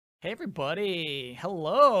Hey everybody,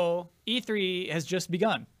 hello. E3 has just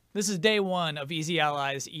begun. This is day one of Easy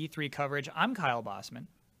Allies E3 coverage. I'm Kyle Bossman,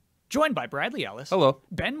 joined by Bradley Ellis. Hello.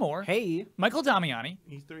 Ben Moore. Hey. Michael Damiani.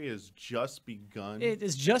 E3 has just begun. It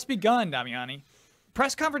has just begun, Damiani.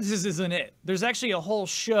 Press conferences isn't it. There's actually a whole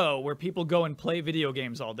show where people go and play video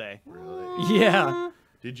games all day. Really? Yeah.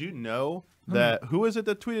 Did you know that, who was it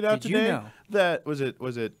that tweeted out today? You know? That, was it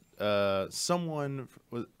someone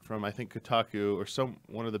from, I think, Kotaku or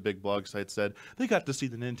one of the big blog sites said they got to see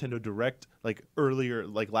the Nintendo Direct like earlier,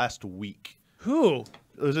 like last week. Who?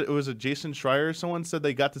 It was a Jason Schreier. Someone said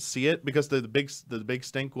they got to see it because the big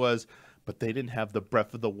stink was, but they didn't have the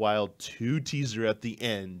Breath of the Wild 2 teaser at the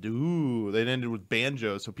end. Ooh, they ended with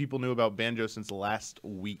Banjo, so people knew about Banjo since last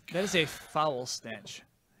week. That is a foul stench.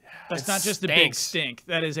 That's not just stinks. a big stink.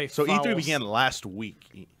 That is a So foul E3 began last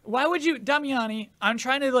week. Why would you, Damiani, I'm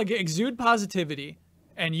trying to like exude positivity,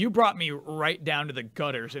 and you brought me right down to the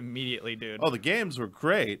gutters immediately, dude. Oh, the games were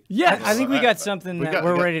great. Yes. I think we got something we that got-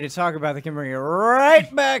 we're we got- ready to talk about that can bring it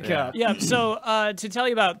right back up. Yeah, so to tell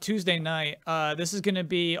you about Tuesday night, this is going to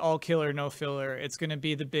be all killer, no filler. It's going to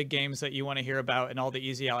be the big games that you want to hear about and all the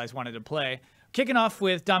Easy Allies wanted to play. Kicking off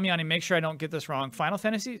with, Damiani, make sure I don't get this wrong, Final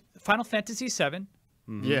Fantasy VII,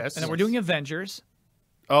 Yes. and then we're doing Avengers.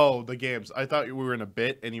 Oh, the games. I thought we were in a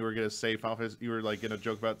bit, and you were gonna say Final Fantasy. You were like gonna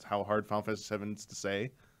joke about how hard Final Fantasy VII is to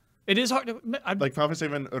say. It is hard to Like Final Fantasy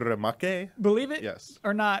VII Remake. believe it Yes.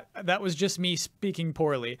 or not. That was just me speaking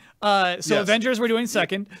poorly. So Yes. Avengers we're doing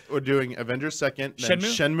second. We're doing Avengers second, then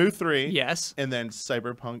Shenmue? Shenmue 3, Yes. and then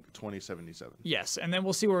Cyberpunk 2077. Yes, and then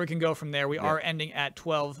we'll see where we can go from there. We are ending at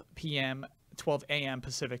 12 p.m., 12 a.m.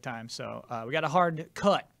 Pacific time, so we got a hard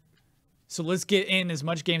cut. So let's get in as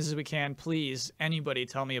much games as we can. Please, anybody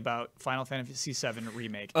tell me about Final Fantasy VII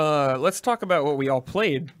Remake. Let's talk about what we all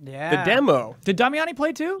played. Yeah. The demo. Did Damiani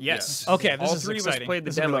play too? Yes. Okay, this all is three exciting. of us played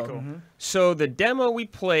the This is demo. really cool. So the demo we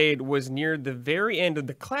played was near the very end of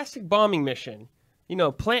the classic bombing mission. You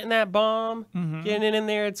know, planting that bomb, getting it in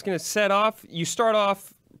there, it's going to set off. You start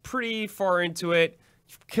off pretty far into it,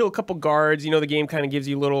 kill a couple guards. You know, the game kind of gives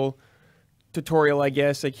you a little tutorial, I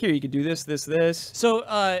guess. Like, here, you could do this, this, this. So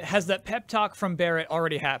has that pep talk from Barrett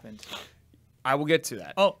already happened? I will get to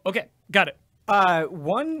that. Oh, okay, got it.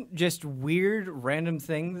 One just weird random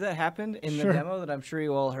thing that happened in the demo that I'm sure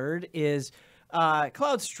you all heard is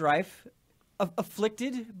Cloud Strife,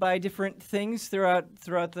 afflicted by different things throughout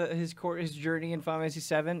his journey in Final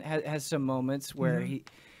Fantasy VII, has some moments where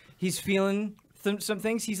he's feeling some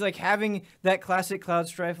things. He's like having that classic Cloud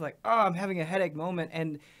Strife, like, oh, I'm having a headache moment,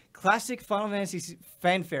 and classic Final Fantasy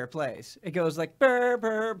fanfare plays. It goes like burr,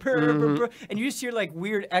 burr, burr, burr, burr, and you just hear like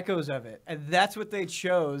weird echoes of it, and that's what they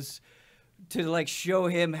chose to like show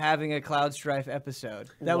him having a Cloud Strife episode.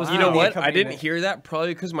 That was You know the what? I didn't accompaniment. hear that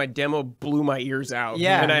probably because my demo blew my ears out.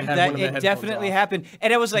 Yeah, and I had one that, of the it headphones definitely off. happened,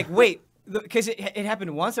 and I was like, wait, because it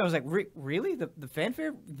happened once. I was like, really, the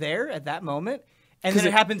fanfare there at that moment, and then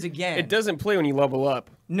it happens again. It doesn't play when you level up.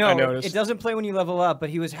 I No, noticed. it doesn't play when you level up, but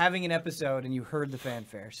he was having an episode, and you heard the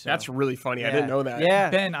fanfare. So. That's really funny. I didn't know that. Yeah,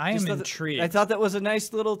 Ben, I Just am thought that- intrigued. I thought that was a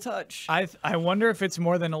nice little touch. I wonder if it's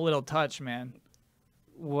more than a little touch, man.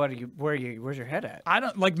 Where's your head at? I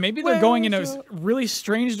don't like. Maybe they're going in a really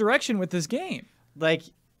strange direction with this game. Like,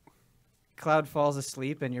 Cloud falls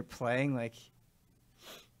asleep, and you're playing like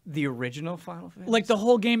the original Final Fantasy. Like the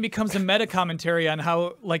whole game becomes a meta commentary on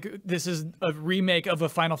how like this is a remake of a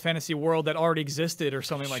Final Fantasy world that already existed or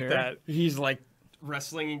something like that. He's like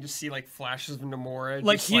wrestling and you just see like flashes of Nomura.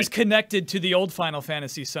 Like just, he's connected to the old Final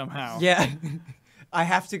Fantasy somehow. Yeah, I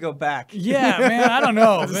have to go back. Yeah, man. I don't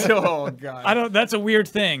know. man. Oh god. I don't. That's a weird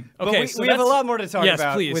thing. But Okay, we, so we have a that's- lot more to talk Yes,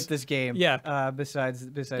 about please. with this game. Yeah. Besides.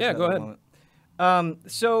 Yeah, that go ahead. moment.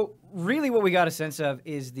 So really, what we got a sense of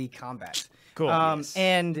is the combat. Cool. Yes.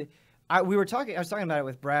 And I was talking about it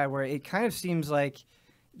with Brad, where it kind of seems like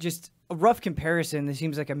just a rough comparison. This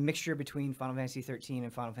seems like a mixture between Final Fantasy 13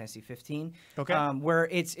 and Final Fantasy 15. Okay. Where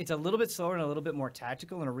it's a little bit slower and a little bit more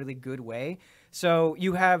tactical in a really good way. So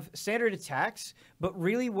you have standard attacks, but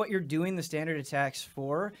really what you're doing the standard attacks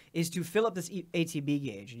for is to fill up this ATB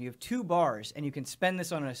gauge. And you have 2 bars, and you can spend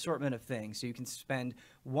this on an assortment of things. So you can spend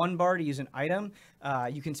 1 bar to use an item.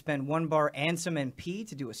 You can spend 1 bar and some MP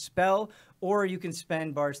to do a spell, or you can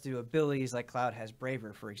spend bars to do abilities like Cloud has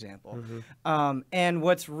Braver, for example. And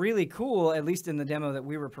what's really cool, at least in the demo that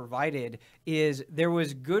we were provided, is there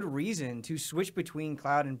was good reason to switch between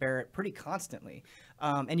Cloud and Barrett pretty constantly.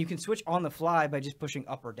 And you can switch on the fly by just pushing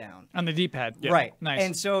up or down. On the D-pad. Yeah. Right. Nice.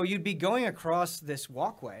 And so you'd be going across this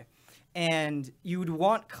walkway, and you would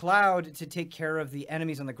want Cloud to take care of the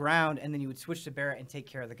enemies on the ground, and then you would switch to Barrett and take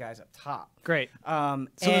care of the guys up top. Great. So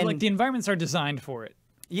And like the environments are designed for it.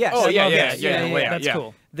 Yes. Oh, I yeah, love yeah, that. yeah. That's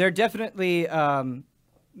cool. They're definitely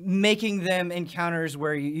making them encounters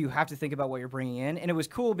where you have to think about what you're bringing in, and it was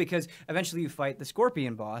cool because eventually you fight the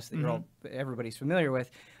Scorpion boss that everybody's familiar with,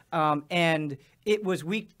 and it was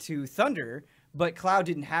weak to Thunder, but Cloud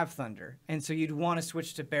didn't have Thunder, and so you'd want to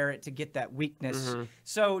switch to Barret to get that weakness,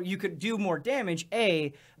 so you could do more damage,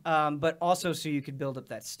 but also so you could build up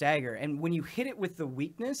that stagger. And when you hit it with the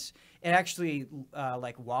weakness, it actually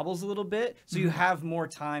like wobbles a little bit, so you have more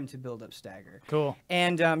time to build up stagger. Cool.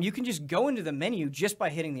 And you can just go into the menu just by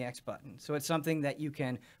hitting the X button. So it's something that you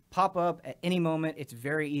can pop up at any moment. It's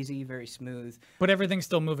very easy, very smooth. But everything's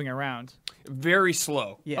still moving around. Very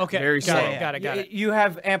slow. Yeah. Okay. Very slow. Got it. You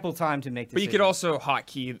have ample time to make decisions. But you could also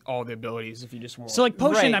hotkey all the abilities if you just want. So like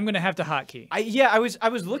potion, Right. I'm gonna have to hotkey. I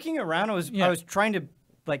was looking around. I was trying to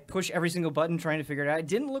like push every single button, trying to figure it out. It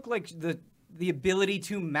didn't look like the ability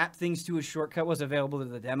to map things to a shortcut was available to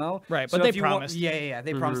the demo. Right, So but if they you want- promised.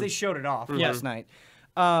 They promised. They showed it off Yeah. last night.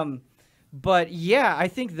 But yeah, I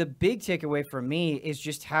think the big takeaway for me is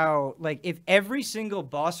just how, like, if every single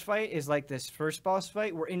boss fight is like this first boss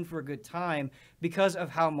fight, we're in for a good time because of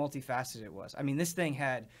how multifaceted it was. I mean, this thing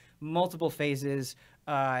had multiple phases.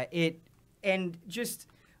 And just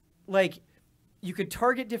like you could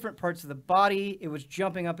target different parts of the body. It was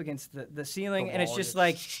jumping up against the ceiling, and it's just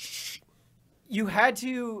like you had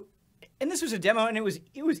to. And this was a demo, and it was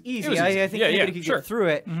easy. I think anybody could get through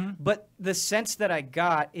it. But the sense that I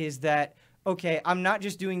got is that, okay, I'm not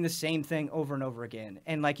just doing the same thing over and over again.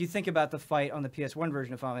 And like you think about the fight on the PS1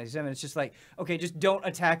 version of Final Fantasy VII, it's just like, okay, just don't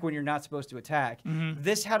attack when you're not supposed to attack.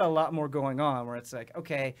 This had a lot more going on, where it's like,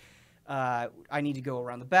 okay, I need to go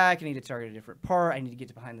around the back. I need to target a different part. I need to get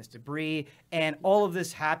to behind this debris. And all of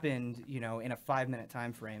this happened, in a 5-minute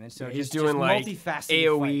time frame. And so he's just doing like multifaceted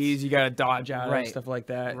AoEs. fights. You got to dodge out Right. and stuff like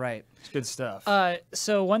that. Right. It's good stuff.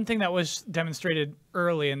 So one thing that was demonstrated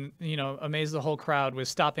early and amazed the whole crowd was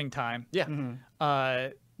stopping time. yeah.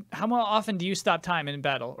 How more often do you stop time in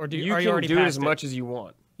battle, or are you can already do past as it? much as you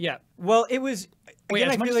want. Yeah. Well, it was. Wait, again,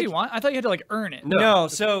 as I much feel as like, you want? I thought you had to like earn it. No,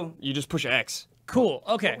 so You just push X. Cool.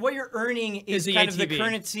 Okay. what you're earning is the kind of the ATB.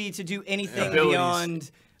 currency to do anything Abilities.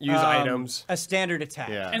 beyond Use items. a standard attack.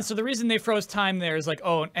 Yeah. And so the reason they froze time there is like,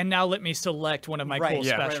 oh, and now let me select one of my Right, cool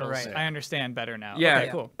yeah, right, specials. right. I understand better now. Yeah.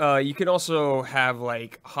 Okay, cool. You can also have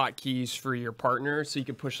like hotkeys for your partner, so you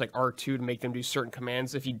can push like R2 to make them do certain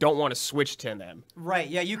commands if you don't want to switch to them. Right.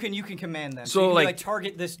 Yeah, you can command them. So, you can like, like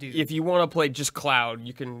target this dude. If you want to play just Cloud,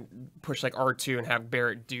 you can push like R2 and have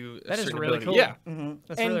Barret do a That is certain really ability. cool. Yeah.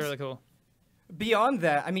 That's And- really, really cool. Beyond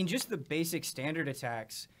that, I mean, just the basic standard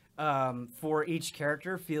attacks for each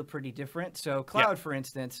character feel pretty different. So Cloud, for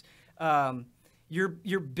instance,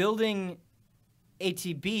 you're building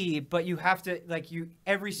ATB, but you have to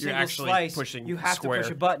every single actually slice pushing you have square. to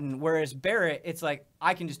push a button. Whereas Barret, it's like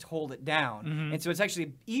I can just hold it down, and so it's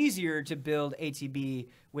actually easier to build ATB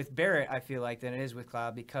with Barret, I feel like, than it is with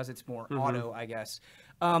Cloud because it's more auto, I guess.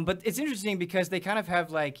 But it's interesting because they kind of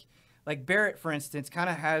have like Barret, for instance, kind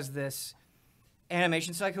of has this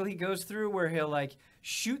animation cycle he goes through where he'll like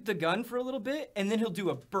shoot the gun for a little bit and then he'll do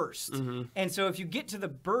a burst. And so if you get to the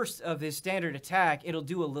burst of his standard attack, it'll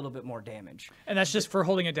do a little bit more damage. And that's just for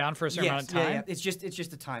holding it down for a certain amount of time? Yeah. It's just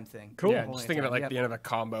a time thing. Cool. Yeah, Holding just it think of it down. like Yep. the end of a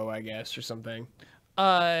combo, I guess, or something.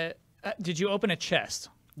 Did you open a chest?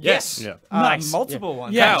 Yes. Yeah. Nice. Multiple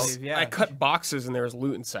ones. Yes. I Kyle, believe, yeah. I cut boxes and there was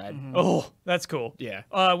loot inside. Oh, that's cool. Yeah.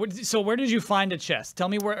 So where did you find a chest? Tell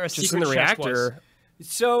me where a Just in secret the chest was. reactor.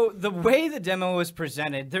 So the way the demo was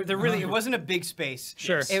presented, there really it wasn't a big space.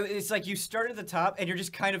 Sure. It's like you start at the top and you're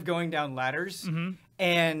just kind of going down ladders,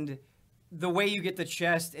 and the way you get the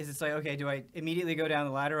chest is it's like, okay, do I immediately go down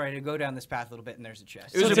the ladder or I go down this path a little bit and there's a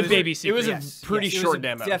chest? So it's a baby secret. It was Yes, a pretty yes, it was short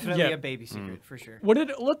demo. Definitely Yeah. a baby secret for sure. What did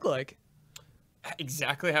it look like?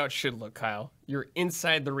 Exactly how it should look, Kyle. You're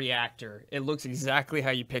inside the reactor. It looks exactly how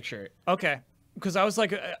you picture it. Okay. Because I was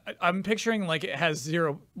like, I'm picturing like it has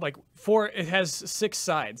it has 6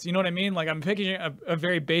 sides. You know what I mean? Like I'm picturing a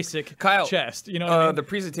very basic Kyle, chest. You know what I mean? The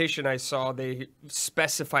presentation I saw, they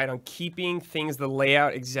specified on keeping things, the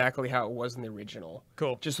layout exactly how it was in the original.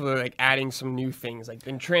 Cool. Just with like adding some new things. Like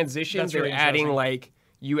in transitions, That's they're really adding interesting. like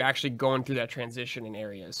you actually going through that transition in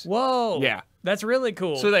areas. Whoa. Yeah. That's really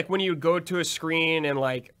cool. So like when you go to a screen and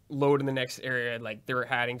like load in the next area, like they're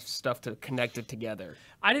adding stuff to connect it together.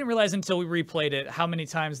 I didn't realize until we replayed it how many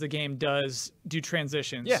times the game does do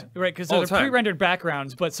transitions. Yeah. Right? Because All they're the time. pre-rendered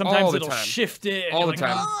backgrounds, but sometimes All the it'll time. shift it. And All you're the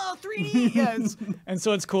like, time. Oh, 3D, yes. And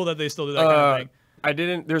so it's cool that they still do that kind of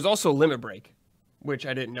thing. There's also limit break, which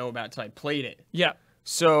I didn't know about until I played it. Yeah.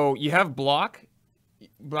 So you have block.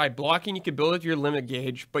 By blocking, you can build up your limit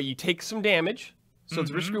gauge, but you take some damage. So it's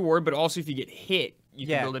risk reward, but also if you get hit, you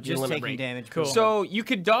can build up your just limit taking break. damage. Cool. So you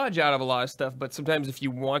could dodge out of a lot of stuff, but sometimes if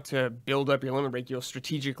you want to build up your limit break, you'll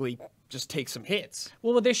strategically just take some hits.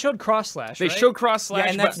 Well, they showed cross slash. They right? showed cross slash,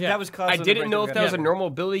 and but that was Cloud's I limit didn't break know if that was a together. normal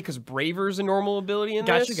ability because Braver's a normal ability in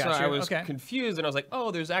Gotcha, this. gotcha. So I was Okay. confused, and I was like,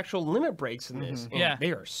 oh, there's actual limit breaks in this. And Yeah.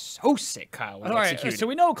 they are so sick, Kyle. When All right, executed. so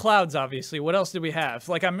we know clouds. Obviously, what else did we have?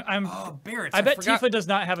 Like Oh, Barrett's. I bet forgot. Tifa does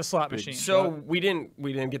not have a slot machine. So we didn't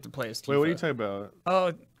get to play as Tifa. Wait, what are you talking about?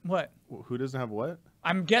 Oh, what? Who doesn't have what?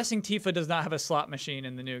 I'm guessing Tifa does not have a slot machine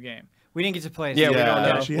in the new game. We didn't get to play. Yeah, it. we don't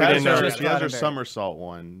know. She We has didn't know. her, Just she has her Cloud and somersault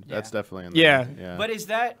one. Yeah. That's definitely in Yeah. there. Yeah. But is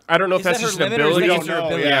that? I don't know if is that's that her just an limit or is ability. that We just don't her know.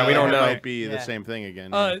 ability? Yeah, we don't it know. might be Yeah. the same thing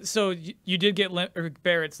again. So you did get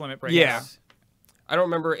Barrett's limit break. Yeah. I don't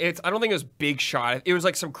remember. I don't think it was big shot. It was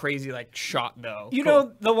like some crazy shot though. You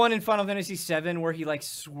know the one in Final Fantasy VII where he like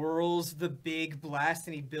swirls the big blast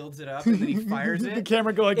and he builds it up and then he fires it. The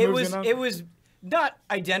camera go like it moves was in on. it was not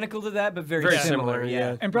identical to that, but very, Very similar. similar,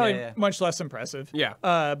 Yeah, and probably yeah. much less impressive. Yeah.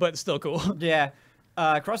 But still cool. Yeah.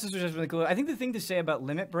 Cross Sisters is really cool. I think the thing to say about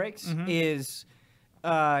limit breaks is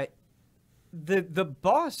the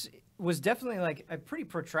boss was definitely like a pretty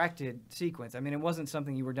protracted sequence. I mean, it wasn't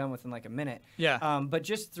something you were done with in like a minute. Yeah. But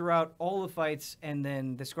just throughout all the fights and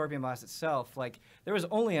then the Scorpion boss itself, like there was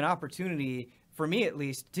only an opportunity, for me at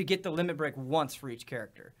least, to get the limit break once for each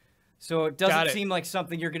character. So it doesn't seem like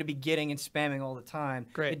something you're going to be getting and spamming all the time.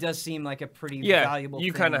 Great. It does seem like a pretty Yeah. valuable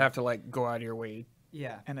You thing. kind of have to go out of your way.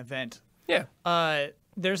 Yeah. An event. Yeah.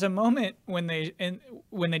 There's a moment when they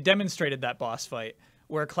demonstrated that boss fight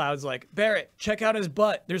where Cloud's like, Barrett, check out his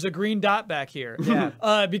butt. There's a green dot back here.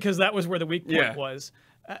 Yeah. Because that was where the weak point was.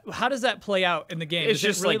 How does that play out in the game? It's Is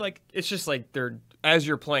just it really it's just like they're as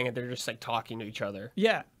you're playing it, they're just talking to each other.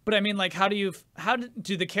 Yeah, but I mean, like,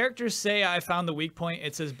 do the characters say, "I found the weak point.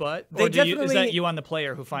 It's his butt," They or is definitely- that you on the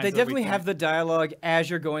player who finds? They the definitely weak have point? the dialogue as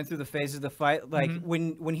you're going through the phases of the fight. Like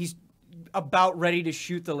when he's about ready to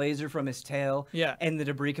shoot the laser from his tail, Yeah. and the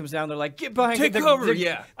debris comes down, they're like, "Get behind, Take they're- cover!" they're-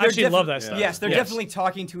 Yeah. I actually love that stuff. Yes, they're Yes. definitely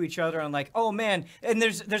talking to each other and like, "Oh man!" And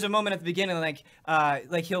there's a moment at the beginning like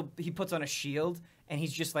he puts on a shield. And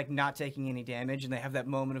he's just like not taking any damage, and they have that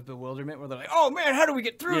moment of bewilderment where they're like, "Oh man, how do we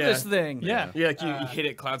get through Yeah. this thing?" Yeah. Yeah, you hit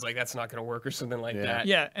it, Cloud's like, that's not going to work or something like that.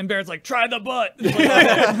 Yeah, and Barrett's like, "Try the butt." Hit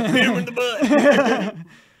him in the butt.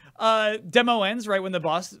 Demo ends right when the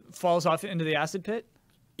boss falls off into the acid pit.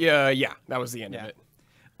 Yeah, that was the end of it.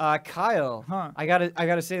 Kyle, Huh. I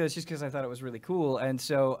gotta say this just because I thought it was really cool. And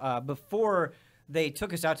so before they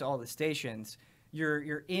took us out to all the stations,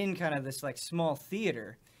 you're in kind of this like small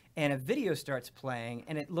theater, and a video starts playing,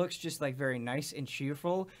 and it looks just like very nice and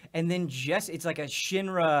cheerful. And then it's like a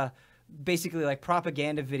Shinra, basically like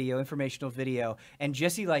propaganda video, informational video, and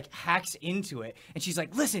Jessie like hacks into it, and she's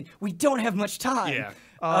like, "Listen, we don't have much time." Yeah.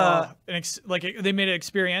 They made it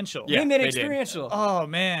experiential. Yeah. they made it they did. experiential. Oh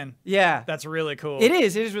man, Yeah, that's really cool. it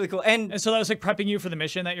is really cool. And And so that was like prepping you for the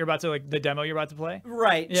mission that you're about to the demo you're about to play.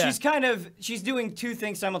 right. Yeah. She's doing two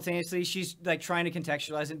things simultaneously. She's like trying to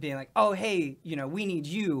contextualize it, being like, "Oh, hey, we need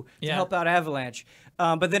you to Yeah. help out Avalanche."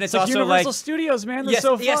 But then it's It's like also Universal like, Studios, man. That's yes,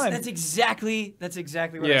 so fun. yes, that's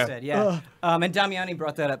exactly what Yeah. I said. Yeah. And Damiani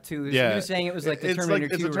brought that up too. He was saying it was like the it's Terminator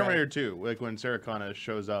like, 2. It's a Terminator right? 2, like when Sarah Connor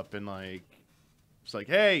shows up and it's like,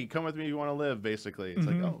 hey, come with me if you want to live, basically. It's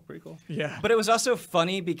like, oh, pretty cool. Yeah. But it was also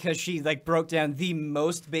funny because she like broke down the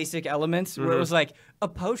most basic elements where it was like a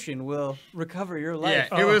potion will recover your life.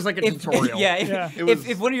 Yeah, it was like a tutorial.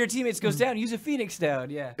 If one of your teammates goes down, use a Phoenix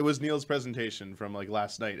down. Yeah. It was Neil's presentation from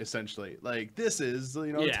last night, essentially. Like, this is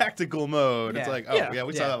Yeah. tactical mode. It's Yeah. like, oh Yeah.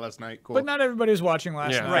 we saw that last night. Cool. But not everybody was watching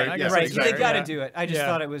last Yeah. night. Right. I yeah, guess Right. that's They fair, got to yeah. do it. I just Yeah.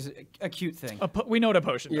 thought it was a cute thing. We know what a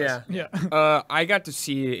potion Yeah. is. Yeah. I got to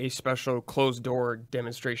see a special closed door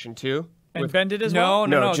demonstration too. And Ben did as well?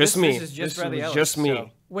 No, just this me. is just This Bradley was Ellis, just me. so-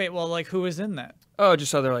 Wait, well, who was in that? Oh,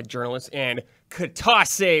 just other journalists, and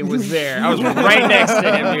Katase was there. I was right next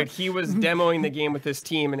to him, dude. He was demoing the game with his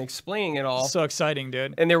team and explaining it all. So exciting,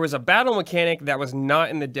 dude. And there was a battle mechanic that was not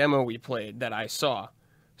in the demo we played that I saw.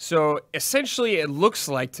 So essentially, it looks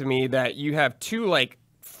like to me that you have two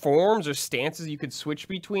forms or stances you could switch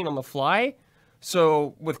between on the fly.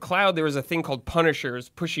 So with Cloud, there was a thing called Punishers,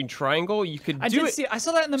 pushing triangle. You could I do did it. see. I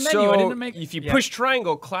saw that in the menu. So I didn't make. if you Yeah. push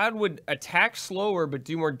triangle, Cloud would attack slower but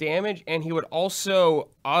do more damage, and he would also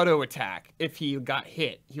auto attack if he got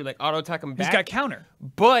hit. He would auto attack him back. He's got counter.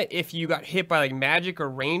 But if you got hit by magic or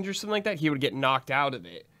range or something like that, he would get knocked out of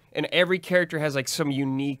it. And every character has some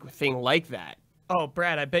unique thing like that. Oh,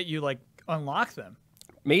 Brad, I bet you unlock them.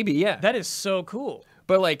 Maybe, yeah. That is so cool.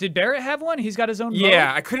 But like, Did Barrett have one? He's got his own. yeah,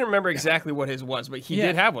 mode? I couldn't remember exactly what his was, but he Yeah.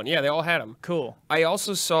 did have one. Yeah, they all had them. Cool. I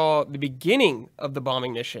also saw the beginning of the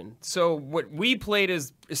bombing mission. So what we played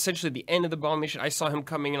is essentially the end of the bombing mission. I saw him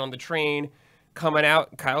coming in on the train, coming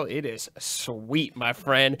out. Kyle, it is sweet, my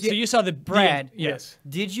friend. So you saw the Brad, Yes.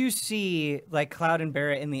 Did you see like Cloud and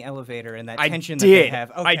Barrett in the elevator and that I tension did. that they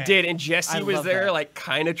have? I Okay. did, and Jessie I was love there, that. like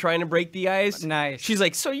kind of trying to break the ice. Nice. She's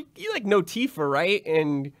like, "So you like know Tifa, right?"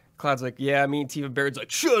 And Cloud's like, "Yeah, me and Tifa." Barrett's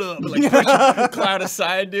like, "Shut up!" And, like pushing Cloud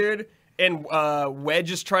aside, dude. And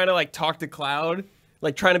Wedge is trying to like talk to Cloud,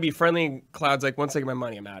 like trying to be friendly. And Cloud's like, "One second, my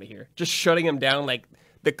money, I'm out of here." Just shutting him down, like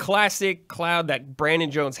the classic Cloud that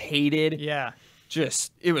Brandon Jones hated. Yeah.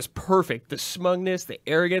 Just it was perfect. The smugness, the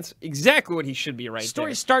arrogance, exactly what he should be right Story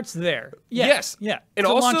there. starts there. Yeah. Yes. Yeah. And It's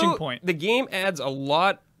a also, launching point. the game adds a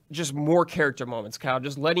lot, just more character moments, Kyle.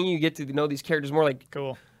 Just letting you get to know these characters more. Like,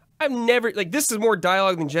 Cool. I've never, like, this is more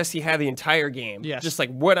dialogue than Jesse had the entire game. Yes. Just like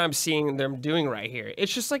what I'm seeing them doing right here.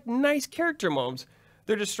 It's just like nice character moments.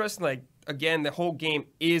 They're just stressing, like, again, the whole game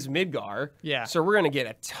is Midgar. Yeah. So we're going to get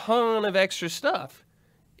a ton of extra stuff.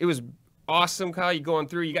 It was awesome, Kyle. You going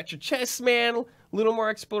through, you got your chest, man. A little more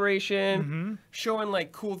exploration, showing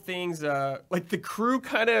like cool things, like the crew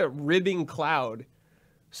kind of ribbing Cloud.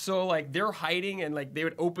 So like they're hiding and like they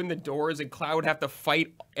would open the doors and Cloud would have to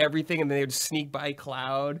fight everything and then they would sneak by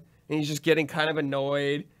Cloud and he's just getting kind of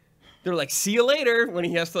annoyed. They're like, "See you later," when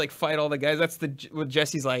he has to like fight all the guys. That's what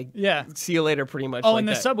Jesse's like. Yeah. "See you later," pretty much. Oh, like in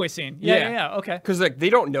the that. subway scene. Yeah. Yeah. Yeah. Okay. Because like they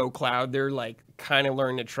don't know Cloud. They're like kind of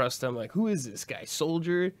learning to trust him. Like, who is this guy?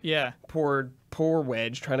 Soldier? Yeah. Poor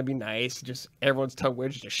Wedge trying to be nice. Just everyone's telling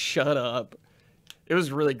Wedge to shut up. It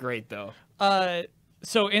was really great though.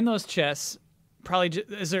 So in those chests, probably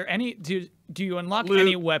is there any do you unlock Loot.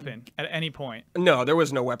 any weapon at any point? No, there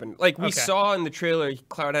was no weapon. Like we Okay. saw in the trailer,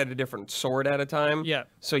 Cloud had a different sword at a time. Yeah.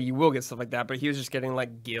 So you will get stuff like that, but he was just getting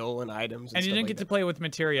like gil and items. And you stuff didn't like get to that. play with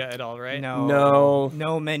materia at all, right?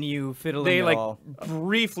 No menu fiddling They at like all.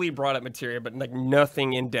 briefly brought up materia, but like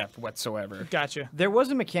nothing in depth whatsoever. Gotcha. There was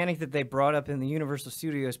a mechanic that they brought up in the Universal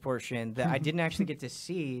Studios portion that I didn't actually get to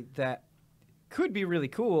see that could be really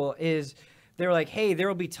cool. Is they're like, hey, there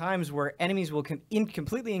will be times where enemies will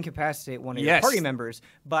completely incapacitate one of your Yes. party members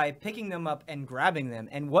by picking them up and grabbing them.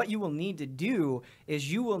 And what you will need to do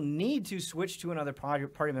is you will need to switch to another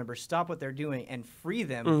party member, stop what they're doing, and free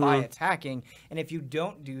them by attacking. And if you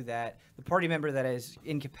don't do that, the party member that is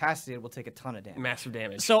incapacitated will take a ton of damage. Massive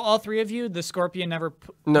damage. So all three of you, the scorpion never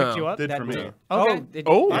No. picked you up? Did That for me. did. Okay.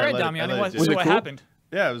 Oh, all Yeah, right, I let it- Damiani. I let What, it do so it. what cool? happened?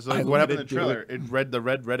 Yeah, it was like I what let happened in it the do trailer. It read the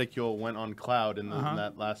red reticule went on Cloud in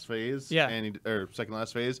that last phase. Yeah. And or second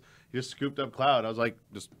last phase. He just scooped up Cloud. I was like,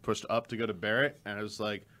 just pushed up to go to Barrett, and it was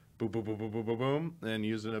like boom, boom, boom, boom, boom, boom, boom, and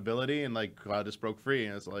used an ability, and like Cloud just broke free,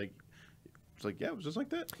 and it's like, yeah, it was just like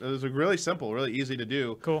that. It was like really simple, really easy to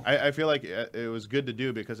do. Cool. I feel like it was good to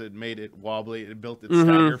do because it made it wobbly. It built its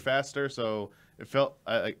stagger faster, so it felt.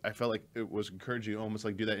 I felt like it was encouraging you to almost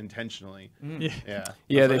like do that intentionally. Yeah. Yeah.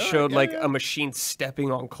 Yeah, I they was like, showed yeah, like yeah. a machine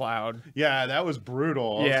stepping on Cloud. Yeah, that was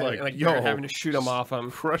brutal. I Yeah, was like yo, you're having to shoot him off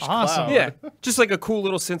him. crush Awesome. Cloud. Yeah, just like a cool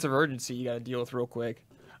little sense of urgency you got to deal with real quick.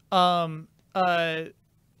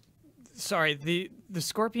 Sorry, the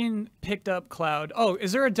scorpion picked up Cloud. Oh,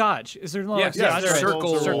 is there a dodge? Is there no Yes, like, yes, dodge?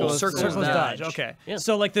 circle Circle is dodge. dodge. Okay. Yeah.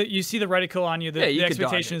 So like you see the reticle on you. The, Yeah, you the could dodge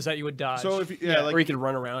expectation it. is that you would dodge. So if you, Or you could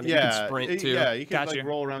run around and you could sprint too. Yeah, you can Gotcha. like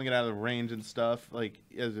roll around and get out of range and stuff. Like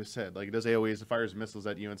as I said, like it does AoEs, it fires missiles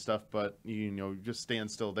at you and stuff, but you know, just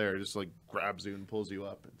stand still there, it just like grabs you and pulls you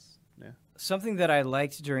up. It's Something that I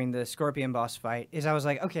liked during the Scorpion boss fight is I was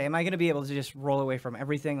like, okay, am I going to be able to just roll away from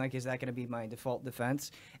everything? Like, is that going to be my default defense?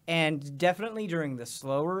 And definitely during the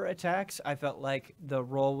slower attacks, I felt like the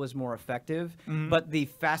roll was more effective. But the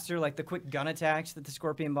faster, like the quick gun attacks that the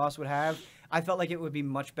Scorpion boss would have, I felt like it would be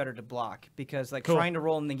much better to block because like trying to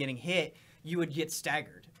roll and then getting hit, you would get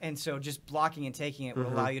staggered. And so just blocking and taking it would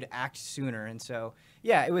allow you to act sooner. And so,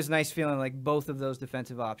 yeah, it was nice feeling like both of those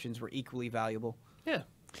defensive options were equally valuable. Yeah.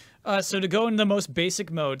 So to go into the most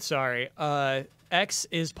basic mode, X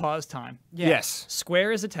is pause time. Yeah. Yes.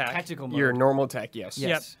 Square is attack. Tactical mode. Your normal attack, yes. Yeah.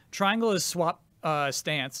 Yep. Yes. Triangle is swap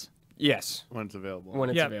stance. Yes. when it's available. When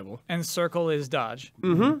it's Yep. available. And circle is dodge.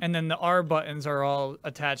 Mm-hmm. And then the R buttons are all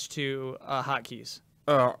attached to hotkeys.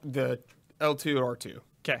 The L2 or R2.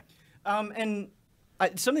 Okay. And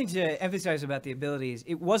something to emphasize about the abilities,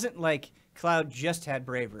 it wasn't like Cloud just had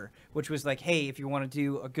Braver, which was like, hey, if you want to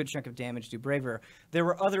do a good chunk of damage, do Braver. There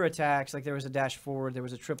were other attacks, like there was a dash forward, there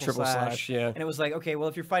was a triple slash, yeah. and it was like, okay, well,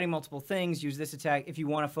 if you're fighting multiple things, use this attack. If you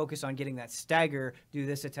want to focus on getting that stagger, do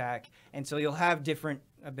this attack. And so you'll have different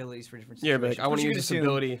abilities for different Yeah, situations. but like, I want which to you use could this assume.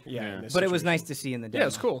 ability. Yeah. in this But it was situation. nice to see in the demo. Yeah,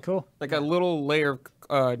 it's cool. Cool. Like a little layer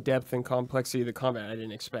of depth and complexity of the combat I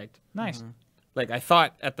didn't expect. Nice. Like I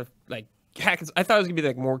thought at the I thought it was gonna be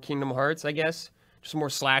like more Kingdom Hearts, I guess. Just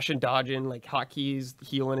more slash and dodging, like hotkeys,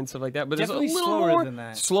 healing and stuff like that. But Definitely there's a little slower more than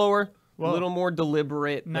that. slower, Whoa. a little more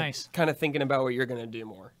deliberate. Nice. Kind of thinking about what you're gonna do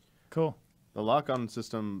more. Cool. The lock-on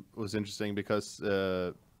system was interesting because,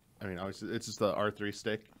 I mean, obviously it's just the R3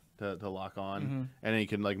 stick to lock on, and then you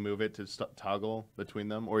can like move it to toggle between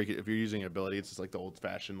them, or you can, if you're using an ability, it's just like the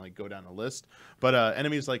old-fashioned like go down a list. But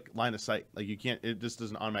enemies like line of sight, like you can't, it just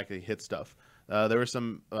doesn't automatically hit stuff. There was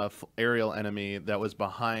some aerial enemy that was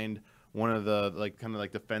behind one of the like kind of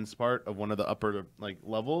like the fence part of one of the upper like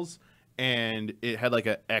levels, and it had like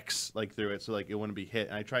a X like through it, so like it wouldn't be hit.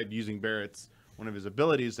 And I tried using Barrett's one of his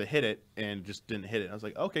abilities to hit it and just didn't hit it. I was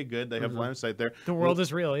like, okay, good. They have line of sight there. The world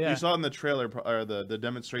is real, yeah. You saw in the trailer or the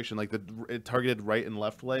demonstration, like it targeted right and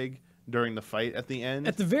left leg during the fight at the end.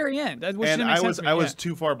 At the very end. Which And didn't make I sense was to me, I was yeah.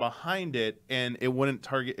 too far behind it, and it wouldn't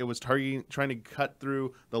target. It was targeting, trying to cut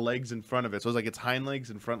through the legs in front of it. So it was like its hind legs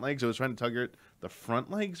and front legs. It was trying to target the front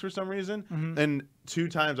legs for some reason. And 2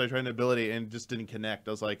 times I tried an ability and it just didn't connect.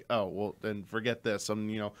 I was like, oh well, then forget this. I'm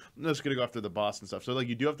just gonna go after the boss and stuff. So like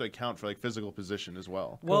you do have to account for like physical position as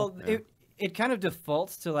well. Well, Yeah. it kind of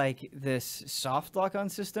defaults to like this soft lock-on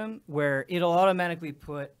system where it'll automatically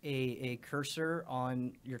put a cursor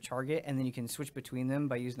on your target, and then you can switch between them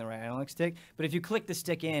by using the right analog stick. But if you click the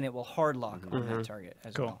stick in, it will hard lock on that target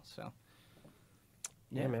as Cool. well. So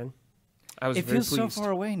Yeah, man. I was it very feels pleased. so far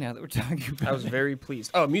away now that we're talking about I was very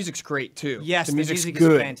pleased. Oh, music's great too. Yes, the the music's music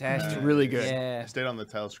good. is fantastic. It's really good. Yeah. I stayed on the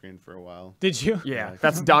title screen for a while. Did you? Yeah,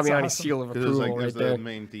 that's Damiani's awesome. seal of 'Cause it was approval like right the there.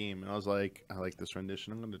 main theme, and I was like, I like this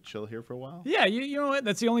rendition. I'm going to chill here for a while. Yeah, you know what?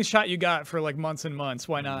 That's the only shot you got for like months and months.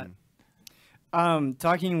 Why not?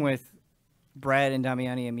 Talking with Brad and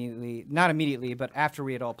Damiani not immediately, but after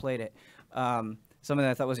we had all played it, something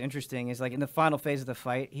that I thought was interesting is like in the final phase of the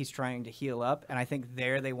fight, he's trying to heal up, and I think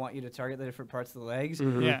there they want you to target the different parts of the legs.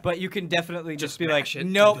 Yeah. But you can definitely just be mash like, it.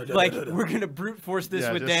 nope, like we're gonna brute force this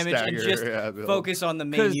Yeah, with just damage and stagger, just yeah, build. focus on the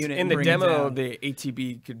main Because unit. in and the bring it demo, down. the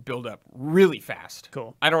ATB could build up really fast.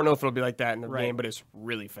 Cool. I don't know if it'll be like that in the Right. game, but it's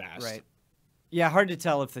really fast. right. Yeah, hard to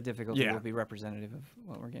tell if the difficulty Yeah. will be representative of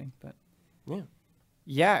what we're getting, but Yeah.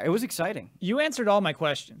 yeah, it was exciting. You answered all my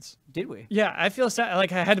questions. Did we? Yeah, I feel sad.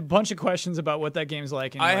 Like I had a bunch of questions about what that game's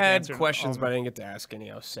like. And I you, like, had answered questions, all but of I them. didn't get to ask any.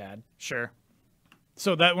 I was sad. Sure.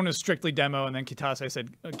 So that one was strictly demo, and then Kitase said,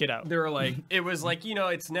 "Get out." They were like, it was like,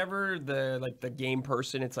 it's never the game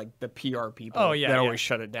person. It's like the PR people. Oh, yeah, that yeah. always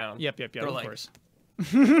shut it down. Yep, They're of like, course.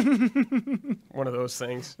 One of those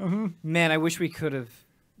things. Man, I wish we could have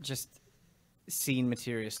just seen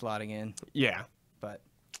materia slotting in, Yeah. but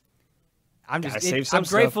I'm Gotta just save I'm some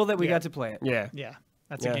grateful stuff. that we Yeah. got to play it. Yeah. Yeah,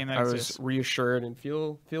 that's Yeah, a game that I was exists. reassured and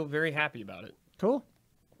feel very happy about it. Cool.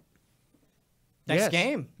 Next Yes.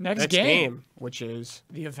 game, Next game, which is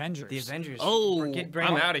The Avengers. the Avengers. oh, Get I'm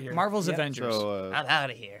Brandon, out of here. Marvel's Yep. Avengers. So I'm out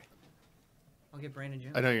of here. I'll get Brandon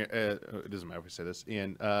Jones. I know it doesn't matter if we say this,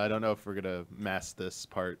 Ian. I don't know if we're gonna mask this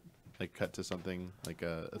part, like cut to something like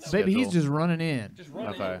a Baby, he's schedule. just running in.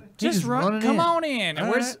 Okay. Just just run. running Come in. on in. And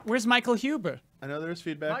All where's Michael Huber? I know there was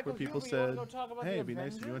feedback Michael, where people you wanna said, go talk about "Hey, the it'd be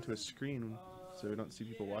nice if you went Avengers?" to a screen, so we don't see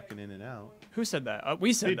people walking in and out." Who said that?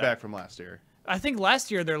 We said Feedback that. from last year. I think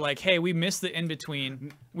last year they're like, "Hey, we missed the in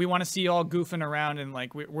between. We want to see you all goofing around and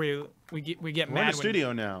like we get We're in mad." the when-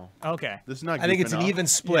 studio now. Okay. This is not. I think goofing it's an off. even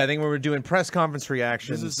split. I think when we're doing press conference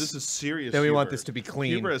reactions, This is serious. then we want Huber. this to be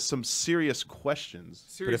clean. Huber has some serious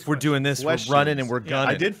questions. But if we're doing this, Questions. we're running and we're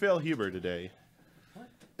gunning. I did fail Huber today.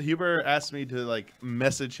 Huber asked me to like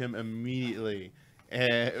message him immediately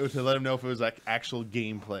and to let him know if it was like actual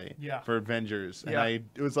gameplay for Avengers. And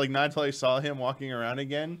it was like not until I saw him walking around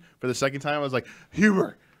again for the second time I was like,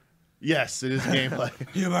 Huber, yes, it is gameplay.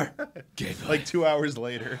 Humor. Like 2 hours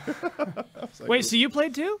later. I was like, Wait, so you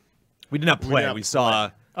played too? We did not play. not We saw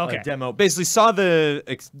Okay. a demo. Basically, saw the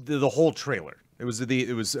whole trailer. It was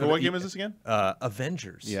what game is this again?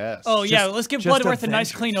 Avengers. Yes. Oh yeah, Just- let's give just Bloodworth a nice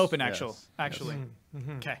Avengers. clean open. Yes. Actually.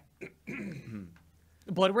 Okay.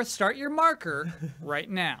 Bloodworth, start your marker right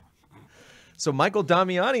now. So Michael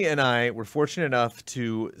Damiani and I were fortunate enough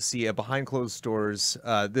to see a behind closed doors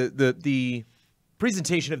the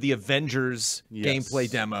presentation of the Avengers Yes. gameplay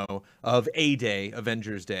demo of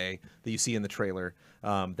Avengers Day that you see in the trailer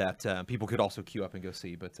that people could also queue up and go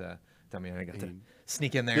see. But Damiani, I got to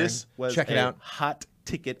sneak in there This and was check it a out. hot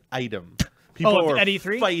ticket item. People were at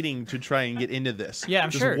E3? fighting to try and get into this. Yeah,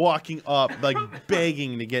 I'm just sure. walking up, like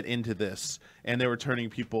begging to get into this, and they were turning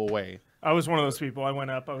people away. I was one of those people. I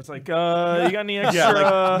went up. I was like, you got any extra?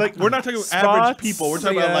 Yeah, like we're not talking about average spots? people. We're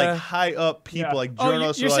talking about Yeah. like high up people, Yeah. like Oh,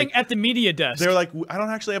 journalists. you're who are saying like, at the media desk. they're like, I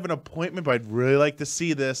don't actually have an appointment, but I'd really like to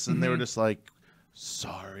see this. And they were just like,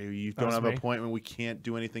 sorry, you don't That's have me. an appointment. We can't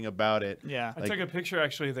do anything about it. yeah. I took a picture.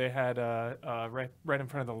 Actually, they had right in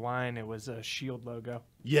front of the line. It was a Shield logo,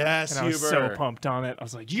 Yes, and I was so pumped on it. I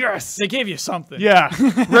was like, yes, They gave you something. yeah,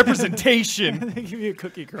 representation. They give you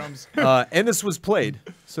cookie crumbs. And this was played,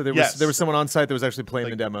 so Yes. there was someone on site that was actually playing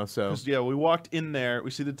the demo. So Yeah, we walked in there.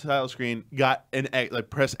 We see the title screen. Got an X, like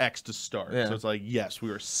press X to start. Yeah. So it's like, yes, we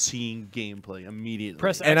were seeing gameplay immediately.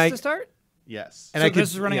 Press And X I- to start. yes, And So I could-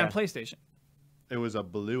 this is running yeah. on PlayStation. it was a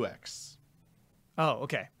blue X. Oh,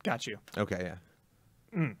 okay, got you. okay,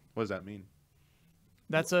 yeah. What does that mean?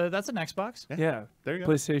 That's an Xbox. Yeah, There you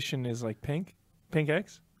go. PlayStation is like pink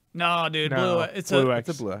X. No, dude, No, blue. It's blue a. X.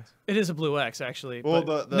 It's a blue X. It is a blue X actually. Well,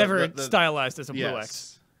 but the- never the- stylized as a blue X.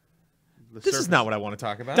 Yes. The This is surface. not what I want to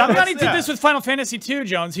talk about. Damiani did Yeah. this with Final Fantasy II,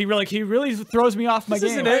 Jones. He really throws me off my This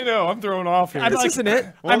game. isn't it. I know. I'm thrown off here. I'm This like, isn't it.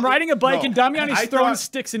 I'm riding a bike no. and Damiani's I throwing thought-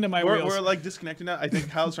 sticks into my We're, wheels. we're like disconnected now. I think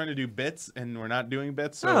Kyle's trying to do bits, and we're not doing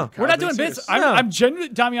bits. So No, We're Kyle's not being doing bits. serious. I'm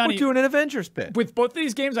genuinely Damiani. We're doing an Avengers bit. With both of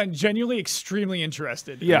these games, I'm genuinely extremely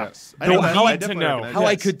interested. yeah. Yes. I know that. How I to definitely know. recognize How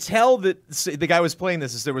I yes. could tell that the guy was playing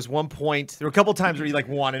this is there was one point, there were a couple times where he like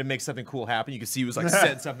wanted to make something cool happen. You could see he was like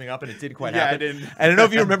setting something up and it didn't quite Yeah, I happen. didn't. I don't know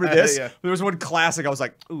if you remember this. Yeah. There was one classic. I was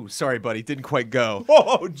like, "Ooh, sorry, buddy, didn't quite go."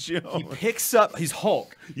 Oh, Joe. He picks up. He's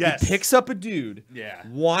Hulk. Yes. He picks up a dude. Yeah.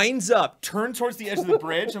 Winds up, turns towards the edge of the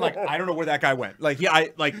bridge, and like I don't know where that guy went. Like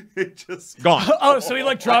I like It just gone. Oh, so he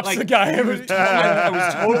like drops Like, the guy. I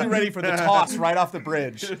was totally ready for the toss right off the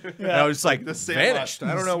bridge. And I was just like, the Sandlot. vanished.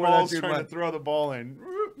 I don't know where that Small's dude trying went. to throw the ball in.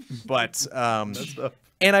 But up.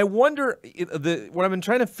 and I wonder what I've been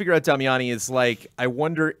trying to figure out, Damiani, is like I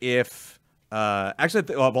wonder if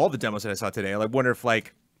actually of all the demos that I saw today, I wonder if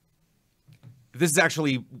like if this is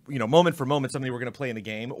actually moment for moment something we're going to play in the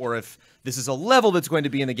game, or if this is a level that's going to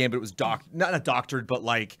be in the game, but it was not doctored, but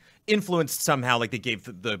like influenced somehow. Like they gave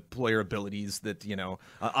the player abilities that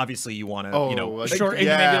obviously you want to like, Short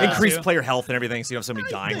yeah. increase too. player health and everything, so you have somebody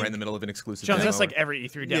dying right in the middle of an exclusive. Jones, demo. that's like every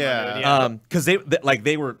E3 demo. Yeah. Dude. Yeah. Because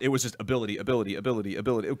they were it was just ability. It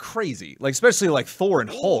was crazy. Like especially like Thor and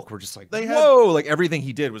Hulk were just like They had- whoa. Like everything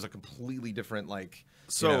he did was a completely different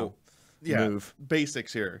So, yeah, move.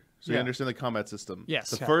 basics here. So you Yeah. understand the combat system.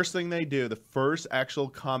 Yes. The Okay. first thing they do, the first actual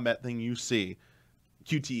combat thing you see,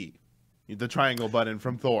 QTE. The triangle button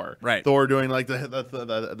from Thor. Right. Thor doing like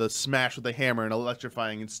the smash with the hammer and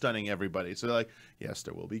electrifying and stunning everybody. So they're like, yes,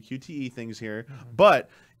 there will be QTE things here. But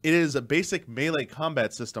it is a basic melee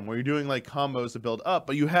combat system where you're doing like combos to build up,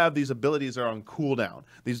 but you have these abilities that are on cooldown.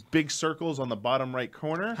 These big circles on the bottom right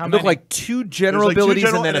corner. How It looked many? like two There's, general like, two abilities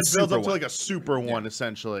general- and then a it builds super up to one. like a super one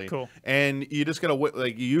essentially. Cool. And you just gotta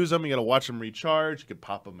like you use them. You gotta watch them recharge. You could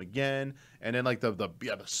pop them again, and then like the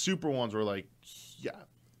super ones were like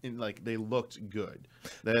and like they looked good.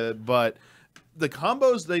 But the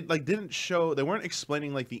combos they like didn't show. They weren't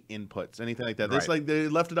explaining like the inputs, anything like that. It's Right. like they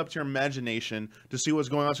left it up to your imagination to see what's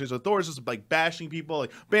going on. So Thor's just like bashing people,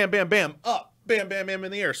 like bam, bam, bam, up, bam, bam, bam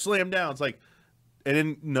in the air, slam down. It's like. And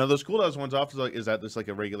then none of those cooldowns ones off. Like, is that just like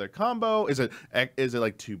a regular combo? Is it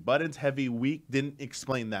like two buttons, heavy, weak? Didn't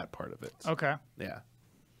explain that part of it. Okay. Yeah.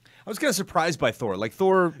 I was kind of surprised by Thor. Like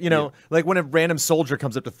Thor, like when a random soldier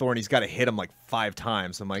comes up to Thor and he's got to hit him like 5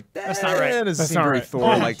 times. I'm like, That's not right. That doesn't That's seem not very right.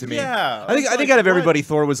 Thor-like to me. Yeah. I think It's like, out of what? everybody,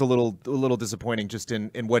 Thor was a little disappointing just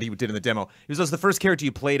in what he did in the demo. He was also the first character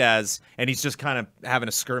you played as, and he's just kind of having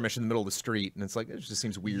a skirmish in the middle of the street, and it's like it just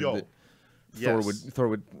seems weird Yo. that Yes. Thor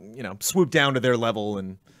would swoop down to their level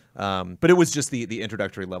and. But it was just the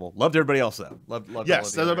introductory level. Loved everybody else though. Loved all Yes, of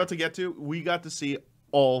that's the what I'm other- about to get to. We got to see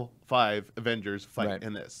all 5 Avengers fight Right.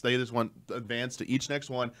 in this. They just want to advance to each next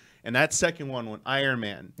one. And that second one, when Iron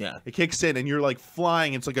Man, Yeah. it kicks in and you're like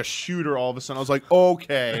flying. It's like a shooter all of a sudden. I was like,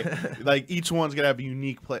 okay. Like each one's going to have a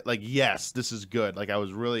unique play. Like, yes, this is good. Like I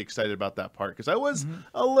was really excited about that part because I was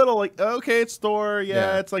a little like, okay, it's Thor.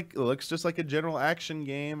 Yeah, it's like, it looks just like a general action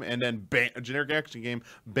game. And then bam, a generic action game.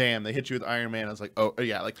 Bam, they hit you with Iron Man. I was like, oh,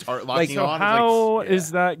 yeah, like locking So on. how I was like,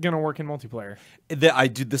 is that gonna work in multiplayer?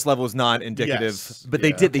 This level is not indicative, Yes. but they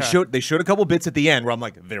Yeah. did. Okay. They showed a couple bits at the end where I'm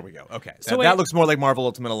like, there we go. Okay, So that wait- looks more like Marvel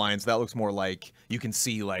Ultimate Alliance. That looks more like you can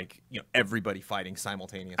see like everybody fighting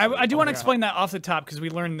simultaneously. I do want to explain that off the top because we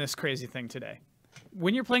learned this crazy thing today.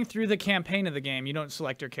 When you're playing through the campaign of the game, you don't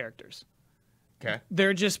select your characters. Okay.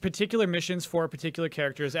 They're just particular missions for particular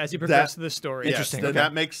characters as you progress through the story. Yes, Interesting.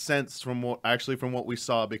 that makes sense from what we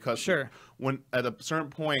saw, because Sure. when at a certain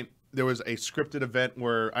point there was a scripted event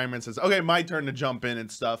where Iron Man says, "Okay, my turn to jump in and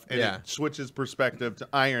stuff," and it switches perspective to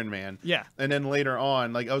Iron Man. Yeah. And then later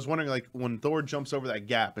on, like I was wondering, like when Thor jumps over that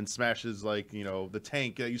gap and smashes like the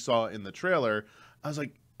tank that you saw in the trailer, I was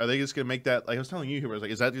like, are they just gonna make that, like I was telling you, I was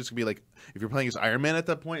like, is that just gonna be like if you're playing as Iron Man at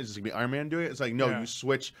that point, is this gonna be Iron Man doing it? It's like, no, you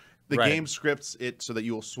switch. The game scripts it so that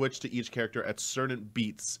you will switch to each character at certain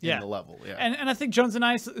beats in the level. Yeah. And I think Jones and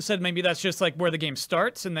I said maybe that's just like where the game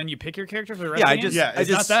starts, and then you pick your character for the rest of the game. It's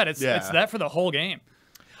not that. It's that for the whole game.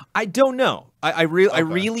 I don't know. I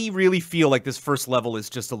really feel like this first level is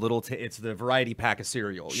just a little. It's the variety pack of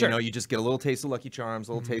cereal. Sure. You know, you just get a little taste of Lucky Charms,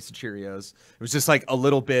 a little taste of Cheerios. It was just like a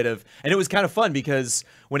little bit of, and it was kind of fun because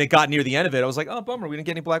when it got near the end of it, I was like, oh bummer, we didn't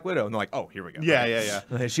get any Black Widow, and they're like, oh, here we go. Yeah.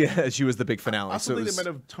 She was the big finale. I also think they might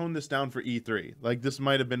have toned this down for E3. Like this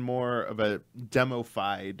might have been more of a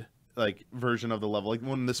demo-fied like version of the level, like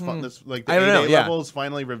when this like the 8A level is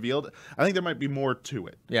finally revealed. I think there might be more to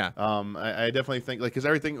it. I definitely think, like, because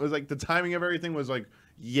everything was like the timing of everything was like,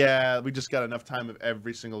 we just got enough time of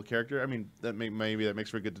every single character. I mean, maybe that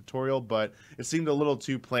makes for a good tutorial, but it seemed a little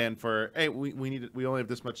too planned for, hey, we only have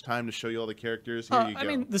this much time to show you all the characters. Here you go. I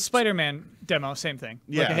mean, the Spider-Man demo, same thing.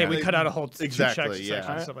 Yeah, like, hey, we cut out a whole exactly.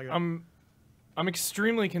 section, stuff like that. I'm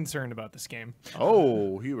extremely concerned about this game.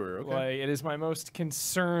 Oh, you were okay. Like, it is my most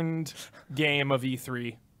concerned game of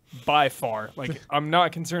E3 by far. Like, I'm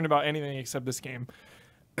not concerned about anything except this game.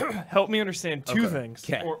 Help me understand two things,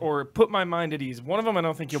 or put my mind at ease. One of them I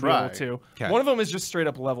don't think you'll be able to. One of them is just straight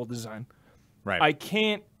up level design. Right. I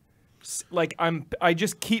can't. Like, I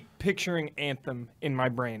just keep picturing Anthem in my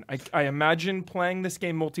brain. I imagine playing this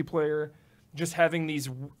game multiplayer, just having these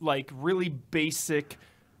like really basic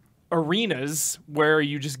arenas where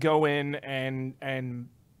you just go in and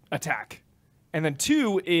attack. And then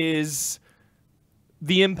two is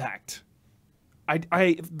the impact.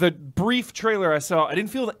 The brief trailer I saw, I didn't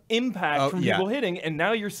feel the impact from people hitting, and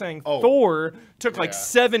now you're saying Thor took like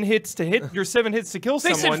 7 hits to hit. Your 7 hits to kill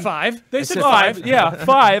someone. They said 5. They said 5. Yeah,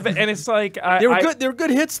 5. And it's like they were good. They were good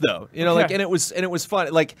hits though. You know, like and it was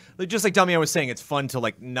fun. Like just like Damian was saying, it's fun to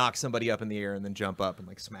like knock somebody up in the air and then jump up and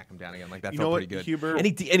like smack them down again. Like that felt pretty good. Huber? And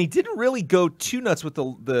he didn't really go too nuts with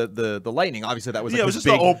the lightning. Obviously that was like it was just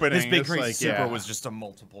the opening. This big It's crazy like, super was just a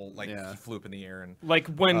multiple he flew up in the air and like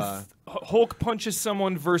when Hulk punches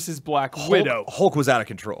someone versus Black Widow. Hulk was out of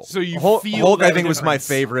control. So you Hulk, feel Hulk that I think was my difference.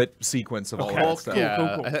 favorite sequence of all that stuff.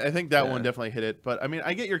 Cool. I think that one definitely hit it. But I mean,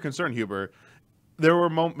 I get your concern, Huber. There were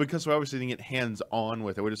moments because we obviously didn't get hands on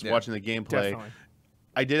with it. We're just watching the gameplay. Definitely.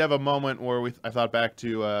 I did have a moment where I thought back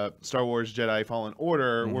to Star Wars Jedi Fallen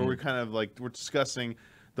Order, where we kind of like we're discussing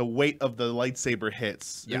the weight of the lightsaber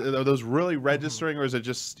hits. Are those really registering, or is it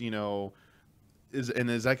just is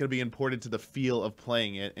that going to be imported to the feel of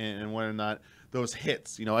playing it, and whether or not those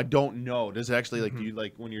hits? I don't know. Does it actually do you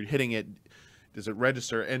like when you're hitting it? Does it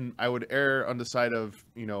register? And I would err on the side of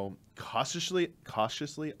cautiously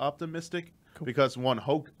optimistic. Cool. Because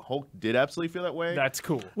Hulk did absolutely feel that way. That's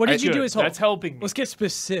cool. What did you do as Hulk? That's helping me. Let's get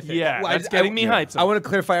specific. Yeah, Well, that's getting me hyped. I want to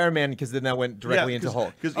clarify Iron Man because then that went directly into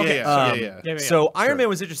Hulk. So Iron Man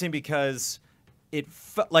was interesting because it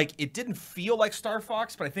it didn't feel like Star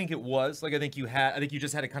Fox, but I think it was. Like I think you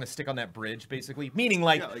just had to kind of stick on that bridge, basically. Meaning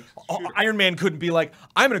Iron Man couldn't be like,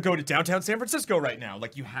 I'm gonna go to downtown San Francisco right now.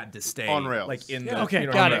 Like you had to stay on rails. Like in got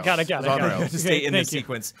it. You had to stay in the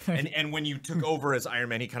sequence. And when you took over as Iron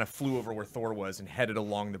Man, he kind of flew over where Thor was and headed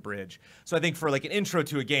along the bridge. So I think for like an intro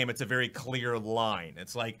to a game, it's a very clear line.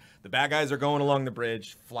 It's like the bad guys are going along the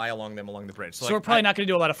bridge, fly along them along the bridge. So we're probably not going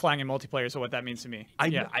to do a lot of flying in multiplayer. So what that means to me, I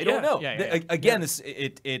don't know. Again,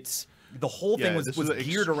 it's the whole thing was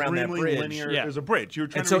geared around that bridge. Linear. There's a bridge. You were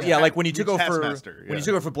trying to like when you took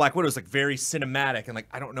over for Black Widow, it's like very cinematic, and like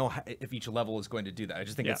I don't know if each level is going to do that. I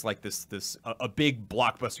just think it's like this a big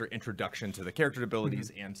blockbuster introduction to the character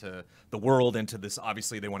abilities and to the world and to this.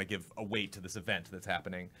 Obviously, they want to give a weight to this event that's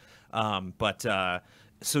happening.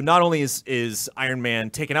 So not only is Iron Man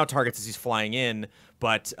taking out targets as he's flying in,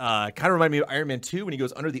 but kind of reminded me of Iron Man 2 when he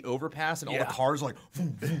goes under the overpass and all the cars are like,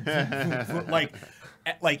 vroom, vroom, vroom, vroom, vroom,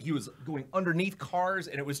 like he was going underneath cars,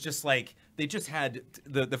 and it was just like they just had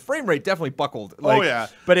the frame rate definitely buckled. Like,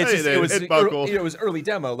 but it's just, it was early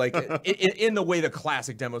demo, like in the way the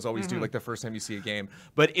classic demos always do, like the first time you see a game,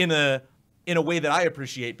 but in a way that I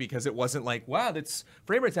appreciate because it wasn't like, wow, that's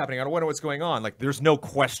frame rate's happening. I don't know what's going on. Like, there's no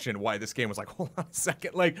question why this game was like, hold on a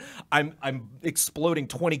second. Like, I'm exploding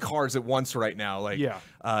 20 cars at once right now. Like,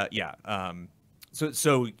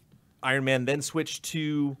 So Iron Man then switched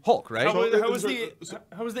to Hulk, right? How was So-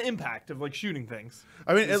 the impact of like shooting things?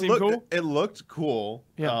 I mean, Does it seem cool? it looked cool.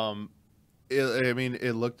 Yeah. I mean,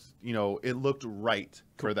 it looked, it looked right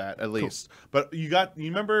for that at least. But you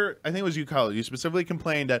remember, I think it was you, Kyle, you specifically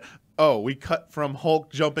complained that, we cut from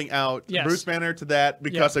Hulk jumping out to Yes. Bruce Banner to that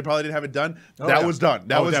because they probably didn't have it done. That yeah. was done.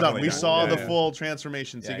 That Oh, was done. definitely We done. saw Yeah, the yeah. full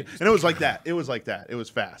transformation sequence. And it was like that. It was like that. It was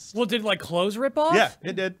fast. Well, did like clothes rip off? Yeah,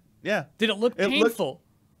 it did. Yeah. Did it look It looked- painful?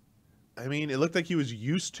 I mean, it looked like he was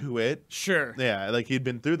used to it. Sure. Yeah, like he'd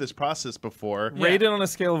been through this process before. Yeah. Rate it on a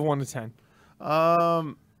scale of 1 to 10.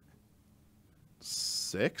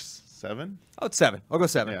 6, 7. Oh, it's 7. I'll go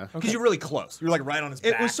 7. Yeah. Because you're really close. You're like right on his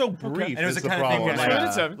back. It was so brief. And it was is the the kind of thing problem. where Yeah. like,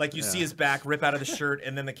 It's 7. like you see his back rip out of the shirt,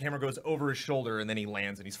 and then the camera goes over his shoulder, and then he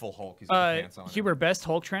lands, and he's full Hulk. He's got the pants on. Huber, best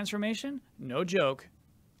Hulk transformation? No joke.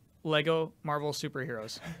 Lego Marvel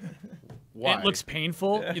superheroes. Why? It looks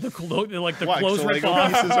painful. The Why? clothes So rip Lego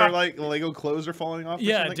off. pieces are like Lego clothes are falling off. Or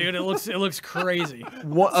Yeah, something? dude, it looks crazy.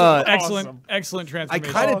 Awesome. Excellent I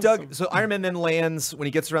transformation. kind of Awesome. dug. So Iron Man then lands when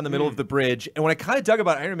he gets around the middle of the bridge, and what I kind of dug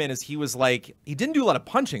about Iron Man is he was like he didn't do a lot of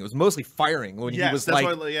punching. It was mostly firing when he Yes, was that's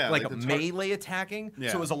like why, yeah, like like a it's hard- melee attacking.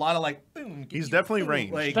 Yeah. So it was a lot of like boom. He's definitely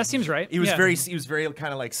ranged. Like, That seems right. He was Yeah. very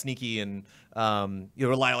kind of like sneaky and a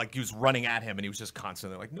lot of like he was running at him and he was just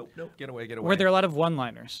constantly like nope, get away. Were there a lot of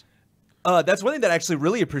one-liners? That's one thing that I actually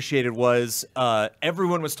really appreciated was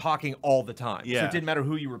everyone was talking all the time. So Yeah. it didn't matter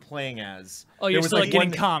who you were playing as. Oh, you're There was, still, like,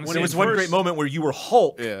 getting comms. When there was At one first- great moment where you were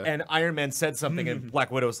Hulk Yeah. and Iron Man said something and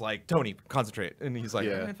Black Widow's like, Tony, concentrate. And he's like,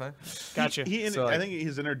 Yeah. "Alright, fine. Gotcha. So, I like- think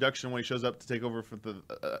his introduction when he shows up to take over for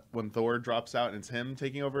the when Thor drops out and it's him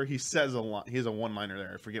taking over, he says a lot. He has a one-liner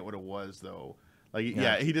there. I forget what it was though. Like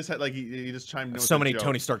he just had like he just chimed in. with So a many joke.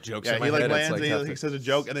 Tony Stark jokes Yeah, in my he like head. It's, lands and tough he to- says a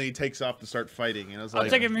joke and then he takes off to start fighting. And I was I'll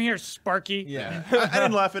like, take it from here, Sparky. Yeah. I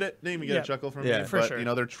didn't laugh at it. Didn't even get Yeah. a chuckle from Yeah. me. For But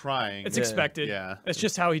sure. they're trying. It's expected. Yeah. It's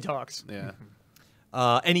just how he talks. Yeah.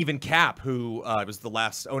 And even Cap, who was the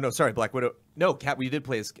last. Oh no, sorry, Black Widow. No, Cap. We did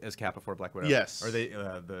play as Cap before Black Widow. Yes. Or they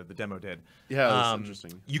the demo did. Yeah, it was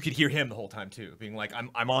interesting. You could hear him the whole time too, being like,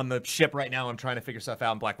 "I'm on the ship right now. I'm trying to figure stuff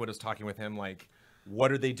out." And Black Widow's talking with him like,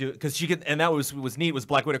 "What are they doing?" Because she could, and that was neat. Was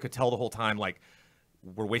Black Widow could tell the whole time like,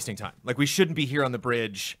 "We're wasting time. Like we shouldn't be here on the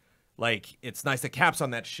bridge. Like it's nice that Cap's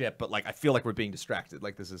on that ship, but like I feel like we're being distracted.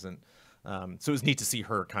 Like this isn't." So it was neat to see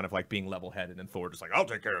her kind of like being level-headed and Thor just like, I'll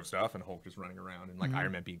take care of stuff, and Hulk just running around and like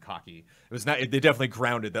Iron Man being cocky. It was not. They definitely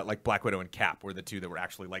grounded that like Black Widow and Cap were the two that were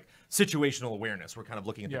actually like situational awareness. We're kind of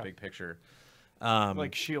looking at the Yeah. big picture.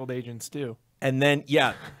 Like SHIELD agents do. And then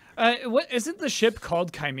yeah, What isn't the ship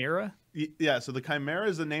called Chimera? Yeah. So the Chimera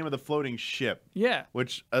is the name of the floating ship. Yeah.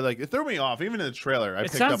 Which like it threw me off. Even in the trailer, I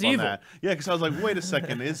picked sounds up on evil. that. Yeah, because I was like, wait a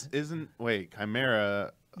second, wait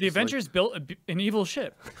Chimera? The Avengers built an evil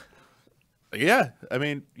ship. Yeah, I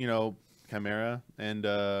mean, Chimera and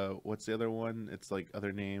what's the other one? It's like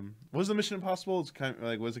other name. What was the Mission Impossible? It's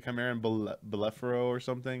was it Chimera and Belefero or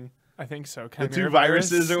something? I think so. The Chimera two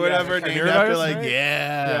viruses or Yeah, whatever named Chimera after virus, like right?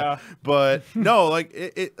 yeah. But no, like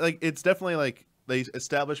it's definitely like they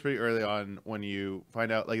establish pretty early on when you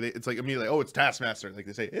find out like it's like immediately it's Taskmaster, like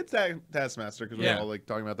they say it's Taskmaster because we're all like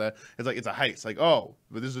talking about that. It's like it's a heist, like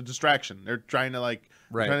but this is a distraction. They're trying to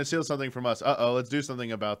Right. trying to steal something from us. Let's do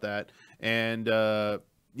something about that. And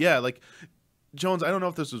like Jones, I don't know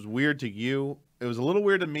if this was weird to you. It was a little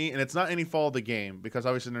weird to me, and it's not any fault of the game because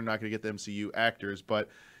obviously they're not going to get the MCU actors, but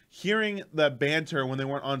hearing that banter when they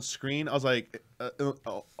weren't on screen, I was like,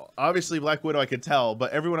 obviously Black Widow I could tell,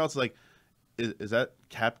 but everyone else was like, is that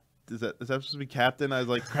Cap? Is that supposed to be Captain? I was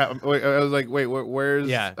like, crap. Wait, where's?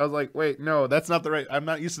 Yeah. I was like, wait, no, that's not the right. I'm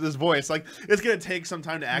not used to this voice. Like, it's gonna take some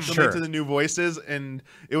time to acclimate Sure. to the new voices, and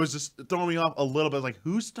it was just throwing me off a little bit. I was like,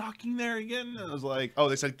 who's talking there again? And I was like, oh,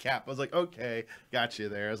 they said Cap. I was like, okay, got you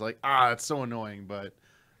there. I was like, it's so annoying, but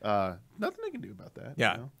nothing they can do about that.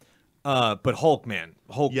 Yeah. you know? But Hulk, man,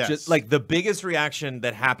 Yes. just like the biggest reaction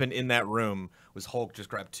that happened in that room was Hulk just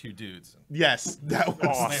grabbed two dudes. Yes, that was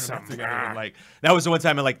Slammed them together and, like that was the one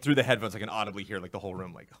time I like through the headphones I can audibly hear like the whole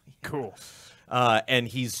room like Cool. and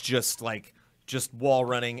he's just wall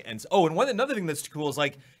running and another thing that's cool is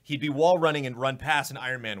like he'd be wall running and run past and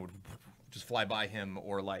Iron Man would just fly by him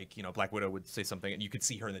or like Black Widow would say something and you could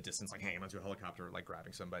see her in the distance like hanging onto a helicopter like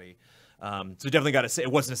grabbing somebody. So definitely got to say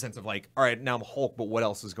it wasn't a sense of like all right now I'm Hulk but what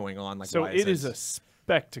else is going on like So why it is this? a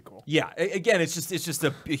spectacle. Yeah, again, it's just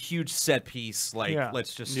a huge set piece. Like, Yeah.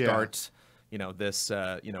 let's just Yeah. start, this,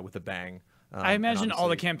 with a bang. I imagine and all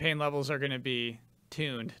the obviously- campaign levels are going to be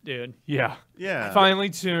tuned, dude. Yeah. Yeah. Finally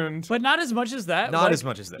tuned. But not as much as that. Not like, as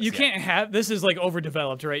much as this, You yeah. can't have this is like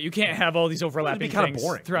overdeveloped, right? You can't have all these It'd be overlapping kind of things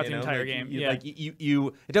boring throughout you the know? entire Like, game. You, Yeah. like you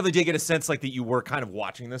it definitely did get a sense like that you were kind of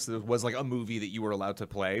watching this. There was like a movie that you were allowed to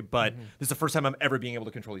play, but this is the first time I'm ever being able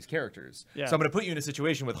to control these characters. Yeah. So I'm going to put you in a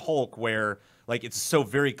situation with Hulk where like it's so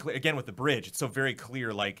very clear. Again with the bridge, it's so very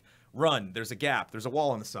clear. Like run, there's a gap, there's a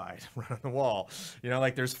wall on the side. Run on the wall. You know,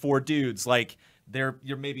 like there's 4 dudes. Like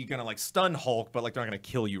you're maybe gonna like stun Hulk, but like they're not gonna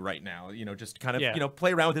kill you right now. You know, just kind of Yeah. you know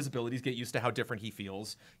play around with his abilities, get used to how different he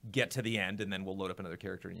feels, get to the end, and then we'll load up another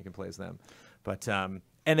character and you can play as them. But and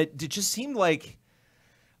it just seemed like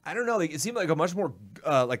I don't know, like, it seemed like a much more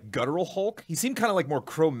like guttural Hulk. He seemed kind of like more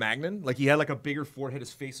Cro-Magnon, like he had like a bigger forehead,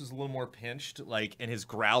 his face was a little more pinched, like and his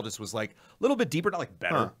growl just was like a little bit deeper, not like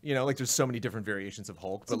better. You know, like there's so many different variations of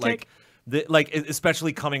Hulk, but like. Like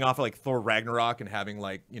especially coming off of like Thor Ragnarok and having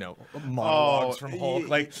like you know monologues from Hulk,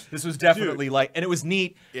 like this was definitely like, and it was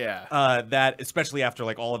neat. Yeah. That especially after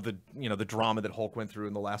like all of the you know the drama that Hulk went through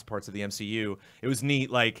in the last parts of the MCU, it was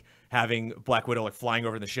neat like having Black Widow like flying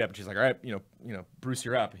over the ship and she's like, all right, you know, Bruce,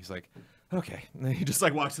 you're up. He's like, okay, and then he just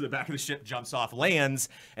like walks to the back of the ship, jumps off, lands,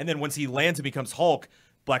 and then once he lands and becomes Hulk,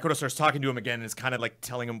 Black Widow starts talking to him again and is kind of like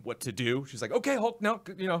telling him what to do. She's like, okay, Hulk, no,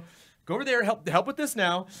 you know. Go over there, help with this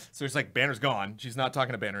now. So it's like Banner's gone. She's not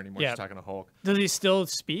talking to Banner anymore. Yeah. She's talking to Hulk. Does he still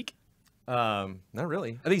speak? Not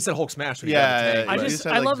really. I think he said Hulk smash. When he got the Yeah, tank, I but- just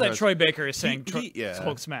said, I like, love that Bruce. Troy Baker is saying yeah.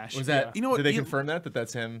 Hulk smash. was that? Yeah. You know what, Did they you- confirm that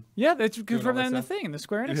that's him? Yeah, they all confirmed that that in the stuff? thing, the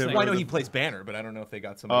Square Enix Yeah, thing. Well, I know Wait, he plays Banner, but I don't know if they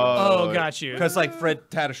got somebody. Oh, got you. Because like Fred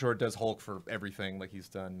Tatasciore does Hulk for everything. Like he's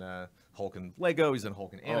done Hulk in Lego. He's done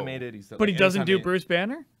Hulk in animated. He's done, But he like, doesn't do anytime Bruce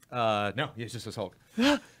Banner? No, he's just his Hulk.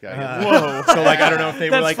 Yeah, Whoa! So like I don't know if they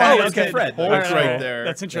were That's like, funny, oh, let's okay. get Fred. Hulk's All right there.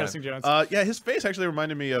 That's interesting, Jones. yeah, his face actually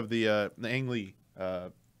reminded me of the Ang Lee.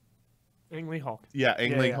 Ang Lee Hulk. Yeah,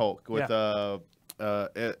 Ang Lee yeah. Hulk with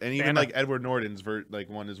and even Banner. like Edward Norton's like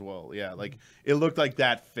one as well. Yeah, like it looked like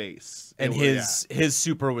that face. And It was- his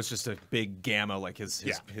super was just a big gamma. Like his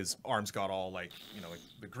Yeah. his arms got all like you know like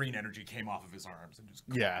the green energy came off of his arms and just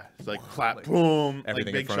yeah, it's like clap, Like, boom, like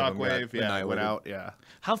everything in big front of him got shockwave. Yeah, annihilated. went out. Yeah.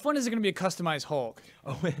 How fun is it going to be a customized Hulk?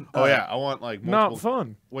 Oh yeah, I want like multiple. Not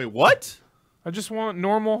fun. Wait, what? I just want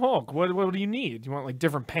normal Hulk. What do you need? You want like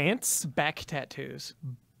different pants? Back tattoos.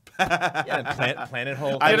 yeah, Planet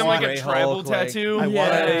Hulk. I Get him like a want tribal Hulk, like- tattoo. I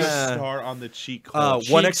want a Yeah. star on the cheek. one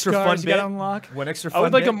Cheek extra fun scars you bit. gotta unlock. One extra I fun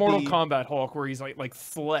would like bit, a Mortal the- Kombat Hulk where he's like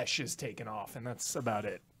flesh is taken off and that's about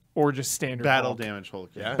it, or just standard Battle Hulk. damage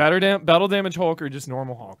Hulk. Yeah. Battle damage Hulk or just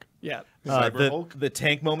normal Hulk. Yeah. Cyber Hulk? the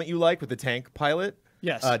tank moment you like with the tank pilot.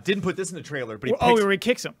 Yes. Didn't put this in the trailer, but he Oh, picks, where he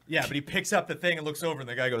kicks him. yeah, but he picks up the thing and looks over, and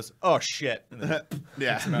the guy goes, "Oh shit!" And then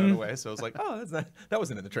Yeah. him out of the way. So I was like, "Oh, that's not, that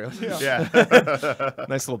wasn't in the trailer." Yeah.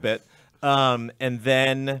 Nice little bit. And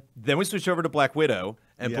then we switched over to Black Widow,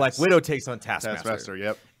 and Yes. Black Widow takes on Taskmaster. Taskmaster.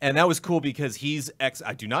 Yep. And that was cool because he's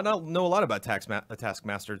I do not know a lot about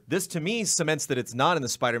Taskmaster. This to me cements that it's not in the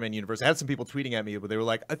Spider-Man universe. I had some people tweeting at me, but they were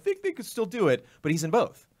like, "I think they could still do it," but he's in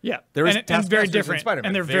both. Yeah. There is and very Taskmasters and different. Spider-Man.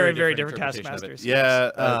 And they're Very very different different interpretation of it. Taskmasters.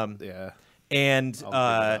 Yeah. Yeah. And I'll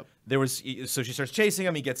dig it up. there was so she starts chasing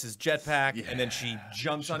him. He gets his jetpack, and then she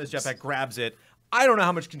jumps on his jetpack, grabs it. I don't know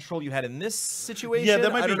how much control you had in this situation. Yeah,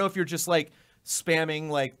 that might I don't be- know if you're just like spamming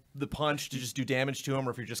like the punch to just do damage to him,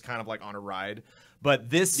 or if you're just kind of like on a ride.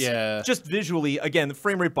 But this, Yeah. just visually, again, the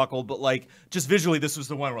frame rate buckled, but like just visually, this was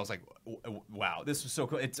the one where I was like, wow, this was so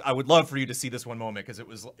cool. I would love for you to see this one moment because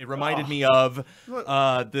it reminded me of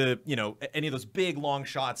the any of those big long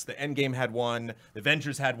shots. The Endgame had one, the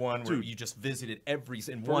Avengers had one where Dude. you just visited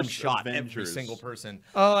in one shot every Avengers. single person.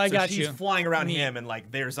 Oh, I So got she's you. flying around him and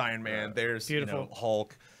like there's Iron Man, there's Beautiful.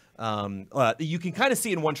 Hulk. You can kind of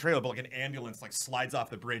see in one trailer, but like an ambulance like slides off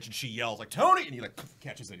the bridge and she yells like Tony, and he like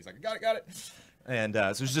catches it. He's like, got it. And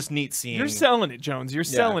so it's just neat seeing. You're selling it, Jones. You're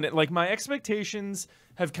selling it. Like my expectations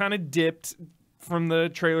have kind of dipped from the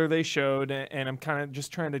trailer they showed, and I'm kind of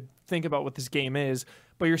just trying to think about what this game is.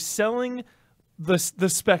 But you're selling the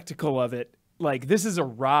spectacle of it. Like this is a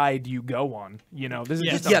ride you go on. You know, this is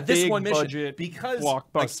just a this big one mission, budget because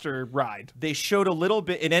blockbuster ride. They showed a little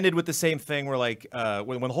bit. It ended with the same thing where like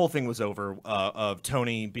when the whole thing was over of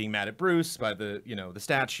Tony being mad at Bruce by the the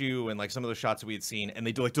statue and like some of the shots that we had seen, and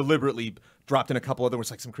they like deliberately dropped in a couple of there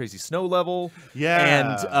was like some crazy snow level. Yeah.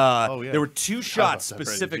 And Yeah. there were two shots about that,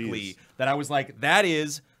 specifically geez. that I was like, that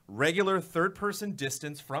is regular third-person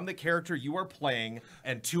distance from the character you are playing,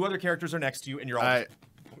 and two other characters are next to you, and you're all.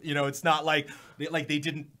 It's not like they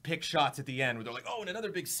didn't pick shots at the end where they're like, oh, and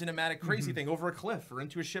another big cinematic crazy thing over a cliff or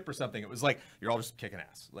into a ship or something. It was like you're all just kicking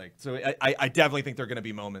ass. Like so, I definitely think there are going to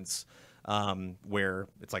be moments where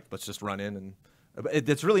it's like let's just run in and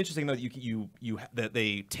That's really interesting though. That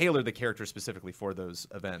they tailor the character specifically for those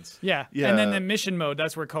events. Yeah. Yeah. And then the mission mode,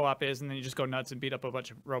 that's where co-op is, and then you just go nuts and beat up a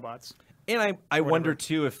bunch of robots. And I wonder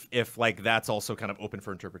too if like that's also kind of open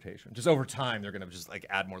for interpretation. Just over time, they're gonna just like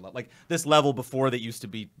add more like this level before that used to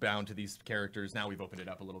be bound to these characters. Now we've opened it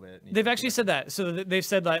up a little bit. They've actually said that. So they've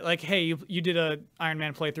said like hey, you did a Iron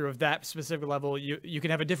Man playthrough of that specific level. You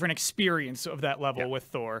can have a different experience of that level with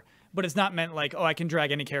Thor. But it's not meant like, oh, I can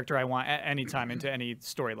drag any character I want at any time into any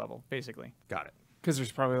story level, basically. Got it. Because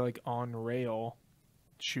there's probably like on rail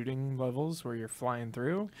shooting levels where you're flying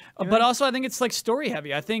through. But also, I think it's like story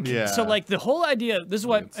heavy. I think so. Like the whole idea. This is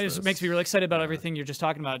what makes me really excited about everything you're just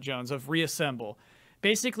talking about, Jones. Of reassemble.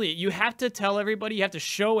 Basically, you have to tell everybody. You have to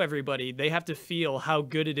show everybody. They have to feel how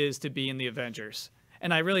good it is to be in the Avengers.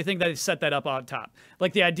 And I really think that they set that up on top.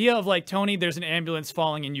 Like the idea of like Tony, there's an ambulance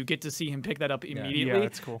falling and you get to see him pick that up immediately. Yeah,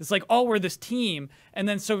 that's cool. It's like, oh, we're this team. And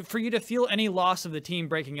then so for you to feel any loss of the team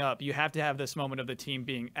breaking up, you have to have this moment of the team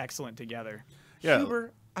being excellent together. Yeah.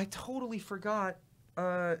 Huber, I totally forgot.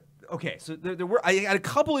 Okay, so I had a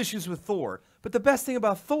couple issues with Thor, but the best thing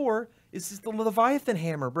about Thor is the Leviathan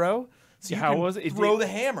hammer, bro. So how you can was it? throw the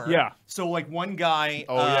hammer. Yeah. So like one guy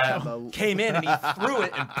came in and he threw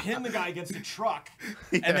it and pinned the guy against a truck,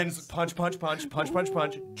 and then punch,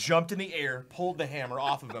 jumped in the air, pulled the hammer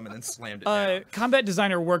off of him, and then slammed it down. Combat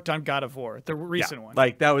designer worked on God of War, the recent one.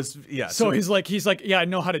 Like that was So he's like, yeah, I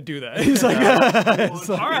know how to do that. He's like,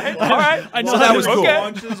 all right. I know So how that to was do cool. that.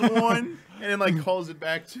 Launches one and then like calls it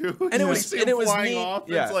back too. And it was flying neat. off.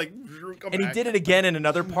 Yeah. It's like come And he back. did it again in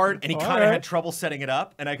another part, and he kind of right. had trouble setting it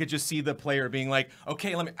up, and I could just see the player being like,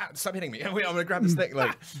 "Okay, let me stop hitting me. Wait, I'm gonna grab this thing."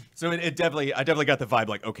 Like, so I definitely got the vibe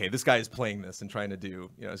like, okay, this guy is playing this and trying to do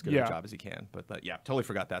as good a job as he can. But yeah, totally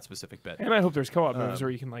forgot that specific bit. And I hope there's co-op moves where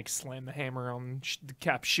you can like slam the hammer on the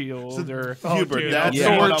Cap shield or Hubert, dude, that's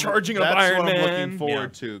Thor what I'm- charging up that's Iron what I'm Man. looking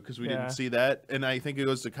forward to because we Yeah. didn't see that, and I think it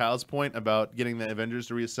goes to Kyle's point about getting the Avengers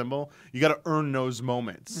to reassemble. You got to earn those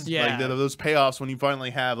moments, Yeah. like those payoffs when you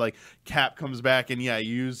finally have like Cap comes back and you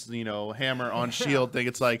use hammer on shield thing.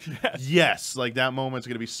 It's like yes, like that moment's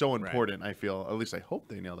gonna be so important. I feel, at least I hope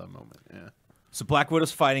they nail that moment. Yeah. So Black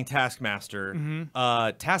Widow's fighting Taskmaster.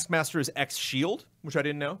 Taskmaster is ex-Shield, which I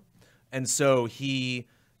didn't know, and so he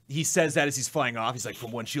says that as he's flying off. He's like,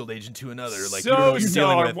 from one Shield agent to another. Like, you don't know so what you're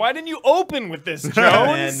dealing Star, with. why didn't you open with this, Jones?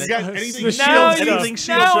 And You got anything The shield, now anything you-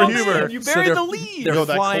 shield now, for man, Hubert. You So buried they're- the lead. they're Yo,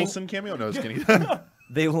 that flying- Coulson cameo? No, just kidding.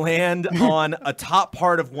 They land on a top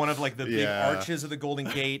part of one of like the big Yeah. arches of the Golden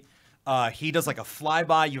Gate. He does like a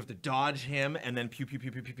flyby. You have to dodge him, and then pew pew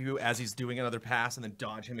pew pew pew pew as he's doing another pass, and then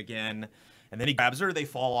dodge him again. And then he grabs her. They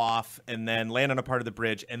fall off, and then land on a part of the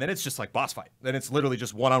bridge. And then it's just like boss fight. Then it's literally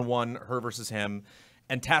just one-on-one, her versus him.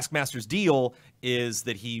 And Taskmaster's deal is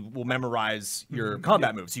that he will memorize your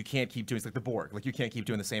combat moves. You can't keep doing it's like the Borg. Like you can't keep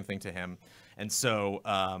doing the same thing to him. And so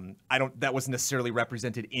that wasn't necessarily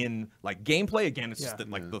represented in like gameplay. Again, it's just that,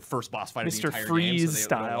 like the first boss fight of the Mr. entire Freeze game. So they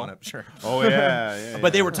style. don't want to, sure. Oh yeah.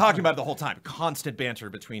 But they were talking about it the whole time. Constant banter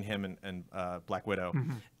between him and Black Widow.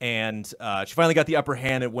 And she finally got the upper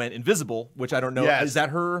hand and went invisible, which I don't know. Yes. Is that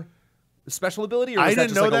her special ability, or I is that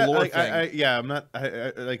didn't just know like that. a lore Like, thing? I'm not.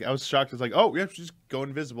 I was shocked. It's like, oh, yeah, she's go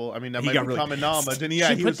invisible. I mean, that He might got be really common pissed. knowledge. And yeah,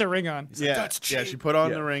 She he put was. the ring on. Yeah, she put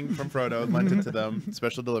on the ring from Frodo, lent it to them,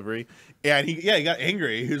 special delivery. Yeah, and he got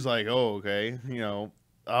angry. He was like, oh, okay,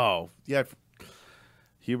 oh yeah,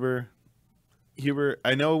 Huber.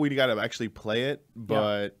 I know we got to actually play it,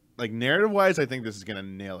 but like narrative wise, I think this is gonna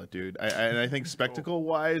nail it, dude. And I think spectacle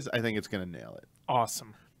wise, I think it's gonna nail it.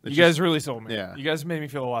 Awesome. It's You guys just- really sold me. yeah. You guys made me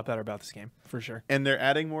feel a lot better about this game, for sure. And they're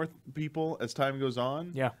adding more people as time goes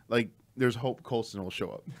on. Yeah. like there's hope Coulson will show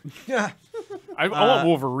up. Yeah. I want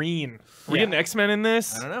Wolverine. Are we yeah. getting X-Men in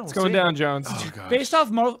this? I don't know. It's We'll going see. down, Jones. Based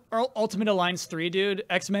off Ultimate Alliance 3, dude,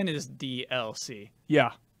 X-Men is DLC.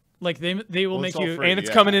 Yeah. Like they will Well, make it's all you free. And it's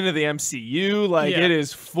Yeah. coming into the MCU. Like, Yeah. it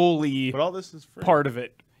is fully But all this is free. part of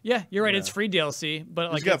it. Yeah, you're right. It's free DLC,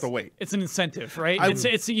 but like got it's, to wait. it's an incentive, right? I-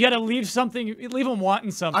 It's you got to leave them wanting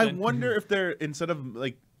something. I wonder if they're instead of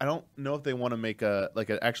like I don't know if they want to make an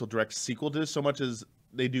actual direct sequel to this so much as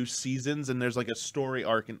they do seasons and there's like a story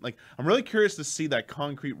arc and like I'm really curious to see that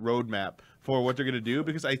concrete roadmap for what they're gonna do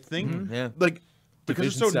because I think Yeah. like because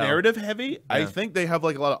it's so Division cell. narrative heavy, I Yeah. think they have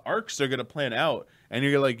like a lot of arcs they're gonna plan out, and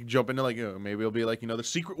you're gonna like jump into like maybe it'll be like the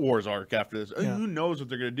Secret Wars arc after this. Who knows what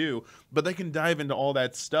they're gonna do? But they can dive into all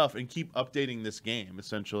that stuff and keep updating this game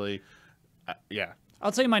essentially. Yeah,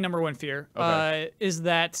 I'll tell you my number one fear Okay. is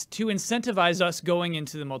that to incentivize us going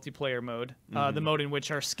into the multiplayer mode, the mode in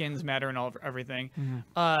which our skins matter and everything.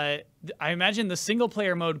 I imagine the single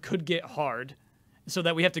player mode could get hard. so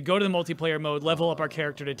that we have to go to the multiplayer mode, level up our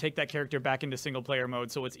character to take that character back into single player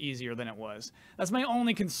mode, so it's easier than it was. That's my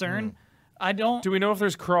only concern. I don't. Do we know if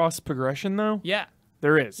there's cross progression though? Yeah.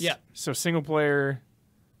 There is. Yeah. So single player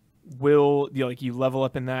will you level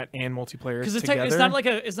up in that and multiplayer Because together?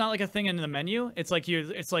 it's not like a thing in the menu. It's like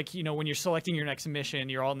when you're selecting your next mission,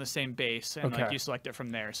 you're all in the same base and like Okay. you select it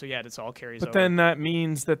from there. So yeah, it's all carries But over. then that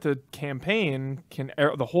means that the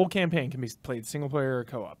whole campaign can be played single player or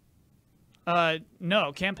co-op.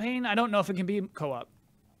 No, campaign. I don't know if it can be co-op.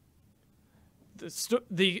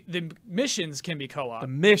 The missions can be co-op. The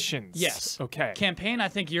missions. Yes. Okay. Campaign, I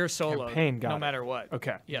think you're solo. Campaign, got no it. matter what.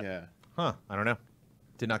 Okay. Yeah. Yeah. Huh? I don't know.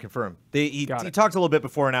 Did not confirm. He Got it. talked a little bit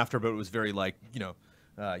before and after, but it was very like,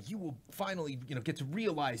 you will finally, get to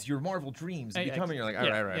realize your Marvel dreams and becoming. You're like,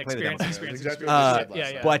 all right, play the demo. Experience. Exactly what I said last yeah,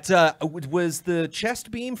 night. yeah. But was the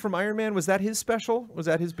chest beam from Iron Man? Was that his special? Was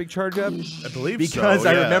that his big charge up? I believe Because so,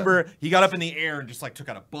 I yeah. remember he got up in the air and just like took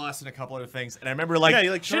out a bus and a couple other things. And I remember like, Yeah, he,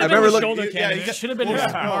 like, Should I have remember been a looking- shoulder yeah, cannon. he It should have been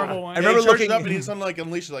a Marvel one. I remember he charged looking- up and he's on like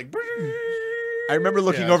unleashed like. I remember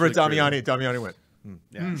looking Yeah, over at it's really Damiani. Damiani went.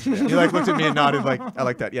 Yeah. He like looked at me and nodded like, I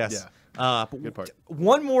like that. Yes. But Good part.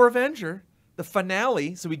 One more Avenger. The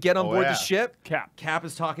finale. So we get on board yeah. the ship. Cap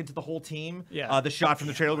is talking to the whole team. Yeah. The shot from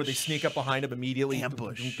the trailer where they sneak up behind him immediately.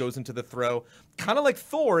 Ambush. Goes into the throw. Kind of like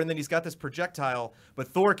Thor, and then he's got this projectile, but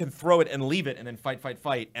Thor can throw it and leave it and then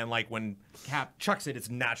fight. And like when Cap chucks it,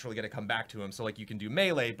 it's naturally going to come back to him. So like you can do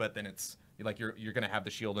melee, but then it's like you're going to have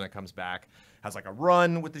the shield and it comes back. Has like a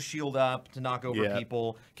run with the shield up to knock over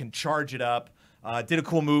people. Can charge it up. Did a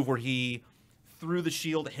cool move where he threw the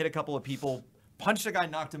shield, hit a couple of people, punched a guy,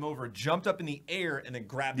 knocked him over, jumped up in the air, and then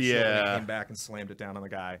grabbed the shield and came back and slammed it down on the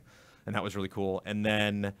guy. And that was really cool. And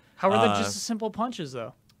then How are they just simple punches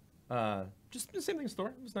though? just the same thing as Thor.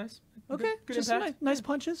 It was nice. Okay, Good just impact. nice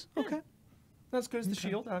punches. Okay. Not as good as the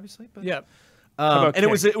shield, obviously. But Yeah. How about and it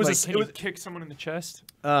was kick? it was Like, a, can it was you kick someone in the chest?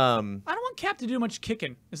 I don't want Cap to do much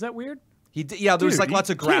kicking. Is that weird? he did, yeah. There was Dude, like he lots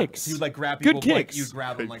of grabs. kicks. He would like grab Good people, like kicks. you'd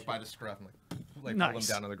grab them like by the scruff and like pull Nice.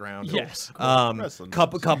 them down to the ground. Yes. Wrestling.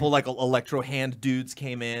 Couple like electro hand dudes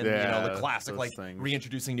came in. Yeah, the classic those like things.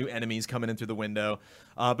 reintroducing new enemies coming in through the window.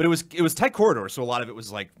 But it was tight corridor, so a lot of it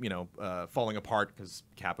was like falling apart because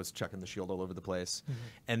Cap was chucking the shield all over the place.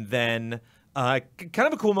 And then kind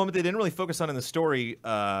of a cool moment they didn't really focus on in the story.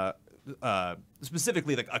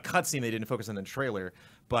 Specifically, like a cutscene they didn't focus on in the trailer,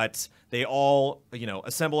 but they all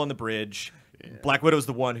assemble on the bridge. Black Widow's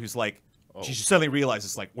the one who's like. She suddenly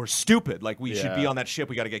realizes, like, we're stupid. Like, we should be on that ship.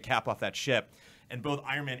 We got to get Cap off that ship. And both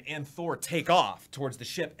Iron Man and Thor take off towards the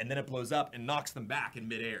ship, and then it blows up and knocks them back in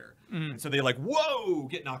midair. And so they like, whoa,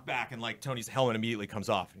 get knocked back, and like Tony's helmet immediately comes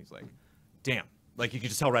off, and he's like, damn. Like you could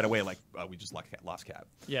just tell right away, like, we just lost Cap.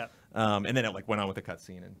 Yeah. And then it like went on with a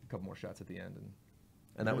cutscene and a couple more shots at the end,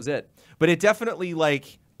 and that was it. But it definitely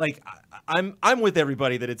like I'm with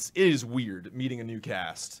everybody that it is weird meeting a new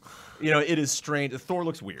cast. It is strange. Thor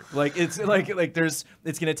looks weird. Like it's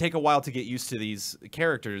it's gonna take a while to get used to these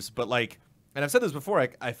characters. But like, and I've said this before,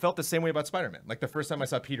 I felt the same way about Spider-Man. Like the first time I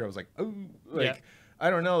saw Peter, I was like, oh, like. Yeah. I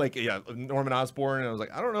don't know, like Norman Osborn, and I was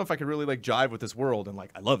like, I don't know if I could really like jive with this world, and like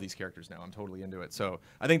I love these characters now. I'm totally into it. So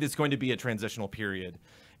I think it's going to be a transitional period,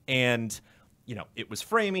 and it was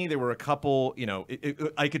framey. There were a couple,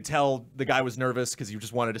 I could tell the guy was nervous because he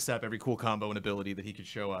just wanted to set up every cool combo and ability that he could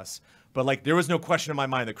show us. But like there was no question in my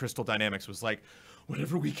mind that Crystal Dynamics was like,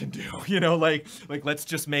 whatever we can do, like let's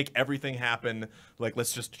just make everything happen. Like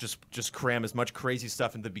let's just cram as much crazy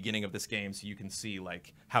stuff in the beginning of this game so you can see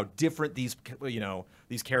like how different these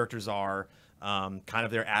these characters are, kind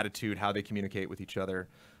of their attitude, how they communicate with each other.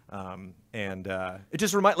 And it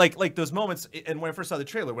just reminds like those moments. And when I first saw the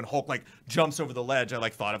trailer, when Hulk like jumps over the ledge, I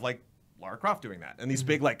like thought of like Lara Croft doing that, and these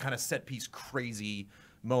big like kind of set piece crazy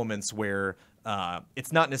moments where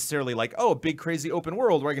it's not necessarily like, oh, a big crazy open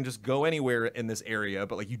world where I can just go anywhere in this area,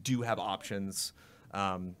 but like you do have options.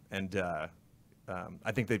 And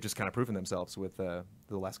I think they've just kind of proven themselves with the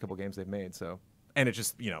last couple games they've made. So, and it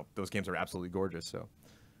just those games are absolutely gorgeous. So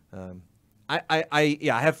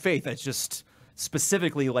I have faith. It's just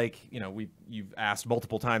specifically like you've asked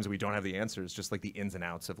multiple times and we don't have the answers, just like the ins and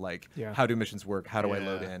outs of like how do missions work, how do I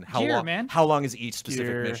load in, how long is each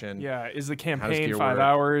specific mission, is the campaign gear 5 work?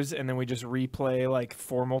 hours and then we just replay like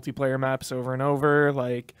 4 multiplayer maps over and over,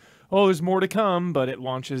 like, oh, there's more to come, but it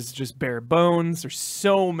launches just bare bones. There's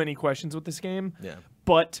so many questions with this game.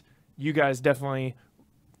 But you guys definitely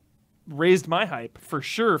raised my hype for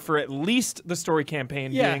sure for at least the story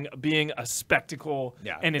campaign being a spectacle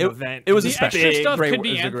and an event. It was The a extra stuff great, could be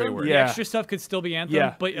it was a great Anthem. word. The extra stuff could still be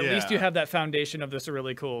Anthem, but at least you Yeah. have that foundation of this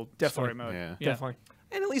really cool story mode. Yeah. Definitely.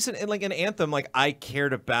 And at least in Anthem, like I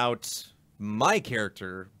cared about my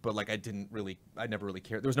character, but like I never really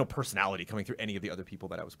cared. There was no personality coming through any of the other people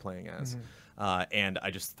that I was playing as, and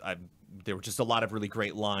there were just a lot of really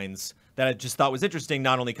great lines that I just thought was interesting.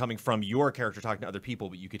 Not only coming from your character talking to other people,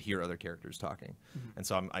 but you could hear other characters talking, and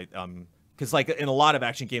so because like in a lot of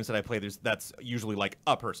action games that I play, that's usually like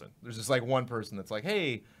a person. There's just like one person that's like,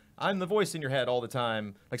 hey, I'm the voice in your head all the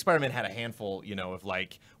time. Like Spider-Man had a handful, of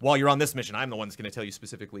like, while you're on this mission, I'm the one that's going to tell you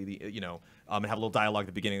specifically and have a little dialogue at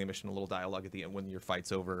the beginning of the mission, a little dialogue at the end when your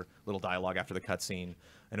fight's over, a little dialogue after the cutscene,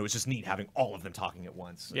 and it was just neat having all of them talking at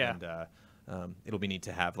once. Yeah. And it'll be neat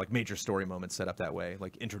to have like major story moments set up that way,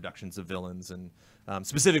 like introductions of villains and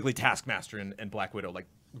specifically Taskmaster and Black Widow, like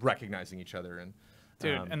recognizing each other and.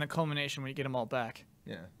 Dude, and the culmination when you get them all back.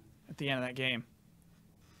 Yeah. At the end of that game.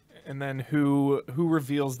 And then who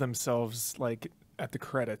reveals themselves like at the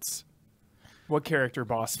credits? What character,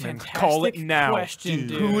 Bossman? Call it Fantastic now. question,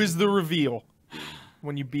 dude. Who is the reveal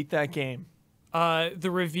when you beat that game? The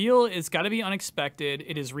reveal is got to be unexpected.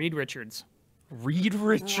 It is Reed Richards. Reed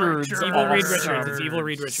Richards. It's evil Reed Richards. It's evil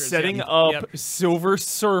Reed Richards. Setting Yep. up Yep. Silver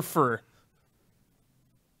Surfer.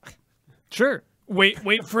 Sure.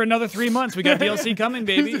 Wait for another 3 months. We got DLC coming,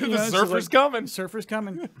 baby. The Surfer's coming. Surfer's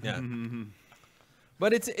coming. Yeah.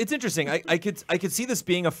 But it's interesting. I could see this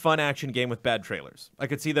being a fun action game with bad trailers. I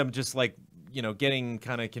could see them just like getting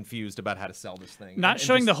kind of confused about how to sell this thing. Not and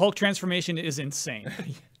showing just, the Hulk transformation is insane.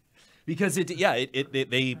 because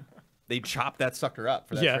they chopped that sucker up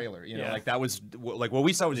for that Yeah. trailer. Yeah. Like that was like what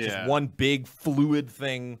we saw was just one big fluid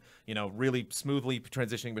thing. Really smoothly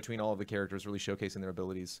transitioning between all of the characters, really showcasing their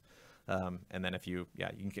abilities. And then if you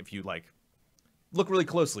like look really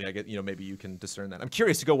closely, I get maybe you can discern that. I'm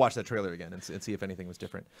curious to go watch that trailer again and see if anything was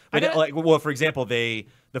different. But for example,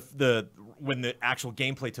 when the actual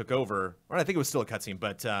gameplay took over, or I think it was still a cutscene,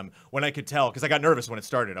 but when I could tell, because I got nervous when it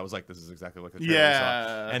started, I was like, this is exactly like the trailer I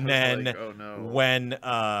saw. And then like, oh, no. when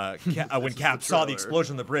Cap saw the trailer.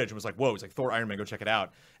 explosion on the bridge and was like, whoa, it's like Thor, Iron Man, go check it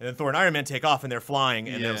out. And then Thor and Iron Man take off and they're flying,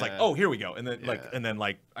 and then it was like, oh, here we go. And then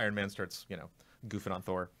Iron Man starts goofing on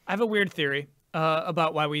Thor. I have a weird theory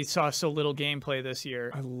about why we saw so little gameplay this year.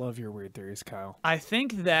 I love your weird theories, Kyle. I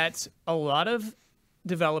think that a lot of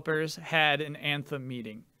developers had an Anthem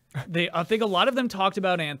meeting. I think a lot of them talked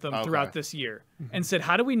about Anthem throughout this year and said,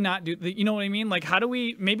 how do we not do you know what I mean? Like,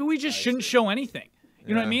 maybe we just shouldn't show anything.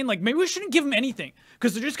 You know what I mean? Like, maybe we shouldn't give them anything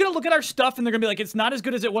because they're just going to look at our stuff and they're going to be like, it's not as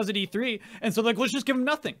good as it was at E3. And so, like, let's just give them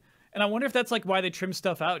nothing. And I wonder if that's like why they trim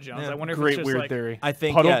stuff out, Jones. I wonder if Great it's just weird like, theory. I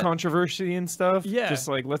think Puddle controversy and stuff. Yeah. Just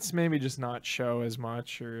like let's maybe just not show as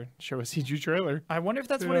much or show a CG trailer. I wonder if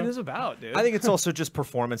that's what it is about, dude. I think it's also just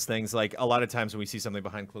performance things. Like a lot of times when we see something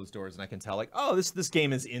behind closed doors, and I can tell, like, oh, this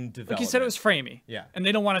game is in development. like you said, it was framey. Yeah. And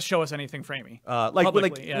they don't want to show us anything framey.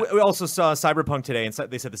 Publicly, yeah. we also saw Cyberpunk today, and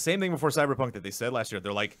they said the same thing before Cyberpunk that they said last year.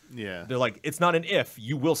 They're like, it's not an if,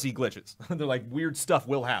 you will see glitches. They're like, weird stuff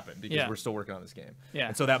will happen because we're still working on this game. Yeah.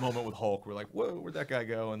 And so that moment with Hulk, we're like, whoa, where'd that guy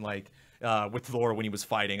go? And like with Thor when he was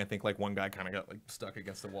fighting, I think like one guy kind of got like stuck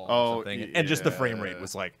against the wall or something, and just the frame rate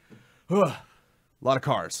was like, a lot of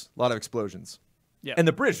cars, a lot of explosions. Yeah. And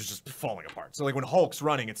the bridge was just falling apart. So like when Hulk's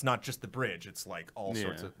running, it's not just the bridge, it's like all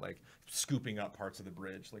sorts of like scooping up parts of the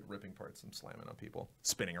bridge, like ripping parts and slamming on people,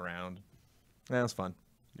 spinning around. That was fun.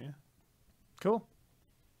 Yeah. Cool.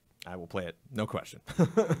 I will play it, no question.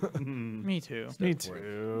 Me too. Me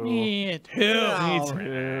too. Me too. Me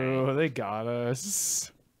too. They got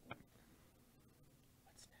us.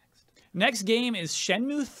 Next game is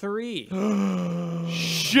Shenmue 3.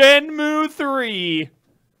 Shenmue 3.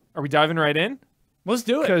 Are we diving right in? Let's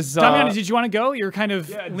do it. 'Cause, Damiani, did you want to go? You're kind of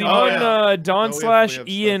leaning Don we slash have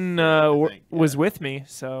Ian stuff, I think. was with me,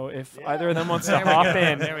 so if either of them wants to hop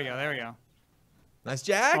in, There we go. There we go. Nice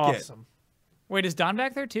jacket. awesome. Wait, is Don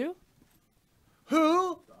back there too?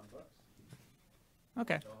 Who?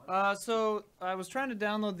 Okay. So I was trying to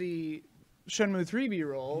download the Shenmue 3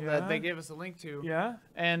 B-roll that they gave us a link to. Yeah.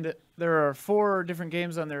 And there are 4 different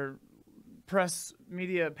games on their press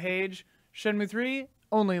media page. Shenmue 3,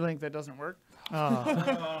 only link that doesn't work. So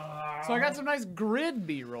I got some nice grid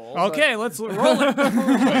B-roll. Okay, let's roll it. Roll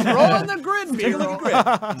in the grid B-roll.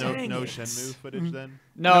 No Shenmue footage then?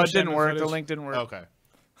 No, it didn't Shenmue work. The footage. link didn't work. Okay.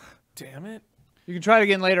 Damn it. You can try it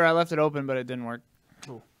again later. I left it open, but it didn't work.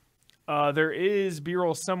 There is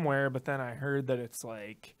B-roll somewhere, but then I heard that it's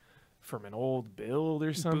like from an old build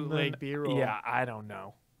or something. Bootleg B-roll. Yeah, I don't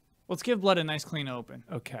know. Let's give Blood a nice clean open.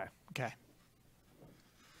 Okay. Okay.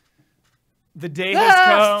 The day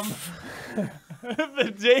has come.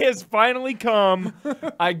 The day has finally come.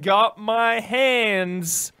 I got my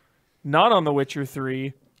hands not on The Witcher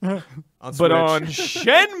 3, but on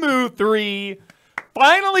Shenmue 3.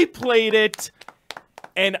 Finally played it.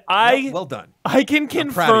 And I Well done. I can proud of you.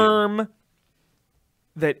 confirm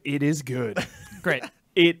that it is good. Great.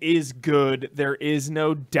 It is good. There is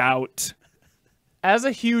no doubt. As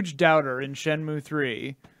a huge doubter in Shenmue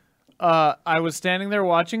 3, I was standing there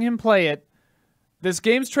watching him play it. This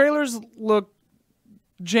game's trailers look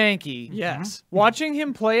janky. Yes. Watching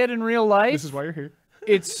him play it in real life, This is why you're here.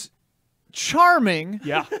 it's charming,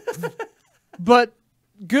 Yeah. but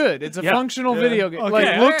good. It's a Yeah. functional video game. Okay, Like,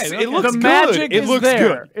 all looks- right, it okay. looks the good. magic It is looks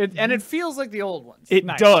there. good. And it feels like the old ones. It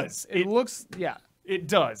Nice. does. It looks, yeah. It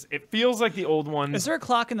does. It feels like the old one. Is there a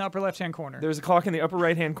clock in the upper left-hand corner? There's a clock in the upper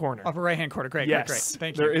right-hand corner. Upper right-hand corner. Great, yes. great, great.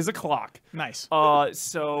 Thank you. There is a clock. Nice.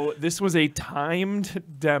 So this was a timed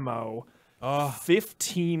demo.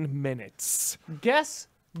 15 minutes. Guess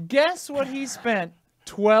what he spent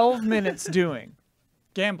 12 minutes doing.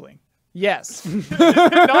 Gambling. Yes.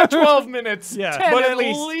 Not 12 minutes. Yeah. 10 but at at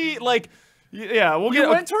least. least like yeah, we'll You get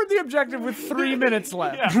went toward the objective with 3 minutes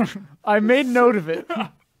left. I made note of it.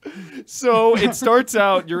 So it starts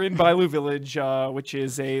out, you're in Bailu Village, which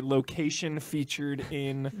is a location featured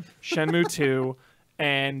in Shenmue 2,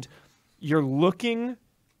 and you're looking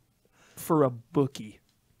for a bookie.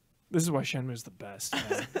 This is why Shenmue is the best.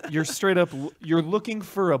 Man. You're straight up, you're looking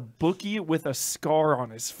for a bookie with a scar on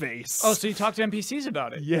his face. Oh, so you talked to NPCs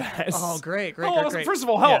about it? yes. Oh, great, great, How great, awesome- great. First of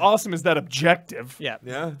all, how Yeah. awesome is that objective? Yeah.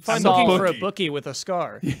 Yeah. I'm Find a looking for a bookie. bookie with a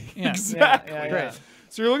scar. Yeah. Exactly. Yeah, yeah, Great. yeah.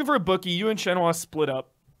 So you're looking for a bookie. You and Shenhua split up.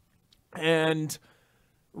 And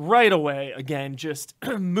right away, again, just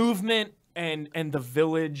movement and the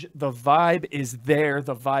village, the vibe is there.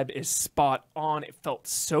 The vibe is spot on. It felt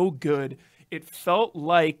so good. It felt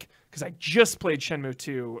like, because I just played Shenmue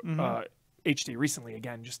 2 HD recently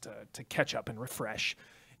again, just to catch up and refresh.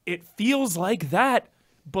 It feels like that,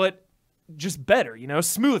 but just better,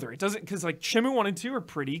 smoother. It doesn't, because like Shenmue 1 and 2 are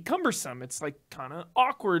pretty cumbersome. It's like kind of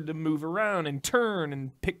awkward to move around and turn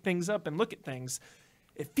and pick things up and look at things.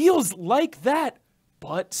 It feels like that,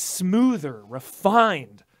 but smoother,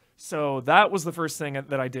 refined. So that was the first thing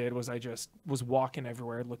that I did, was I just was walking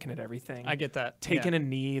everywhere, looking at everything. I get that. Taking Yeah. a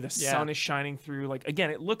knee. The Yeah. sun is shining through. Like,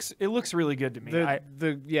 again, it looks really good to me.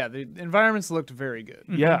 The environments looked very good.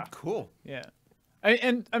 Yeah. Cool. Yeah.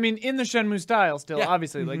 I mean, in the Shenmue style still, Yeah.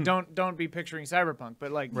 obviously. Like, don't be picturing Cyberpunk,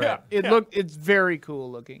 but like, Right. it's very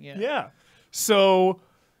cool looking. Yeah. Yeah. So,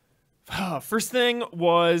 first thing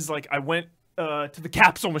was, like, I went to the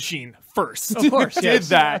capsule machine first. Of course, Did yes.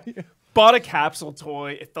 that. Bought a capsule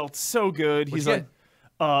toy. It felt so good. He's you like,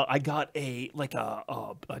 I got a Like a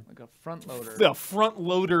front loader. the front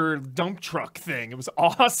loader dump truck thing. It was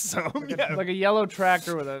awesome. Yeah. Like a yellow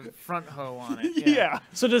tractor with a front hoe on it. Yeah.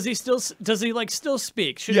 So does he still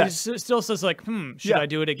speak? Should Yes. he still says like, should Yeah. I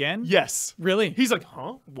do it again? Yes. Really? He's like,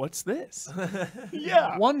 huh? What's this?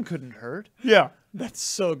 Yeah. One couldn't hurt. Yeah. That's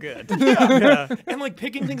so good. And like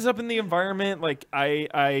picking things up in the environment, like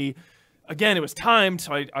I again, it was timed,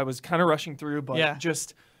 so I was kind of rushing through, but Yeah.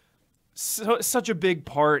 just such a big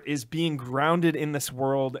part is being grounded in this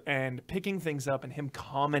world and picking things up and him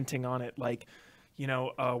commenting on it. Like,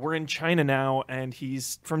 we're in China now and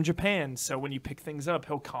he's from Japan, so when you pick things up,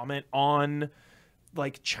 he'll comment on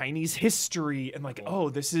like Chinese history and like, oh,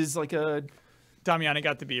 this is like a Damiani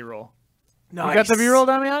got the B-roll. nice. You got the B-roll,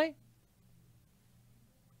 Damiani?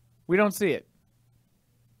 We don't see it.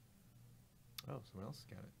 Oh, someone else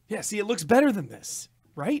got it. Yeah, see, it looks better than this,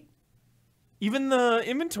 right? Even the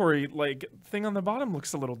inventory like thing on the bottom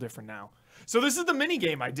looks a little different now. So this is the mini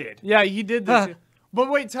game I did. Yeah, he did this. But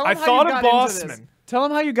wait, tell him I how thought you of got into this. Bossman. Tell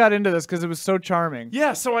him how you got into this because it was so charming.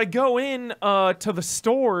 Yeah, so I go in to the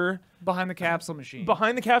store Behind the capsule machine.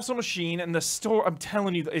 behind the capsule machine, and the store, I'm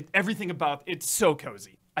telling you, everything about it's so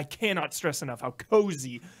cozy. I cannot stress enough how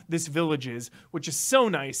cozy this village is, which is so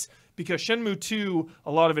nice because Shenmue 2,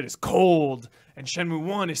 a lot of it is cold, and Shenmue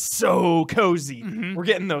 1 is so cozy. We're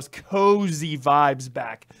getting those cozy vibes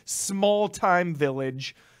back. Small time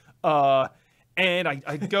village. And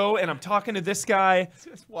I go and I'm talking to this guy,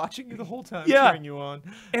 Just watching you the whole time, Yeah. cheering you on.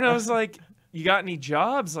 and I was like, you got any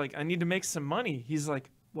jobs? Like, I need to make some money. He's like,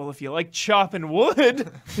 well, if you like chopping wood.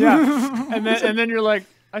 Yeah. and then you're like,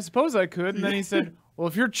 I suppose I could. And then he said, well,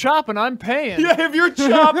 if you're chopping, I'm paying. Yeah, if you're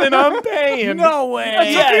chopping, I'm paying. No way.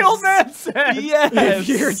 That's what the old man said. Yes.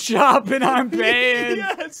 If you're chopping, I'm paying.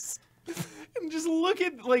 Yes. And just look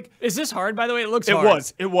at, like, Is this hard, by the way? It looks it hard.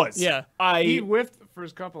 was. Yeah. He I whiffed the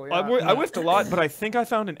first couple. Yeah. whiffed a lot, but I think I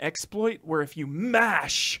found an exploit where if you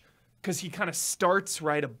mash, because he kind of starts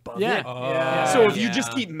right above Yeah. it. Yeah. So if you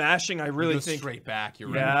just keep mashing, I really Go think, straight back. You're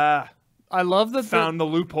right. yeah, I love that. found the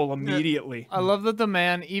loophole immediately. I love that the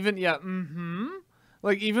man even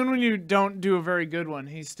like even when you don't do a very good one,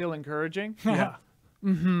 he's still encouraging. Yeah.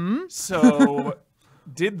 So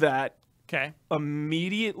Did that. Okay.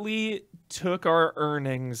 Immediately took our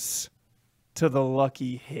earnings to the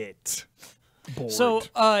lucky hit board. So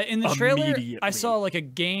in the trailer, I Immediately. saw like a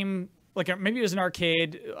game, maybe it was an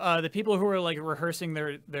arcade. The people who were like rehearsing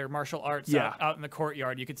their martial arts out in the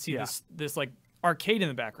courtyard, you could see this like arcade in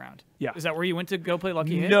the background. Yeah. Is that where you went to go play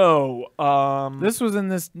Lucky Hit? No. This was in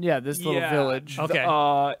this little village. Okay.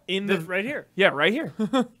 Right here. Yeah, right here.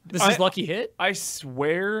 This is Lucky Hit? I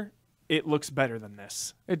swear it looks better than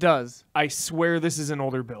this. It does. I swear this is an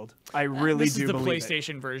older build. I really This do is the believe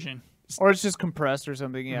PlayStation version. Or it's just compressed or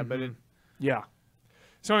something, yeah, but it... Yeah.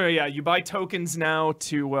 So anyway, yeah, you buy tokens now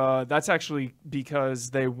to, that's actually because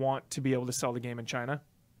they want to be able to sell the game in China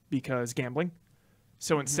because gambling.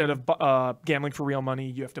 So instead of gambling for real money,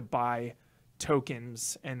 you have to buy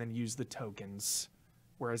tokens and then use the tokens.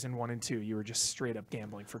 Whereas in 1 and 2, you were just straight up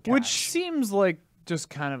gambling for cash. Which seems like just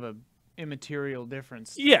kind of a immaterial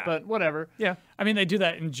difference. Yeah. But whatever. Yeah. I mean, they do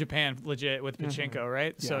that in Japan legit with pachinko,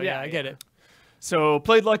 right? So yeah, I get it. So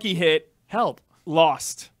played Lucky Hit, Help.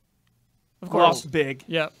 lost. Of course. Lost big.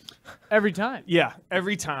 Yep. Every time. Yeah,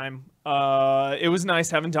 every time. It was nice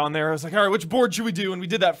having Don there. I was like, all right, which board should we do? And we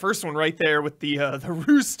did that first one right there with the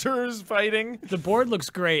roosters fighting. The board looks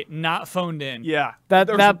great, not phoned in. Yeah.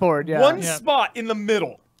 That board, yeah. One Yeah. spot in the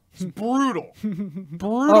middle. It's brutal.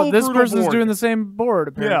 Oh, this person's doing the same board,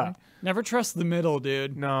 apparently. Yeah. Never trust the middle,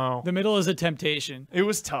 dude. No. The middle is a temptation. It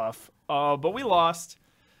was tough. But we lost.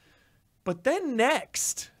 But then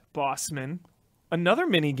next, Bossman, another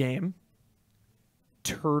mini game.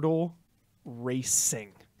 Turtle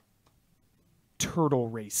Racing. Turtle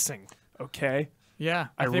Racing. Okay? Yeah.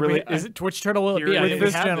 I think really- is it Twitch Turtle will it be? Here I it think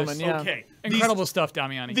is. we have gentleman, this. yeah. Okay. Incredible stuff,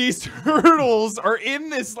 Damiani. These turtles are in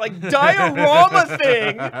this like diorama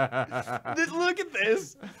thing. Look at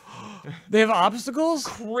this. They have obstacles?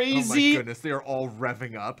 Oh my Crazy. goodness, they are all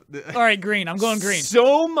revving up. All right, green. I'm going green.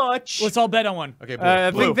 So much. Let's all bet on one. Okay, I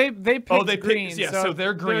Blue. think they picked Oh, they green, picked. Yeah, so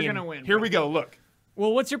they're green. They're gonna win. Here we go. Look.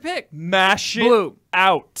 Well, what's your pick? Mash it Blue.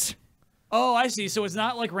 out. Oh, I see. So it's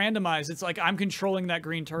not like randomized. It's like I'm controlling that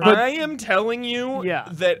green turtle. I am telling you Yeah.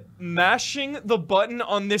 that mashing the button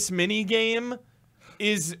on this mini game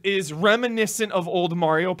is reminiscent of old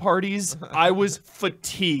Mario parties. I was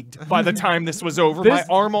fatigued by the time this was over. My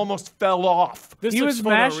arm almost fell off. This He looks was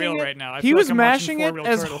mashing photoreal it. right now. I He feel was like I'm mashing watching it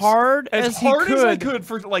Four-Wheel as Turtles. hard As he hard could. as I could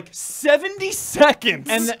for like 70 seconds.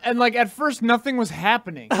 And like at first nothing was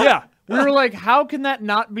happening. yeah. We were like, how can that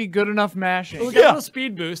not be good enough mashing? Look, Yeah. a little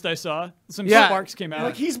speed boost I saw. Some Yeah. sparks came out.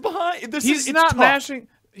 Like he's behind. He's it's not tough. mashing.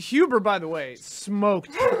 Huber, by the way, smoked.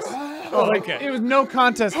 oh, okay. It was no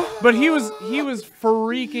contest, but he was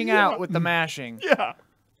freaking out with the mashing. Yeah.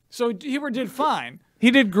 So Huber did fine. He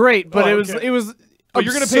did great, but Oh, it okay. was. But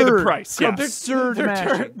you're gonna pay the absurd. price, yeah. Absurd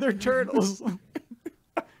mashing. They're turtles.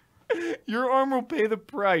 Your arm will pay the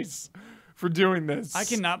price for doing this. I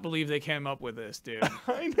cannot believe they came up with this, dude.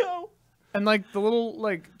 I know. And like the little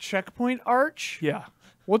like checkpoint arch. Yeah.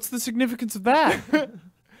 What's the significance of that?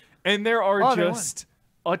 And there are Oh, they won. just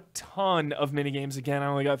a ton of mini games. Again, I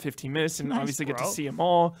only got 15 minutes, and Nice, obviously get to bro. see them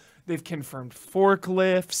all. They've confirmed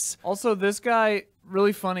forklifts. Also, this guy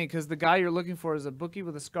really funny because the guy you're looking for is a bookie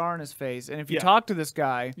with a scar on his face, and if you Yeah. talk to this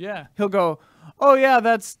guy, Yeah. he'll go, "Oh yeah,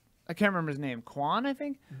 that's I can't remember his name, Quan, I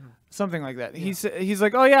think, something like that." He's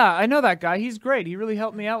like, "Oh yeah, I know that guy. He's great. He really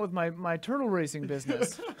helped me out with my turtle racing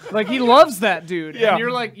business." Like he loves that dude. Yeah. And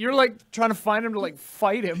you're like trying to find him to like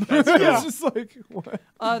fight him. It's just like what?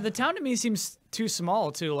 The town to me seems too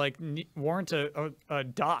small to like warrant a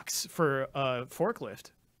docks for a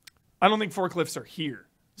forklift. I don't think forklifts are here.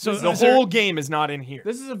 So The is there- whole game is not in here.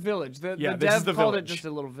 This is a village. The Yeah, the this is dev the called village. it just a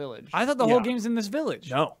little village. I thought the whole Yeah. game's in this village.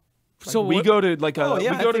 No. So we what- go to like a Oh, yeah,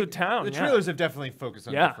 we I go to think a town. The yeah. trailers have definitely focused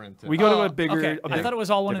on Yeah. different. We go to Oh, a bigger. Okay. a I big- thought it was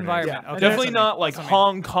all one different environment. Yeah. Okay, Definitely that's not like what I mean.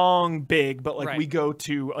 Hong Kong big, but like Right. we go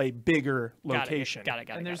to a bigger Got it, location. Got it.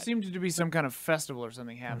 and there seemed to be some kind of festival or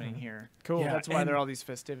something happening here. Cool. Yeah. That's why and- there are all these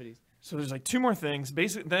festivities. So there's like two more things.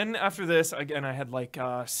 Basically, then after this, again, I had like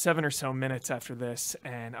 7 or so minutes after this,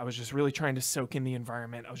 and I was just really trying to soak in the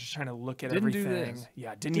environment. I was just trying to look at Didn't do everything. this.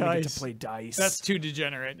 Yeah, didn't even get Dice. to play dice. That's too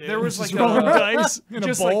degenerate. Dude. There was Just like rolling a- dice in a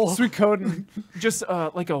just like bowl. Sweet coding. just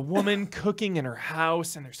like a woman cooking in her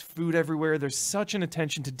house, and there's food everywhere. There's such an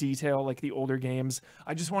attention to detail, like the older games.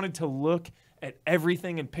 I just wanted to look at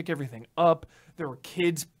everything and pick everything up. There were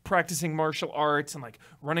kids practicing martial arts and like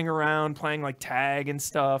running around playing like tag and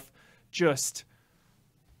stuff. Just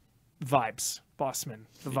vibes, Bossman.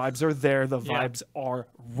 The vibes are there. The Yeah. vibes are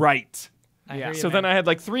right. I hear you, So then man. I had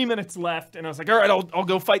like 3 minutes left, and I was like, all right, I'll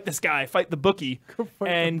go fight this guy, fight the bookie.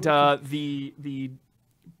 And the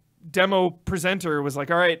demo presenter was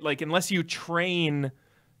like, all right, like unless you train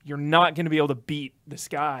you're not going to be able to beat this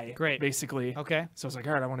guy. Great. Basically. Okay. So I was like,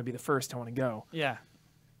 all right, I want to be the first. I want to go. Yeah.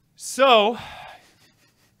 So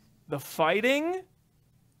the fighting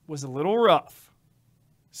was a little rough.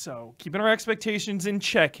 So keeping our expectations in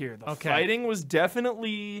check here. The fighting was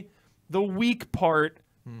definitely the weak part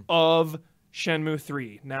of Shenmue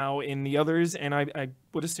 3. Now in the others, and I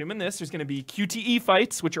would assume in this, there's going to be QTE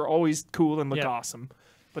fights, which are always cool and look awesome.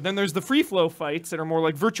 But then there's the free flow fights that are more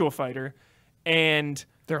like Virtua Fighter, and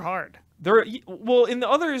they're hard. Well, in the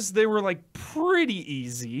others, they were like pretty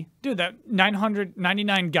easy. Dude, that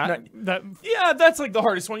 999 got that. Yeah, that's like the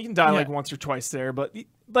hardest one. You can die like once or twice there, but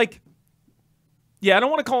like, yeah, I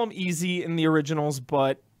don't want to call them easy in the originals,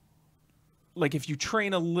 but like if you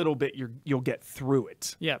train a little bit, you'll get through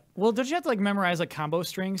it. Yeah. Well, don't you have to like memorize like combo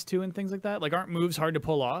strings too and things like that? Like, aren't moves hard to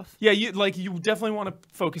pull off? Yeah, you definitely want to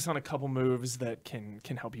focus on a couple moves that can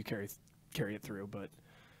help you carry it through. But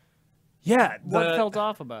yeah, What felt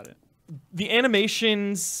off about it? The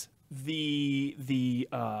animations, the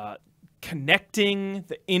connecting,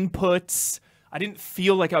 the inputs. I didn't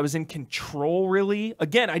feel like I was in control really.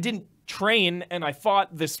 Again, I didn't train, and I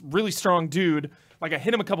fought this really strong dude. Like I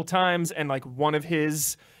hit him a couple times, and like one of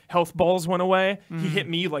his health balls went away. He hit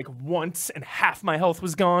me like once, and half my health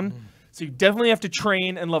was gone. So you definitely have to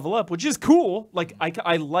train and level up, which is cool. Like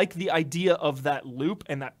I like the idea of that loop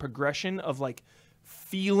and that progression of like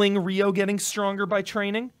feeling Rio getting stronger by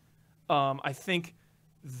training. I think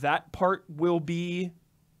that part will be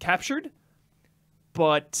captured.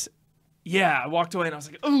 But yeah, I walked away and I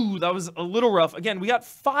was like, ooh, that was a little rough. Again, we got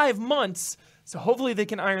 5 months, so hopefully they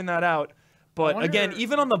can iron that out. But again,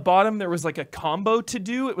 even on the bottom, there was like a combo to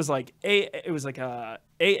do. It was like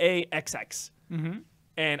AAXX.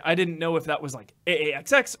 And I didn't know if that was like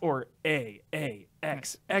AAXX or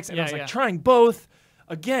AAXX. And I was like trying both.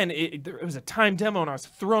 Again, it was a timed demo, and I was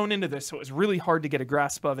thrown into this, so it was really hard to get a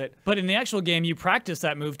grasp of it. But in the actual game, you practiced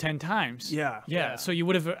that move 10 times. Yeah. So you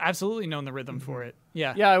would have absolutely known the rhythm for it.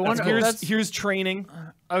 Yeah. Yeah, I wonder. Here's training.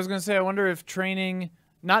 I was gonna say, I wonder if training,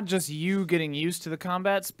 not just you getting used to the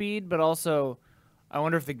combat speed, but also, I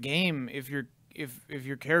wonder if the game, if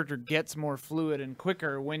your character gets more fluid and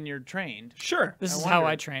quicker when you're trained. Sure. This is how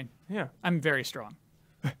I train. Yeah. I'm very strong.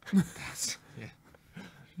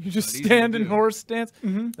 You just stand in horse stance.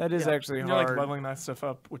 That is actually You're hard. like leveling that stuff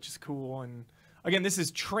up, which is cool. And again, this is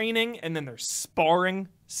training, and then there's sparring.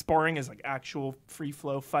 Sparring is like actual free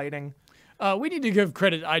flow fighting. We need to give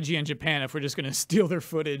credit to IGN Japan if we're just going to steal their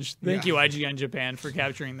footage. Thank you, IGN Japan, for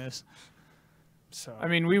capturing this. So I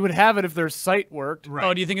mean, we would have it if their site worked. Right.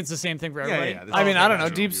 Oh, do you think it's the same thing for everybody? yeah. I mean, I don't know.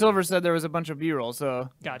 Deep Silver said there was a bunch of B-roll, so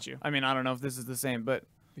Got you. I mean, I don't know if this is the same, but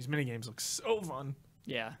these mini games look so fun.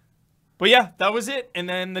 Yeah. But yeah, that was it. And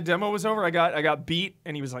then the demo was over. I got beat,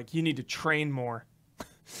 and he was like, "You need to train more."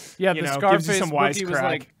 yeah, You the know, gives Scarface you some bookie was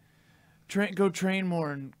wisecrack. like, go train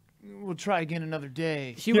more, and we'll try again another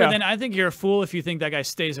day. Huber, Yeah. then I think you're a fool if you think that guy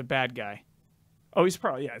stays a bad guy. Oh, it's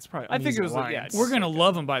probably it's probably. I think he's it was lying. yeah. We're going to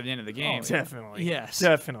love him by the end of the game. Definitely. Yes.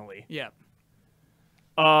 Definitely. Yeah.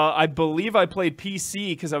 I believe I played PC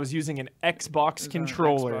because I was using an Xbox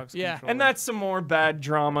controller. Yeah. And that's some more bad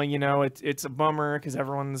drama, you know. It's a bummer because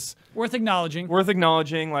everyone's Worth acknowledging. worth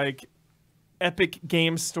acknowledging. Like, Epic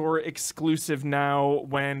Game Store exclusive now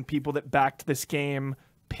when people that backed this game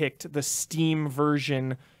picked the Steam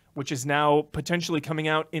version, which is now potentially coming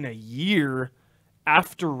out in a year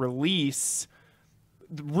after release.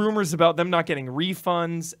 The rumors about them not getting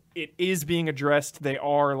refunds, it is being addressed. They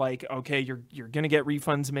are like, okay, you're gonna get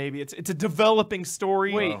refunds maybe. It's a developing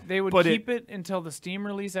story. Wait, they would but keep it until the Steam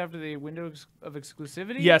release after the window of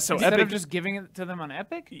exclusivity? Yeah, so instead Epic- of just giving it to them on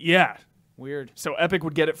Epic? Yeah. Weird. So Epic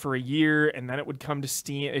would get it for a year, and then it would come to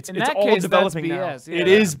Steam. It's In it's that all case, developing that's BS. now. Yeah, it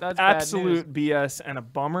is that's bad absolute BS and a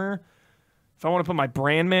bummer. If I want to put my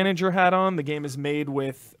brand manager hat on, the game is made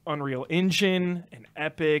with Unreal Engine and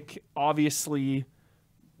Epic. Obviously,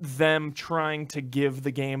 them trying to give the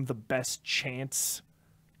game the best chance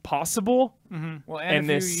possible. Well, And and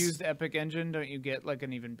this- if you use the Epic Engine, don't you get like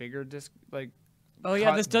an even bigger disc? Like, Oh,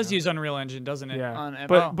 yeah, this does use Unreal Engine, doesn't it? Yeah, on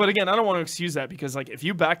Epic. but again, I don't want to excuse that because like if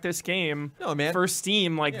you back this game No, man. for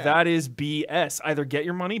Steam, like Yeah. that is BS. Either get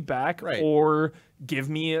your money back Right. or give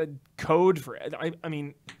me a code for it. I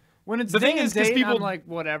mean, when it's the thing day is, and 'cause date, people- I'm like,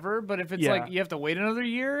 whatever. But if it's Yeah. like you have to wait another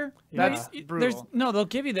year, Yeah. that's There's brutal. no, they'll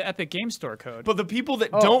give you the Epic Game Store code. but the people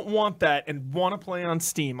that Oh. don't want that and want to play on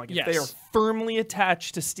Steam, like if they are Yes. firmly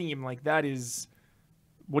attached to Steam, like that is,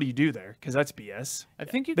 what do you do there? Because that's BS. I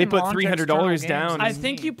think you They can put launch $300 external games down. on I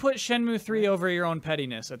think Steam. you put Shenmue 3 over your own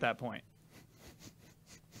pettiness at that point.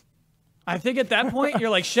 I think at that point you're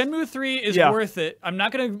like, Shenmue 3 is Yeah. worth it. I'm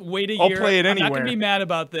not gonna wait a I'll year. play it I'm not anywhere. gonna be mad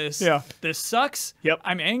about this. Yeah. This sucks. Yep.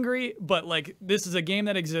 I'm angry, but like this is a game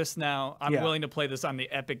that exists now. I'm Yeah. willing to play this on the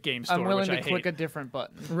Epic Game Store, I'm willing which to I click hate. a different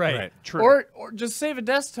button. Right. True. Or just save a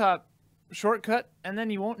desktop shortcut, and then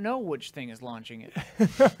you won't know which thing is launching it.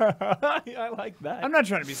 I like that. I'm not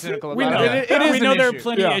trying to be cynical We about know it. that. It is we an know there are issue.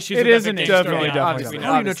 plenty Yeah. of issues. It with is Epic an Game issue. Store, Definitely, yeah, definitely, obviously.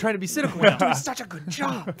 definitely. No, you're trying to be cynical. You're doing such a good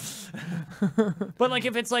job. But like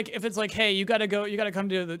if it's like, hey, you gotta come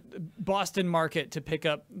to the Boston market to pick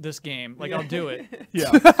up this game. Like I'll do it.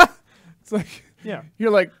 Yeah. It's like Yeah.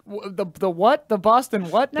 you're like the what? The Boston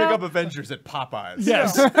what now? Pick up Avengers at Popeyes.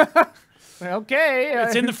 Yes. Okay.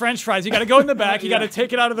 It's in the French fries. You got to go in the back. You got to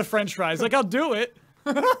take it out of the French fries. Like, I'll do it.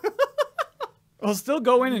 I'll still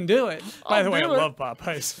go in and do it. By the way, I do it. love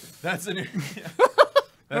Popeyes. That's a new.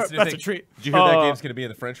 That's the new a thing. treat. Did you hear that game's gonna be in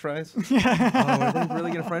the French fries? Yeah. Are they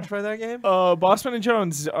really gonna French fry that game? Bossman and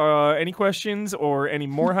Jones, any questions or any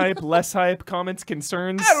more hype, less hype, comments,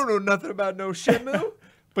 concerns? I don't know nothing about no Shenmue.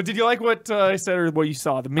 But did you like what I said or what you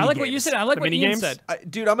saw? The mini I like what you said. I like what Ian said.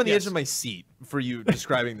 Dude, I'm on the Yes. edge of my seat for you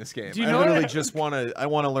describing this game. you I know literally what- just want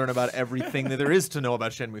to learn about everything that there is to know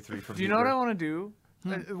about Shenmue 3 from Do you know what I want to do?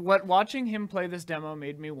 What watching him play this demo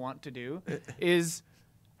made me want to do is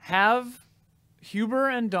have Huber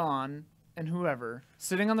and Dawn and whoever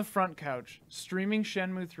sitting on the front couch streaming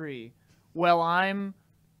Shenmue 3 while I'm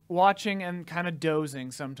watching and kind of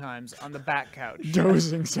dozing sometimes on the back couch.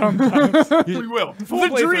 Dozing sometimes. We will.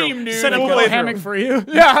 The dream, dude. Set up Full a playthrough. hammock for you.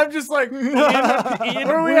 Yeah, I'm just like, Ian,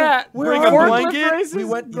 where are we at? Bring a Forklift blanket. races? We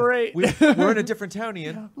went Great. We're in a different town,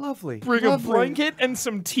 Ian. Lovely. Bring a blanket and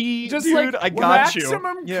some tea, Just dude. like I got you.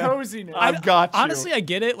 maximum Yeah. coziness. I've got you. Honestly, I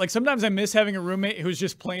get it. Like sometimes I miss having a roommate who's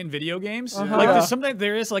just playing video games. Like Yeah. sometimes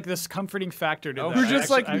there is like this comforting factor to that. Who I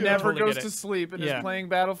just actually- like I never totally goes get to it. sleep and Yeah. is playing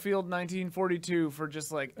Battlefield 1942 for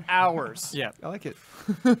just like hours. Yeah. I like it.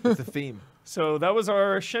 It's a theme. So that was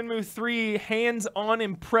our Shenmue 3 hands-on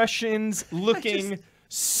impressions, looking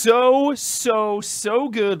so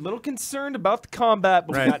good. Little concerned about the combat,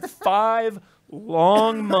 but we Right. got 5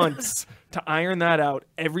 long months to iron that out.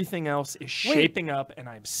 Everything else is shaping up, and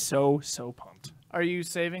I'm so pumped. Are you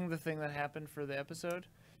saving the thing that happened for the episode?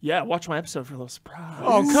 Yeah, watch my episode for a little surprise.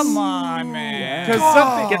 Oh come on, man. Because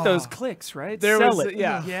something get those clicks, right? There Sell was- it.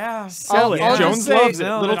 yeah. Sell it. I'll just Jones say- loves it.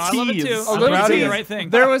 No, Little I love it tease. too. A I'm little doing tease. the right thing.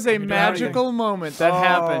 There was a You're doing the right thing. magical moment that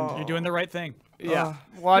happened. You're doing the right thing. Yeah.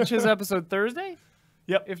 Watch his episode Thursday.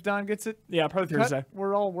 Yep. If Don gets it Yeah, probably cut, Thursday.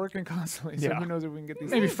 we're all working constantly, so Yeah. who knows if we can get these.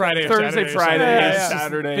 Maybe Friday or Thursday, Saturday or Friday, something. yeah, yeah.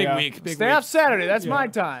 Saturday. Big yeah. week. Big Stay week. off Saturday. That's my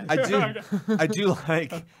time. I do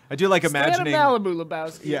like imagining. Stay out of Malibu,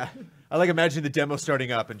 Lebowski. Yeah, I like imagining the demo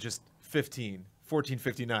starting up and just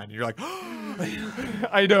 14:59, and you're like,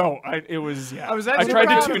 I know. It was. Yeah. I was I actually tried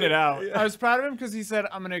proud to of tune it out. I was proud of him because he said,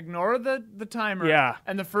 "I'm gonna ignore the timer." Yeah.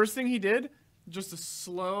 And the first thing he did, just a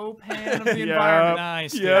slow pan of the Yeah. environment.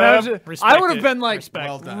 Nice. Yeah. dude. And I, was just- Respect I would have it. been like, Respect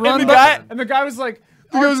well it. done. run And the the guy- and the guy was like,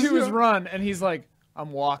 R2 is run, and he's like,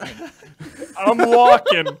 I'm walking. I'm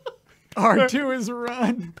walking. R2 is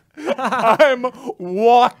run. I'm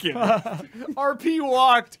walking. RP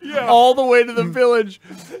walked all the way to the village.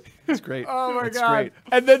 "It's great. Oh my That's god! great.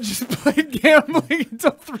 And then just played gambling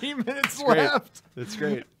until 3 minutes great. left. That's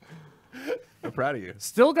great. I'm proud of you."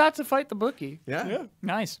 Still got to fight the bookie. Yeah.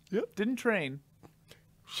 Nice. Didn't train.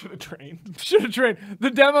 Should have trained. Should have trained.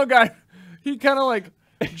 The demo guy, he kind of like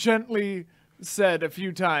gently said a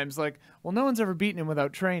few times, like, well, no one's ever beaten him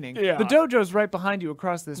without training. Yeah. The dojo's right behind you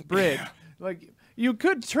across this bridge. Like, you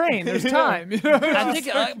could train. There's time. You know? I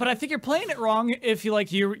think, but I think you're playing it wrong if you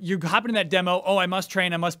like you hop into that demo. Oh, I must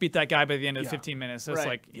train. I must beat that guy by the end of the 15 minutes. That's Right.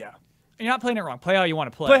 like Yeah. you're not playing it wrong. Play how you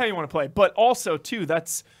want to play. Play how you want to play. But also, too,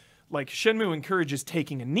 that's like Shenmue encourages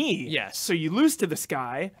taking a knee. Yes. So you lose to this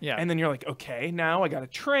guy. Yeah. And then you're like, okay, now I got to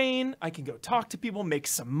train. I can go talk to people, make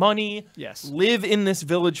some money. Yes. Live in this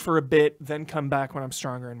village for a bit, then come back when I'm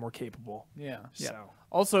stronger and more capable. Yeah. So.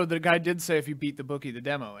 Also, the guy did say if you beat the bookie, the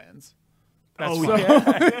demo ends. That's Oh, fine.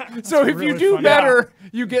 yeah. So if you really do funny. better,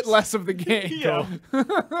 you get less of the game. Yeah.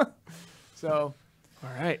 So All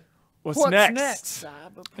right. What's what's next?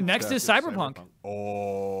 Next is Cyberpunk.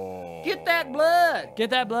 Oh. Get that blood. Get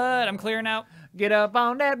that blood. I'm clearing out. Get up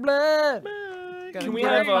on that blood. Can we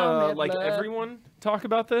Get have up on that like blood. everyone talk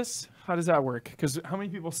about this? How does that work? Because how many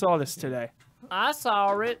people saw this today? I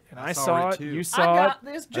saw it. And I saw it. too. You I saw it. got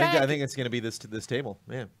this jacket. I think it's gonna be this table.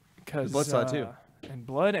 Yeah. Because Blood saw it too. And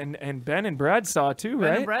Blood and Ben and Brad saw it too, Ben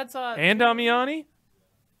right? and Brad saw it. And Damiani?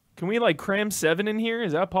 Can we like cram 7 in here?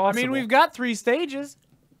 Is that I possible? mean, we've got 3 stages.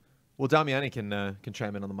 Well, Damiani can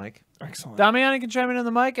chime in on the mic. excellent. Damiani can chime in on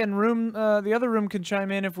the mic, and the other room can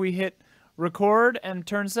chime in if we hit record and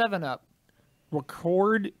turn 7 up.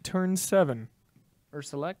 Record turn 7. Or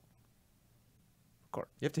select. You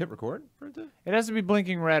have to hit record for it to. It has to be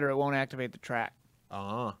blinking red or it won't activate the track.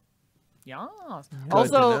 Ah. Yes. Good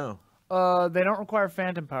Also, to know. they don't require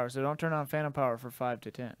phantom power, so don't turn on phantom power for 5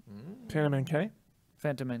 to 10. Phantom NK.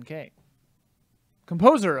 Phantom NK.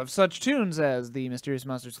 Composer of such tunes as the Mysterious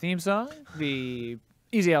Monsters theme song, the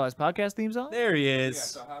Easy Allies podcast theme song. There he is.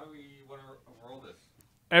 So how do we want to roll this?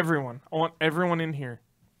 Everyone. I want everyone in here.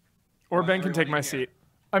 Or Ben can take my seat.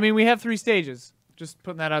 I mean, we have 3 stages. Just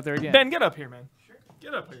putting that out there again. Ben, get up here, man. Sure.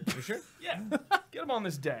 Get up here. You sure? Yeah. Get him on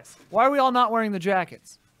this desk. Why are we all not wearing the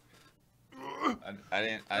jackets? I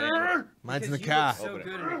didn't. Mine's in the Because you car. look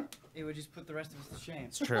so good at it, it would just put the rest of us to shame.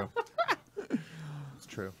 It's true. It's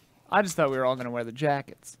true. I just thought we were all going to wear the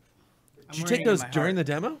jackets. Did you take those during the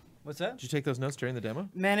demo? What's that? Did you take those notes during the demo?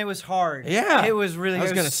 Man, it was hard. Yeah. It was really I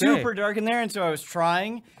was it gonna was say. super dark in there, and so I was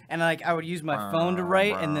trying, and like I would use my phone to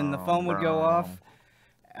write, and then the phone would go off.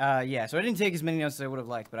 Yeah, so I didn't take as many notes as I would have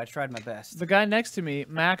liked, but I tried my best. The guy next to me,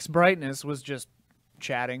 Max Brightness, was just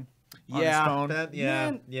chatting on his phone.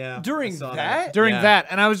 Man, yeah. during I saw that? During Yeah. that,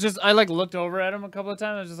 and I like looked over at him a couple of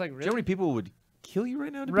times. I was just like, Do you know really? how many people would kill you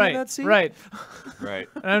right now to be Right, in that scene? right. Right.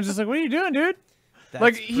 And I'm just like, what are you doing, dude? That's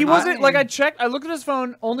Like he wasn't like I fine. checked. I looked at his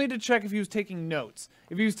phone only to check if he was taking notes.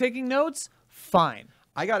 If he was taking notes, fine.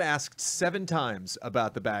 I got asked 7 times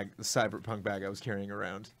about the Cyberpunk bag I was carrying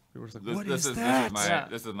around. People were just like, This is that? my Yeah.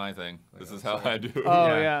 this is my thing. This is how I do. Oh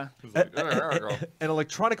yeah. It's like, "Girl." An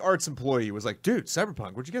electronic arts employee was like, "Dude,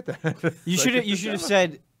 Cyberpunk, where'd you get that?" You should have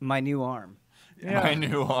said my new arm. Yeah. My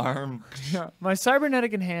new arm. Yeah. My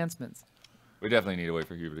cybernetic enhancements. We definitely need to wait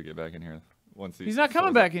for Huber to get back in here. Once He's not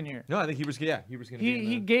coming back in here. No, I think he was gonna. Be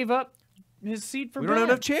He in gave up his seat for. We don't have Ben.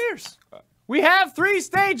 enough chairs. We have 3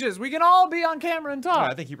 stages. We can all be on camera and No,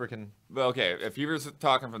 talk. I think Huber can. Well, okay, if Huber's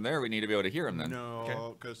talking from there, we need to be able to hear him then.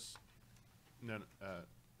 No, because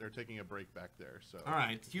they're taking a break back there. So All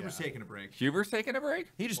right, Huber's taking a break. Huber's taking a break?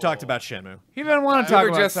 He just talked about Shenmue. He didn't want to talk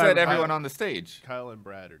Huber about just said Cyberpunk. everyone on the stage. Kyle and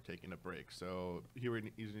Brad are taking a break. So you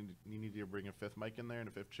need to bring a 5th mic in there and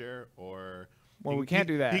a 5th chair, or Well, we can't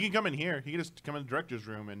do that. He can come in here. He can just come in the director's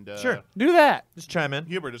room and Sure. Do that. Just chime in.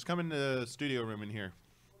 Huber, just come in the studio room in here.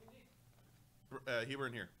 Huber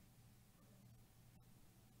in here.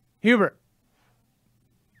 Hubert.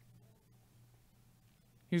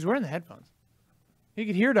 He was wearing the headphones. He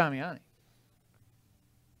could hear Damiani.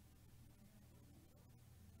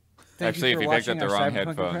 Thank Actually, you if for he picked up watching the our wrong Cyberpunk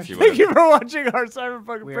headphones, he impression. would Thank you have. for watching our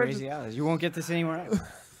Cyberpunk We are impressions. easy allies. You won't get this anywhere else.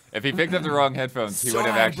 If he picked up the wrong headphones, he would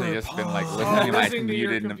have actually just been like listening to my Listening to your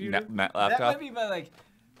muted computer? laptop. That might be my like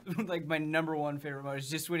my #1 favorite mode. Is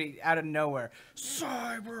just when he out of nowhere.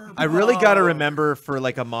 Cyber. I really got to remember for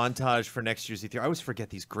like a montage for next year's E3. I always forget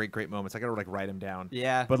these great moments. I got to like write them down.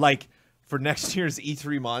 Yeah. But like for next year's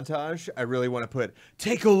E3 montage, I really want to put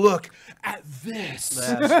take a look at this.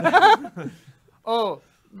 Oh,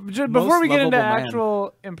 before we get into lovable man.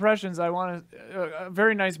 actual impressions, I want a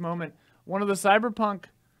very nice moment. One of the Cyberpunk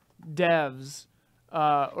devs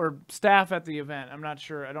or staff at the event, I'm not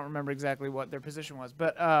sure, I don't remember exactly what their position was,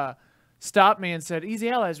 but stopped me and said, "Easy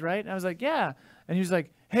Allies, right?" And I was like, "Yeah." And he was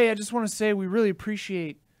like, "Hey, I just want to say we really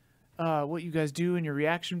appreciate what you guys do and your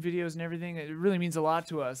reaction videos and everything. It really means a lot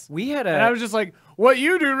to us." We had a. And I was just like, "What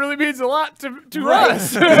you do really means a lot to Right.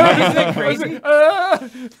 us." Isn't that crazy?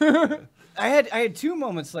 Uh, I had 2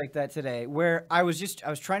 moments like that today where I was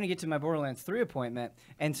trying to get to my Borderlands 3 appointment,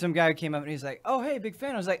 and some guy came up and he's like, "Oh, hey, big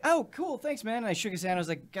fan." I was like, "Oh, cool, thanks, man." And I shook his hand. I was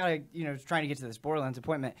like, "Gotta, trying to get to this Borderlands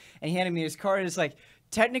appointment." And he handed me his card. It's like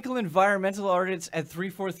technical environmental artists at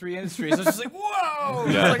 343 Industries. I was just like, "Whoa!"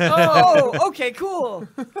 Yeah. I was like, "Oh, okay, cool."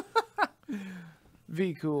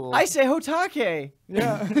 Be cool. I say Hotake.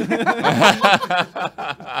 Yeah.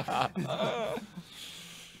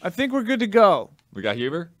 I think we're good to go. We got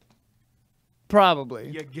Huber? Probably.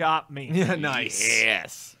 You got me. Yeah, nice.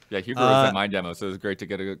 Yes. Yeah, Huber was at my demo, so it was great to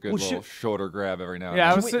get a good little shoulder grab every now and Yeah, I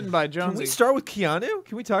then. was sitting by Can we Jonesy. start with Keanu?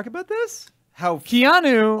 Can we talk about this? How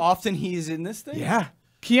Keanu. often he's in this thing? Yeah.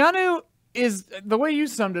 Keanu is the way you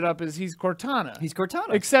summed it up is he's Cortana. He's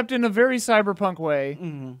Cortana. Except in a very cyberpunk way.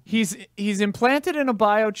 Mm-hmm. He's implanted in a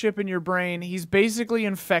biochip in your brain. He's basically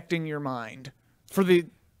infecting your mind for the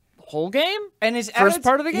whole game. And his First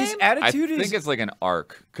part of the His game? I attitude think is it's like an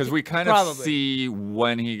arc, because we kind of Probably. see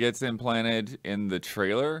when he gets implanted in the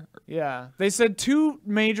trailer. Yeah. They said 2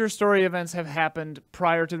 major story events have happened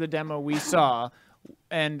prior to the demo we saw,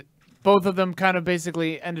 and both of them kind of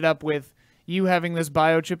basically ended up with you having this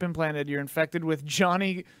biochip implanted. You're infected with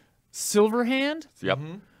Johnny Silverhand, Yep.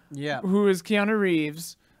 yeah. who is Keanu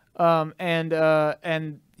Reeves,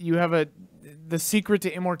 and you have the secret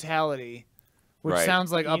to immortality, which Right.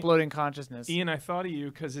 sounds like uploading consciousness. Ian, I thought of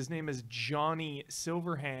you because his name is Johnny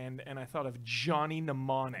Silverhand, and I thought of Johnny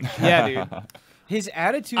Mnemonic. Yeah, dude. His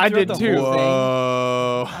attitude I throughout did the too. whole thing.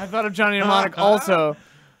 Whoa. I thought of Johnny Mnemonic also.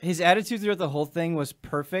 His attitude throughout the whole thing was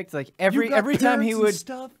perfect. Like every time he would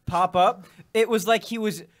pop up, it was like he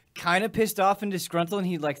was kind of pissed off and disgruntled, and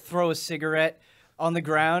he'd like throw a cigarette on the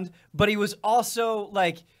ground, but he was also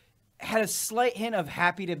like had a slight hint of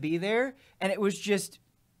happy to be there, and it was just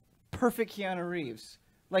perfect Keanu Reeves.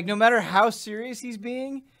 Like no matter how serious he's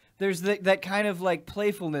being, there's that kind of like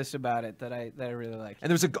playfulness about it that I really like. And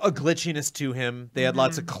there was a glitchiness to him. They had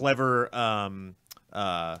lots of clever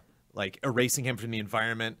like erasing him from the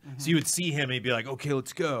environment. So you would see him and he'd be like, okay,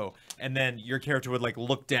 let's go. And then your character would like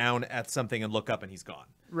look down at something and look up and he's gone.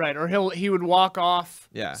 Right, or he would walk off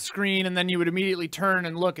Yeah. screen, and then you would immediately turn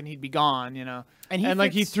and look, and he'd be gone, you know. And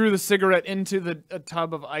like he fits- threw the cigarette into a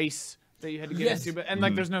tub of ice that you had to get Yes. into, but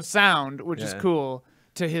like there's no sound, which is Yeah. cool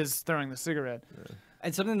to his throwing the cigarette.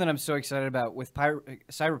 And something that I'm so excited about with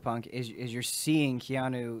Cyberpunk is you're seeing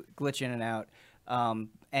Keanu glitch in and out.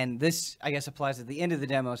 And this, I guess, applies at the end of the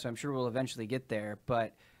demo, so I'm sure we'll eventually get there.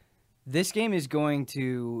 But this game is going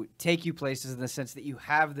to take you places in the sense that you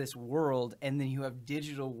have this world, and then you have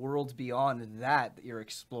digital worlds beyond that you're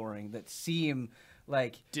exploring that seem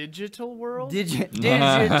like Digital world?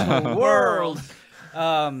 digital world.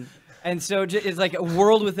 And so it's like a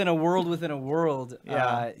world within a world within a world.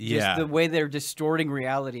 Yeah. Just the way they're distorting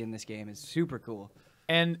reality in this game is super cool.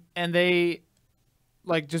 And they,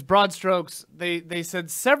 like, just broad strokes, they said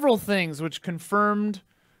several things which confirmed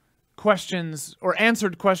questions or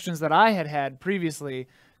answered questions that I had previously,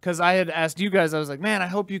 because I had asked you guys, I was like, man, I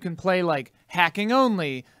hope you can play like hacking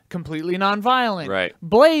only, completely non-violent, Right.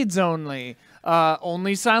 blades only,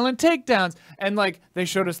 only silent takedowns. And like they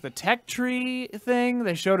showed us the tech tree thing,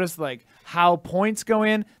 they showed us like how points go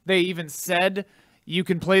in. They even said you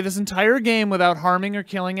can play this entire game without harming or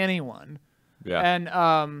killing anyone. Yeah.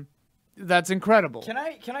 And that's incredible. Can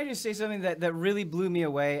I just say something that really blew me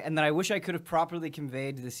away, and that I wish I could have properly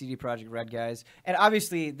conveyed to the CD Projekt Red guys? And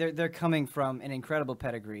obviously, they're coming from an incredible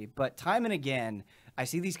pedigree, but time and again, I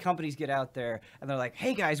see these companies get out there and they're like,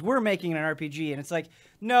 "Hey guys, we're making an RPG," and it's like,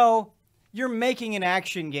 no, you're making an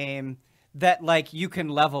action game that like you can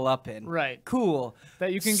level up in. Right. Cool.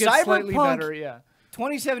 That you can get slightly Cyberpunk better, yeah.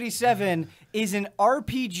 2077 is an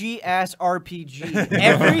RPG-ass RPG.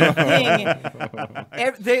 Everything,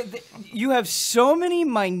 you have so many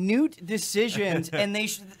minute decisions, and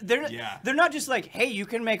they're not just like, hey, you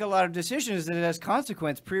can make a lot of decisions and it has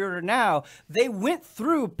consequence. Pre-order now. They went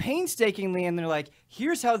through painstakingly, and they're like,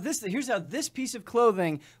 here's how this piece of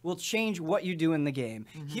clothing will change what you do in the game.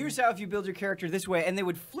 Here's how if you build your character this way, and they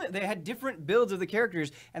would flip. They had different builds of the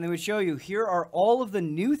characters, and they would show you here are all of the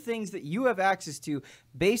new things that you have access to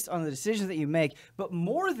based on the decisions that you make. But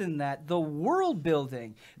more than that, the world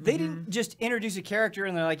building. They didn't just introduce a character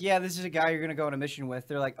and they're like, yeah, this is a guy you're going to go on a mission with.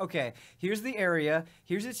 They're like, okay, here's the area,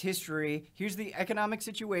 here's its history, here's the economic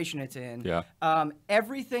situation it's in. Yeah.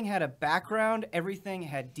 Everything had a background, everything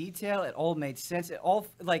had detail, it all made sense. It all,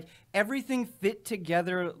 like, everything fit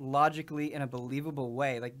together logically in a believable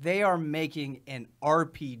way. Like, they are making an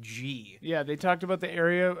RPG. Yeah, they talked about the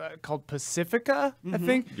area called Pacifica, I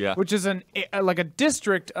think, Yeah. which is like a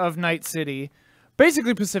district of Night City,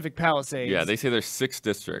 basically Pacific Palisades. Yeah, they say there's 6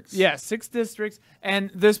 districts. Yeah, 6 districts.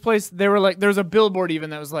 And this place, they were like, there's a billboard even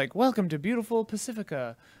that was like, welcome to beautiful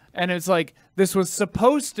Pacifica. And it's like, this was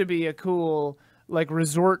supposed to be a cool, like,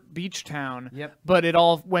 resort beach town. Yep. But it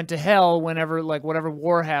all went to hell whenever, like, whatever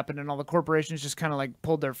war happened and all the corporations just kind of, like,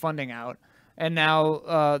 pulled their funding out. And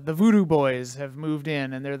now the Voodoo Boys have moved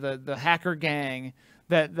in, and they're the hacker gang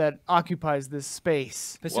that occupies this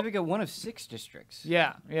space. Pacifica, one of 6 districts.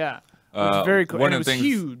 Yeah, yeah. It's very cool. One And it of was the things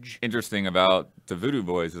huge. interesting about the Voodoo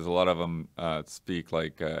Boys is a lot of them speak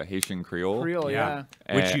like Haitian Creole. Creole, yeah.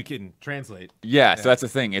 Which And- you can translate. Yeah, so that's the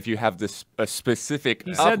thing. If you have this a specific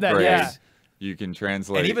He said upgrade, that, yeah. you can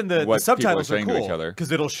translate. And even the what subtitles people are are saying to each cool other.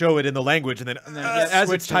 because it'll show it in the language, and then, as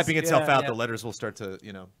it's switches. typing itself Yeah, out, yeah. the letters will start to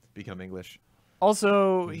become English.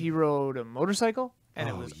 Also, he rode a motorcycle, and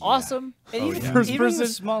it was awesome. And even, First even the person.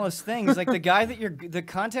 smallest things, like the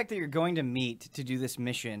contact that you're going to meet to do this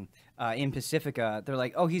mission in Pacifica, they're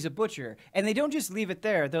like, oh, he's a butcher. And they don't just leave it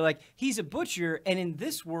there. They're like, he's a butcher, and in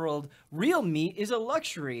this world, real meat is a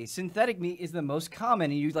luxury. Synthetic meat is the most common,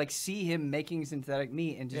 and you like see him making synthetic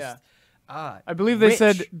meat and just, I believe they rich.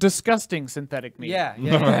 said disgusting synthetic meat.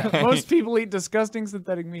 Yeah. Most people eat disgusting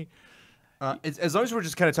synthetic meat. As long as we're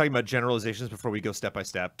just kind of talking about generalizations before we go step by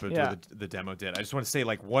step, but Yeah. the demo did. I just want to say,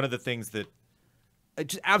 like, one of the things that it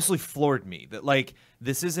just absolutely floored me, that, like,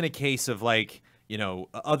 this isn't a case of, like, you know,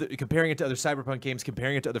 comparing it to other Cyberpunk games,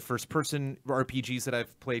 comparing it to other first-person RPGs that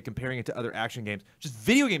I've played, comparing it to other action games, just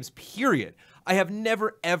video games, period. I have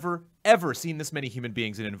never, ever, ever seen this many human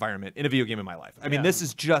beings in an environment in a video game in my life. I mean, this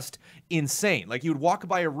is just insane. Like, you would walk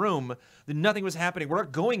by a room, then nothing was happening. We're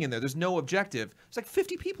not going in there. There's no objective. There's like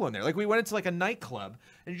 50 people in there. Like, we went into like a nightclub,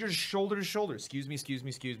 and you're just shoulder to shoulder. Excuse me, excuse me,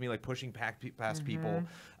 excuse me, like pushing past people.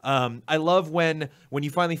 I love when you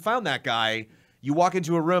finally found that guy. You walk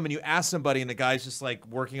into a room and you ask somebody, and the guy's just like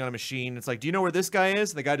working on a machine. It's like, do you know where this guy is?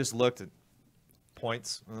 And the guy just looked and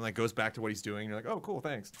points, and then like goes back to what he's doing. And you're like, oh, cool,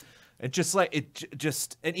 thanks. And just like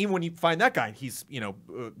and even when you find that guy, he's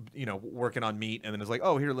working on meat, and then it's like,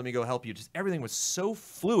 oh, here, let me go help you. Just everything was so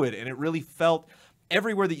fluid, and it really felt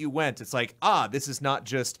everywhere that you went. It's like, this is not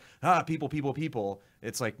just people, people, people.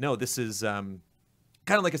 It's like, no, this is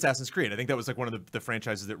kind of like Assassin's Creed. I think that was like one of the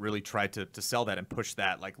franchises that really tried to sell that and push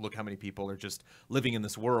that. Like, look how many people are just living in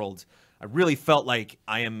this world. I really felt like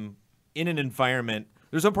I am in an environment.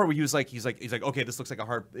 There's one part where he's like, okay, this looks like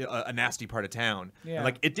a nasty part of town. Yeah. And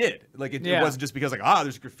like it did. Like it wasn't just because like,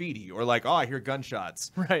 there's graffiti or like, I hear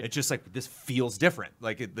gunshots. Right. It's just like, this feels different.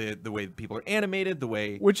 Like the way people are animated, the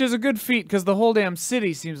way. Which is a good feat because the whole damn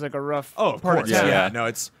city seems like a rough of part course. of town. Yeah. No,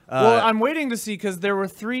 it's. Well, I'm waiting to see because there were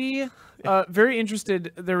three. Very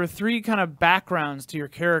interested. There were three kind of backgrounds to your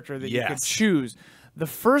character that you could choose. The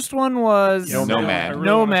first one was Nomad. I really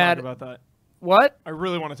Nomad. Want to talk about that. What? I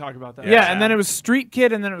really want to talk about that. Yeah, and then it was Street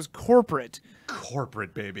Kid, and then it was Corporate.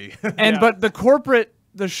 Corporate, baby. And but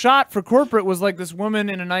the shot for Corporate was like this woman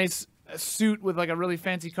in a nice suit with like a really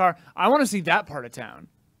fancy car. I want to see that part of town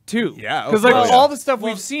too. Yeah, because like all the stuff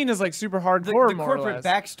we've seen is like super hardcore. The more or corporate less.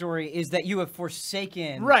 backstory is that you have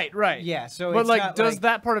forsaken. Right. Yeah. So, but it's like, not does like,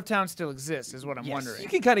 that part of town still exist? Is what I'm wondering. You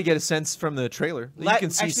can kind of get a sense from the trailer. You can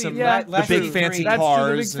see actually, some last the big E3 fancy That's true, cars.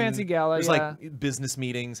 the big fancy and gala, There's yeah. like business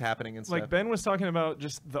meetings happening and stuff. Like Ben was talking about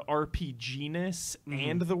just the RPG-ness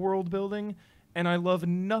and the world building, and I love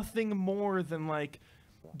nothing more than like,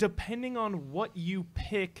 depending on what you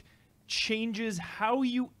pick, changes how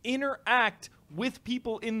you interact with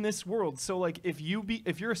people in this world. So like if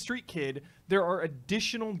you're a street kid, there are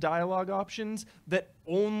additional dialogue options that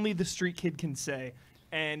only the street kid can say,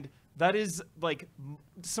 and that is like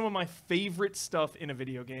some of my favorite stuff in a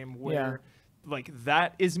video game where like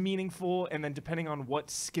that is meaningful, and then depending on what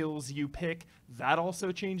skills you pick, that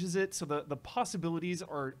also changes it. So the possibilities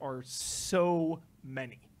are so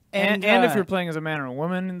many. And if you're playing as a man or a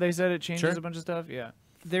woman, they said it changes a bunch of stuff. Yeah.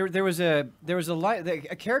 There was a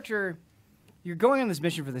character. You're going on this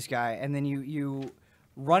mission for this guy, and then you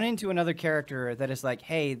run into another character that is like,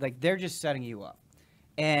 hey, like they're just setting you up,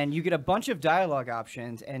 and you get a bunch of dialogue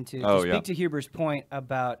options. And to speak to Huber's point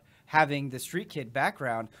about having the street kid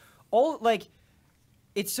background,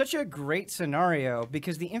 it's such a great scenario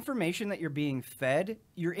because the information that you're being fed,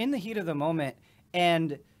 you're in the heat of the moment,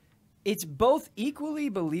 and it's both equally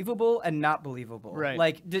believable and not believable. Right.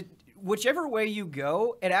 Like whichever way you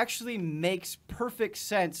go, it actually makes perfect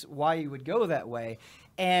sense why you would go that way.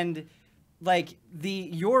 And like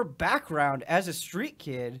your background as a street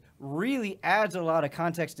kid really adds a lot of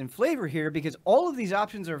context and flavor here because all of these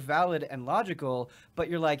options are valid and logical, but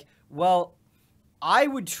you're like, well, I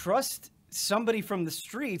would trust somebody from the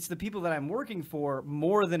streets, the people that I'm working for,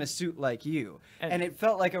 more than a suit like you. And it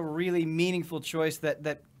felt like a really meaningful choice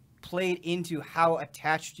that played into how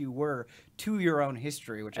attached you were to your own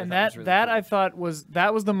history, which and I thought was really cool. I thought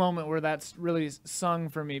was the moment where that's really sung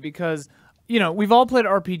for me because we've all played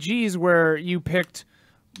RPGs where you picked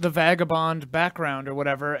the vagabond background or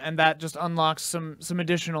whatever, and that just unlocks some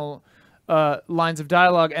additional lines of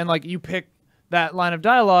dialogue, and like you pick that line of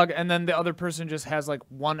dialogue, and then the other person just has like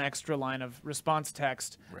one extra line of response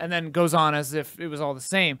text, and then goes on as if it was all the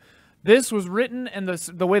same. This was written, and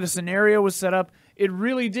the way the scenario was set up, it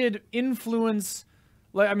really did influence.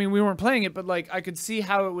 Like, I mean, we weren't playing it, but like I could see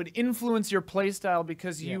how it would influence your play style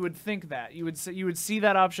because you would think that you would see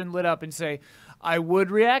that option lit up and say, I would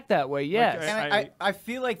react that way. Yes. And I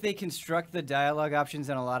feel like they construct the dialogue options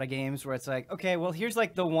in a lot of games where it's like, okay, well, here's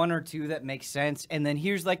like the one or two that make sense, and then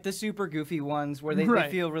here's like the super goofy ones where they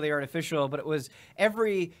feel really artificial. But it was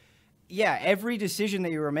every decision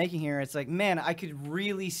that you were making here, it's like, man, I could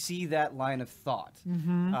really see that line of thought.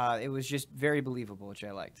 It was just very believable, which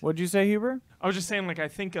I liked. What'd you say, Huber? I was just saying, like, I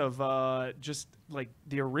think of just like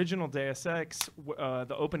the original Deus Ex,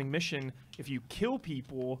 the opening mission. If you kill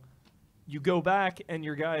people, you go back and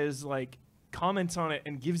your guy is like comments on it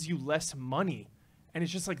and gives you less money. And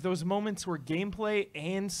it's just like those moments where gameplay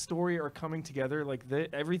and story are coming together. Like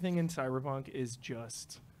everything in Cyberpunk is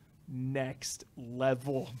just next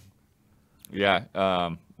level. Yeah,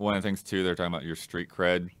 one of the things too, they're talking about your street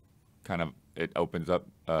cred kind of it opens up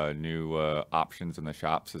new options in the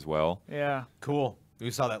shops as well. Yeah. Cool.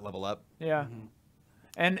 We saw that level up. Yeah.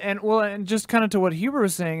 And just kind of to what Huber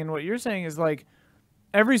was saying and what you're saying is like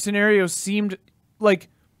every scenario seemed like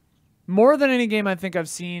more than any game I think I've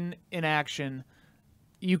seen in action,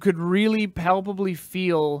 you could really palpably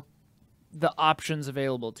feel the options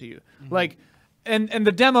available to you. Like and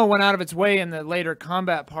the demo went out of its way in the later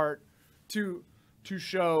combat part to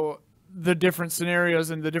show the different scenarios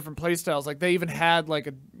and the different play styles. Like they even had like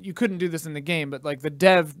you couldn't do this in the game, but like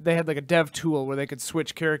they had like a dev tool where they could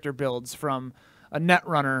switch character builds from a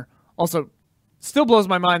netrunner. Also, still blows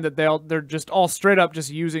my mind that they're just all straight up just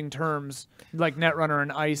using terms like netrunner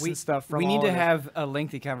and ice and stuff. From we need all to of it. have a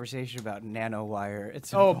lengthy conversation about nanowire at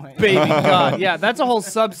some Oh point. baby god, yeah, that's a whole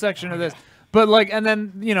subsection of this. But like, and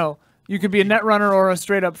then you could be a netrunner or a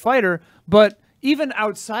straight up fighter. But even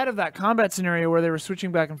outside of that combat scenario where they were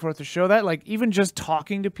switching back and forth to show that, like even just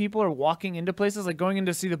talking to people or walking into places, like going in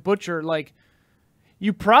to see the butcher, like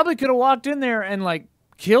you probably could have walked in there and like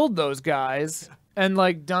killed those guys and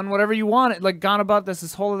like done whatever you wanted, like gone about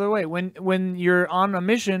this whole other way. When you're on a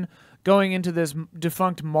mission going into this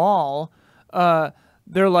defunct mall,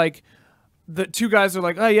 they're like, the two guys are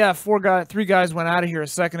like, oh yeah, three guys went out of here a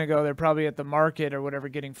second ago. They're probably at the market or whatever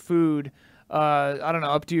getting food. I don't know,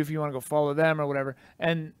 up to you if you want to go follow them or whatever.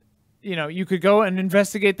 And you could go and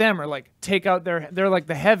investigate them or like take out they're like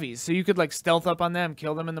the heavies. So you could like stealth up on them,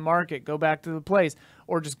 kill them in the market, go back to the place,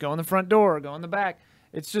 or just go in the front door or go in the back.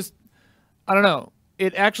 It's just, I don't know.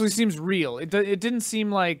 It actually seems real. It didn't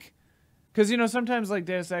seem like, because sometimes like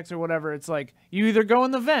Deus Ex or whatever, it's like you either go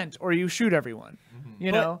in the vent or you shoot everyone.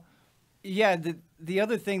 You know. Yeah, the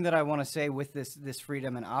other thing that I want to say with this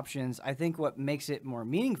freedom and options, I think what makes it more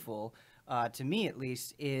meaningful, to me at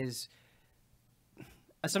least, is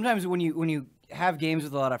sometimes when you have games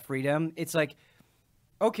with a lot of freedom, it's like,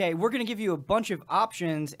 okay, we're going to give you a bunch of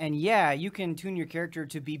options, and yeah, you can tune your character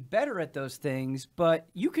to be better at those things, but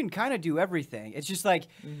you can kind of do everything. It's just like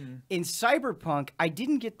in Cyberpunk, I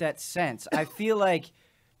didn't get that sense. I feel like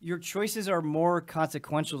your choices are more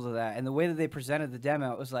consequential to that, and the way that they presented the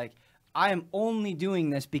demo, it was like, I am only doing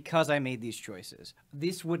this because I made these choices.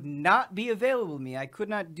 This would not be available to me. I could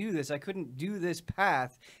not do this. I couldn't do this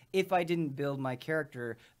path if I didn't build my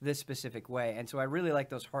character this specific way. And so I really like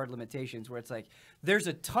those hard limitations where it's like, there's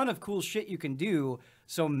a ton of cool shit you can do,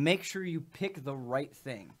 so make sure you pick the right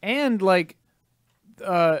thing. And like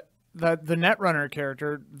the Netrunner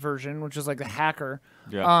character version, which is like the hacker,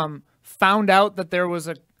 found out that there was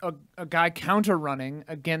a guy counter running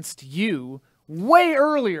against you way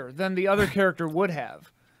earlier than the other character would have.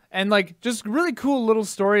 And like just really cool little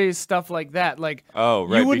stories, stuff like that. Like Oh,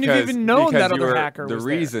 right. you wouldn't have even known that other hacker the was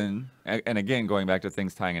reason, and again, going back to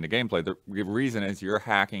things tying into gameplay, the reason is you're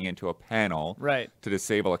hacking into a panel Right. to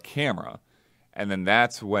disable a camera. And then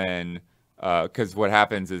that's when, because what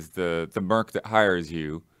happens is the merc that hires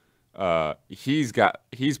you, he's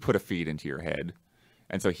put a feed into your head.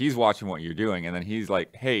 And so he's watching what you're doing, and then he's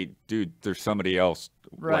like, hey, dude, there's somebody else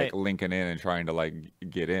like linking in and trying to like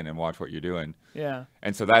get in and watch what you're doing. Yeah.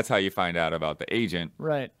 And so that's how you find out about the agent.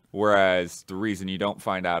 Right. Whereas the reason you don't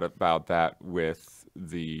find out about that with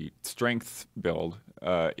the strength build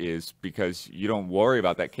is because you don't worry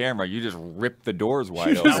about that camera. You just rip the doors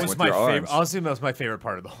wide open That was with my your favorite. arms. Honestly, that was my favorite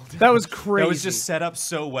part of the whole thing. That was crazy. That was just set up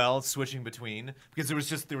so well, switching between, because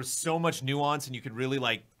there was so much nuance, and you could really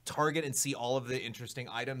like target and see all of the interesting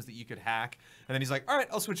items that you could hack. And then he's like, all right,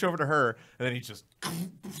 I'll switch over to her. And then he just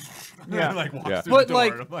like walks through But, the door.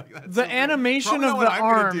 like, And I'm like, that's the so great. animation Probably of not the what I'm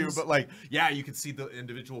gonna arms- do, but like, yeah, you can see the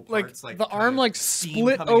individual like parts. Like the kinda arm like steam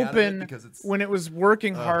split coming out of it open because it's when it was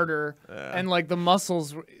working harder and like the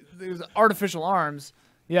muscles it was artificial arms.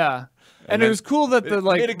 Yeah. And it then was cool that the it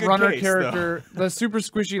like made a good runner case, character, the super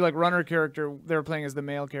squishy like runner character they were playing as the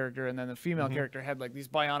male character, and then the female Mm-hmm. character had like these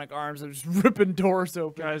bionic arms that were just ripping doors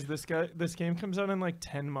open. Guys, this game comes out in like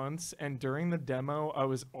 10 months, and during the demo, I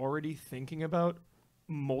was already thinking about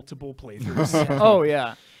multiple playthroughs. Oh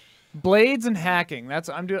yeah. Blades and hacking. That's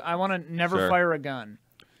I want to never Sure. fire a gun.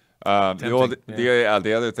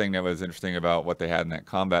 The other thing that was interesting about what they had in that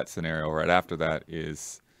combat scenario right after that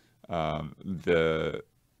is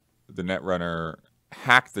the Netrunner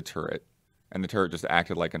hacked the turret, and the turret just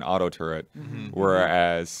acted like an auto turret,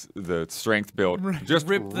 whereas the strength build just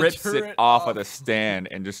rips it turret off of the stand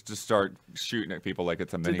and just start shooting at people like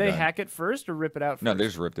it's a minigun. Did they hack it first or rip it out first? No, they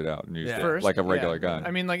just ripped it out and used it First? like a Yeah. regular gun.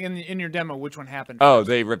 I mean, like in your demo, which one happened? Oh,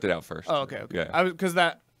 they ripped it out first. Oh, okay. Yeah. I was because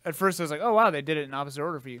that at first I was like, oh wow, they did it in opposite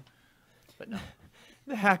order for you. But no.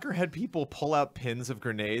 the hacker had people pull out pins of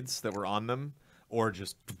grenades that were on them, or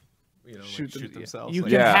just shoot themselves. You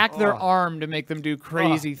Like, can Yeah. hack their arm to make them do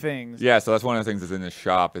crazy things. Yeah, so that's one of the things that's in the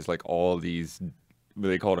shop is like all these,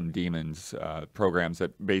 they call them demons, programs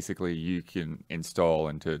that basically you can install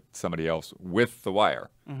into somebody else with the wire.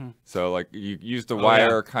 So like you use the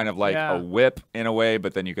wire kind of like a whip in a way,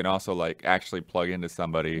 but then you can also like actually plug into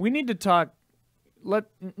somebody. We need to talk.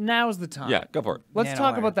 Now's the time. Yeah, go for it. Let's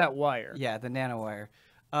talk Nanowire. about that wire. Yeah, the nanowire.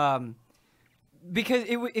 Because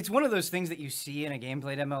it's one of those things that you see in a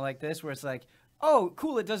gameplay demo like this where it's like, oh,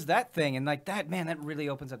 cool, it does that thing. And like that, man, that really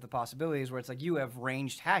opens up the possibilities where it's like you have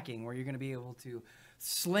ranged hacking where you're going to be able to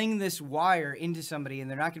sling this wire into somebody and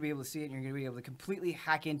they're not going to be able to see it and you're going to be able to completely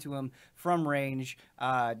hack into them from range,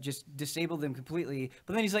 just disable them completely.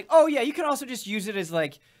 But then he's like, oh, yeah, you can also just use it as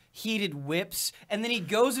like heated whips, and then he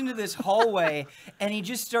goes into this hallway and he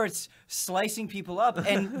just starts slicing people up,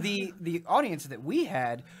 and the audience that we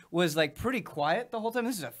had was like pretty quiet the whole time.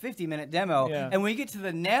 This is a 50-minute demo, and when you get to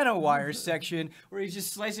the nanowire section where he's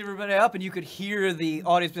just slicing everybody up and you could hear the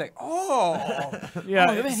audience be like, oh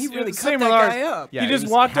man, he really cut that guy up. He just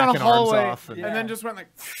walked down a hallway and then just went like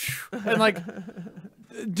and like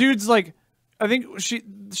dude's like, I think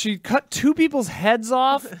she cut 2 people's heads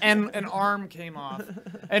off and an arm came off.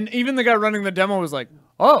 And even the guy running the demo was like,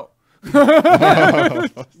 oh.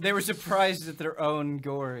 They were surprised at their own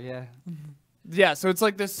gore, yeah. Yeah, so it's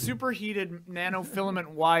like this superheated nanofilament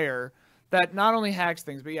wire that not only hacks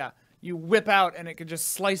things, but you whip out and it could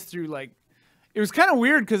just slice through like... It was kind of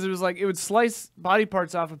weird because it was like it would slice body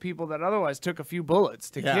parts off of people that otherwise took a few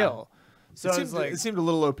bullets to kill. So it seemed a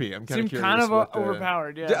little OP. I'm kind of curious. Kind of what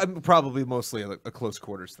overpowered, yeah. Probably mostly a close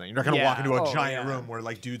quarters thing. You're not going to walk into a giant yeah. room where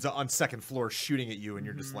like dudes on second floor shooting at you and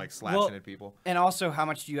you're just like slashing at people. And also, how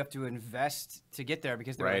much do you have to invest to get there?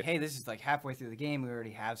 Because they're Right. like, hey, this is like halfway through the game. We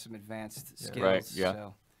already have some advanced skills. Right, yeah.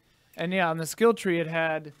 So. And yeah, on the skill tree, it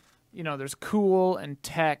had, there's cool and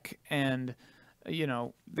tech and,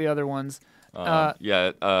 the other ones.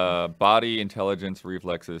 Body, intelligence,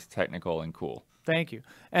 reflexes, technical, and cool. Thank you.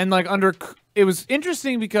 And like it was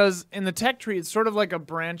interesting because in the tech tree, it's sort of like a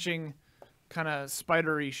branching kind of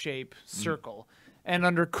spidery shape circle. And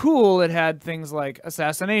under cool, it had things like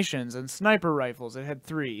assassinations and sniper rifles. It had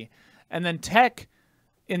 3. And then tech,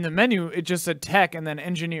 in the menu, it just said tech and then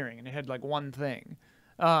engineering. And it had like 1 thing.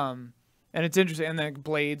 And it's interesting. And then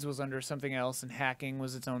blades was under something else and hacking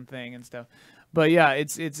was its own thing and stuff. But yeah,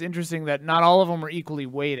 it's interesting that not all of them were equally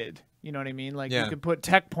weighted. You know what I mean? Like you could put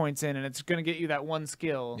tech points in and it's going to get you that 1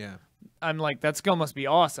 skill. Yeah. I'm like, that skill must be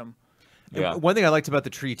awesome. Yeah. One thing I liked about the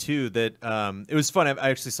tree too, that it was fun. I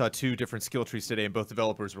actually saw 2 different skill trees today, and both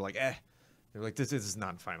developers were like, They're like, this is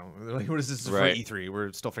not final. They're like, what is this for E3?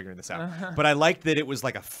 We're still figuring this out. But I liked that it was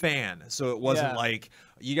like a fan. So it wasn't like,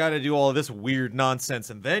 you got to do all of this weird nonsense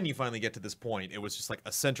and then you finally get to this point. It was just like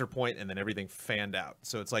a center point and then everything fanned out.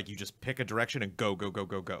 So it's like you just pick a direction and go, go, go,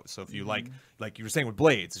 go, go. So if you like you were saying with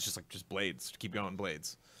blades, it's just blades. Keep going,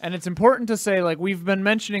 blades. And it's important to say, like, we've been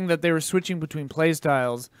mentioning that they were switching between play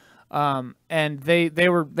styles, and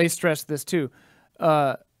they stressed this too.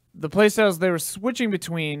 The play styles they were switching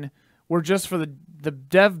between were just for the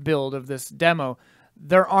dev build of this demo.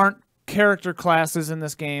 There aren't character classes in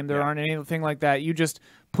this game. There aren't anything like that. You just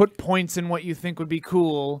put points in what you think would be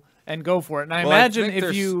cool and go for it. And I imagine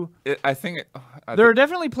if you... there are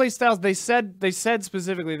definitely play styles. They said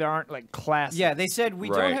specifically there aren't like classes. Yeah, they said we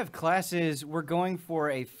don't have classes. We're going for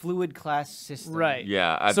a fluid class system. Right.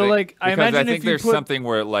 Yeah. I imagine I think there's something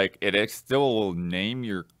where like it still will name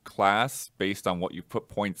your class based on what you put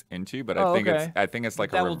points into, but I think it's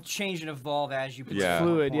like that will change and evolve as you put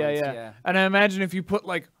fluid. Points, yeah. And I imagine if you put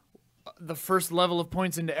like the first level of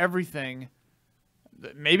points into everything,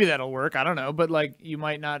 maybe that'll work. I don't know, but like you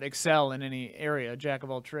might not excel in any area. Jack of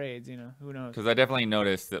all trades, who knows? Because I definitely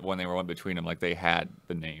noticed that when they went between them, like they had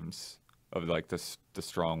the names of like the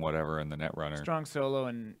strong whatever and the Netrunner. Strong solo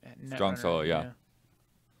and Netrunner. Strong solo, yeah.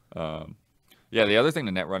 The other thing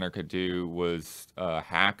the Netrunner could do was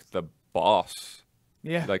hack the boss.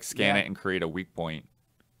 Yeah. Like scan it and create a weak point.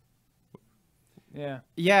 Yeah.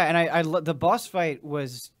 Yeah, and the boss fight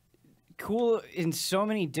was cool in so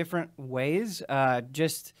many different ways.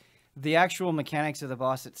 Just the actual mechanics of the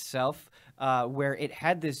boss itself, where it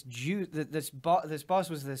had this juice. This boss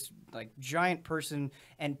was this like giant person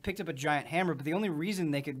and picked up a giant hammer. But the only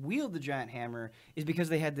reason they could wield the giant hammer is because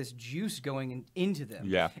they had this juice going into them.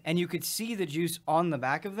 Yeah. And you could see the juice on the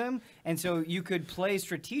back of them, and so you could play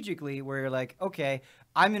strategically where you're like, okay,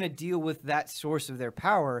 I'm going to deal with that source of their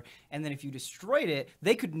power, and then if you destroyed it,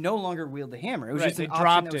 they could no longer wield the hammer. It was just an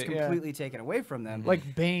option that was completely taken away from them.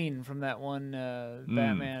 Like Bane from that one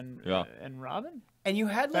Batman and Robin? And you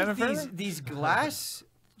had like these glass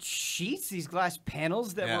sheets, these glass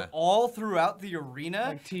panels that Yeah. were all throughout the arena.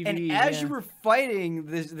 Like TV, and as yeah. you were fighting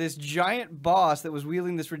this giant boss that was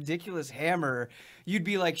wielding this ridiculous hammer, you'd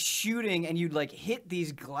be like shooting and you'd like hit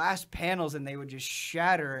these glass panels and they would just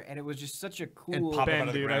shatter. And it was just such a cool. And pop up out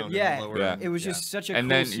of the dude, ground. yeah, and lower. Yeah. it was just such a And cool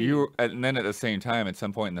then scene. and then at the same time, at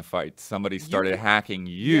some point in the fight, somebody started hacking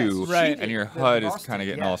you, Yes, right. and your the HUD is boss kind of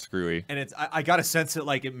did, getting yeah. all screwy. And I got a sense that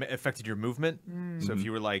like it affected your movement. So Mm-hmm. if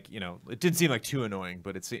you were like, it didn't seem like too annoying,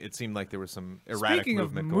 but it seemed like there was some erratic Speaking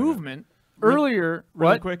of movement going on. movement, earlier,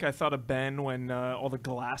 Really what? quick, I thought of Ben when all the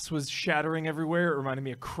glass was shattering everywhere. It reminded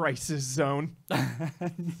me of Crisis Zone.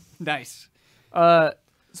 Nice.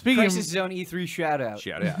 Speaking Crisis Zone E3 shout out.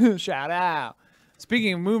 Yeah, yeah. of shout out.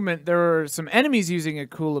 Speaking of movement, there were some enemies using a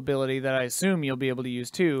cool ability that I assume you'll be able to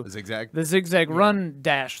use too. Zigzag. The zigzag run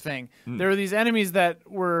dash thing. There were these enemies that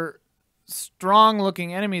were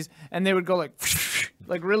strong-looking enemies, and they would go like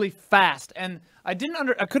really fast. And I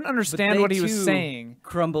couldn't understand They what he was too saying.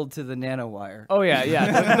 crumbled to the nanowire. Oh yeah,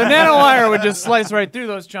 yeah. The nanowire would just slice right through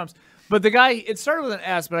those chumps. But the guy, it started with an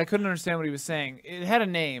S, but I couldn't understand what he was saying. It had a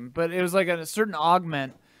name, but it was like a certain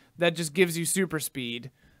augment that just gives you super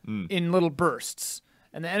speed in little bursts.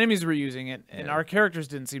 And the enemies were using it, and our characters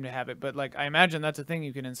didn't seem to have it. But like, I imagine that's a thing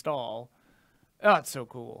you can install. Oh, it's so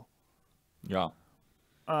cool. Yeah.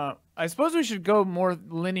 I suppose we should go more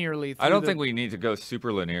linearly. Through I don't think we need to go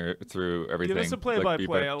super linear through everything. Give us a like, play-by-play.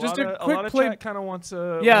 but- Just a a quick lot of play- chat kind of wants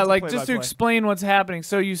a Yeah, wants a like just to play-by-play. explain what's happening.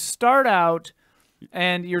 So you start out,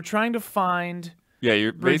 and you're trying to find Yeah,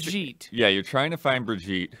 you're Brigitte. Yeah, you're trying to find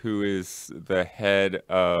Brigitte, who is the head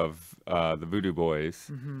of the Voodoo Boys,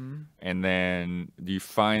 and then you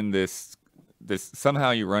find this.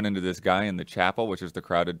 Somehow you run into this guy in the chapel, which is the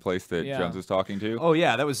crowded place that Yeah. Jones was talking to. Oh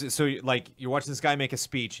yeah, that was so. Like you're watching this guy make a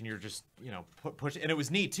speech, and you're just push, and it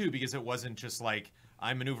was neat too because it wasn't just like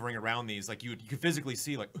I'm maneuvering around these. Like you could physically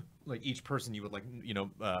see like each person you would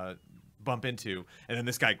bump into, and then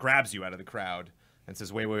this guy grabs you out of the crowd and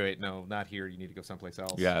says, "Wait, no, not here. You need to go someplace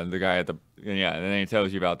else." Yeah, the guy at the and then he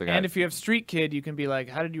tells you about the guy. And if you have Street Kid, you can be like,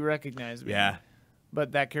 "How did you recognize me?" Yeah.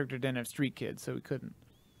 But that character didn't have Street Kid, so we couldn't.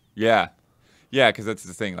 yeah, because that's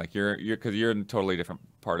the thing. Like you're in a totally different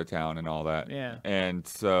part of town and all that. Yeah. And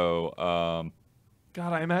so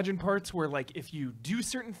God, I imagine parts where, like, if you do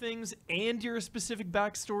certain things and you're a specific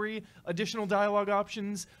backstory, additional dialogue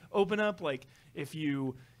options open up. Like, if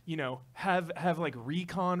you have like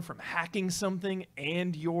recon from hacking something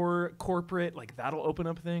and your corporate, like, that'll open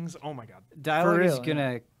up things. Oh my God. Dialogue real, is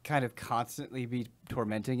gonna kind of constantly be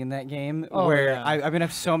tormenting in that game. Oh, where yeah. I'm gonna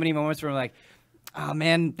have so many moments where I'm like, "Oh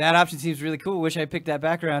man, that option seems really cool. Wish I picked that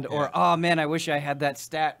background." Or, "Oh man, I wish I had that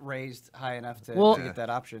stat raised high enough to get that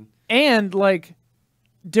option." And like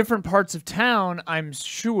different parts of town, I'm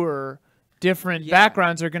sure different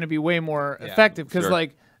backgrounds are going to be way more effective because sure.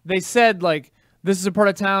 like they said like this is a part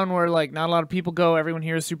of town where like not a lot of people go. Everyone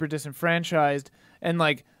here is super disenfranchised, and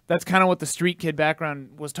like that's kind of what the Street Kid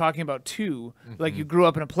background was talking about too. Like you grew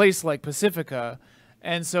up in a place like Pacifica,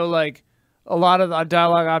 and so like a lot of the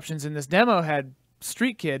dialogue options in this demo had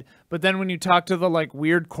Street Kid, but then when you talk to the like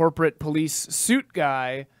weird corporate police suit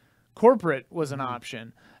guy, corporate was an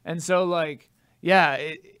option, and so like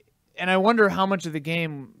and I wonder how much of the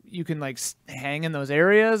game you can like hang in those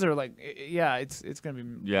areas or like it's gonna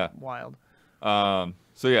be wild.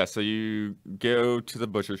 So you go to the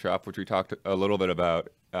butcher shop, which we talked a little bit about,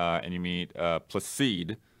 and you meet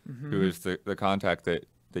Placide, who is the contact that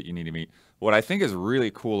you need to meet. What I think is really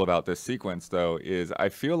cool about this sequence, though, is I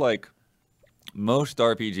feel like most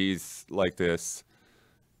RPGs like this,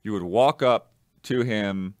 you would walk up to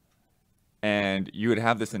him and you would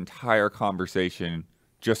have this entire conversation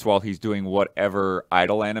just while he's doing whatever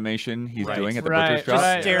idle animation he's doing at the butcher shop.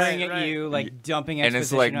 Just Staring at you, like dumping And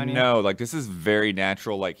exposition it's like, on you. no, like this is very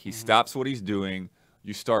natural. Like he stops what he's doing.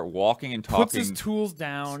 You start walking and talking. Puts his tools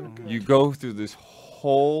down. You go through this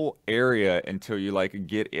whole area until you like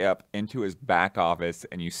get up into his back office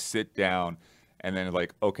and you sit down. And then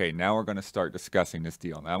like, okay, now we're going to start discussing this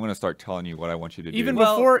deal. Now I'm going to start telling you what I want you to do. Even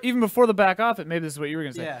before the back office, maybe this is what you were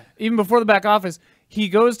gonna say. Yeah. Even before the back office, he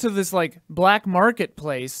goes to this like black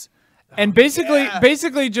marketplace, and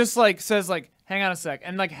basically just like says like, "Hang on a sec,"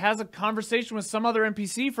 and like has a conversation with some other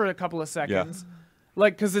NPC for a couple of seconds,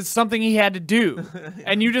 like because it's something he had to do,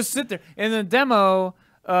 and you just sit there. In the demo,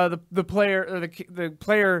 the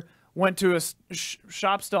player went to a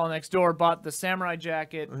shop stall next door, bought the samurai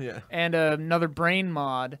jacket and another brain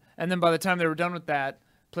mod, and then by the time they were done with that,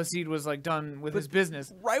 Placide was like done with his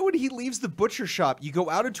business. Right when he leaves the butcher shop, you go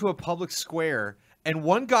out into a public square, and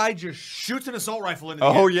one guy just shoots an assault rifle into the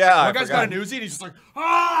air. Oh, yeah, I One guy's got forgot. an Uzi, and he's just like,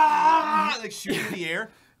 ah, like shooting in the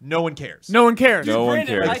air. no one cares. No one cares. No one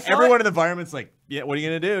Brandon, cares. I Like, thought- everyone in the environment's like, yeah, what are you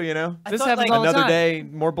gonna do? You know, I This thought, happens like, all the another time. day,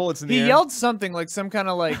 more bullets in the He air. yelled something like some kind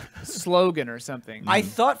of like slogan or something. I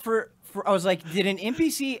thought for I was like, did an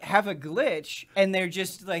NPC have a glitch and they're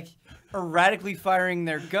just like erratically firing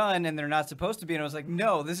their gun and they're not supposed to be? And I was like,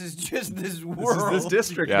 no, this is just this world. This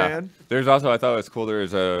district, Yeah. man. There's also, I thought it was cool.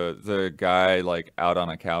 There's the guy like out on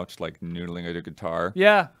a couch, like noodling at a guitar.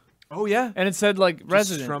 Yeah, Oh yeah. and it said like Just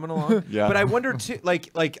resident. strumming along. Yeah. But I wonder too, like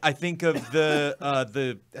I think of the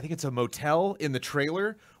I think it's a motel in the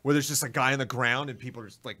trailer where there's just a guy on the ground and people are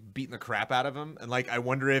just like beating the crap out of him, and like I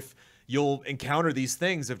wonder if you'll encounter these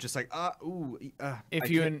things of just like If I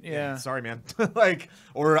you can't- yeah. sorry man, like,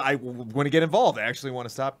 or I want to get involved. I actually want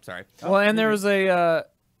to stop. Sorry. Well, and there was a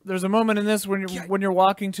there's a moment in this when you're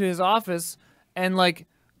walking to his office, and like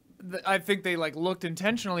I think they like looked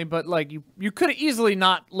intentionally, but like you could have easily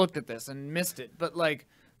not looked at this and missed it. But like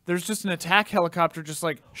there's just an attack helicopter just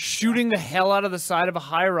like shooting the hell out of the side of a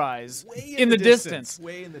high rise in the distance.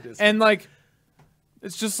 Way in the distance. And like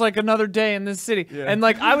it's just like another day in this city. And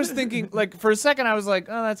like I was thinking, like for a second I was like,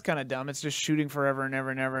 oh, that's kind of dumb. It's just shooting forever and ever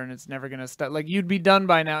and ever, and it's never gonna stop. Like you'd be done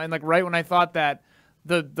by now. And like right when I thought that,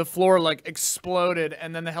 the floor like exploded,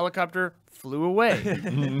 and then the helicopter flew away.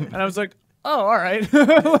 And I was like, oh, all right.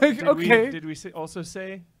 Like okay. Did we also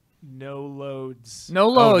say no loads? No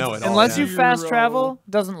loads. no at all, Unless yeah. you fast Zero. travel,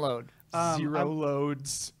 doesn't load. Zero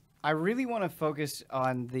loads. I really want to focus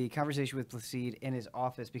on the conversation with Placide in his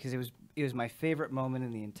office because it was my favorite moment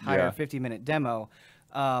in the entire 50-minute demo.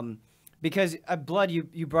 Because Blood,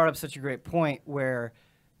 you brought up such a great point where,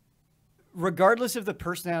 regardless of the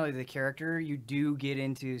personality of the character, you do get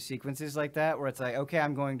into sequences like that where it's like, okay,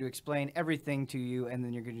 I'm going to explain everything to you, and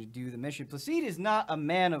then you're going to do the mission. Placide is not a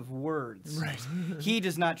man of words. Right. He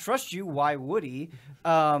does not trust you. Why would he?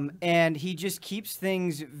 And he just keeps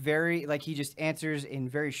things very, like, he just answers in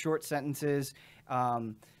very short sentences.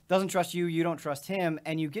 Doesn't trust you, you don't trust him,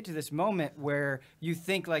 and you get to this moment where you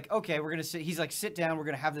think like, okay, we're gonna sit. He's like, sit down. We're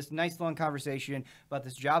gonna have this nice long conversation about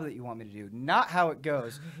this job that you want me to do. Not how it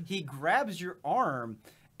goes. He grabs your arm,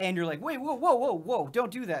 and you're like, wait, whoa,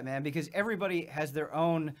 don't do that, man, because everybody has their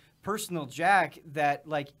own personal jack that,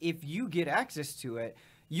 like, if you get access to it,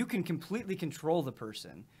 you can completely control the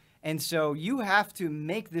person. And so you have to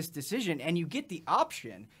make this decision, and you get the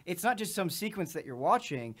option. It's not just some sequence that you're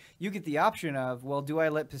watching. You get the option of, well, do I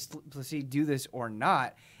let Placide do this or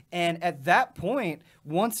not? And at that point,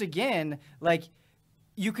 once again, like,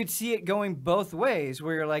 you could see it going both ways,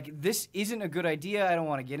 where you're like, this isn't a good idea. I don't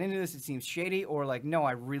want to get into this. It seems shady. Or like, no,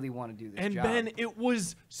 I really want to do this And job. Ben, it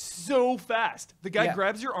was so fast. The guy Yeah.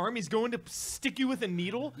 grabs your arm. He's going to stick you with a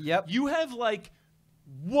needle. Yep. You have like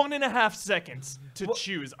 1.5 seconds to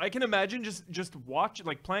choose. I can imagine just watch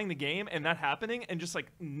like playing the game and that happening and just like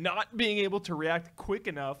not being able to react quick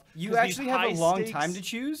enough. You 'cause these actually have a high long stakes- time to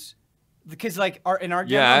choose? Because, like, in our demo,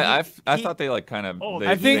 Yeah, I he- thought they like kind of. Oh, they, I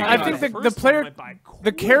think they I got think it. the first one player, went by the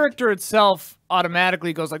quick. character itself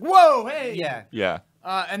automatically goes like, whoa, hey. Yeah. Yeah.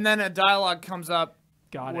 And then a dialogue comes up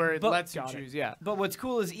Got it. where it But- lets you got it. choose. Yeah. But what's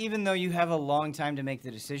cool is even though you have a long time to make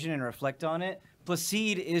the decision and reflect on it,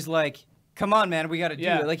 Placide is like, come on, man, we got to do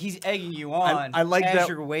Yeah. it. Like, he's egging you on I like as that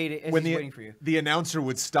you're waiting, as when he's waiting for you. the announcer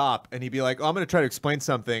would stop and he'd be like, oh, I'm going to try to explain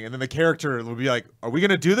something. And then the character would be like, are we going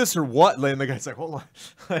to do this or what? And the guy's like, hold on.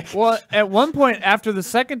 Like, Well, at one point after the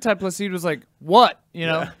second time, Placide was like, "What?" You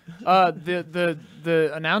know,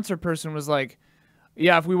 the announcer person was like,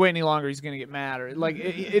 "Yeah, if we wait any longer, he's gonna get mad." Or like,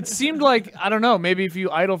 it seemed like, I don't know, maybe if you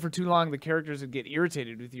idle for too long, the characters would get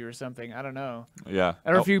irritated with you or something. I don't know. Yeah.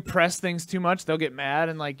 Or if you press things too much, they'll get mad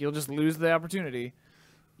and like you'll just lose the opportunity.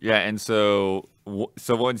 Yeah, and so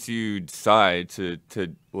once you decide to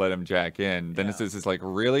let him jack in, then it's this like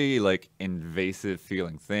really like invasive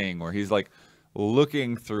feeling thing where he's like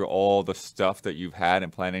looking through all the stuff that you've had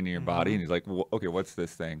and planning in your body, and he's like, okay, what's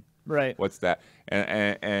this thing? Right. What's that?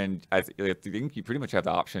 And I think you pretty much have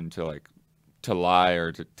the option to like to lie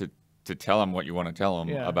or to tell him what you want to tell him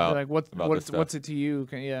Yeah. about like about this stuff. what's it to you?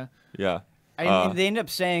 Yeah. Yeah. I mean, he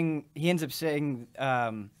ends up saying,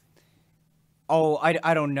 oh,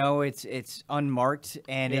 I don't know, it's unmarked,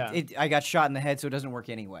 and Yeah. I got shot in the head, so it doesn't work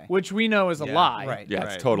anyway. Which we know is a lie. Right. Yeah,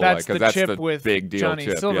 Right. it's total That's because the that's chip the with big deal Johnny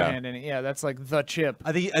chip. Silverhand Yeah. in it. Yeah, that's like the chip.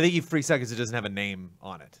 I think he freaks out because it doesn't have a name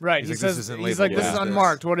on it. Right. He's He like, says this isn't he's labeled. like, this is Yeah.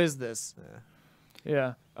 unmarked. What is this?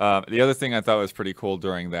 Yeah. The other thing I thought was pretty cool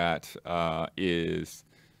during that is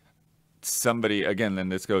somebody, again, then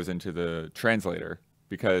this goes into the translator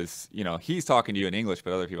because, you know, he's talking to you in English,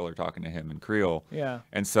 but other people are talking to him in Creole. Yeah.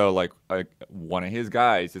 And so, like, one of his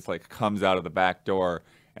guys just, like, comes out of the back door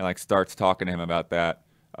and, like, starts talking to him about that,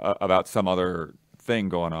 about some other thing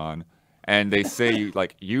going on. and they say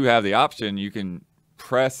like you have the option. You can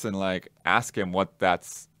press and like ask him what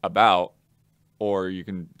that's about, or you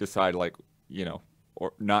can decide like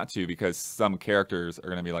or not to, because some characters are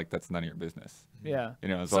gonna be like, that's none of your business. Yeah.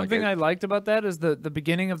 It's Something like I liked about that is the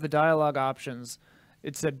beginning of the dialogue options.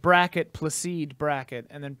 It said bracket Placide bracket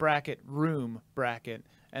and then bracket room bracket,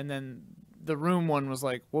 and then the room one was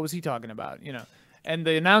like, what was he talking about? And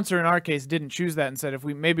the announcer in our case didn't choose that and said if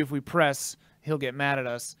we press, he'll get mad at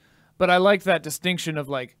us. But I like that distinction of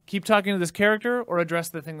like, keep talking to this character or address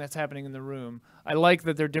the thing that's happening in the room. I like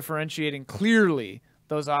that they're differentiating clearly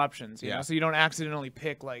those options, you know, so you don't accidentally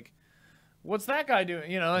pick like, what's that guy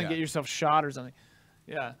doing? And get yourself shot or something.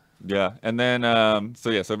 Yeah. Yeah, and then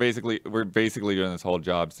so basically we're doing this whole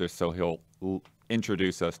job just so he'll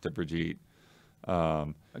introduce us to Brigitte.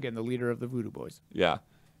 Again, the leader of the Voodoo Boys. Yeah.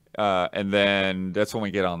 And then that's when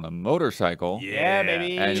we get on the motorcycle. Yeah,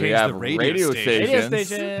 baby. And Change we have the radio stations. Radio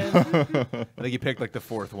station. I think you picked like the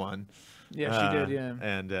 4th one. Yeah, she did, yeah.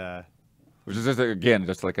 And Which is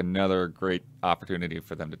just like another great opportunity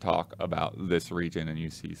for them to talk about this region, and you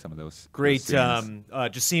see some of those great. those scenes.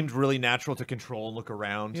 Just seemed really natural to control and look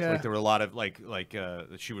around. Yeah. Like there were a lot of like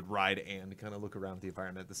she would ride and kind of look around the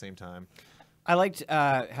environment at the same time. I liked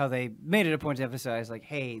how they made it a point to emphasize, like,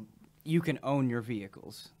 hey, you can own your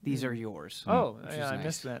vehicles. These are yours. Oh, which yeah, is I nice.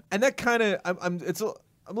 missed that. And that kind of I'm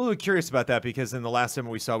a little curious about that, because in the last time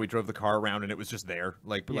we drove the car around and it was just there,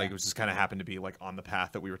 like it was just kind of happened to be like on the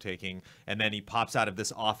path that we were taking, and then he pops out of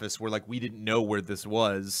this office where like we didn't know where this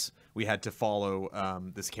was. We had to follow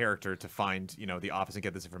this character to find the office and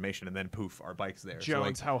get this information, and then poof, our bike's there.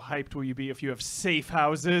 Jones, So, how hyped will you be if you have safe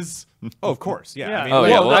houses? oh, of course, yeah. Yeah. I mean, Oh,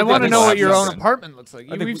 yeah, Well, well, I want to that's know what your own awesome. apartment looks like.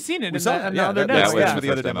 I think We've seen it we in saw the yeah, other that's demo. where Yeah.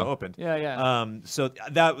 the other First demo demo. opened. Yeah. So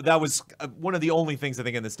that was one of the only things I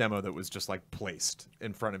think in this demo that was just like placed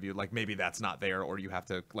in front of you. Like maybe that's not there, or you have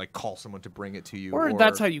to like call someone to bring it to you, Or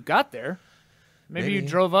that's how you got there. Maybe you Maybe.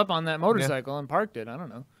 drove up on that motorcycle and parked it. I don't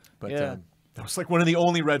know. But yeah. that was like one of the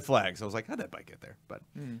only red flags. I was like, how'd that bike get there? But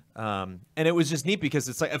and it was just neat because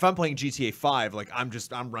it's like if I'm playing GTA 5, like I'm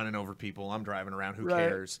running over people, I'm driving around, who Right.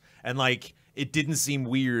 cares? And like it didn't seem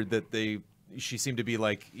weird that she seemed to be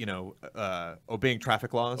like obeying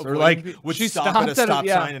traffic laws, or like would She stop at stopped a at a- stop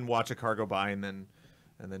yeah. sign and watch a car go by and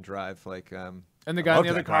then drive like. And the I guy in loved the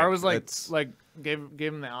other that car bike. was like, It's- gave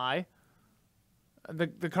him the eye.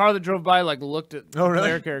 The car that drove by like looked at Oh, really?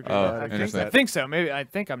 their character. Oh, I interesting. think so. Maybe I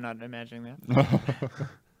think I'm not imagining that.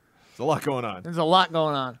 There's a lot going on. There's a lot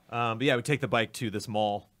going on. But yeah, we take the bike to this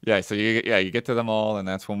mall. Yeah, so you get to the mall, and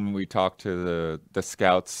that's when we talk to the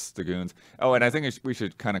scouts, the goons. Oh, and I think we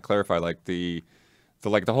should kind of clarify like the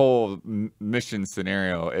whole mission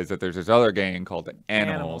scenario is that there's this other gang called the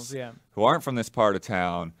Animals, yeah. who aren't from this part of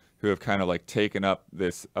town, who have kind of like taken up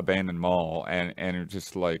this abandoned mall, and are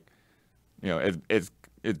just like,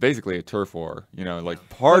 it's basically a turf war. Like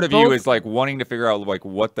part But of you both- is like wanting to figure out like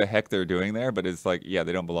what the heck they're doing there, but it's like, yeah,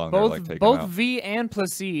 they don't belong there. Like take them Both out. V and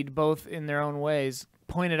Placide, both in their own ways,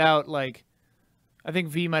 pointed out like, I think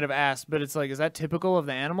V might have asked, but it's like, is that typical of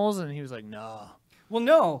the Animals? And he was like, no. Well,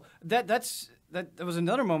 no, that was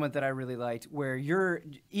another moment that I really liked, where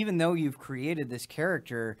even though you've created this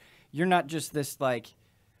character, you're not just this like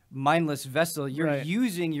mindless vessel. You're Right.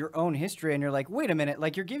 using your own history, and you're like, wait a minute,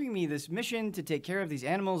 like you're giving me this mission to take care of these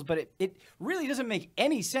animals, but it really doesn't make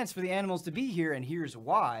any sense for the animals to be here, and here's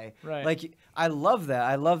why. Right. Like I love that.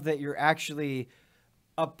 I love that you're actually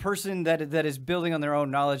a person that is building on their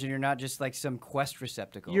own knowledge, and you're not just like some quest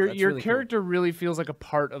receptacle. Your That's your really cool. character really feels like a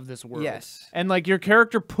part of this world. Yes. And like your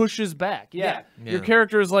character pushes back. Yeah. Yeah. Your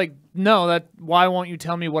character is like, no, why won't you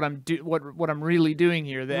tell me what I'm really doing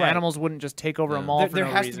here? The Right. animals wouldn't just take over a mall There, for there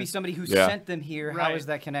no has reason. to be somebody who Yeah. sent them here. How Right. is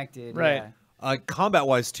that connected? Right. Yeah.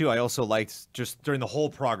 Combat-wise too, I also liked just during the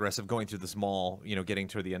whole progress of going through this mall, getting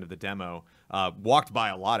to the end of the demo, walked by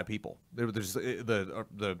a lot of people. There's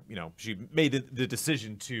she made the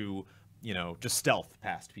decision to just stealth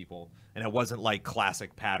past people, and it wasn't like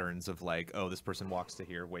classic patterns of like, oh, this person walks to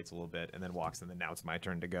here, waits a little bit, and then walks, and then now it's my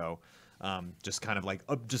turn to go. Just kind of like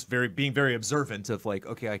being very observant of like,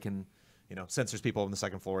 okay, I can. Censors people on the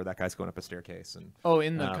second floor. That guy's going up a staircase, and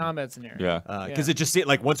in the combat scenario. Yeah. because it just seemed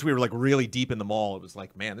like once we were like really deep in the mall, it was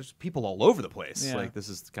like, man, there's people all over the place. Yeah. Like this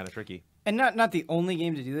is kind of tricky. And not the only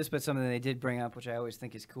game to do this, but something they did bring up, which I always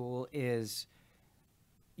think is cool, is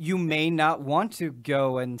you may not want to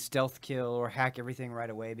go and stealth kill or hack everything right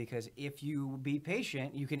away, because if you be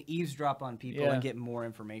patient, you can eavesdrop on people Yeah. and get more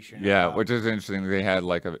information. Yeah, about- which is interesting. They had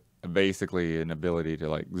like basically an ability to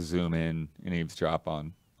like zoom in and eavesdrop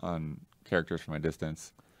on characters from a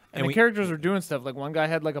distance. And the characters were doing stuff. Like one guy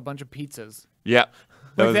had like a bunch of pizzas. Yeah.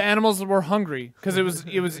 Like the animals were hungry because it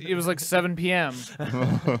was like 7 p.m.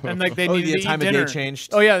 and like they needed to eat time dinner. of day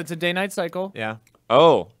changed. Oh yeah, it's a day-night cycle. Yeah.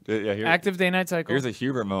 Oh, yeah. Active day-night cycle. Here's a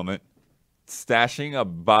Hubert moment: stashing a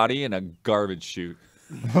body in a garbage chute.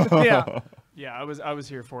 Yeah. Yeah, I was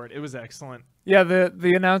here for it. It was excellent. Yeah,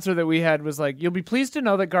 the announcer that we had was like, "You'll be pleased to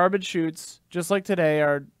know that garbage chutes, just like today,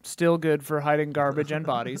 are still good for hiding garbage and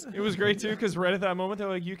bodies." It was great too because right at that moment they're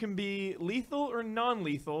like, "You can be lethal or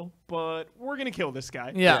non-lethal, but we're gonna kill this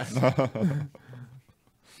guy." Yeah.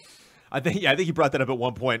 I think he brought that up at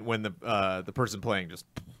one point when the person playing just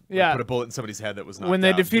put a bullet in somebody's head that was knocked when they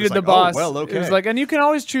out. defeated Just the like, boss, oh, well, okay. it was like, and you can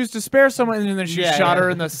always choose to spare someone, and then she shot her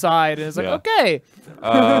in the side, and it's like, Yeah. okay.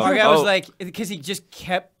 Our guy was like, because he just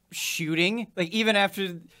kept shooting, like even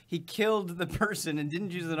after he killed the person and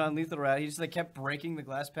didn't use the non-lethal route, he just like kept breaking the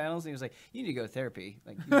glass panels, and he was like, "You need to go to therapy."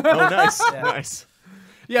 Like, oh, nice, Yeah. nice.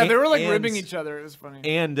 Yeah, they were like And- ribbing each other. It was funny.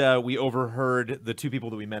 And we overheard the two people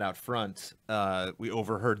that we met out front. We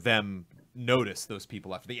overheard them notice those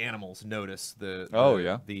people after the animals notice the Oh,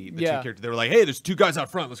 yeah. the two Yeah. characters. They were like, "Hey, there's 2 guys out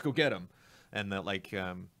front. Let's go get them." And that like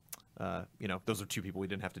those are 2 people we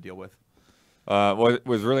didn't have to deal with. What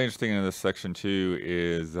was really interesting in this section too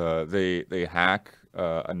is they hack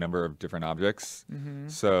a number of different objects.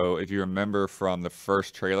 So if you remember from the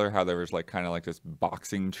first trailer, how there was like kind of like this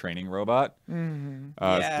boxing training robot.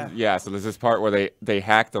 Yeah. So there's this part where they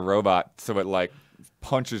hack the robot so it like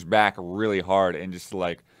punches back really hard and just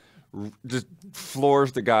like just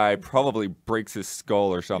floors the guy, probably breaks his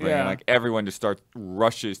skull or something, Yeah. and like everyone just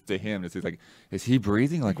rushes to him. It's like, is he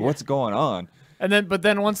breathing? Like, what's going on? But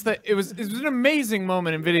then once it was an amazing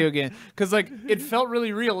moment in video game because like it felt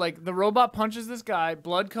really real. Like the robot punches this guy,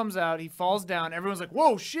 blood comes out, he falls down, everyone's like,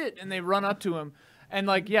 "Whoa, shit!" and they run up to him, and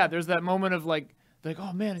like there's that moment of like,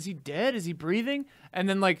 "Oh man, is he dead? Is he breathing?" And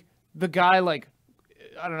then like the guy like,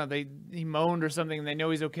 I don't know, he moaned or something, and they know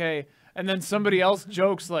he's okay, and then somebody else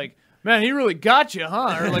jokes like, "Man, he really got you,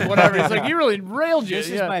 huh?" Or like whatever. It's like, he really railed you. This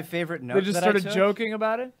is my favorite note. They just that started I took. joking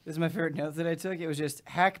about it. This is my favorite note that I took. It was just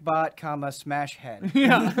hackbot, comma smash head.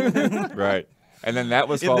 Yeah. Right. And then that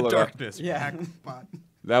was In the followed up. darkness. Yeah.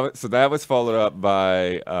 That was followed up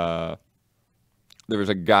by there was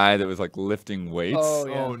a guy that was like lifting weights. Oh,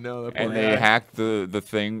 yeah. Oh no. That poor And they guy. hacked the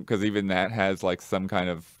thing because even that has like some kind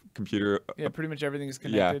of computer. Yeah, pretty much everything is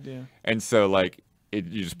connected. Yeah. And so like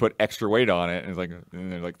you just put extra weight on it, and it's like, and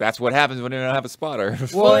they're like, that's what happens when you don't have a spotter.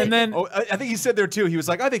 Well, and then Oh, I think he said there too. He was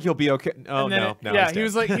like, "I think he'll be okay." Oh and then no, yeah, he's he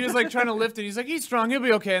dead. was like trying to lift it. He's like, he's strong, he'll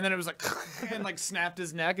be okay. And then it was like, and like snapped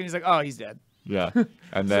his neck, and he's like, oh, he's dead. Yeah.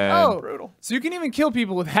 And then Oh, brutal. So you can even kill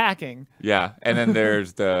people with hacking. yeah, and then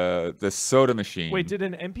there's the soda machine. Wait, did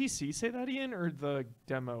an NPC say that, Ian, or the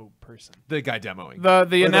demo person? The guy demoing.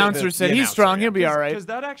 The announcer said he's announcer, strong, yeah. he'll be all right. Because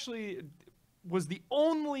that actually was the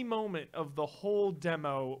only moment of the whole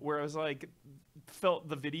demo where I was like, felt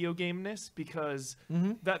the video game-ness because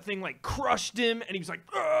that thing like crushed him and he was like,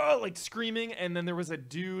 "Ugh," like screaming, and then there was a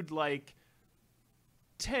dude like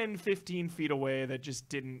 10, 15 feet away that just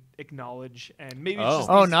didn't acknowledge, and maybe it's just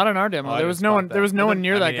Oh, these- not in our demo. Oh, I there didn't was no spot one. that. There was no one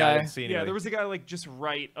near I that mean, yeah, I guy. didn't see yeah, anything. there was a guy like just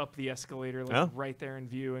right up the escalator, like Oh. right there in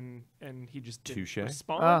view, and he just didn't Touche.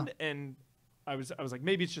 respond. And I was like,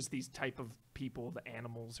 maybe it's just these type of people, the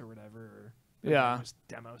animals or whatever. Or Yeah. just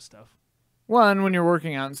demo stuff. Well, and when you're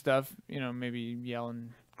working out and stuff, maybe yell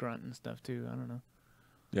and grunt and stuff too. I don't know.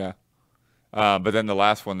 Yeah. But then the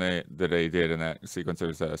last one that they did in that sequence, there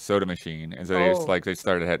was a soda machine, and so they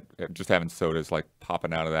started just having sodas like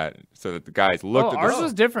popping out of that, so that the guys looked at ours this.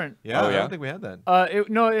 was different. Yeah, Oh, I yeah? don't think we had that.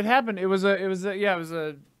 No, it happened. It was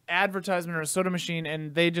a advertisement or a soda machine,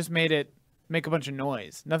 and they just made it make a bunch of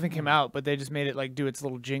noise. Nothing came out, but they just made it like do its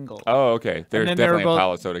little jingle. Oh, okay. There's then they were definitely both- a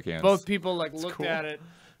pile of soda cans. Both people like looked at it,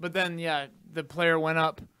 but then the player went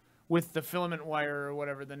up with the filament wire or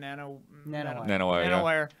whatever, the Nanowire. Nanowire, yeah.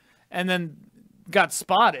 nanowire, and then got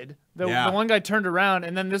spotted. The one guy turned around,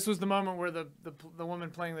 and then this was the moment where the woman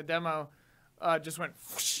playing the demo just went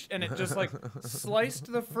whoosh, and it just like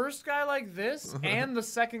sliced the first guy like this and the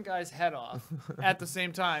second guy's head off at the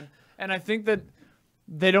same time. And I think that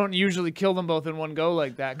they don't usually kill them both in one go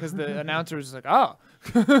like that because the announcer was just like,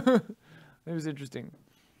 oh. It was interesting.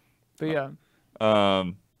 But yeah.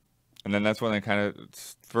 And then that's when they kind of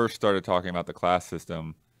first started talking about the class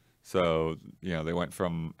system. So, they went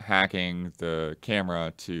from hacking the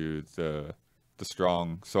camera to the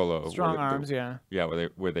strong solo. Strong where arms, yeah. Yeah,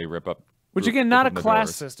 where they rip up. Which again, not a open the class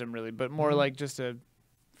doors. system really, but more like just a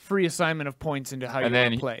free assignment of points into how you And want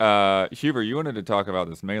then, to play. Huber, you wanted to talk about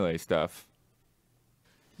this melee stuff.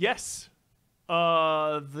 Yes.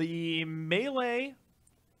 The melee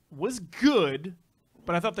was good,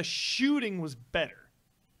 but I thought the shooting was better.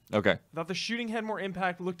 Okay. I thought the shooting had more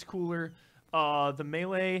impact, looked cooler. The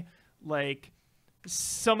melee, like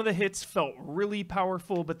some of the hits felt really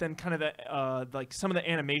powerful, but then kind of the like some of the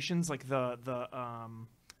animations, like the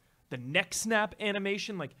neck snap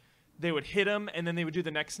animation, like they would hit him and then they would do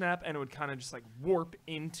the neck snap and it would kind of just like warp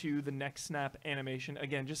into the neck snap animation.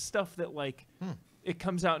 Again, just stuff that like it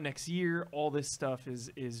comes out next year. All this stuff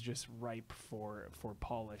is just ripe for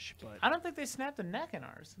polish. But I don't think they snapped the neck in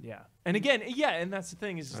ours. yeah, and again, yeah, and that's the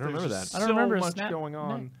thing is I don't remember just that. I don't so remember a much snap going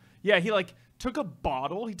on. neck. Yeah, he like took a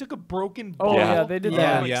bottle. He took a broken Oh bottle. yeah, they did Yeah.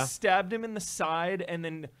 that. Like Yeah. stabbed him in the side, and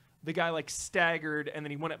then the guy like staggered, and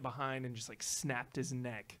then he went up behind and just like snapped his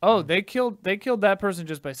neck. Oh, they killed that person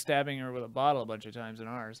just by stabbing her with a bottle a bunch of times in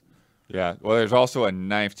ours. Yeah. Well, there's also a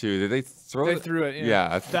knife too. Did they throw They it? threw it.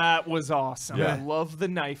 Yeah. That was awesome. Yeah. I loved the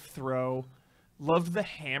knife throw. Loved the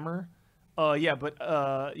hammer. But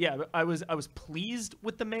I was pleased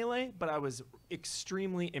with the melee, but I was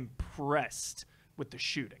extremely impressed with the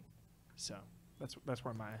shooting. So that's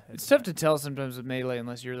where my head. It's tough to tell sometimes with melee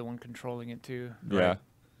unless you're the one controlling it too. Yeah.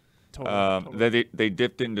 Totally. They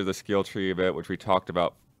dipped into the skill tree a bit, which we talked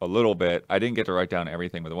about a little bit. I didn't get to write down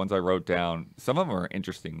everything, but the ones I wrote down, some of them are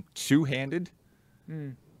interesting. Two-handed,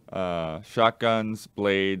 shotguns,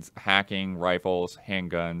 blades, hacking, rifles,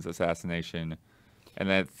 handguns, assassination, and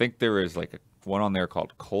then I think there is like one on there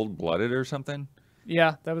called cold-blooded or something.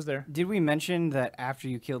 Yeah, that was there. Did we mention that after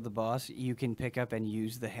you killed the boss, you can pick up and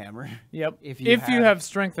use the hammer? Yep. If If you you have- have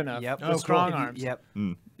strength enough. Yep. The strong If you- arms. Yep.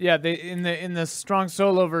 Yeah, they in the strong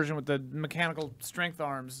solo version with the mechanical strength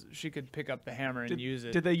arms, she could pick up the hammer and use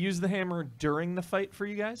it. Did they use the hammer during the fight for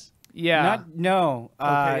you guys? Yeah. No.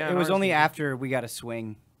 yeah, It was ours only we- after we got a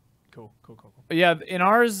swing. Cool. Yeah, in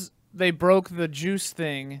ours they broke the juice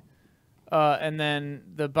thing, and then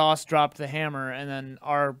the boss dropped the hammer, and then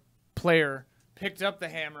our player picked up the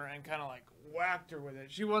hammer and kind of like whacked her with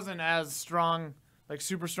it. She wasn't as strong, like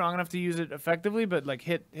super strong enough to use it effectively, but like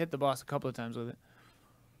hit the boss a couple of times with it.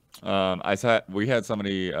 We had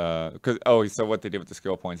somebody so what they did with the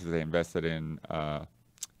skill points is they invested in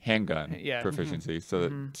handgun Yeah. proficiency so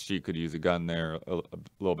that she could use a gun there a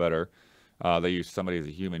little better. They used somebody as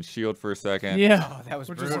a human shield for a second. Yeah, Oh, that was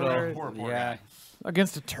Which is brutal. hilarious. Yeah.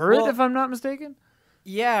 against a turret, Well- if I'm not mistaken.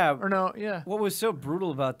 Yeah. Or no, yeah. What was so brutal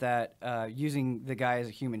about that, using the guy as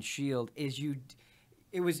a human shield, is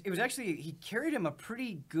it was actually, he carried him a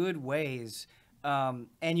pretty good ways, and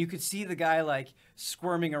you could see the guy like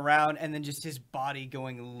squirming around, and then just his body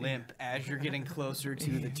going limp as you're getting closer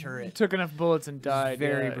to the turret. Took enough bullets and died.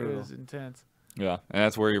 very yeah, brutal. It was intense. Yeah, and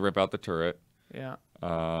that's where you rip out the turret. Yeah.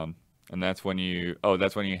 And that's when you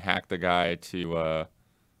hack the guy to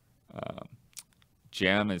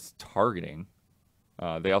jam his targeting.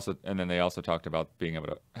 They also talked about being able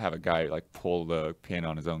to have a guy like pull the pin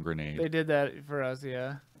on his own grenade. They did that for us,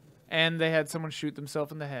 yeah. And they had someone shoot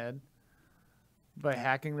themselves in the head by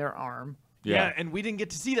hacking their arm. Yeah, and we didn't get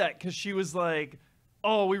to see that because she was like,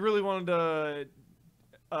 "Oh, we really wanted to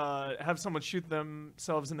have someone shoot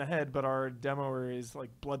themselves in the head, but our demoer is like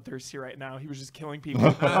bloodthirsty right now. He was just killing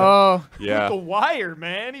people Oh, Yeah. with the wire,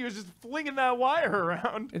 man. He was just flinging that wire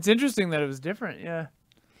around." it's interesting that it was different, yeah.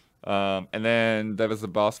 And then there was the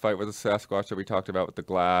boss fight with the Sasquatch that we talked about with the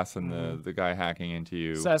glass and the guy hacking into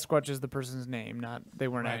you. Sasquatch is the person's name, not they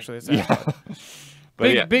weren't Right. actually a Sasquatch.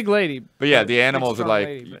 But Big lady. But yeah, the animals are strong like,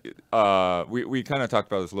 lady, we kind of talked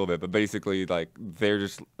about this a little bit, but basically like they're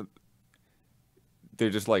just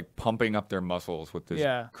like pumping up their muscles with this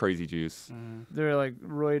Yeah. crazy juice. They're like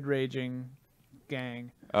roid raging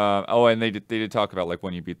gang. And they did talk about like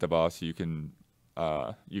when you beat the boss, you can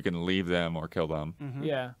leave them or kill them.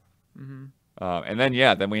 Yeah. And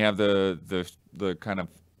then we have the kind of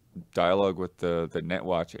dialogue with the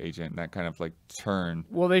Netwatch agent, that kind of like turn.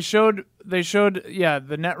 Well, they showed the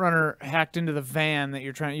Netrunner hacked into the van that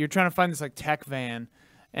you're trying to find this like tech van,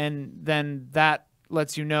 and then that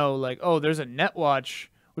lets you know like, oh, there's a Netwatch,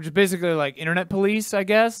 which is basically like internet police, I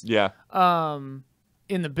guess. Yeah.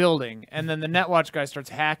 In the building, and then the Netwatch guy starts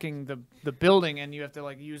hacking the building, and you have to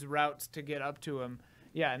like use routes to get up to him.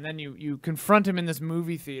 Yeah, and then you confront him in this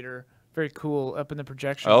movie theater. Very cool, up in the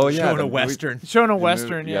projection. Oh yeah, Showing the a movie- western. Showing a the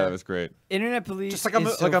western, movie- yeah. that was great. Internet police Just like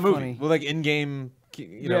is so like a movie funny. with like in-game,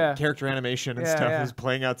 Yeah. character animation and Yeah, stuff yeah. is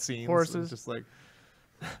playing out scenes. Horses. And just like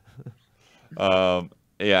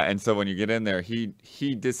Yeah, and so when you get in there, he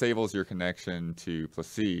disables your connection to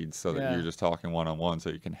Placide so that Yeah. you're just talking one-on-one, so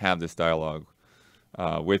you can have this dialogue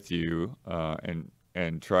with you,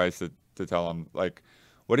 and tries to tell him like,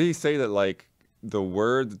 what did he say that like the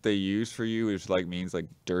word that they use for you is like means like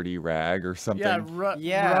dirty rag or something? Yeah,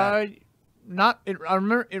 Yeah. not. I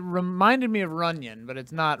remember it reminded me of Runyon, but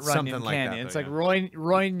it's not Runyon Something like Canyon. that, it's though, like yeah.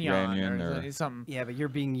 Roignon Runyon or something. Yeah, but you're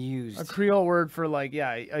being used. A Creole word for like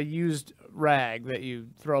a used rag that you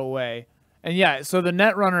throw away. And yeah, so the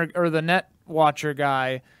net runner or the net watcher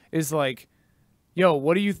guy is like, yo,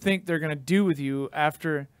 what do you think they're gonna do with you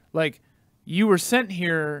after like you were sent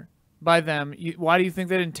here by them? Why do you think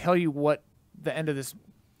they didn't tell you what the end of this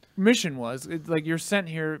mission was? It's like you're sent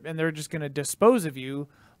here and they're just gonna dispose of you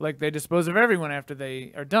like they dispose of everyone after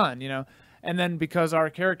they are done, you know? And then because our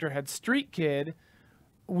character had Street Kid,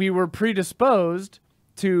 we were predisposed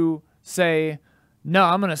to say, no,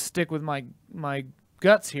 I'm gonna stick with my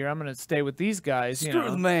guts here. I'm gonna stay with these guys. Screw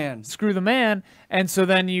the man. Screw the man. And so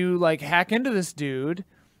then you like hack into this dude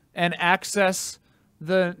and access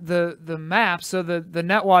the map. So the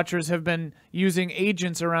net watchers have been using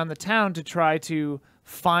agents around the town to try to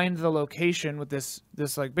find the location with this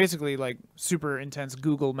like basically like super intense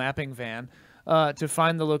Google mapping van to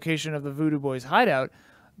find the location of the Voodoo Boys hideout.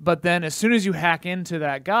 But then as soon as you hack into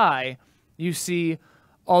that guy, you see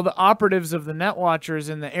all the operatives of the net watchers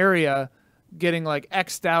in the area getting like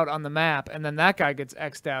X'd out on the map, and then that guy gets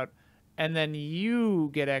X'd out, and then you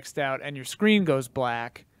get X'd out and your screen goes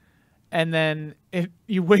black. And then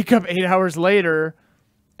you wake up 8 hours later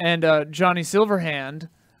and Johnny Silverhand,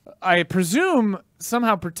 I presume,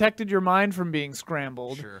 somehow protected your mind from being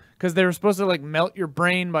scrambled. Sure. Because they were supposed to like melt your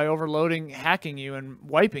brain by overloading, hacking you and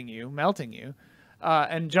wiping you, melting you.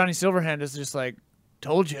 And Johnny Silverhand is just like,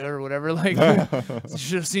 told you or whatever. Like, you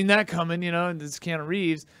should have seen that coming, you know, and it's Keanu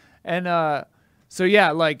Reeves. And so,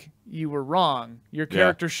 yeah, like, you were wrong. Your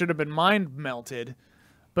character should have been mind melted.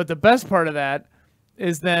 But the best part of that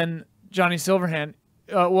is then Johnny Silverhand,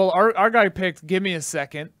 well, our guy picked give me a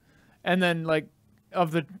second. And then, like,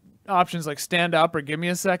 of the options, like, stand up or give me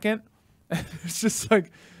a second. It's just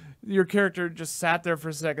like your character just sat there for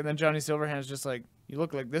a second. Then Johnny Silverhand's just like, you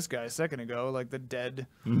look like this guy a second ago, like the dead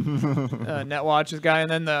net watches guy. And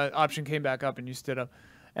then the option came back up and you stood up.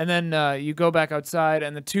 And then you go back outside,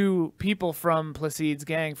 and the two people from Placide's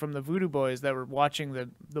gang, from the Voodoo Boys that were watching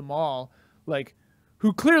the mall, like,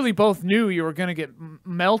 who clearly both knew you were going to get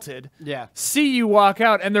melted, see you walk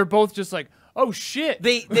out, and they're both just like, oh, shit.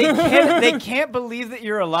 They can't believe that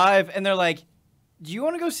you're alive, and they're like, do you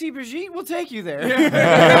want to go see Brigitte? We'll take you there.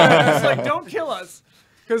 It's like, don't kill us.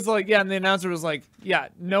 Because, like, yeah, and the announcer was like, yeah,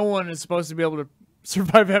 no one is supposed to be able to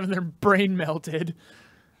survive having their brain melted.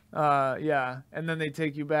 Yeah, and then they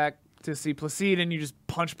take you back to see Placide, and you just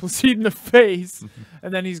punch Placide in the face,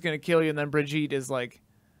 and then he's gonna kill you. And then Brigitte is like,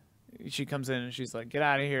 she comes in and she's like, "Get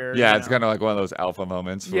out of here!" Yeah, it's kind of like one of those alpha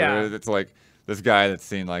moments where it's like this guy that's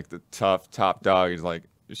seen like the tough top dog. He's like,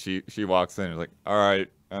 she walks in, and is like, "All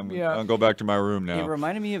right, I'm gonna go back to my room now." It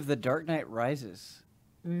reminded me of The Dark Knight Rises.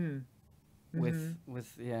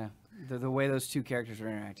 With the way those two characters are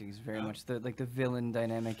interacting is very much the villain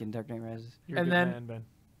dynamic in Dark Knight Rises. You're a good man, Ben.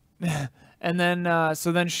 And then,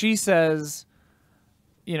 so then she says,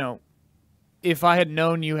 you know, if I had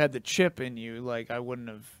known you had the chip in you, like, I wouldn't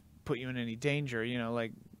have put you in any danger, you know,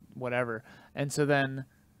 like, whatever. And so then,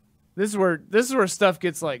 this is where stuff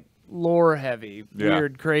gets, like, lore heavy,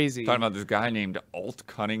 weird, crazy. Talking about this guy named Alt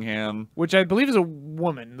Cunningham, which I believe is a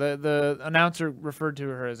woman. The announcer referred to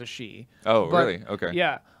her as a she. Oh, really? Okay.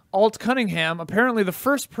 Yeah. Alt Cunningham, apparently the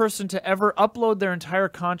first person to ever upload their entire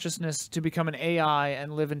consciousness to become an AI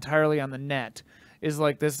and live entirely on the net, is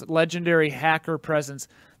like this legendary hacker presence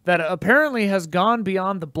that apparently has gone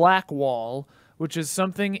beyond the black wall, which is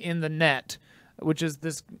something in the net, which is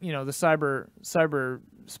this, you know, the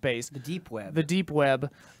cyberspace. The deep web. The deep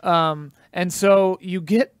web. And so you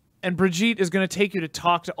get... And Brigitte is going to take you to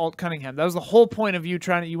talk to Alt Cunningham. That was the whole point of you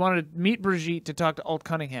you wanted to meet Brigitte to talk to Alt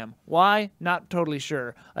Cunningham. Why? Not totally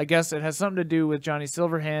sure. I guess it has something to do with Johnny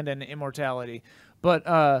Silverhand and immortality.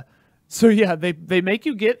 But, so yeah, they make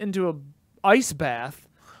you get into a ice bath,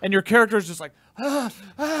 and your character is just like, And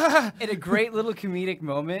a great little comedic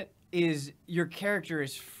moment is your character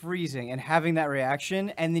is freezing and having that reaction,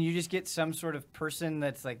 and then you just get some sort of person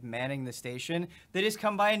that's like manning the station. They just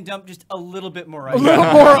come by and dump just a little bit more ice. A little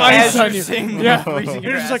more ice on you. Freezing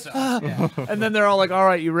You're just like, and then they're all like, all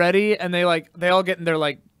right, you ready? And they all get in their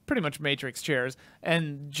like pretty much Matrix chairs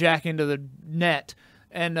and jack into the net.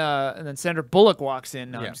 And then Sandra Bullock walks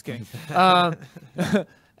in. No, I'm just kidding.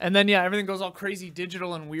 And then, yeah, everything goes all crazy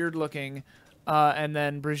digital and weird looking. And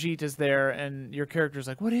then Brigitte is there, and your character's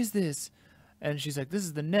like, what is this? And she's like, this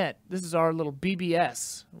is the net. This is our little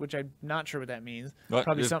BBS, which I'm not sure what that means. What?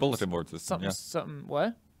 Probably It's something, bulletin board system. something,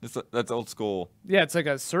 what? That's old school. Yeah, it's like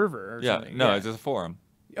a server or something. No, it's just a forum.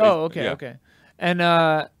 Oh, okay, okay. And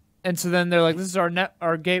And so then they're like, this is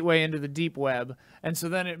our gateway into the deep web. And so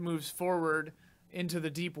then it moves forward into the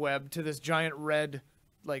deep web to this giant red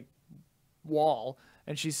like wall.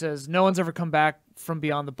 And she says, no one's ever come back from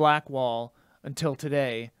beyond the black wall until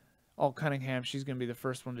today. Alt Cunningham, she's going to be the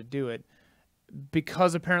first one to do it.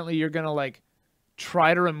 Because apparently you're going to like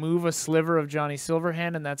try to remove a sliver of Johnny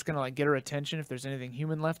Silverhand, and that's going to like get her attention if there's anything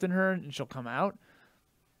human left in her, and she'll come out.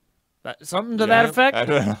 Something to that effect. I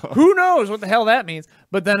don't know. Who knows what the hell that means?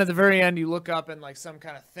 But then at the very end, you look up and like some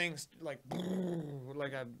kind of thing, like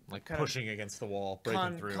a kind pushing against the wall,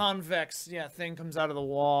 breaking through. Convex, thing comes out of the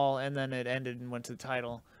wall, and then it ended and went to the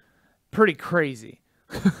title. Pretty crazy,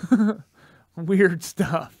 weird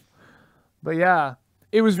stuff. But yeah,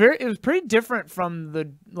 it was pretty different from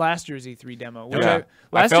the last year's E3 demo. Which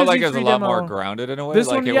I felt like it was a lot demo, more grounded in a way. This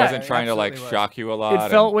Like one, it wasn't trying to like absolutely was. shock you a lot. It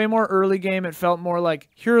felt way more early game. It felt more like,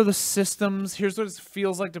 here are the systems. Here's what it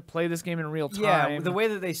feels like to play this game in real time. Yeah, the way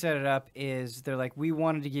that they set it up is they're like, we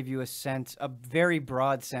wanted to give you a very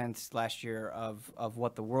broad sense last year of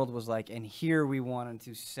what the world was like, and here we wanted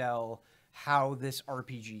to sell how this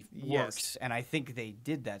RPG works, and I think they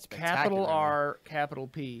did that spectacularly. Capital R, capital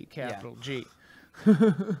P, capital G.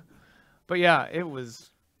 But yeah, it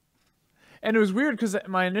was, and it was weird because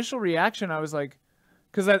my initial reaction, I was like,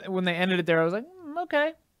 because when they ended it there, I was like,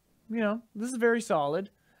 okay, this is very solid.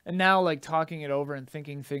 And now, like talking it over and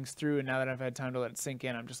thinking things through, and now that I've had time to let it sink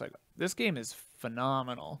in, I'm just like, this game is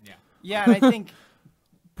phenomenal. Yeah, and I think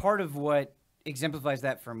part of what exemplifies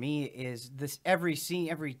that for me is this every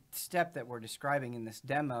scene, every step that we're describing in this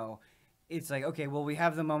demo. It's like, okay, well, we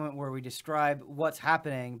have the moment where we describe what's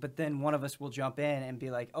happening, but then one of us will jump in and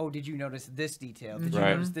be like, oh, did you notice this detail? Did you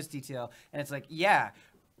notice this detail? And it's like, yeah,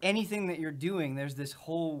 anything that you're doing, there's this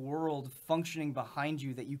whole world functioning behind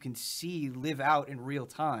you that you can see live out in real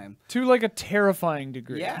time. To like a terrifying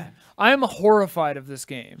degree. Yeah. I am horrified of this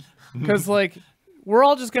game because like we're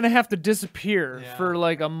all just going to have to disappear for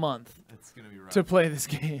like a month to play this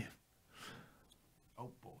game.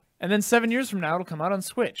 And then 7 years from now, it'll come out on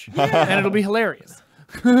Switch, and it'll be hilarious.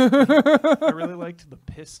 I really liked the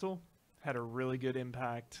pistol. Had a really good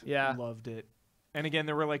impact. Yeah. Loved it. And again,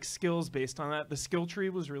 there were like skills based on that. The skill tree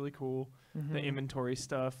was really cool. The inventory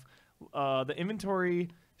stuff. The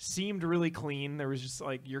inventory seemed really clean. There was just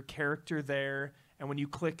like your character there, and when you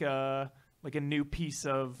click like a new piece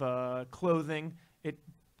of clothing, it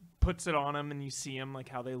puts it on them, and you see them like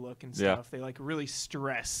how they look and stuff. They like really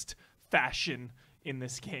stressed fashion in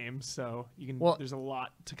this game, so you can. There's a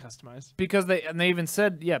lot to customize because they even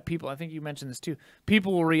said, people. I think you mentioned this too.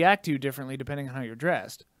 People will react to you differently depending on how you're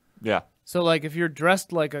dressed. Yeah. So like if you're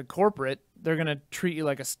dressed like a corporate, they're gonna treat you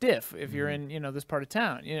like a stiff. If you're in this part of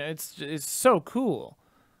town, it's so cool.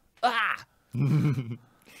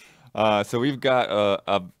 So we've got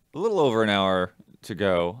a little over an hour to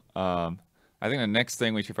go. I think the next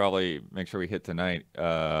thing we should probably make sure we hit tonight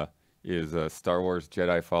is Star Wars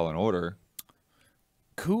Jedi Fallen Order.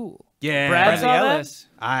 Cool. Yeah, Brad saw that?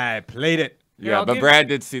 I played it. Yeah, I'll but give- Brad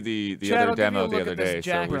did see the Chad, other I'll give you a demo the look other at this day,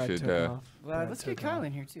 so Jack. we Brad should. took off. Well, let's get Kyle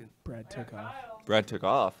in here too. Brad took off. Brad took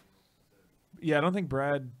off. Yeah, I don't think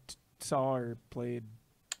Brad saw or played.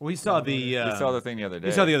 We saw the We saw the thing the other day.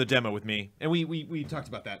 we saw the other demo with me, and we talked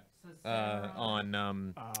about that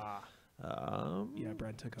on Yeah,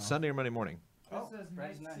 Brad took off. Sunday or Monday morning. This says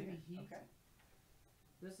Brad's Night not City here. Heat. Okay.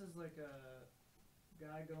 This is like a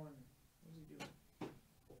guy going. What's he doing?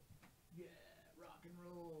 Yeah, rock and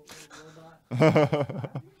roll, little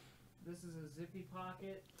robot. This is a zippy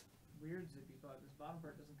pocket. Weird zippy pocket. This bottom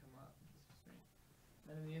part doesn't come up. This is strange.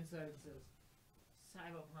 And on the inside it says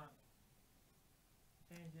Cyberpunk.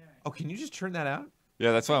 Oh, can you just turn that out?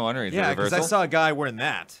 Yeah, that's what I'm wondering. Is Yeah, it because I reversal? saw a guy wearing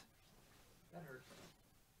that. That hurts.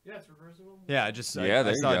 Yeah, it's reversible. Yeah, I just Yeah, I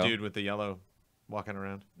there you saw go. a dude with the yellow walking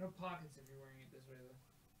around. No pockets if you're wearing it this way though.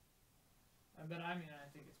 But I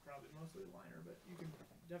think it's probably mostly liner, but you can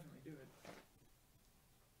definitely do it.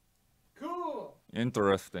 Cool.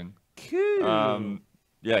 Interesting. Cool.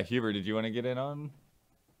 Yeah, Huber, did you want to get in on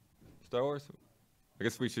Star Wars? I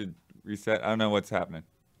guess we should reset. I don't know what's happening.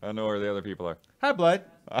 I don't know where the other people are. Hi, Blood.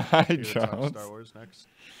 Hi, You're gonna talk Jones. Star Wars next.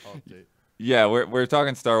 I'll update. Yeah, we're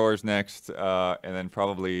talking Star Wars next, and then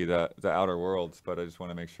probably the Outer Worlds. But I just want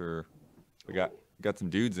to make sure we got some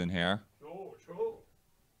dudes in here. Sure.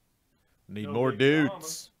 Need No more big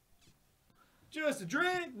dudes. Just a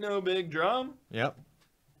drink, no big drum. Yep.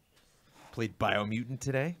 Played Biomutant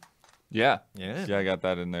today. Yeah, Yeah. I got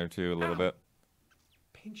that in there too a little bit.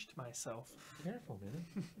 Pinched myself. Careful,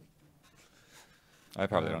 man. I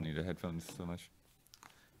probably don't need the headphones so much.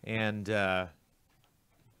 And what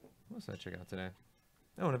else did I check out today?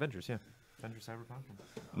 Oh, and Avengers, yeah. Avengers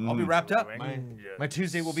Cyberpunk. I'll be wrapped up. My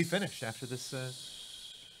Tuesday will be finished after this.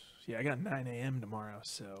 Yeah, I got 9 a.m. tomorrow,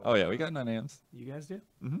 so. Oh yeah, we got 9 a.m.s. You guys do?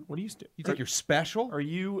 Mm-hmm. What do you do? You take your special? Are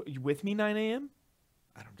you with me 9 a.m.?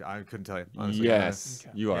 I couldn't tell you. Honestly. Yes,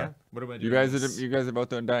 Okay. you are. Yeah? What about You guys are both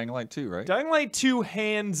doing Dying Light 2, right? Dying Light 2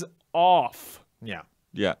 hands off. Yeah.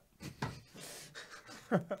 Yeah.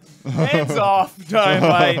 Hands off, Dying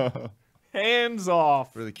Light. Hands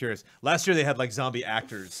off. Really curious. Last year they had like zombie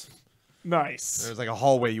actors. Nice. There was like a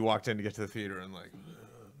hallway you walked in to get to the theater, and like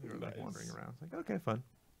you were like wandering around. It's like, okay, fun.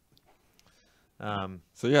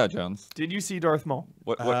 So yeah, Jones. Did you see Darth Maul?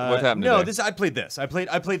 What happened? No, today? I played this. I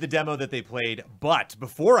played the demo that they played, but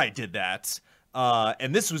before I did that,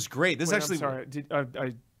 and this was great. This Wait, actually. I'm sorry.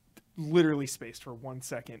 I literally spaced for 1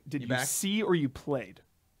 second. Did you back? see or you played?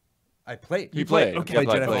 I played. He played. Okay. Yeah,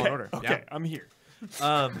 Played Jedi played. Fallen Order. Okay, Yeah. I'm here.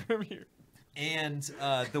 Um, I'm here. And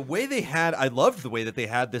the way they had, I loved the way that they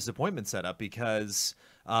had this appointment set up because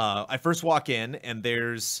I first walk in and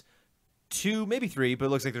there's 2, maybe 3, but it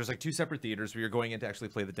looks like there's like 2 separate theaters where you're going in to actually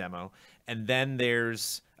play the demo. And then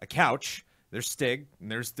there's a couch. There's Stig,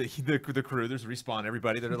 and there's the crew, there's Respawn,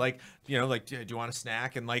 everybody that are like, do you want a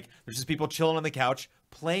snack? And like, there's just people chilling on the couch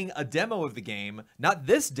playing a demo of the game. Not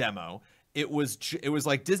this demo. It was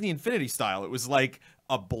like Disney Infinity style. It was like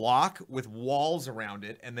a block with walls around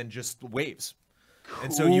it and then just waves. Cool.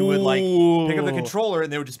 And so you would like pick up the controller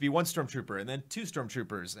and there would just be 1 stormtrooper and then 2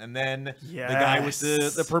 stormtroopers and then the guy with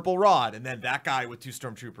the purple rod and then that guy with 2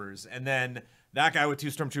 stormtroopers and then that guy with 2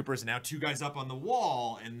 stormtroopers and now 2 guys up on the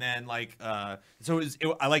wall and then like so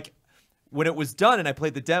I like when it was done and I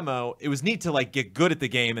played the demo, it was neat to like get good at the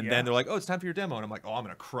game and then they're like, oh, it's time for your demo. And I'm like, oh, I'm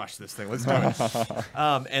going to crush this thing. Let's do it.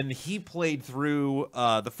 And he played through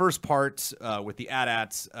the first part with the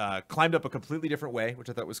AT-ATs, climbed up a completely different way, which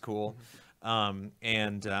I thought was cool. And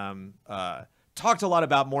talked a lot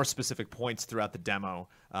about more specific points throughout the demo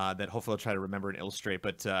that hopefully I'll try to remember and illustrate.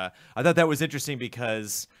 But I thought that was interesting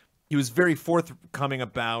because he was very forthcoming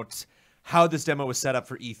about how this demo was set up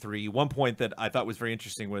for E3. One point that I thought was very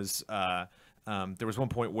interesting was there was one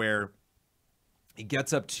point where he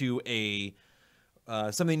gets up to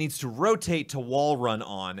something he needs to rotate to wall run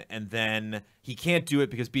on, and then he can't do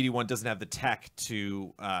it because BD1 doesn't have the tech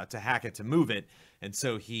to hack it to move it, and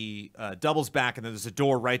so he doubles back, and then there's a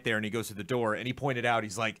door right there, and he goes to the door, and he pointed out,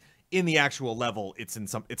 he's like, in the actual level, it's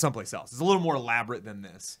someplace else. It's a little more elaborate than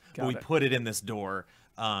this, but we put it in this door.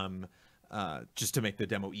 Just to make the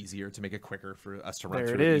demo easier, to make it quicker for us to run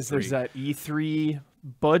through. There it is. E3. There's that E3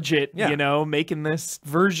 budget, making this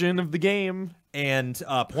version of the game. And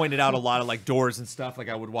pointed out a lot of like doors and stuff. Like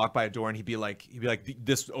I would walk by a door and he'd be like,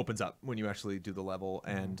 this opens up when you actually do the level,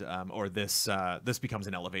 and or this becomes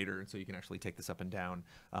an elevator, so you can actually take this up and down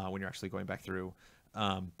when you're actually going back through.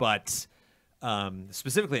 But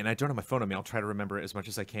specifically, and I don't have my phone on me, I'll try to remember it as much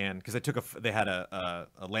as I can because they had a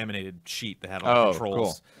laminated sheet that had all the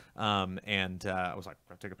controls. Cool. And I was like,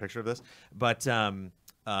 I'll take a picture of this. But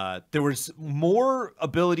there was more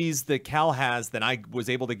abilities that Cal has than I was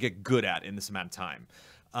able to get good at in this amount of time.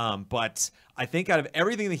 But I think out of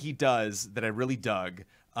everything that he does that I really dug,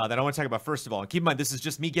 that I want to talk about first of all, and keep in mind, this is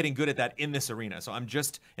just me getting good at that in this arena. So I'm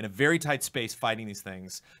just in a very tight space fighting these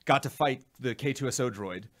things. Got to fight the K2SO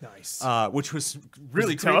droid. Nice. Which was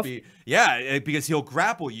really creepy. Tough? Yeah, because he'll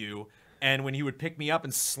grapple you. And when he would pick me up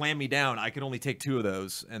and slam me down, I could only take 2 of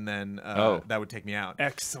those, and then that would take me out.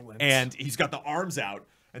 Excellent. And he's got the arms out,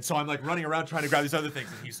 and so I'm like running around trying to grab these other things,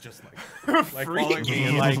 and he's just like following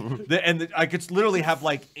me. And I could literally have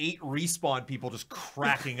like 8 respawn people just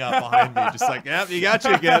cracking up behind me, just like, yeah, you got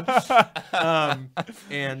you again.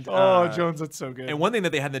 Jones, that's so good. And one thing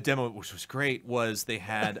that they had in the demo, which was great, was they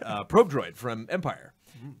had Probe Droid from Empire,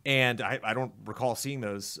 and I don't recall seeing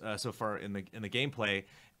those so far in the gameplay.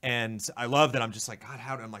 And I love that I'm just like, God,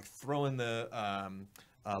 I'm like throwing the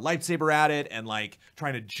lightsaber at it and like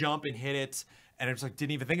trying to jump and hit it. And I just like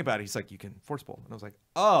didn't even think about it. He's like, you can force pull. And I was like,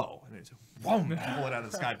 oh. And it's boom, pull it out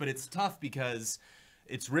of the sky. But it's tough because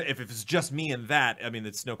if it's just me and that, I mean,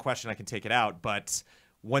 it's no question I can take it out. But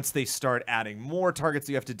once they start adding more targets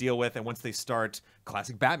you have to deal with, and once they start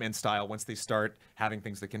classic Batman style, once they start having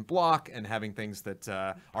things that can block and having things that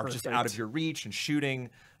are just out of your reach and shooting,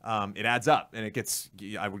 it adds up, and it gets.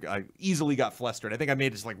 I easily got flustered. I think I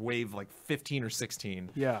made just like wave like 15 or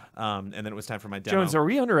 16. Yeah. And then it was time for my demo. Jones, are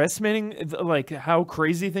we underestimating like how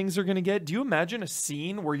crazy things are going to get? Do you imagine a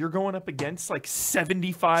scene where you're going up against like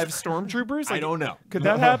 75 stormtroopers? Like, I don't know. Could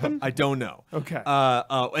that happen? I don't know. Okay.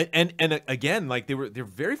 And again, like they're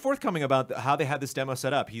very forthcoming about how they had this demo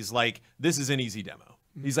set up. He's like, this is an easy demo.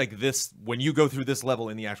 He's like, this, when you go through this level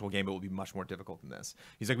in the actual game, it will be much more difficult than this.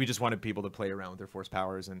 He's like, we just wanted people to play around with their force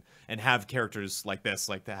powers and have characters like this,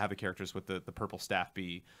 like to have the characters with the purple staff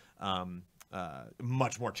be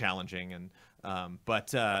much more challenging. And but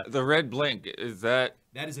the red blink, is that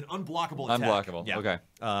is an unblockable attack. unblockable? Yeah. Okay.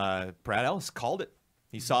 Brad Ellis called it.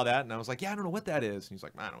 He saw that, and I was like, yeah, I don't know what that is. And he's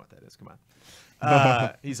like, I don't know what that is. Come on.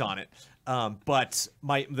 He's on it. But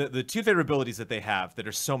the two favorite abilities that they have that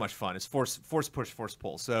are so much fun is force push, force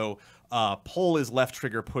pull. So pull is left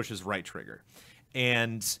trigger, push is right trigger.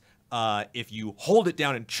 And if you hold it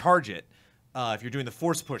down and charge it, if you're doing the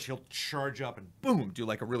force push, he'll charge up and boom, do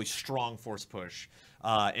like a really strong force push.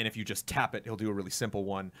 And if you just tap it, he'll do a really simple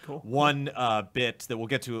one. Cool. One bit that we'll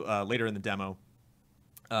get to later in the demo.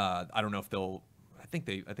 I don't know if they'll.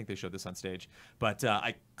 I think they showed this on stage, but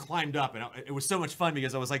I climbed up and it was so much fun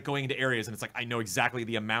because I was like going into areas and it's like I know exactly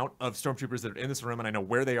the amount of stormtroopers that are in this room and I know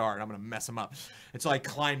where they are and I'm gonna mess them up. And so I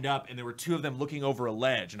climbed up and there were two of them looking over a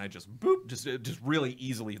ledge and I just just really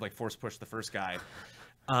easily like force pushed the first guy.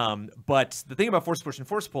 But the thing about force push and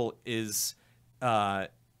force pull is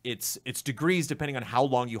it's degrees depending on how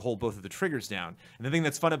long you hold both of the triggers down. And the thing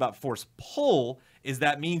that's fun about force pull is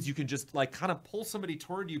that means you can just like kind of pull somebody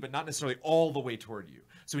toward you, but not necessarily all the way toward you.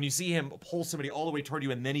 So when you see him pull somebody all the way toward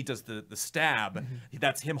you and then he does the stab,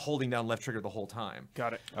 that's him holding down left trigger the whole time.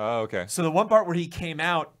 Got it. Oh, okay. So the one part where he came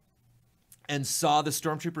out and saw the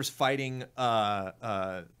stormtroopers fighting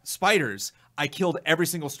spiders, I killed every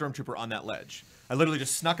single stormtrooper on that ledge. I literally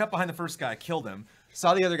just snuck up behind the first guy, killed him,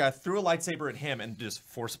 saw the other guy, threw a lightsaber at him, and just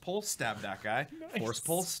force pull, stab that guy. Nice. Force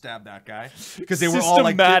pull, stab that guy. Because they were all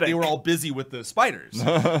like they were all busy with the spiders.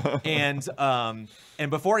 And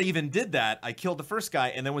before I even did that, I killed the first guy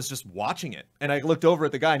and then was just watching it. And I looked over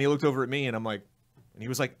at the guy and he looked over at me and I'm like, and he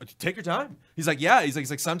was like, take your time. He's like, yeah. He's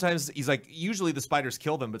like, sometimes he's like, usually the spiders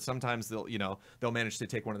kill them, but sometimes they'll manage to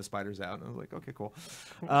take one of the spiders out. And I was like, okay, cool.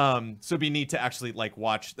 So it'd be neat to actually like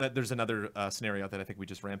watch. There's another scenario that I think we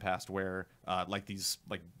just ran past where like these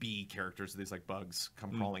like bee characters, these like bugs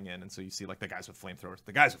come crawling in, and so you see like the guys with flamethrowers.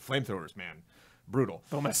 The guys with flamethrowers, man, brutal.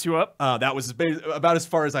 They'll mess you up. That was about as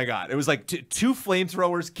far as I got. It was like two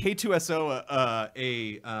flamethrowers,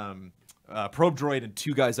 K2SO, probe droid and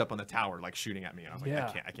two guys up on the tower like shooting at me. And I was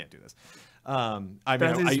like, I can't do this. I mean,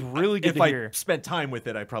 really good to hear. If I spent time with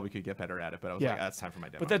it, I probably could get better at it. But I was like, that's time for my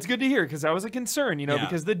demo. But that's good to hear because that was a concern,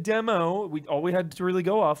 because the demo, all we had to really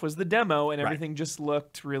go off was the demo, and everything just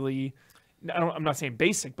looked really. I'm not saying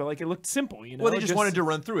basic, but like it looked simple. Well, they just wanted to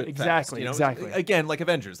run through it. Exactly. Fast, exactly. Again, like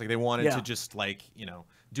Avengers, like they wanted to just like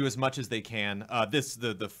do as much as they can.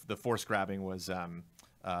 The force grabbing was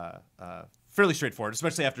fairly straightforward,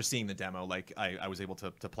 especially after seeing the demo. Like I was able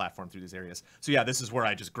to platform through these areas. So yeah, this is where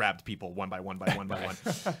I just grabbed people one by one.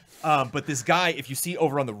 But this guy, if you see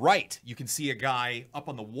over on the right, you can see a guy up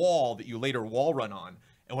on the wall that you later wall run on.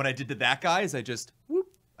 And what I did to that guy is I just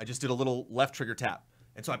did a little left trigger tap.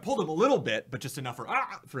 And so I pulled him a little bit, but just enough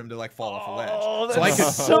for him to like fall off a ledge. So I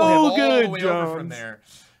could pull him all the way over from there.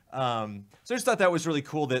 So I just thought that was really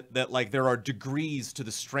cool that like there are degrees to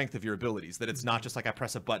the strength of your abilities, that it's not just like I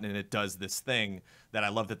press a button and it does this thing. That I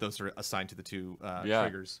love that those are assigned to the two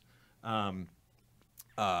triggers.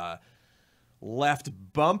 Left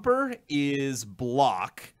bumper is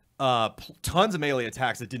block. Tons of melee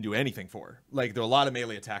attacks that didn't do anything for. Like there are a lot of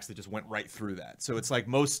melee attacks that just went right through that. So it's like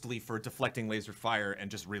mostly for deflecting laser fire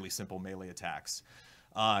and just really simple melee attacks.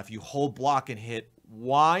 If you hold block and hit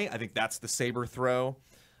Y, I think that's the saber throw.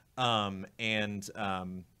 I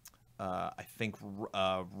think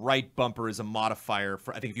right bumper is a modifier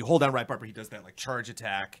for. I think if you hold down right bumper, he does that like charge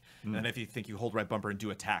attack. And then if you think you hold right bumper and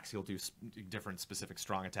do attacks, he'll do different specific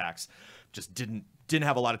strong attacks. Just didn't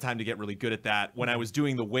have a lot of time to get really good at that. When I was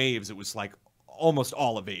doing the waves, it was like almost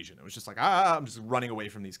all evasion. It was just like I'm just running away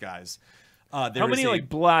from these guys. How many like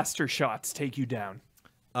blaster shots take you down?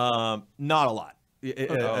 Not a lot.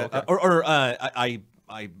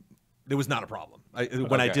 There was not a problem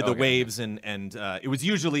when I did the waves, and it was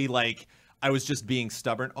usually like I was just being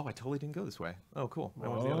stubborn. Oh, I totally didn't go this way. Oh, cool. I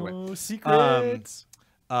went the other way. Oh, secrets.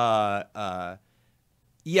 Yeah,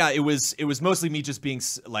 it was mostly me just being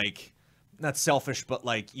like not selfish, but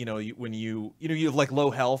like when you have like low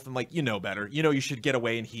health and like better. You should get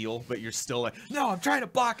away and heal, but you're still like, no, I'm trying to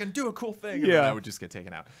block and do a cool thing. And then I would just get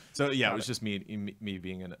taken out. So yeah, it was just me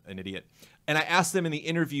being an idiot. And I asked them in the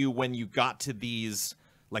interview, when you got to these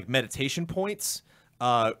like meditation points,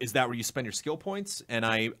 is that where you spend your skill points? And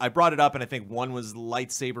I brought it up, and I think one was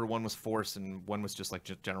lightsaber, one was force, and one was just like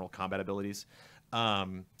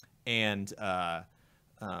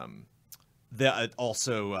that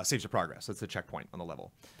also saves your progress. That's the checkpoint on the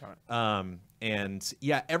level. And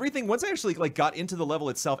yeah, everything, once I actually like got into the level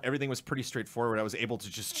itself, everything was pretty straightforward. I was able to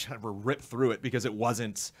just kind of rip through it because it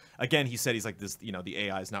wasn't, again, he said he's like this, you know, the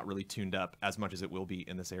AI is not really tuned up as much as it will be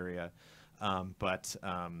in this area. I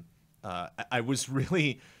was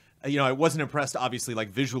really, you know, I wasn't impressed, obviously, like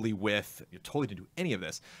visually with, you totally didn't do any of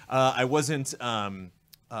this. I wasn't, you know,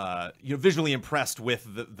 visually impressed with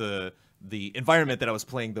the environment that I was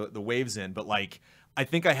playing the waves in, but like, I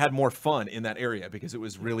think I had more fun in that area because it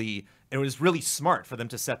was really smart for them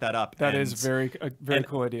to set that up. That is a very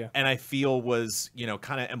cool idea. And I feel was, you know,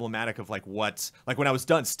 kind of emblematic of like what, like when I was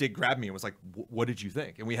done, Stig grabbed me and was like, what did you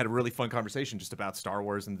think? And we had a really fun conversation just about Star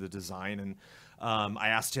Wars and the design. And I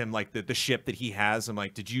asked him like the ship that he has. I'm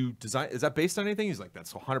like, did you design, is that based on anything? He's like,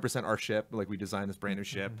 that's 100% our ship. Like we designed this brand new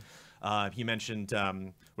ship. He mentioned,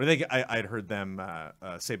 what I think I had heard them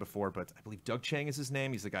say before, but I believe Doug Chang is his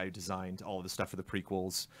name. He's the guy who designed all of the stuff for the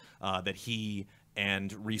prequels, that he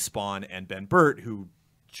and Respawn and Ben Burt, who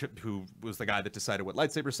was the guy that decided what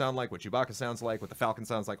lightsabers sound like, what Chewbacca sounds like, what the Falcon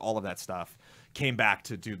sounds like, all of that stuff, came back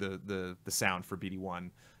to do the sound for BD1.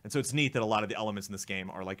 And so it's neat that a lot of the elements in this game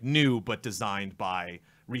are like new, but designed by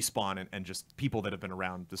Respawn and just people that have been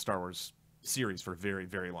around the Star Wars series for a very,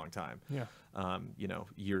 very long time. Yeah. You know,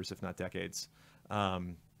 years, if not decades. Yeah,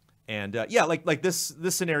 like this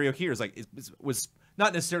scenario here is like, it was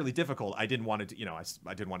not necessarily difficult. I didn't want to, you know,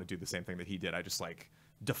 I didn't want to do the same thing that he did. I just like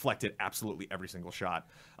deflected absolutely every single shot.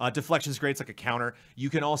 Deflection is great. It's like a counter. You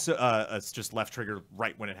can also, it's just left trigger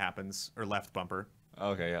right when it happens, or left bumper.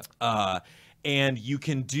 Okay, yeah. And you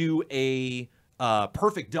can do a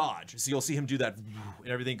perfect dodge. So you'll see him do that, and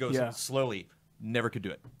everything goes slowly. Never could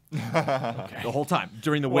do it. The whole time.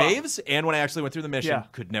 During the waves, and when I actually went through the mission,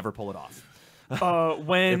 could never pull it off.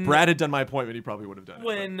 When if Brad had done my appointment, he probably would have done it.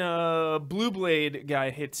 When Blue Blade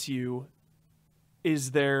guy hits you,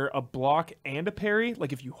 is there a block and a parry?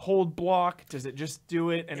 Like if you hold block, does it just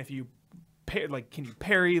do it? And if you can you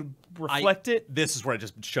parry, reflect it? This is where I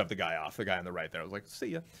just shoved the guy off, the guy on the right there. I was like, see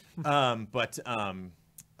ya. Yeah,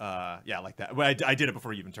 like that. Well, I did it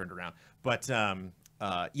before you even turned around. But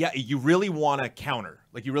yeah, you really want to counter.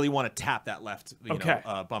 Like you really want to tap that left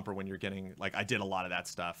bumper when you're getting, like I did a lot of that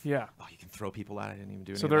stuff. Yeah. Oh, you can throw people out. I didn't even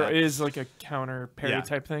do so any of that. So there is like a counter parry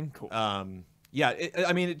type thing? Cool. Yeah,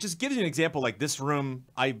 I mean, it just gives you an example. Like this room,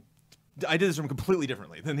 I did this room completely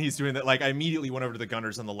differently than he's doing that. Like I immediately went over to the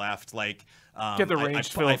gunners on the left. Like get the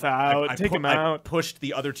range filth out, take him out. I pushed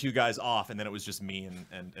the other two guys off, and then it was just me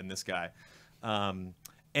and this guy.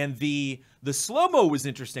 And the slow-mo was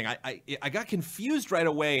interesting. I got confused right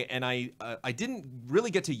away, and I didn't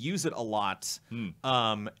really get to use it a lot.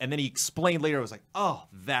 And then he explained later. I was like, oh,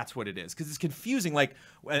 that's what it is, because it's confusing. Like,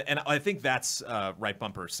 and I think that's right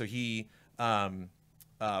bumper. So he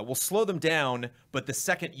will slow them down, but the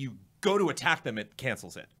second you go to attack them, it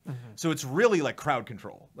cancels it. So it's really like crowd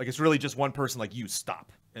control. Like it's really just one person, like you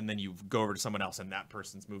stop, and then you go over to someone else, and that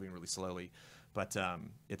person's moving really slowly. But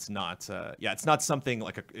it's not, it's not something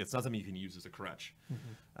like it's not something you can use as a crutch.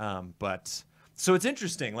 But so it's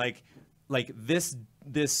interesting, like this,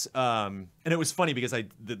 and it was funny because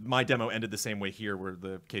my demo ended the same way here, where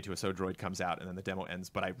the K2SO droid comes out and then the demo ends.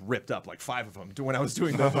 But I ripped up like 5 of them when I was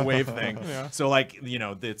doing the wave thing. So like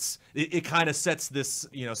it kind of sets this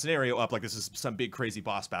scenario up like this is some big crazy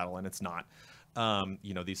boss battle, and it's not.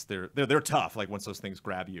 They're tough. Like once those things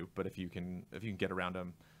grab you, but if you can get around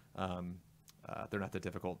them. They're not that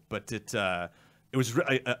difficult, but it was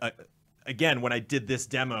again, when I did this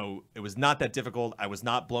demo, it was not that difficult. I was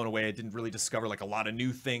not blown away. I didn't really discover like a lot of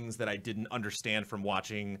new things that I didn't understand from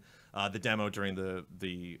watching the demo during the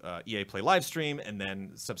EA Play live stream, and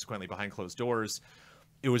then subsequently behind closed doors.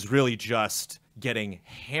 It was really just getting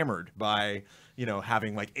hammered by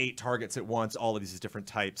having like 8 targets at once, all of these different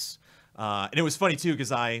types, and it was funny too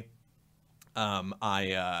because I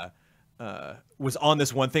was on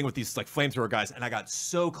this one thing with these like flamethrower guys, and I got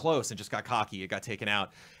so close and just got cocky. It got taken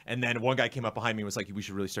out, and then one guy came up behind me and was like, "We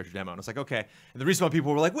should really start your demo." And I was like, "Okay." And the Respawn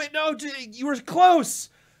people were like, "Wait, no, you were close."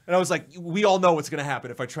 And I was like, "We all know what's going to happen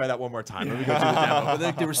if I try that one more time. Let me go do the demo."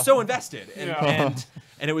 But they were so invested, and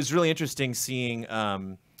it was really interesting seeing.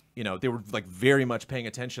 They were like very much paying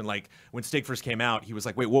attention. Like when Stig first came out, he was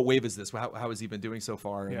like, "Wait, what wave is this? How has he been doing so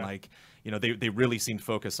far?" And like, they really seemed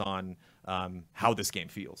focused on how this game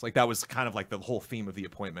feels. Like that was kind of like the whole theme of the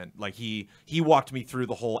appointment. Like he walked me through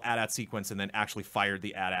the whole AT-AT sequence, and then actually fired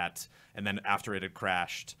the AT-AT, and then after it had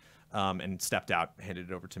crashed, and stepped out,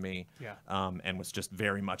 handed it over to me, and was just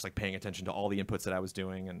very much like paying attention to all the inputs that I was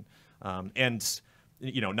doing, and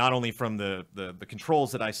not only from the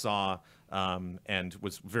controls that I saw, and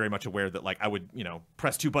was very much aware that like I would,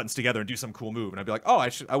 press 2 buttons together and do some cool move, and I'd be like, oh,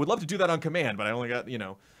 I would love to do that on command, but I only got,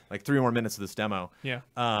 like 3 more minutes of this demo. Yeah.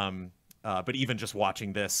 But even just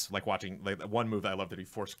watching this, like one move that I loved that he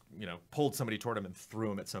pulled somebody toward him and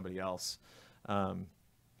threw him at somebody else.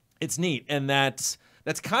 It's neat, and that's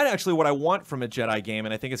kind of actually what I want from a Jedi game,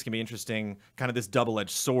 and I think it's gonna be interesting, kind of this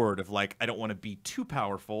double-edged sword of like, I don't want to be too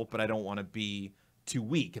powerful, but I don't want to be too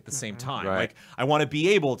weak at the same time. Right. Like, I want to be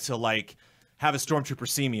able to like have a stormtrooper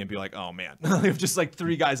see me and be like, oh man, if just like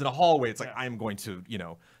 3 guys in a hallway, it's like I'm going to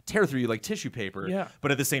tear through you like tissue paper. Yeah.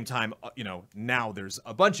 But at the same time, now there's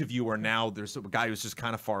a bunch of you, or now there's a guy who's just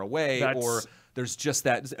kind of far away, or there's just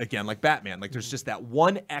that, again, like Batman, like there's just that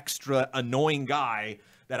one extra annoying guy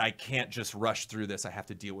that I can't just rush through this. I have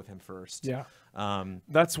to deal with him first. Yeah.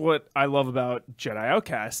 That's what I love about Jedi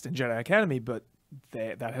Outcast and Jedi Academy, but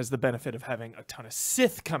that has the benefit of having a ton of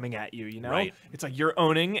Sith coming at you, Right. It's like you're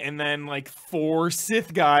owning, and then like 4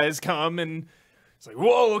 Sith guys come, and it's like,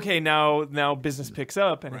 whoa, okay, now business picks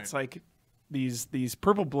up, and it's like these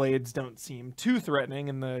purple blades don't seem too threatening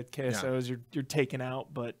in the KSOs you're taking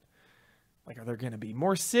out, but like, are there going to be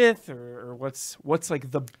more Sith, or what's like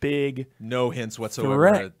the big no hints whatsoever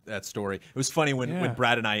at that story? It was funny when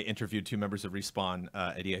Brad and I interviewed 2 members of Respawn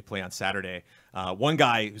at EA Play on Saturday. One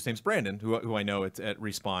guy whose name's Brandon, who I know at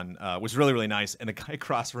Respawn, was really, really nice, and the guy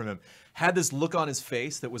across from him had this look on his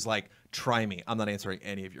face that was like, try me, I'm not answering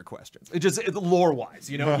any of your questions. Lore wise,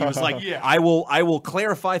 he was like, I will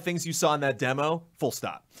clarify things you saw in that demo, full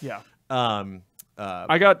stop. Yeah.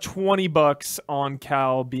 I got $20 on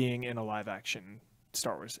Cal being in a live action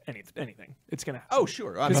Star Wars anything. It's gonna happen. Oh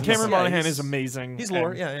sure, because Cameron Monaghan is amazing. He's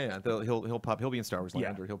lore, yeah. He'll pop. He'll be in Star Wars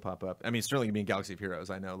Land, or he'll pop up. I mean, certainly gonna be in Galaxy of Heroes.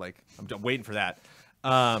 I know, like I'm waiting for that.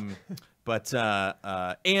 And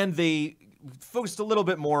they focused a little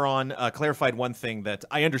bit more on clarified one thing that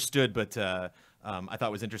I understood, but I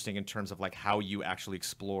thought was interesting in terms of like how you actually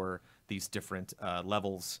explore these different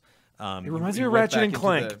levels. It reminds me of Ratchet and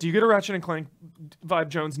Clank. Do you get a Ratchet and Clank vibe,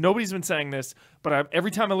 Jones? Nobody's been saying this, but every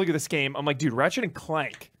time I look at this game, I'm like, dude, Ratchet and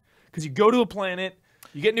Clank. Because you go to a planet,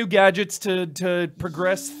 you get new gadgets to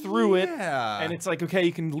progress through it, and it's like, okay,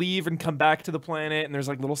 you can leave and come back to the planet, and there's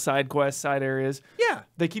like little side quests, side areas. Yeah.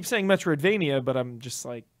 They keep saying Metroidvania, but I'm just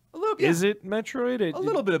like, is it Metroid? A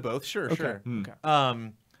little bit of both, sure. Okay.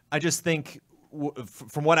 I just think,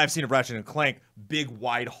 from what I've seen of Ratchet and Clank, big,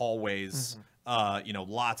 wide hallways.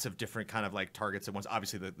 Lots of different kind of like targets at once.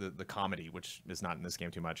 Obviously, the comedy, which is not in this game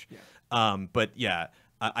too much. But yeah,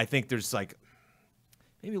 I think there's like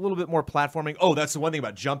maybe a little bit more platforming. Oh, that's the one thing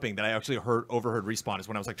about jumping that I actually overheard Respawn is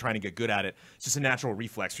when I was like trying to get good at it. It's just a natural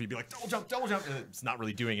reflex for you to be like double jump, and it's not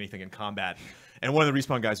really doing anything in combat. And one of the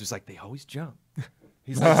Respawn guys was like, they always jump.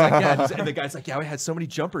 He's like, yeah, and the guy's like, yeah, we had so many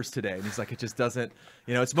jumpers today, and he's like, it just doesn't,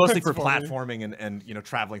 it's mostly for platforming and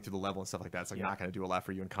traveling through the level and stuff like that. It's like not going to do a lot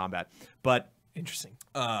for you in combat. But interesting.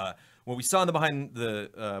 What we saw in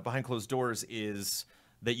the behind closed doors is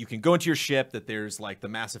that you can go into your ship, that there's like the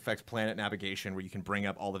Mass Effect planet navigation where you can bring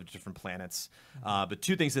up all the different planets. But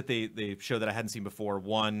 2 things that they show that I hadn't seen before.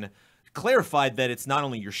 One, clarified that it's not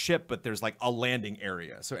only your ship, but there's like a landing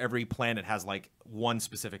area. So every planet has like one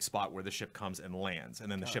specific spot where the ship comes and lands,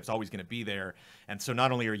 and then the ship's always going to be there. And so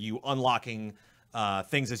not only are you unlocking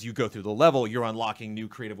things as you go through the level, you're unlocking new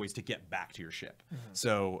creative ways to get back to your ship.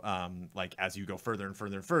 So like as you go further and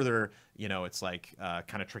further and further, it's like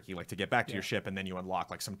kind of tricky, like to get back to your ship, and then you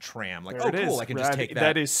unlock like some tram, like, there cool, I can just take that.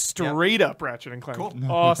 That is straight up Ratchet and Clank. Cool.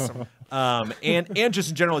 Awesome. And just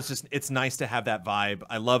in general, it's nice to have that vibe.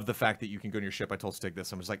 I love the fact that you can go to your ship. I told Stig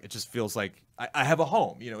this. I'm just like, it just feels like I have a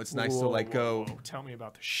home. It's nice to like go. Tell me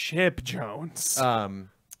about the ship, Jones.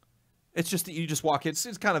 It's just that you just walk in.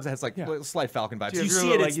 It kind of has like slight Falcon vibes. Do you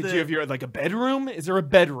see it? Do you have your like a bedroom? Is there a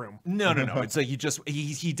bedroom? No. It's like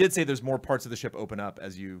he did say there's more parts of the ship open up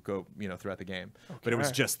as you go, throughout the game. Okay. But it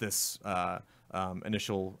was just this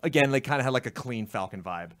initial. Again, they kind of had like a clean Falcon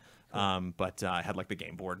vibe. But I had like the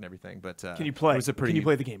game board and everything. But can you play? Can you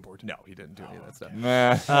play the game board? No, he didn't do any of that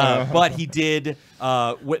stuff. But he did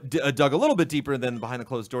dug a little bit deeper than Behind the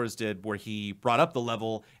Closed Doors did, where he brought up the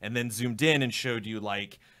level and then zoomed in and showed you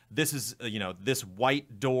like, this is, this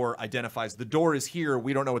white door identifies the door is here.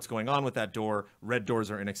 We don't know what's going on with that door. Red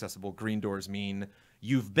doors are inaccessible. Green doors mean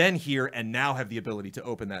you've been here and now have the ability to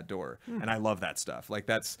open that door. And I love that stuff. Like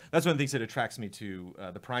that's one of the things that attracts me to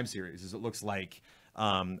the Prime series is it looks like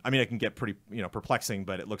I mean, it can get pretty, perplexing,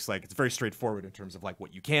 but it looks like it's very straightforward in terms of like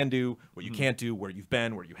what you can do, what you can't do, where you've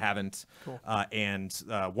been, where you haven't. Cool. And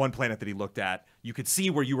one planet that he looked at, you could see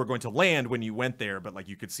where you were going to land when you went there, but like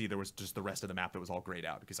you could see there was just the rest of the map that was all grayed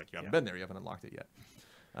out because like you haven't been there, you haven't unlocked it yet.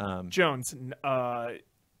 Jones, I'm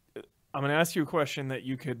going to ask you a question that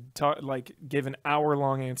you could give an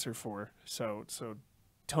hour-long answer for. So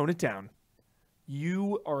tone it down.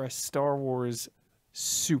 You are a Star Wars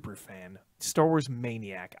super fan, Star Wars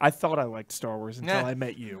maniac. I thought I liked Star Wars until I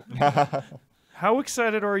met you. How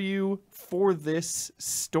excited are you for this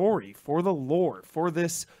story, for the lore, for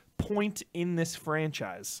this point in this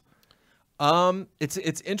franchise?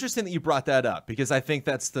 It's interesting that you brought that up because I think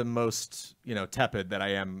that's the most, tepid that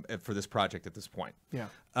I am for this project at this point. Yeah.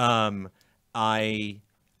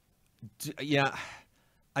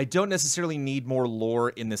 I don't necessarily need more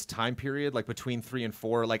lore in this time period, like between 3 and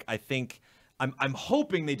 4. Like I think I'm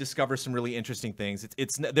hoping they discover some really interesting things.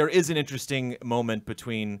 There is an interesting moment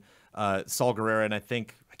between Saul Guerrero and I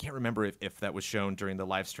can't remember if that was shown during the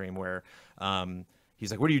live stream where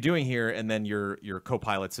he's like, "What are you doing here?" And then your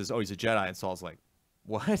co-pilot says, "Oh, he's a Jedi," and Saul's like,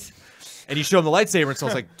 "What?" And you show him the lightsaber, and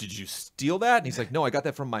Saul's like, "Did you steal that?" And he's like, "No, I got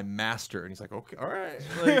that from my master." And he's like, "Okay, all right."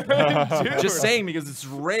 Like, just saying because it's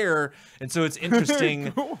rare, and so it's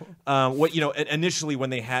interesting. Cool. Initially when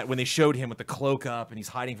they showed him with the cloak up and he's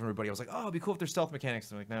hiding from everybody, I was like, "Oh, it'd be cool if there's stealth mechanics."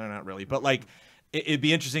 And I'm like, "No, not really." But like, it'd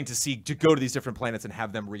be interesting to go to these different planets and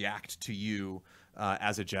have them react to you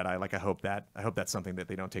as a Jedi. Like I hope that's something that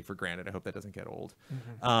they don't take for granted. I hope that doesn't get old.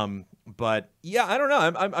 But yeah, I don't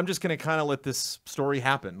know. I'm just gonna kind of let this story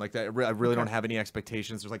happen. Like I really don't have any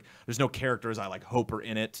expectations. There's no characters I like hope are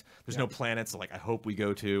in it. There's no planets like I hope we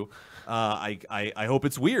go to. I hope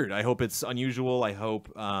it's weird. I hope it's unusual. I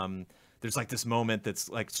hope there's like this moment that's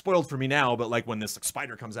like spoiled for me now, but like when this like,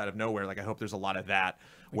 spider comes out of nowhere, like I hope there's a lot of that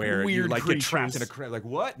where you like get trapped in like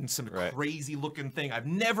what and some crazy looking thing I've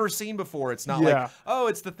never seen before. It's not like, oh,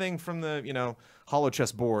 it's the thing from the hollow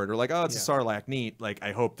chess board or like, oh, it's a Sarlacc. Neat. Like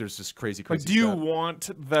I hope there's just crazy like, do you stuff. Want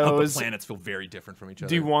I hope those the planets feel very different from each other?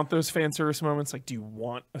 Do you want those fan service moments? Like, do you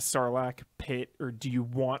want a Sarlacc pit or do you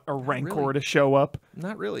want a Rancor to show up?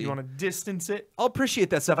 Not really. You want to distance it? I'll appreciate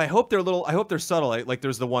that stuff. I hope they're subtle. Like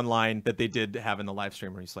there's the one line that they did have in the live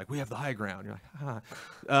stream where he's like, "We have the high ground." You're like,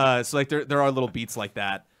 "Huh." So like there are little beats like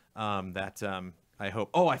that that I hope.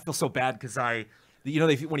 Oh, I feel so bad because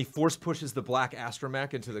when he force pushes the black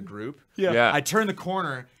astromech into the group, I turn the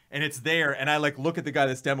corner and it's there, and I like look at the guy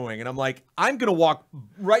that's demoing, and I'm like, I'm gonna walk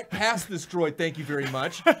right past this droid. Thank you very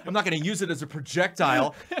much. I'm not gonna use it as a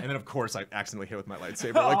projectile. And then of course I accidentally hit with my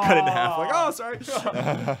lightsaber, like cut it in half. Like, oh, sorry.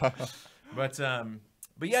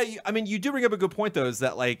 But yeah, you do bring up a good point though. Is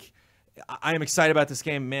that like I am excited about this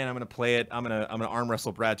game, man. I'm gonna play it. I'm gonna arm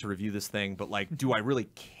wrestle Brad to review this thing. But like, do I really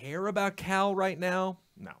care about Cal right now?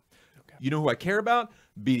 No. Okay. You know who I care about?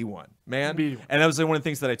 BD1, man. BD1. And that was one of the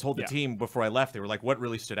things that I told the team before I left. They were like, "What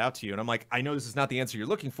really stood out to you?" And I'm like, "I know this is not the answer you're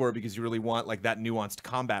looking for because you really want like that nuanced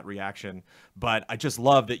combat reaction. But I just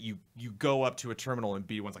love that you go up to a terminal and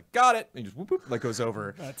BD1's like, got it, and just whoop, whoop, like goes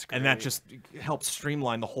over. That's great. And that just helps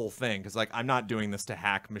streamline the whole thing because like I'm not doing this to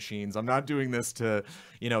hack machines. I'm not doing this to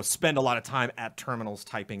spend a lot of time at terminals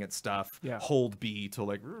typing at stuff. Yeah. Hold B to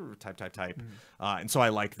like type. And so I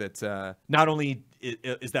like that. Not only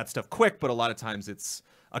is that stuff quick, but a lot of times it's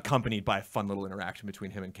accompanied by a fun little interaction between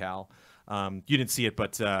him and Cal. You didn't see it,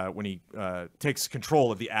 but when he takes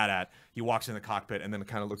control of the AT-AT, he walks in the cockpit and then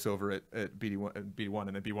kind of looks over at BD1, and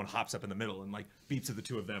then BD1 hops up in the middle and like beats at the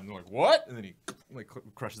two of them. And they're like, "What?" And then he like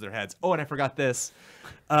crushes their heads. Oh, and I forgot this.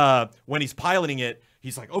 When he's piloting it,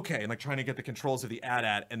 he's like, "Okay," and like trying to get the controls of the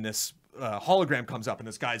AT-AT, and this hologram comes up, and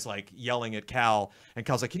this guy's like yelling at Cal, and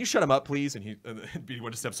Cal's like, "Can you shut him up, please?" And BD1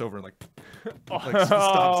 just steps over and like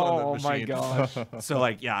stops on the machine. My gosh. So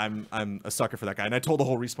like, yeah, I'm a sucker for that guy, and I told the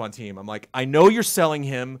whole Respawn team, I'm like, I know you're selling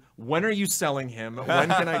him. When are you selling him? When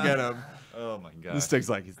can I get him? Oh my god. This thing's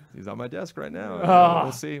like he's on my desk right now.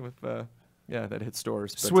 We'll see if that hits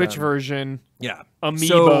stores. But, Switch version. Yeah.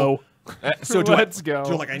 Amiibo. So Let's go.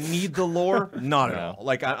 Do I need the lore? Not at all.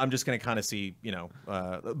 Like I'm just gonna kind of see,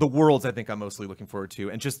 the worlds. I think I'm mostly looking forward to,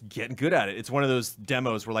 and just getting good at it. It's one of those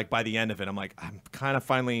demos where, like, by the end of it, I'm like, I'm kind of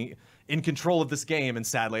finally in control of this game, and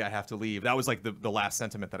sadly, I have to leave. That was like the last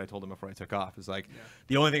sentiment that I told him before I took off. Is like,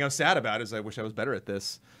 the only thing I'm sad about is I wish I was better at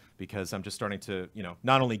this. Because I'm just starting to,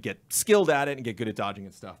 not only get skilled at it and get good at dodging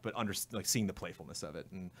and stuff, but seeing the playfulness of it.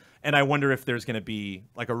 And I wonder if there's going to be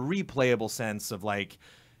like a replayable sense of like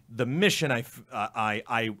the mission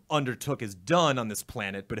I undertook is done on this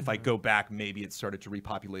planet, but if I go back, maybe it started to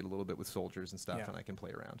repopulate a little bit with soldiers and stuff, and I can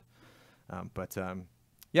play around.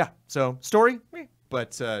 Yeah. So story,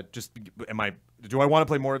 But do I want to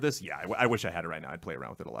play more of this? Yeah, I wish I had it right now. I'd play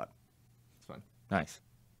around with it a lot. It's fun. Nice.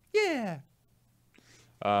 Yeah.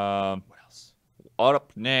 What else?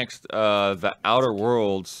 Up next, the Outer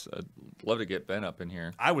Worlds. I'd love to get Ben up in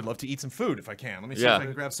here. I would love to eat some food if I can. Let me see Yeah. if I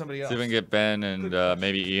can grab somebody else. See if we can get Ben and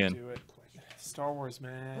maybe Ian. Do it. Star Wars,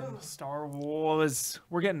 man. Star Wars.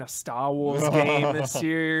 We're getting a Star Wars game this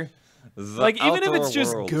year. Like, even if it's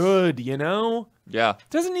just good, you know? Yeah.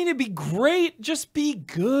 Doesn't need to be great, just be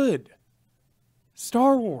good.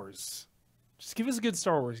 Star Wars. Just give us a good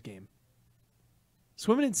Star Wars game.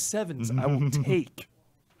 Swimming in sevens, I will take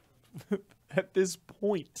at this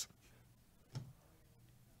point.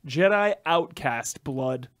 Jedi Outcast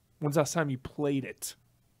Blood. When's the last time you played it?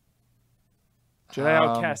 Jedi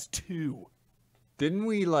Outcast 2. Didn't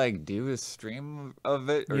we like do a stream of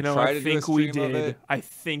it or You know, try I to do a think we stream of did. it? I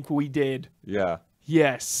think we did. Yeah.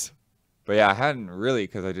 Yes. But yeah, I hadn't really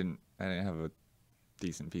because I didn't have a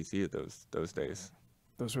decent PC at those days.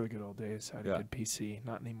 Those were the good old days. I had Yeah. a good PC.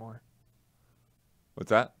 Not anymore.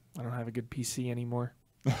 What's that? I don't have a good PC anymore.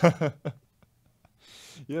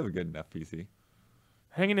 You have a good enough PC.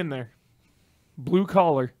 Hanging in there. Blue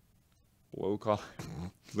collar. Blue collar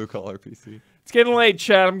PC. It's getting late,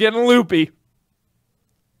 Chad. I'm getting loopy.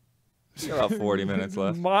 You got about 40 minutes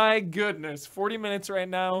left. My goodness. 40 minutes right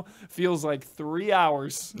now feels like 3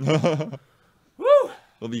 hours. Woo!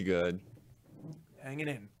 It'll be good. Hanging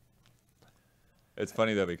in. It's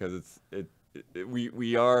funny though because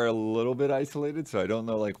we are a little bit isolated, so I don't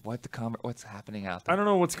know like what's happening out there. I don't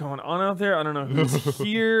know what's going on out there. I don't know who's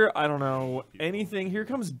here. I don't know anything. Here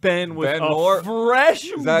comes Ben with Ben a Moore? fresh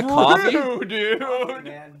Is that brew, coffee? dude.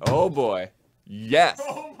 Man. Oh boy, yes,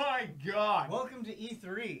 Oh my God. Welcome to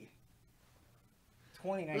E3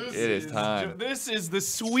 2019. it is time. This is the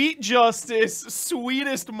sweet justice,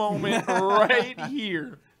 sweetest moment right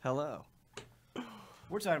here. Hello.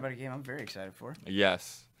 We're talking about a game I'm very excited for.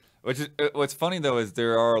 Yes, which is what's funny though is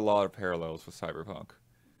there are a lot of parallels with Cyberpunk.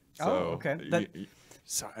 So, Oh, okay.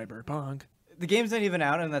 Cyberpunk. The game's not even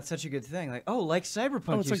out, and that's such a good thing. Like, like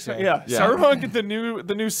Cyberpunk, Oh, it's you like, say. yeah, Yeah. Cyberpunk,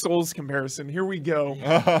 the new Souls comparison. Here we go.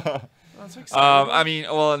 Oh, it's like I mean,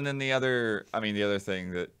 well, and then the other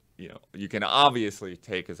thing that you can obviously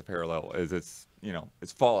take as a parallel is it's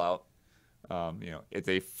Fallout. It's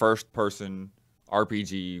a first-person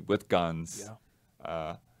RPG with guns.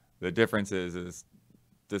 Yeah. The difference is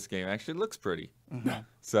this game actually looks pretty.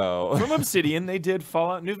 So From Obsidian, they did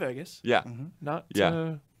Fallout New Vegas. yeah, Not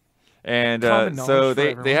Yeah. and Common so knowledge for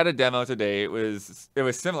they everyone. had a demo today. It was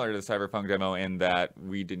similar to the Cyberpunk demo in that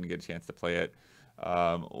we didn't get a chance to play it.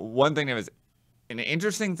 One thing that was an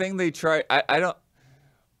interesting thing they tried.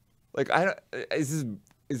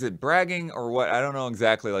 Is it bragging or what? I don't know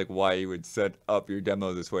exactly like why you would set up your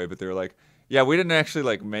demo this way, but they were like, yeah, we didn't actually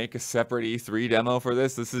like make a separate E3 demo for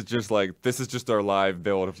this. This is just our live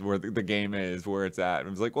build of where the game is, where it's at. And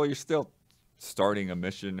it was like, well, you're still starting a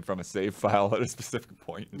mission from a save file at a specific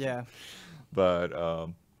point. Yeah. But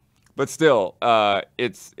still,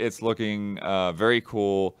 it's looking very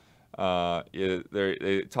cool.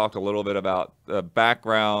 They talked a little bit about the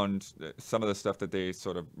background, some of the stuff that they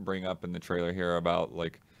sort of bring up in the trailer here about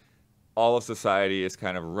like all of society is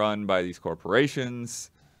kind of run by these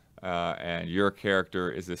corporations, and your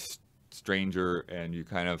character is this stranger, and you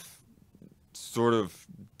kind of sort of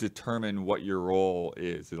determine what your role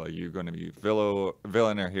is. Like you're going to be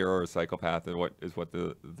villain or hero or psychopath, and what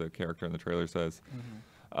the character in the trailer says.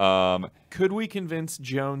 Could we convince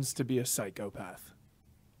Jones to be a psychopath?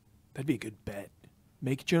 That'd be a good bet.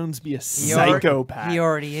 Make Jones be a psychopath. He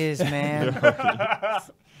already is, man.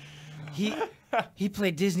 He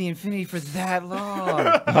played Disney Infinity for that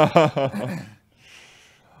long.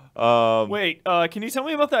 Wait, can you tell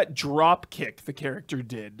me about that drop kick the character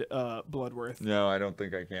did, Bloodworth? No, I don't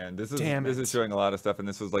think I can. This Damn is it. showing a lot of stuff, and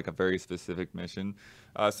this was like a very specific mission.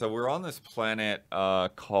 So we're on this planet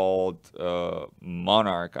called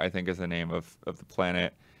Monarch, I think is the name of the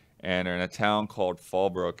planet, and they're in a town called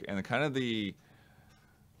Fallbrook, and kind of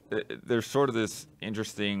there's sort of this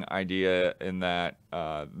interesting idea in that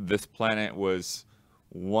this planet was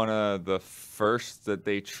one of the first that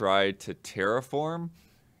they tried to terraform,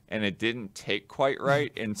 and it didn't take quite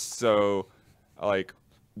right, and so like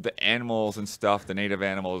the animals and stuff, the native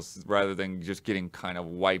animals, rather than just getting kind of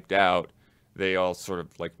wiped out, they all sort of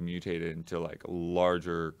like mutated into like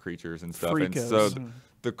larger creatures and stuff. And so Freakos.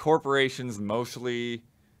 the corporations mostly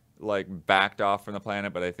like backed off from the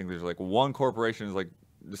planet, but I think there's like one corporation is like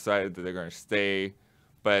decided that they're going to stay,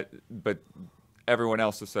 but everyone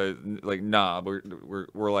else decided like, nah,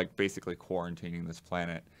 we're like basically quarantining this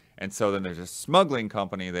planet. And so then there's a smuggling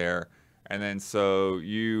company there And then so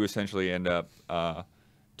you essentially end up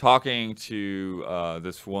talking to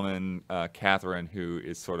this woman, Catherine, who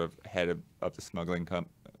is sort of head of the smuggling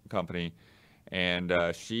company. And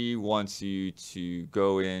she wants you to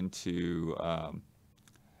go into...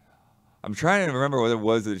 I'm trying to remember what it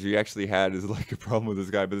was that she actually had as like a problem with this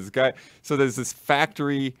guy. But this guy... So there's this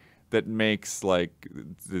factory that makes like...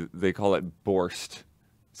 They call it borscht.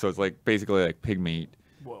 So it's like basically like pig meat.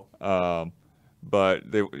 Whoa. But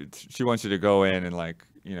she wants you to go in and like,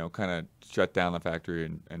 you know, kind of shut down the factory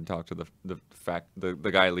and talk to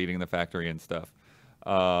the guy leading the factory and stuff.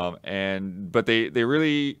 But they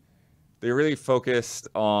really focused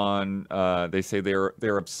on they say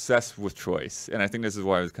they're obsessed with choice, and I think this is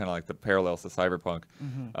why it was kind of like the parallels to Cyberpunk,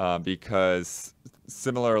 because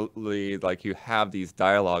similarly, like you have these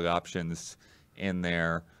dialogue options in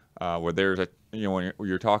there where there's a, you know, when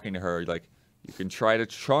you're talking to her, like you can try to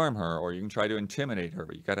charm her or you can try to intimidate her,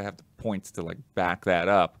 but you got to have the points to like back that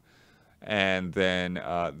up. And then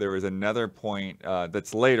there was another point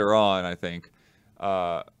that's later on, I think,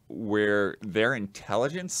 where their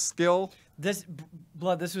intelligence skill. This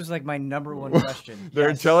was like my number one question. Their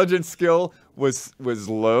Yes. intelligence skill was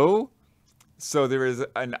low, so there is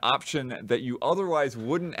an option that you otherwise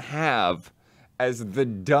wouldn't have as the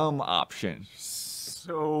dumb option.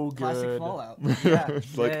 So good. Classic Fallout. Yeah.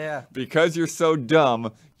 It's like, yeah. because you're so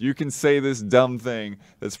dumb, you can say this dumb thing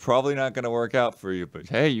that's probably not going to work out for you, but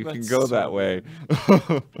hey, you can That's go so that way.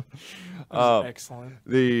 Excellent.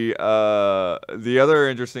 The other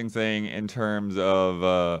interesting thing in terms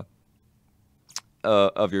of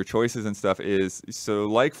your choices and stuff is, so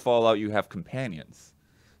like Fallout, you have companions.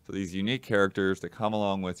 So these unique characters that come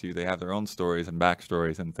along with you, they have their own stories and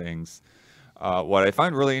backstories and things. What I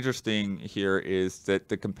find really interesting here is that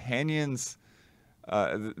the companions,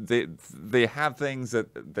 they have things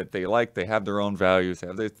that they like. They have their own values. They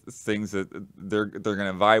have things that they're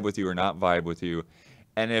gonna vibe with you or not vibe with you.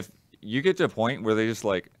 And if you get to a point where they just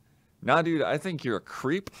like, nah, dude, I think you're a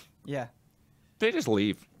creep, Yeah. they just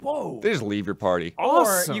leave. Whoa. They just leave your party.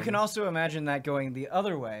 Awesome. Or you can also imagine that going the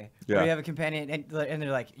other way, Yeah. where you have a companion and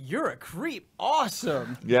they're like, "You're a creep,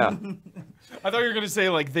 awesome." Yeah. I thought you were gonna say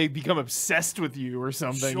like they become obsessed with you or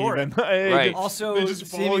something. Sure. Even. Right. Also, They just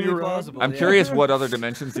follow seemingly you around. plausible. I'm yeah. curious what other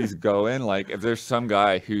dimensions these go in. Like, if there's some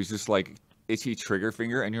guy who's just like itchy trigger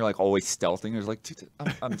finger, and you're like always stealthing. There's like, dude,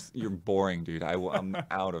 you're boring, dude. I'm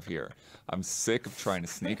out of here. I'm sick of trying to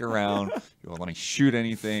sneak around. You won't let me shoot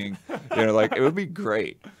anything. You know, like it would be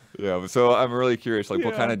great. Yeah. So I'm really curious, like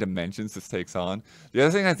what kind of dimensions this takes on. The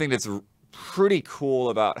other thing I think that's pretty cool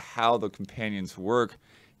about how the companions work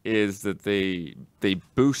is that they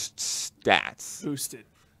boost stats. Boosted.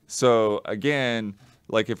 So again,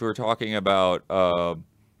 like if we're talking about,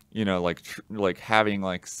 you know, like having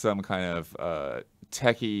like some kind of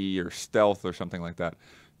techie or stealth or something like that,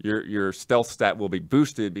 your stealth stat will be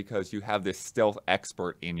boosted because you have this stealth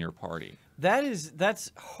expert in your party.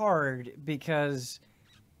 That's hard because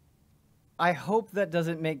I hope that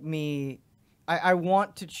doesn't make me. I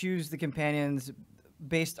want to choose the companions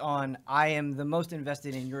based on I am the most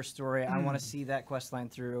invested in your story. I want to see that quest line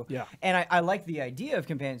through. Yeah. And I like the idea of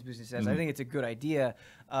companions boosting stats. I think it's a good idea,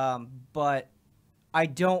 but I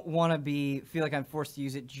don't want to feel like I'm forced to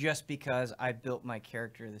use it just because I built my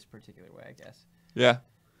character this particular way, I guess. Yeah,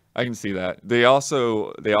 I can see that. They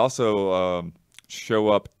also show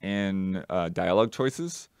up in dialogue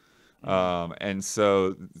choices, and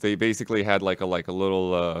so they basically had like a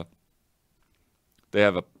little. They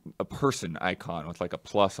have a person icon with like a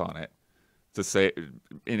plus on it to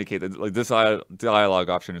indicate that like this dialogue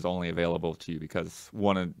option is only available to you because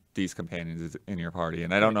one of these companions is in your party.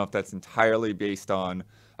 And I don't know if that's entirely based on,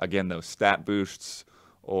 again, those stat boosts,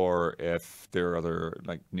 or if there are other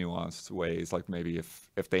like nuanced ways, like maybe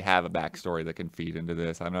if they have a backstory that can feed into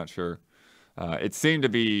this. I'm not sure. It seemed to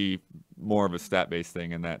be more of a stat-based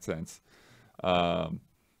thing in that sense.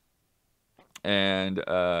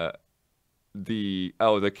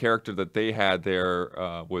 The character that they had there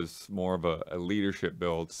was more of a leadership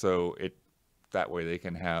build, so that way they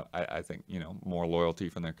can have, I think, you know, more loyalty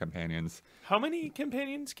from their companions. How many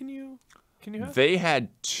companions can you have? They had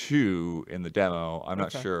 2 in the demo. I'm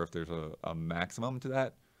not Okay. sure if there's a maximum to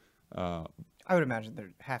that. I would imagine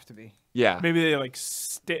there have to be. Yeah, Maybe they like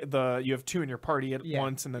you have 2 in your party at Yeah.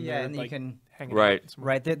 once, and then Yeah, they're and you like can- hanging Right. out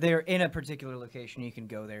somewhere. Right, they're in a particular location. You can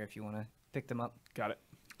go there if you want to pick them up. Got it.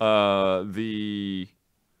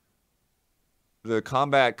 the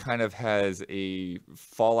combat kind of has a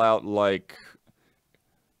Fallout-like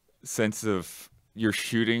sense of you're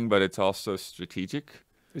shooting, but it's also strategic.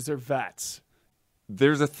 Is there VATS?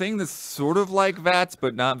 There's a thing that's sort of like VATS,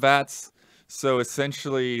 but not VATS. So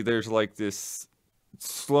essentially, there's like this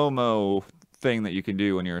slow-mo thing that you can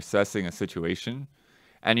do when you're assessing a situation,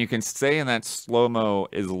 and you can stay in that slow-mo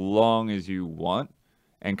as long as you want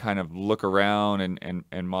and kind of look around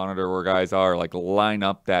and monitor where guys are, like line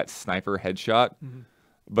up that sniper headshot.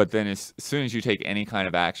 But then as soon as you take any kind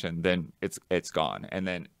of action, then it's gone, and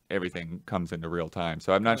then everything comes into real time.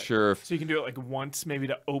 So I'm not sure if... So you can do it like once, maybe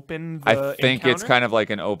to open the I think it's encounter? kind of like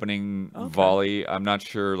an opening volley. I'm not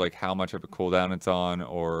sure like how much of a cooldown it's on,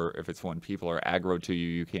 or if it's when people are aggro to you,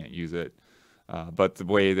 you can't use it. But the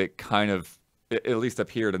way that kind of at least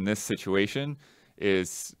appeared in this situation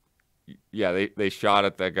is, yeah, they shot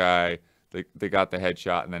at that guy, they got the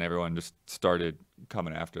headshot, and then everyone just started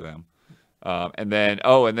coming after them. And then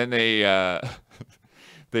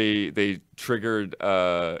they triggered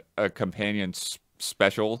a companion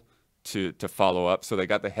special to follow up. So they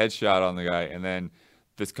got the headshot on the guy, and then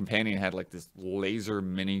this companion had like this laser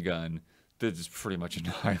minigun that just pretty much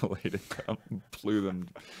annihilated them, blew them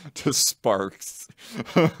to sparks.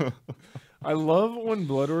 I love when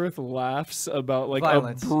Bloodworth laughs about like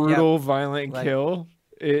Violence. a brutal, Yep. violent Like- kill.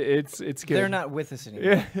 It's good. They're not with us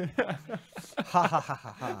anymore. Yeah. Ha ha ha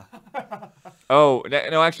ha ha. Oh,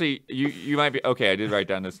 no, actually, you might be... Okay, I did write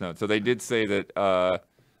down this note. So they did say that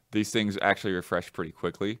these things actually refresh pretty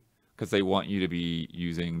quickly because they want you to be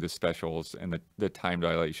using the specials and the time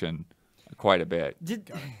dilation quite a bit.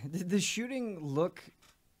 Did the shooting look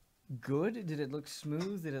good? Did it look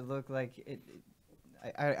smooth? Did it look like it?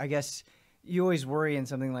 I guess you always worry in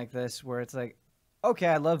something like this where it's like, okay,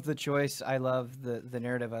 I love the choice, I love the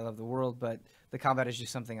narrative, I love the world, but the combat is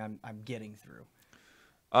just something I'm getting through.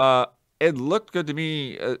 It looked good to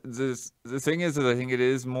me. The thing is that I think it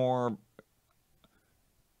is more,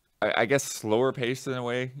 I guess, slower paced in a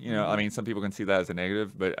way. You know, I mean, some people can see that as a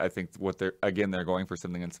negative, but I think what they're going for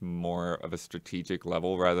something that's more of a strategic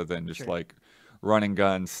level rather than just like run and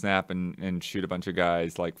gun, snap and shoot a bunch of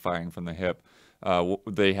guys like firing from the hip.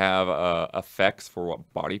 They have effects for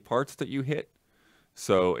what body parts that you hit.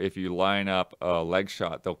 So if you line up a leg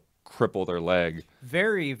shot, they'll cripple their leg.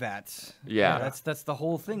 Very VATS. Yeah. That's the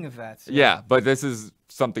whole thing of VATS. Yeah, but this is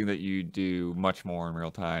something that you do much more in real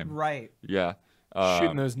time. Right. Yeah.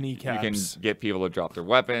 Shooting those kneecaps. You can get people to drop their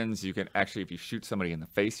weapons. You can actually, if you shoot somebody in the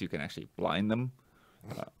face, you can actually blind them.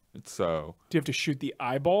 So Do you have to shoot the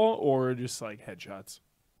eyeball or just like headshots?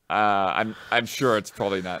 I'm sure it's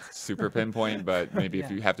probably not super pinpoint, but maybe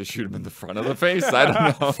if you have to shoot them in the front of the face, I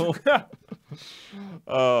don't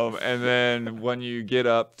know. And then when you get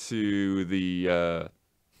up to the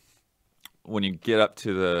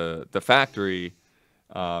factory,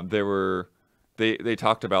 they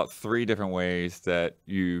talked about 3 different ways that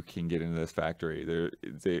you can get into this factory.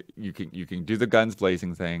 You can do the guns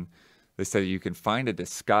blazing thing. They said you can find a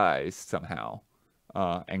disguise somehow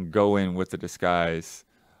and go in with the disguise.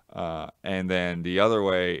 And then the other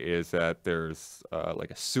way is that there's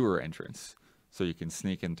like a sewer entrance, so you can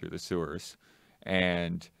sneak in through the sewers.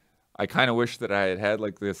 And I kind of wish that I had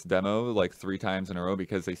like this demo like 3 times in a row,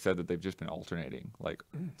 because they said that they've just been alternating like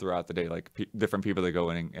throughout the day, like different people that go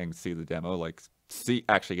in and see the demo, like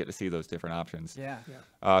actually get to see those different options. Yeah.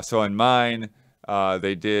 So in mine,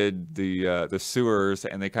 they did the sewers,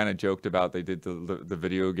 and they kind of joked about they did the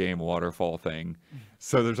video game waterfall thing.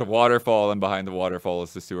 So there's a waterfall, and behind the waterfall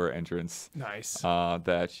is the sewer entrance. Nice.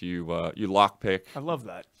 That you lockpick. I love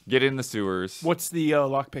that. Get in the sewers. What's the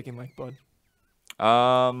lockpicking like, bud?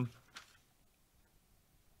 I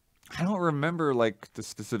don't remember like the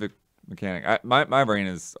specific mechanic. My brain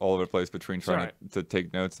is all over the place between trying to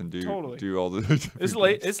take notes and do all the. It's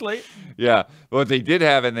late. It's late. Yeah, what they did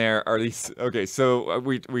have in there are these. Okay, so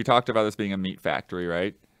we talked about this being a meat factory,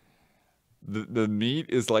 right? The meat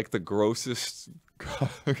is like the grossest kind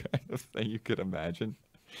of thing you could imagine.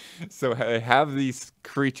 So they have these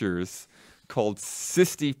creatures called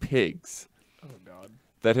cysty pigs. Oh God.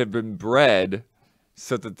 That have been bred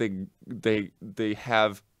so that they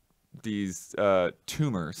have these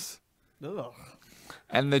tumors. Ugh.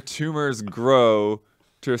 And the tumors grow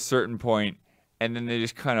to a certain point, and then they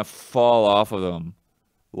just kind of fall off of them,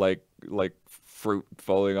 like fruit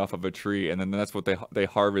falling off of a tree. And then that's what they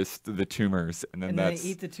harvest the tumors, and then they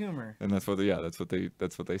eat the tumor. And that's what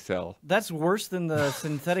they sell. That's worse than the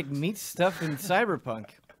synthetic meat stuff in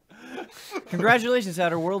Cyberpunk. Congratulations,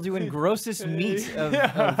 Outer World! You win grossest meat of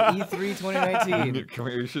E3 2019.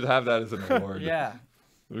 We should have that as an award. Yeah.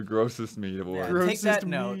 The grossest meat award. Yeah, take that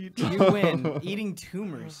note. You win eating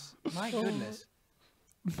tumors. My goodness.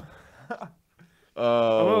 I'm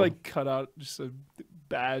gonna like cut out just a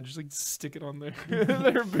badge, just like stick it on their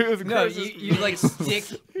booth. No, you like stick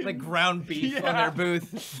like ground beef on their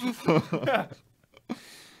booth.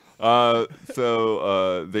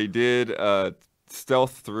 They did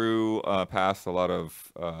stealth through past a lot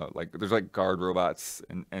of like there's like guard robots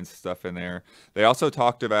and stuff in there. They also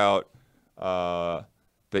talked about that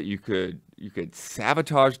you could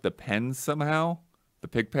sabotage the pens somehow, the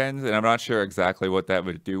pig pens, and I'm not sure exactly what that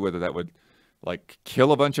would do. Whether that would like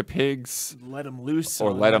kill a bunch of pigs, Let them loose,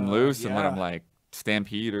 or let them loose and let yeah. them like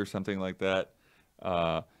stampede or something like that.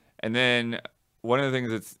 And then one of the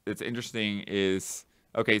things that's interesting is,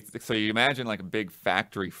 okay, so you imagine like a big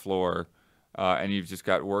factory floor, and you've just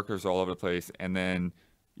got workers all over the place, and then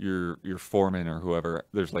your foreman or whoever,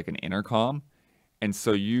 there's like an intercom, and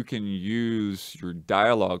so you can use your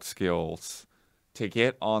dialogue skills to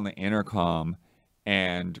get on the intercom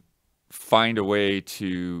and find a way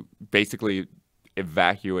to basically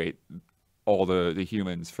evacuate all the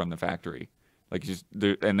humans from the factory. Like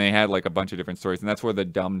and they had like a bunch of different stories, and that's where the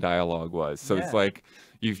dumb dialogue was. So it's like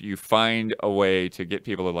you find a way to get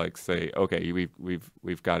people to like say, okay,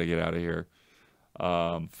 we've got to get out of here.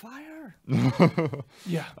 Fire.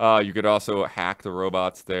 Yeah. You could also hack the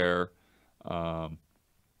robots there, and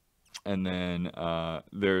then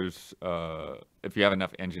there's if you have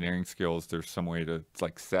enough engineering skills, there's some way to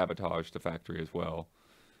like sabotage the factory as well.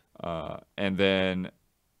 And then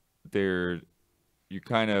you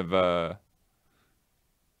kind of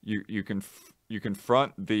you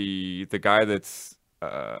confront the guy that's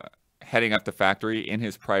heading up the factory in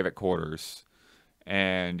his private quarters,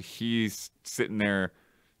 and he's sitting there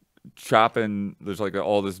chopping. There's like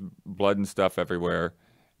all this blood and stuff everywhere,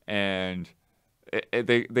 and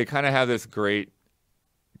they kind of have this great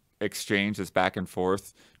exchange, this back and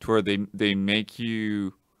forth, to where they make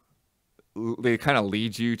you. They kind of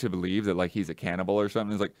lead you to believe that like he's a cannibal or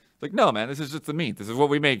something. It's like no, man, this is just the meat. This is what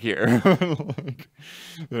we make here. Like,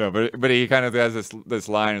 but he kind of has this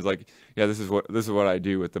line is like, yeah, this is what I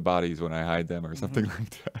do with the bodies when I hide them or something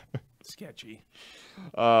like that. Sketchy.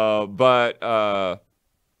 But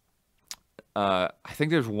I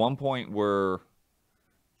think there's one point where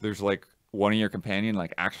there's like one of your companion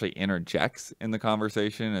like actually interjects in the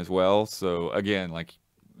conversation as well. So again, like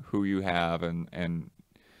who you have and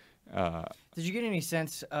did you get any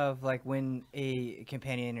sense of like when a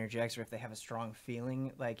companion interjects, or if they have a strong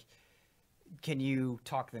feeling, like can you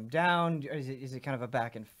talk them down? Or is it kind of a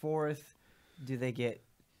back and forth? Do they get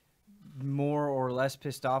more or less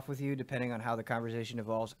pissed off with you depending on how the conversation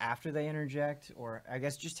evolves after they interject? Or I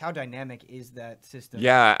guess just how dynamic is that system?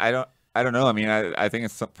 Yeah, I don't know. I mean, I think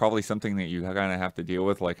it's probably something that you kind of have to deal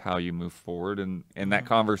with, like how you move forward in that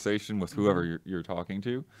conversation with whoever you're talking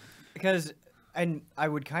to. Because and I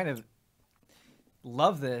would kind of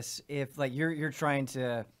love this if like you're trying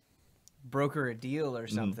to broker a deal or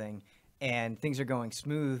something and things are going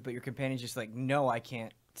smooth, but your companion's just like, no, I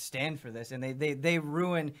can't stand for this, and they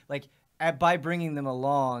ruin like by bringing them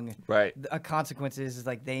along. Right. A consequence is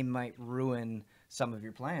like they might ruin some of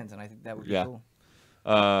your plans, and I think that would be cool.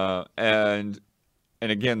 And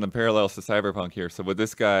again, the parallels to Cyberpunk here. So with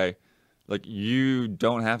this guy, like you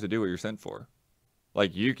don't have to do what you're sent for.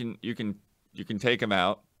 Like you can take him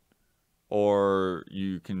out, or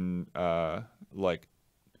you can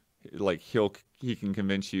he can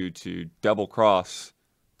convince you to double cross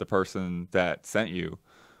the person that sent you,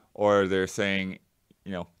 or they're saying,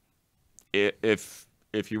 you know, if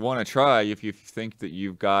you want to try, if you think that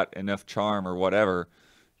you've got enough charm or whatever,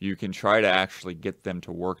 you can try to actually get them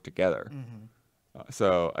to work together.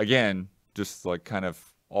 So again, just like kind of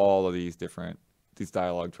all of these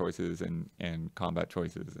dialogue choices and combat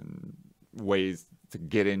choices and ways to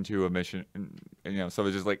get into a mission, and you know, so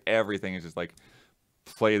it's just like everything is just like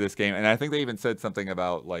play this game. And I think they even said something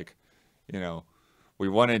about like, you know, we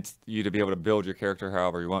wanted you to be able to build your character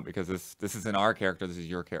however you want, because this isn't our character, this is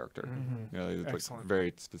your character. You know, they like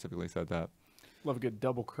very specifically said that. Love a good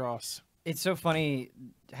double cross. It's so funny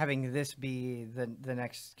having this be the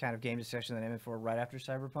next kind of game discussion that I'm in for right after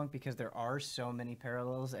Cyberpunk, because there are so many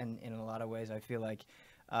parallels, and in a lot of ways I feel like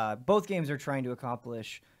both games are trying to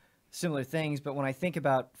accomplish similar things. But when I think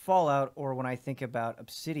about Fallout or when I think about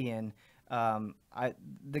Obsidian,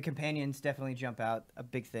 the companions definitely jump out, a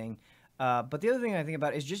big thing. But the other thing I think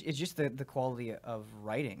about is just the quality of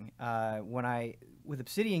writing. With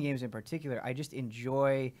Obsidian games in particular, I just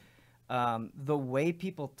enjoy the way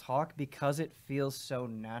people talk, because it feels so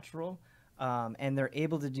natural, and they're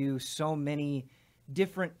able to do so many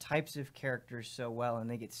different types of characters so well, and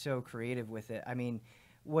they get so creative with it. I mean,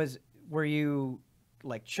 were you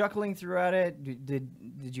like chuckling throughout it?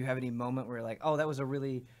 Did you have any moment where you're like, oh, that was a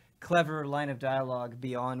really clever line of dialogue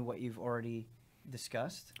beyond what you've already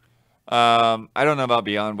discussed? I don't know about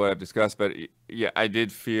beyond what I've discussed, but yeah, I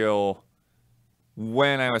did feel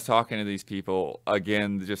when I was talking to these people,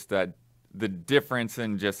 again, just that the difference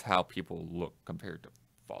in just how people look compared to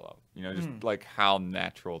Fallout. You know, just like how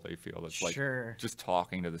natural they feel. It's like just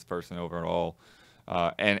talking to this person overall.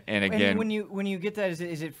 And again, and when you get that,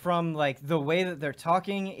 is it from like the way that they're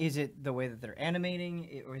talking? Is it the way that they're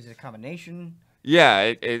animating, or is it a combination?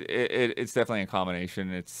 Yeah, it's definitely a combination.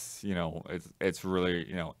 It's it's really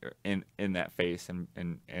in that face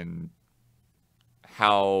and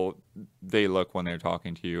how they look when they're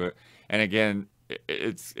talking to you. And again,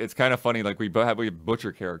 it's kind of funny. Like we have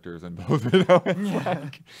butcher characters in both.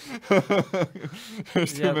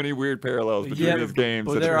 There's too many weird parallels between these games.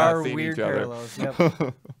 But that there are are not weird each other. parallels.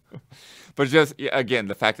 Yep. But just again,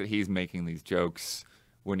 the fact that he's making these jokes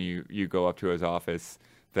when you go up to his office,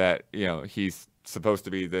 that he's supposed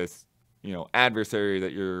to be this adversary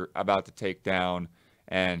that you're about to take down,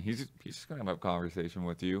 and he's just gonna have a conversation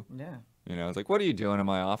with you. Yeah. It's like, what are you doing in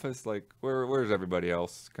my office? Like, where's everybody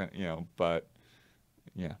else? But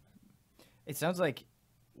yeah. It sounds like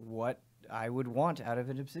what I would want out of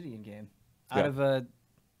an Obsidian game, out of a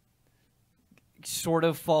sort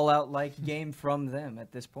of Fallout-like game from them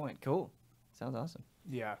at this point. Cool. Sounds awesome.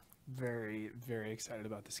 Yeah, very, very excited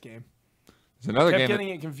about this game. There's another Kept game. getting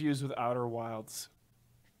it confused with Outer Wilds.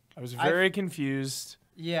 I was very confused.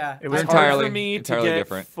 Yeah. It was hard for me to get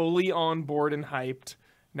fully on board and hyped.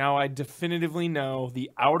 Now I definitively know the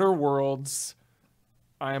Outer Worlds.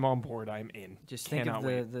 I am on board. I'm in. Just think of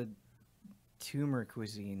the tumor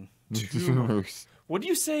cuisine. What did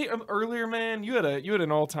you say earlier, man? You had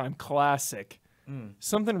an all-time classic.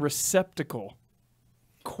 Something receptacle.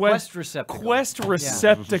 Quest receptacle. Quest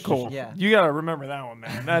receptacle. Yeah. You gotta remember that one,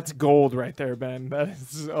 man. That's gold right there, Ben. That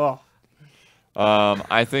is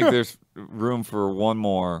I think there's room for one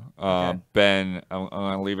more. Ben, I'm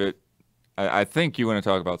gonna leave it. I think you want to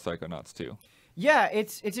talk about Psychonauts 2. Yeah,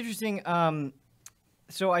 it's interesting.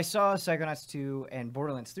 So I saw Psychonauts 2 and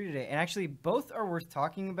Borderlands 3 today, and actually both are worth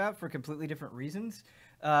talking about for completely different reasons.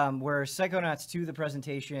 Where Psychonauts 2, the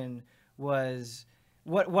presentation was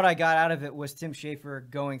what I got out of it was Tim Schafer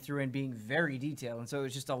going through and being very detailed, and so it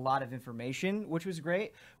was just a lot of information, which was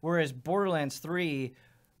great. Whereas Borderlands 3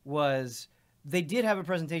 was, they did have a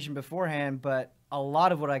presentation beforehand, but a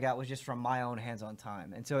lot of what I got was just from my own hands-on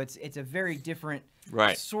time, and so it's a very different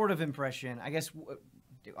sort of impression. I guess.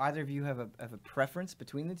 Do either of you have a preference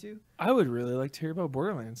between the two? I would really like to hear about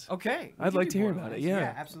Borderlands. Okay. I'd like to hear about it,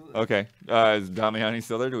 yeah. Absolutely. Okay. Is Damiani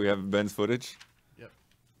still there? Do we have Ben's footage? Yep.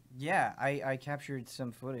 Yeah, I captured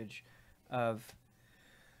some footage of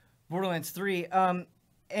Borderlands 3. So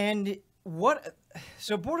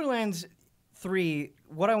Borderlands 3,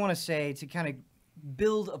 what I want to say to kind of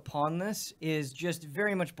build upon this is just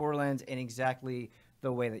very much Borderlands in exactly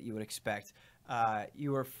the way that you would expect.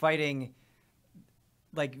 You are fighting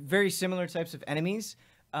like very similar types of enemies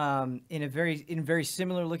in very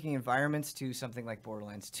similar looking environments to something like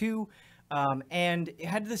Borderlands 2, and it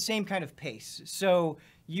had the same kind of pace. So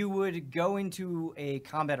you would go into a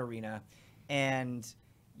combat arena, and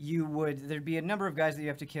there'd be a number of guys that you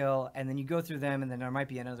have to kill, and then you go through them, and then there might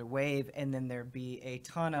be another wave, and then there'd be a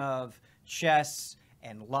ton of chests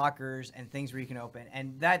and lockers and things where you can open,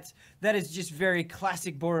 and that is just very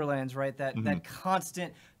classic Borderlands, right? That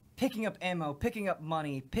constant picking up ammo, picking up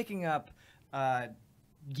money, picking up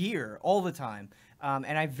gear all the time. And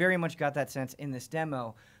I very much got that sense in this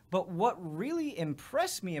demo. But what really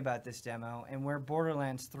impressed me about this demo, and where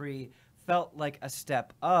Borderlands 3 felt like a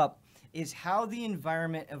step up, is how the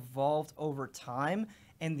environment evolved over time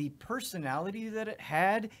and the personality that it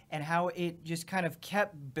had, and how it just kind of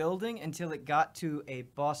kept building until it got to a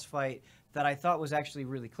boss fight that I thought was actually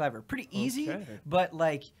really clever. Pretty easy, but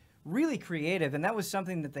like really creative. And that was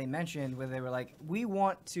something that they mentioned, where they were like, we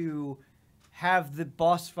want to have the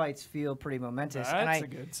boss fights feel pretty momentous. That's a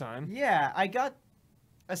good sign. Yeah, I got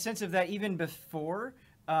a sense of that even before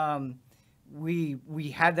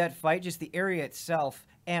we had that fight, just the area itself.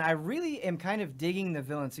 And I really am kind of digging the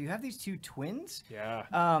villain. So you have these two twins. Yeah.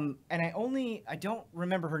 And I don't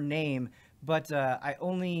remember her name, but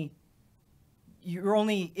you're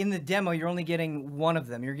only in the demo. You're only getting one of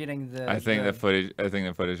them. You're getting the. I think the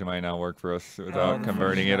footage might not work for us without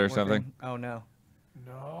converting it or something. Oh no.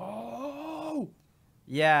 No.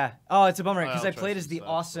 Yeah. Oh, it's a bummer because I I'll played try as the some stuff,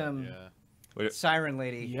 awesome siren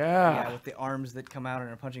lady. Yeah. With the arms that come out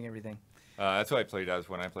and are punching everything. That's what I played as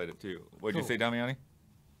when I played it too. What'd you say, Damiani?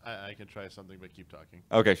 I can try something, but keep talking.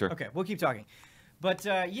 Okay, sure. Okay, we'll keep talking. But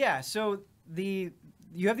yeah, so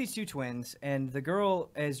you have these two twins, and the girl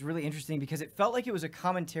is really interesting because it felt like it was a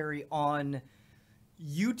commentary on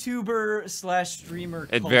YouTuber / streamer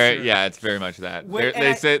It's culture. it's very much that. Wait, and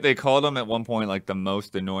They I- said they called them at one point like the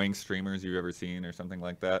most annoying streamers you've ever seen or something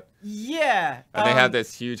like that. Yeah. And they have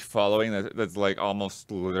this huge following that's like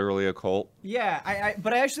almost literally a cult. Yeah,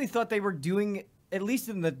 but I actually thought they were doing, at least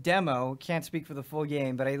in the demo, can't speak for the full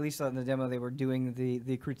game, but I at least thought in the demo they were doing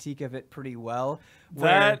the critique of it pretty well.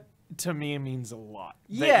 That to me means a lot.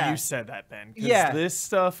 Yeah. That you said that, Ben. 'Cause Yeah. this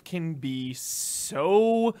stuff can be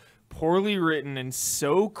so poorly written and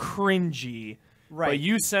so cringy. Right. But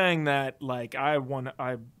you saying that, like, I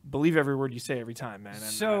believe every word you say every time, man. And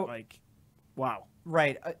So- like, wow.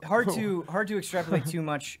 Right. Hard to extrapolate too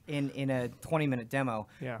much in a 20-minute demo.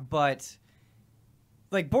 Yeah. But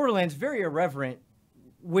like Borderlands, very irreverent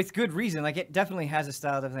with good reason. Like it definitely has a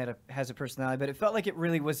style, definitely has a personality, but it felt like it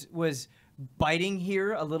really was biting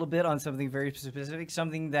here a little bit on something very specific,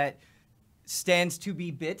 something that stands to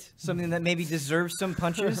be bit, something that maybe deserves some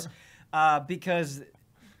punches, because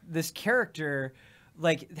this character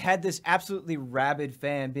like had this absolutely rabid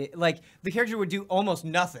fan. Like the character would do almost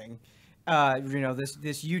nothing.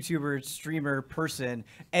 This YouTuber streamer person,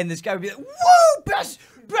 and this guy would be like, "Whoa, best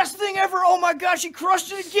thing ever! Oh my gosh, he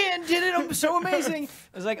crushed it again! Did it? I'm so amazing!"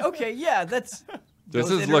 I was like, "Okay, yeah, that's." This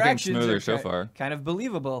those is looking interactions smoother are so far. Kind of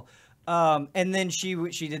believable. And then she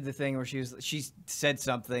did the thing where she said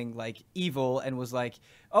something like evil and was like,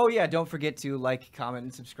 "Oh yeah, don't forget to like, comment,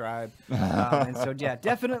 and subscribe." And so yeah,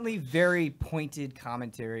 definitely very pointed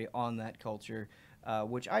commentary on that culture,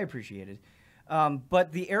 which I appreciated.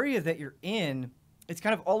 But the area that you're in, it's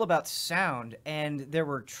kind of all about sound, and there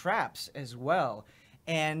were traps as well.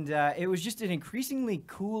 And it was just an increasingly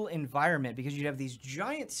cool environment because you'd have these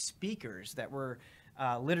giant speakers that were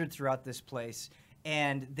littered throughout this place,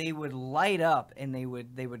 and they would light up and they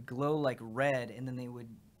would glow like red, and then they would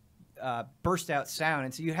burst out sound.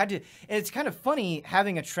 And so you had to. And it's kind of funny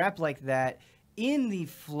having a trap like that in the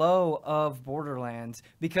flow of Borderlands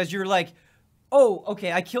because you're like, oh,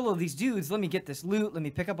 okay, I killed all these dudes. Let me get this loot. Let me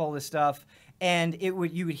pick up all this stuff. And you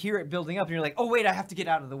would hear it building up, and you're like, oh, wait, I have to get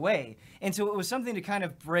out of the way. And so it was something to kind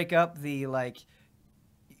of break up the, like,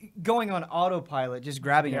 going on autopilot, just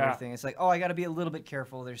grabbing everything. It's like, oh, I got to be a little bit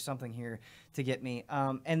careful. There's something here to get me.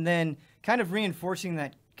 And then kind of reinforcing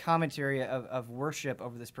that commentary of worship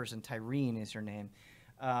over this person, Tyreen is her name.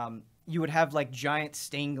 You would have, like, giant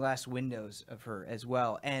stained glass windows of her as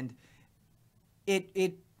well. And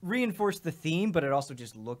it reinforced the theme, but it also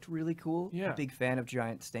just looked really cool. Yeah. A big fan of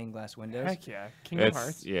giant stained glass windows. Heck yeah. Kingdom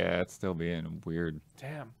Hearts. It's still being weird.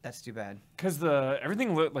 Damn. That's too bad. Because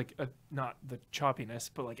everything looked like, not the choppiness,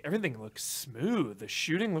 but like everything looks smooth. The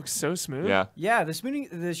shooting looks so smooth. Yeah. Yeah, the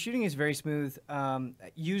shooting is very smooth.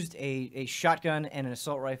 Used a shotgun and an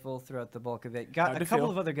assault rifle throughout the bulk of it. Got How'd a it couple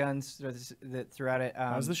feel? of other guns throughout it.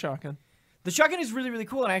 How's the shotgun? The shotgun is really, really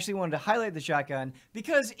cool, and I actually wanted to highlight the shotgun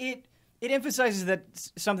because it emphasizes that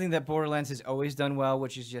something that Borderlands has always done well,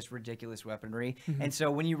 which is just ridiculous weaponry. And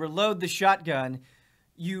so when you reload the shotgun,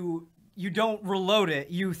 you don't reload it,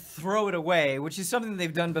 you throw it away, which is something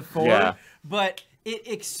they've done before. Yeah. But it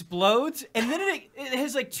explodes, and then it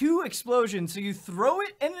has like two explosions. So you throw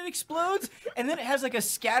it, and it explodes, and then it has like a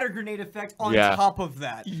scatter grenade effect on top of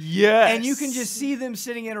that. Yes. And you can just see them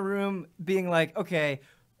sitting in a room being like, okay,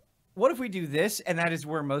 what if we do this? And that is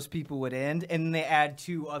where most people would end. And then they add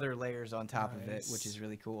two other layers on top of it, which is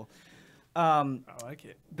really cool. I like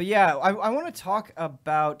it. But yeah, I want to talk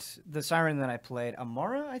about the Siren that I played.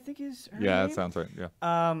 Amara, I think is her Yeah, name. that sounds right. Yeah.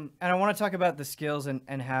 And I want to talk about the skills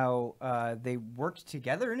and how they worked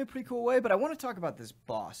together in a pretty cool way. But I want to talk about this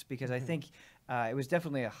boss because I think it was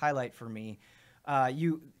definitely a highlight for me.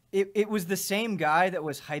 It was the same guy that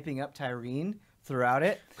was hyping up Tyreen throughout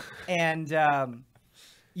it. And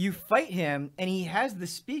you fight him, and he has the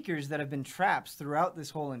speakers that have been traps throughout this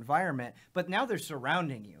whole environment, but now they're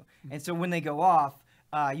surrounding you. And so when they go off,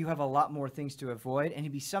 you have a lot more things to avoid, and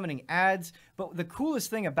he'd be summoning ads. But the coolest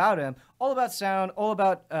thing about him, all about sound, all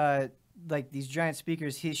about like these giant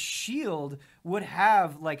speakers, his shield would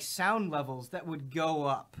have like sound levels that would go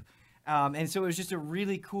up. And so it was just a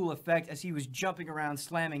really cool effect as he was jumping around,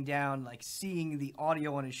 slamming down, like seeing the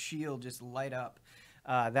audio on his shield just light up.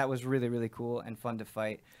 That was really, really cool and fun to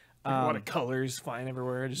fight. Like a lot of colors flying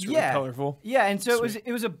everywhere, just really yeah. colorful. Yeah, and so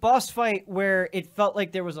it was a boss fight where it felt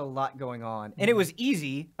like there was a lot going on, and it was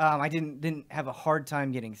easy. I didn't have a hard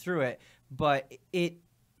time getting through it, but it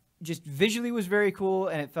just visually was very cool,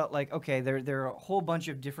 and it felt like okay, there are a whole bunch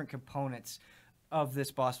of different components of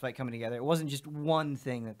this boss fight coming together. It wasn't just one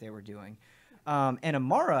thing that they were doing, and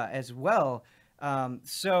Amara as well.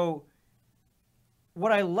 So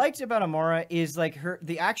what I liked about Amara is like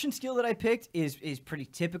the action skill that I picked is pretty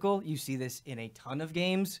typical. You see this in a ton of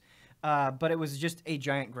games. but it was just a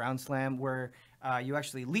giant ground slam where you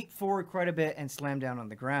actually leap forward quite a bit and slam down on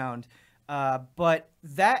the ground. But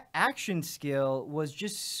that action skill was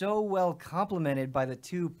just so well complemented by the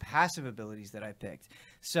 2 passive abilities that I picked.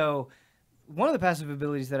 So one of the passive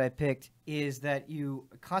abilities that I picked is that you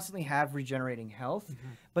constantly have regenerating health,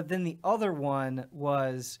 but then the other one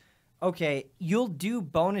was, okay, you'll do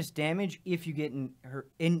bonus damage if you get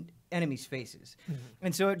in enemies' faces.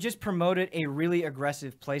 And so it just promoted a really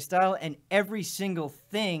aggressive playstyle, and every single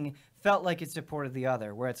thing felt like it supported the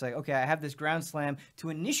other, where it's like, okay, I have this ground slam to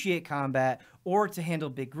initiate combat or to handle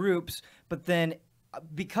big groups, but then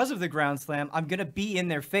because of the ground slam, I'm going to be in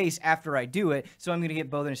their face after I do it, so I'm going to get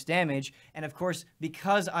bonus damage. And of course,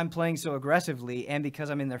 because I'm playing so aggressively and because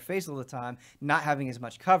I'm in their face all the time, not having as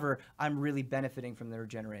much cover, I'm really benefiting from their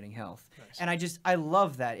regenerating health. Nice. And I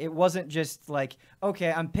love that. It wasn't just like, okay,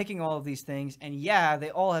 I'm picking all of these things, and yeah,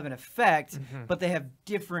 they all have an effect, but they have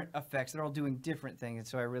different effects. They're all doing different things, and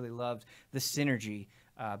so I really loved the synergy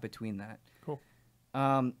between that. Cool.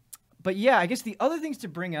 But yeah, I guess the other things to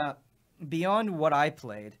bring up beyond what I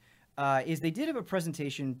played, is they did have a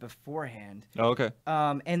presentation beforehand. Oh, okay.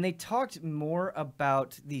 And they talked more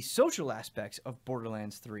about the social aspects of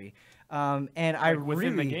Borderlands 3. And I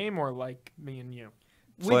within really... the game, or like me and you?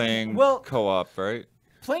 Playing co-op, right?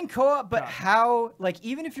 Playing co-op, but how, like,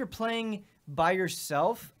 even if you're playing by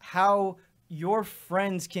yourself, how your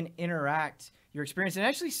friends can interact your experience. And it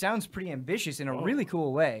actually sounds pretty ambitious in a really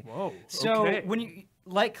cool way. Whoa. So okay. when you...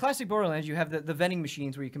 Like classic Borderlands, you have the vending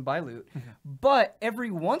machines where you can buy loot. But every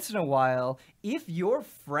once in a while, if your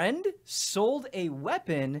friend sold a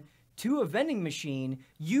weapon to a vending machine,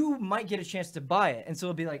 you might get a chance to buy it. And so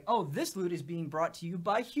it'll be like, oh, this loot is being brought to you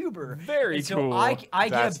by Huber. Very and so cool. I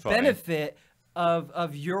That's get a benefit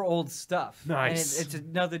of your old stuff. Nice. And it's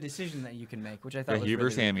another decision that you can make, which I thought The was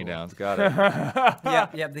Huber's really hand-me-downs, got it.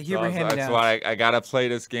 Yeah, the Huber hand-me-downs. That's why I gotta play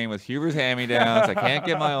this game with Huber's hand-me-downs. I can't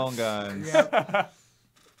get my own guns.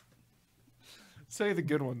 Say the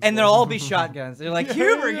good ones. And they'll all be shotguns. They're like,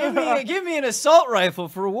 Huber, give me an assault rifle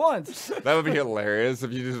for once. That would be hilarious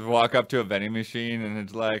if you just walk up to a vending machine and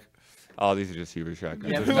it's like, oh, these are just Huber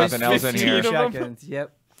shotguns. Yep. There's nothing else in here. Shotguns.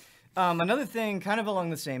 Yep. Another thing, kind of along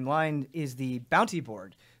the same line, is the bounty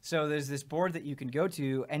board. So there's this board that you can go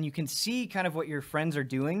to, and you can see kind of what your friends are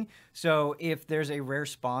doing. So if there's a rare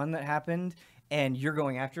spawn that happened and you're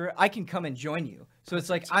going after it, I can come and join you. So it's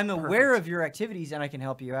like, I'm aware of your activities and I can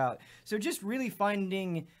help you out. So just really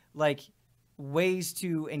finding like ways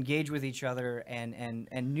to engage with each other and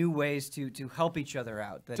new ways to help each other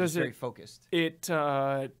out. That is very focused.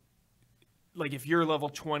 Like if you're level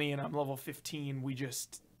 20 and I'm level 15,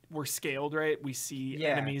 we're scaled, right? We see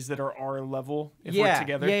enemies that are our level if we're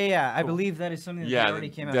together. Yeah. Cool. I believe that is something that they already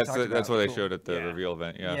came out and talked about. That's what they showed at the reveal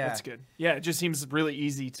event. Yeah, that's good. Yeah, it just seems really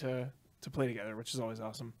easy to play together, which is always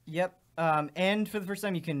awesome. Yep. And for the first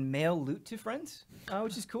time, you can mail loot to friends,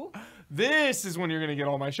 which is cool. This is when you're gonna get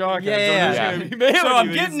all my shotguns. Yeah. So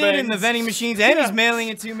I'm getting it in the vending machines, and he's mailing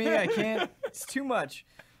it to me. I can't. It's too much.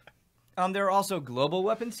 There are also global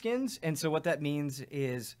weapon skins, and so what that means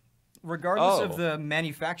is, regardless of the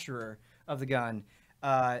manufacturer of the gun,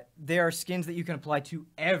 there are skins that you can apply to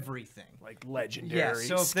everything. Like legendary.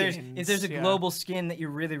 Yeah. So if there's a global skin that you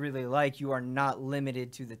really, really like, you are not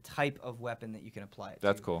limited to the type of weapon that you can apply it to.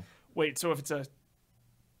 That's cool. Wait, so if it's a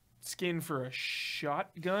skin for a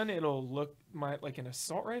shotgun, it'll look like an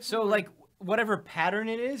assault rifle? So like whatever pattern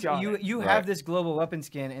it is, you have this global weapon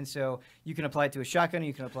skin, and so you can apply it to a shotgun,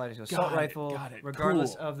 you can apply it to an assault rifle,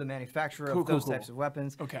 regardless of the manufacturer of those types of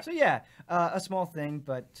weapons. Okay. So yeah, a small thing,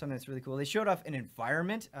 but something that's really cool. They showed off an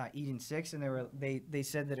environment, Eden 6, and they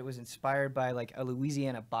said that it was inspired by like a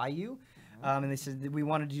Louisiana bayou. And they said that we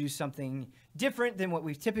wanted to do something different than what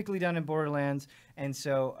we've typically done in Borderlands. And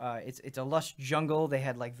so it's a lush jungle. They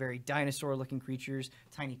had like very dinosaur-looking creatures.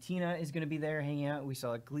 Tiny Tina is going to be there hanging out. We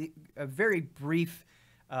saw a very brief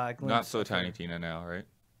glimpse. Not so Tiny Tina now, right?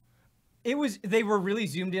 They were really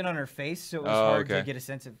zoomed in on her face, so it was hard to get a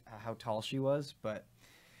sense of how tall she was. But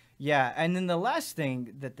yeah, and then the last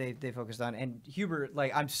thing that they focused on, and Hubert,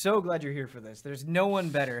 like, I'm so glad you're here for this. There's no one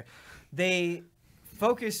better. They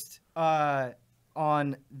focused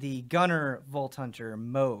on the gunner Vault Hunter,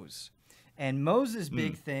 Mose. And Mose's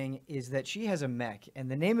big thing is that she has a mech, and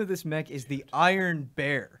the name of this mech is the Iron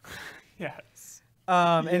Bear. Yes.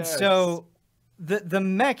 And so the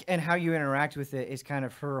mech and how you interact with it is kind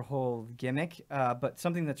of her whole gimmick. But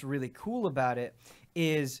something that's really cool about it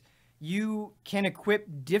is you can equip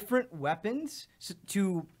different weapons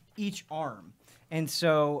to each arm. And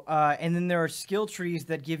so, and then there are skill trees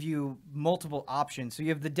that give you multiple options. So you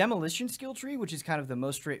have the demolition skill tree, which is kind of the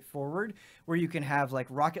most straightforward, where you can have like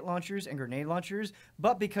rocket launchers and grenade launchers.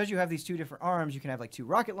 But because you have these 2 different arms, you can have like 2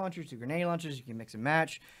 rocket launchers, 2 grenade launchers. You can mix and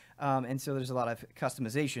match. And so there's a lot of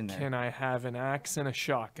customization there. Can I have an axe and a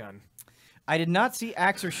shotgun? I did not see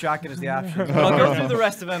axe or shotgun as the options, but I'll go through the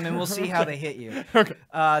rest of them and we'll see how they hit you. Okay.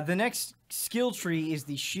 The next skill tree is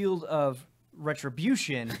the Shield of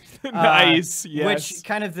Retribution. Nice, yes. Which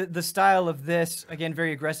kind of the style of this, again,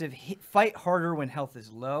 very aggressive. Fight harder when health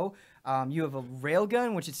is low. You have a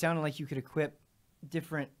railgun, which it sounded like you could equip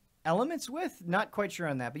different elements with. Not quite sure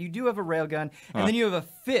on that, but you do have a railgun. And then you have a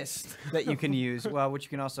fist that you can use, which you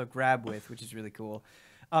can also grab with, which is really cool.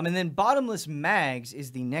 And then bottomless mags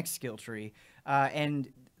is the next skill tree.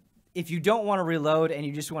 And if you don't want to reload and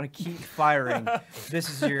you just want to keep firing,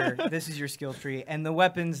 this is your skill tree. And the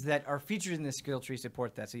weapons that are featured in this skill tree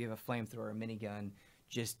support that. So you have a flamethrower, a minigun,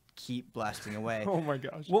 just keep blasting away. Oh my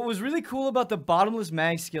gosh. What was really cool about the bottomless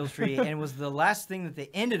mag skill tree, and was the last thing that they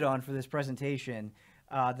ended on for this presentation,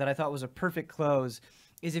 that I thought was a perfect close,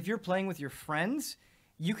 is if you're playing with your friends,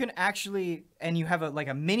 you can actually, and you have like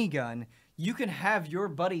a minigun, you can have your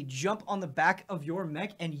buddy jump on the back of your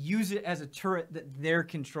mech and use it as a turret that they're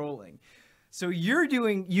controlling. So you're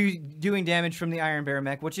doing damage from the Iron Bear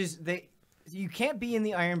mech, which is you can't be in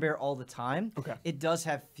the Iron Bear all the time. Okay. It does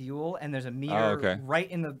have fuel, and there's a meter right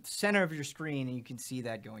in the center of your screen, and you can see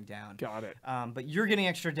that going down. Got it. But you're getting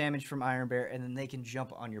extra damage from Iron Bear, and then they can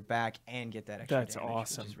jump on your back and get that extra That's damage.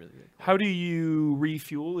 awesome. Which is really, really cool. How do you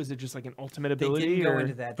refuel? Is it just like an ultimate ability? They didn't go or?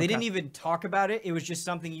 into that. They didn't even talk about it. It was just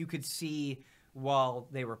something you could see while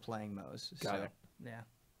they were playing Moe's. Got it. Yeah.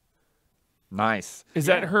 Nice. Is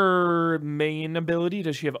that her main ability?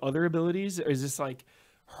 Does she have other abilities? Or is this like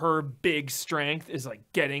her big strength is like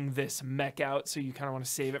getting this mech out, so you kind of want to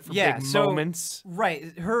save it for big moments?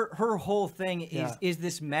 Right. Her whole thing is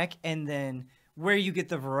this mech, and then where you get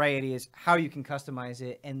the variety is how you can customize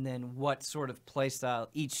it, and then what sort of playstyle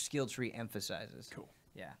each skill tree emphasizes. Cool.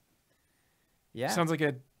 Yeah. Yeah. Sounds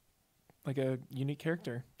like a unique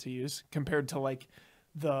character to use compared to like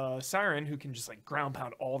the Siren, who can just like ground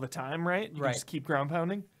pound all the time, right? You can just keep ground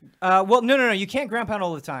pounding. Well, no. You can't ground pound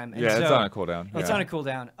all the time. And Yeah, so it's on a cooldown. It's on a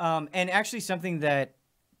cooldown. And actually, something that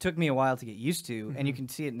took me a while to get used to, and you can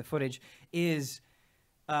see it in the footage, is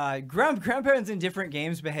ground pounds in different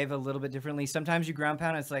games behave a little bit differently. Sometimes you ground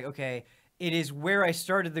pound, and it's like, okay, it is where I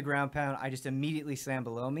started the ground pound. I just immediately slam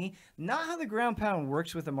below me. Not how the ground pound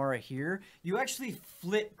works with Amara here. You actually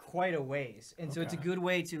flit quite a ways. And so it's a good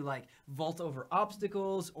way to like vault over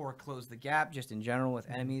obstacles or close the gap just in general with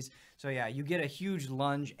enemies. So yeah, you get a huge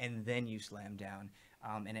lunge and then you slam down.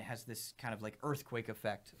 And it has this kind of like earthquake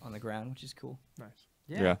effect on the ground, which is cool. Nice.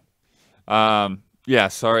 Yeah.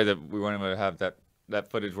 Sorry that we weren't able to have that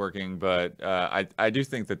footage working, but I do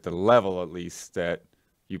think that the level, at least, that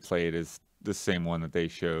you played is the same one that they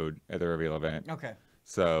showed at the reveal event. Okay.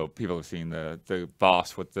 So people have seen the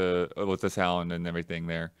boss with the sound and everything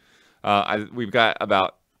there. We've got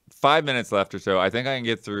about 5 minutes left or so. I think I can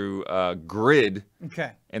get through Grid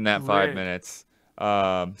in that 5 minutes.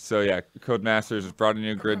 So yeah, Codemasters has brought a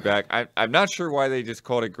new Grid back. I'm not sure why they just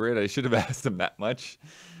called it Grid. I should have asked them that much.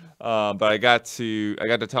 But I got to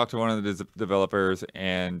talk to one of the developers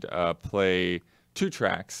and play 2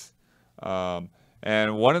 tracks.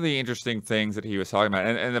 And one of the interesting things that he was talking about,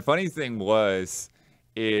 and the funny thing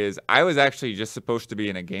is I was actually just supposed to be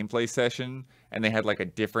in a gameplay session, and they had like a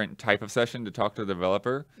different type of session to talk to the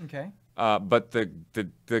developer. Okay. But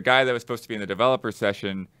the guy that was supposed to be in the developer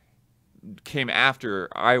session came after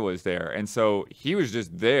I was there, and so he was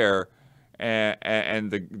just there,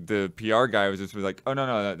 and the PR guy was just like, oh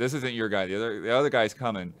no, this isn't your guy. The other guy's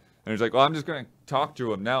coming. And he's like, well, I'm just going to talk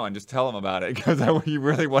to him now and just tell him about it, because he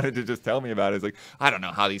really wanted to just tell me about it. He's like, I don't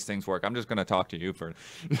know how these things work. I'm just going to talk to you for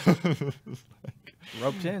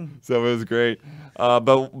roped in. So it was great.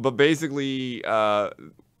 But basically,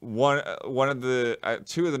 one of the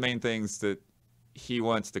 2 of the main things that he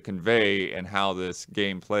wants to convey and how this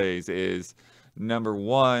game plays is, number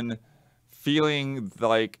 1, feeling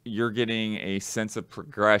like you're getting a sense of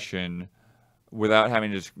progression without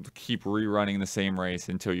having to just keep rerunning the same race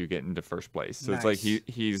until you get into first place. So it's like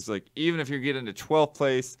he's like, even if you get into 12th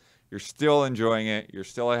place, you're still enjoying it. You're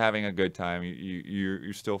still having a good time.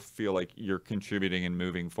 You still feel like you're contributing and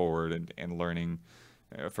moving forward and learning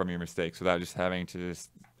from your mistakes without just having to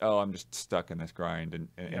I'm just stuck in this grind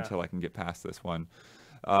until I can get past this one.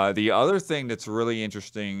 The other thing that's really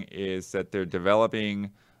interesting is that they're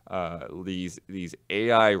developing these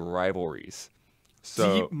AI rivalries.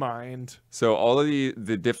 So, Deep mind. So all of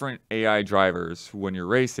the different AI drivers, when you're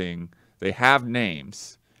racing, they have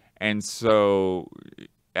names, and so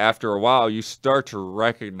after a while, you start to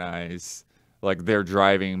recognize like their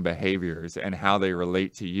driving behaviors and how they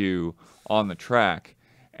relate to you on the track.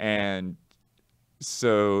 And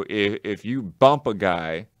so if you bump a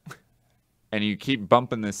guy and you keep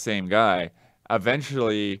bumping this same guy,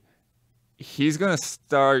 eventually he's going to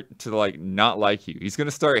start to like not like you. He's going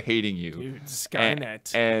to start hating you. Dude,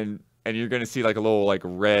 Skynet. And you're going to see like a little like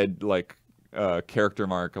red like character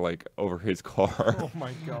mark like over his car. Oh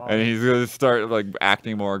my god. And he's going to start like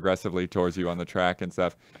acting more aggressively towards you on the track and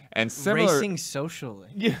stuff. And Racing socially.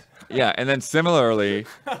 Yeah. yeah, and then similarly,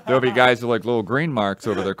 there'll be guys with like little green marks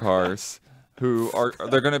over their cars who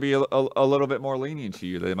they're going to be a little bit more lenient to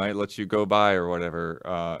you. They might let you go by or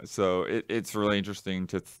whatever. So it's really interesting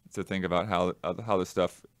to think about how this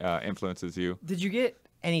stuff influences you. Did you get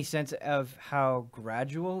any sense of how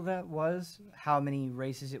gradual that was? How many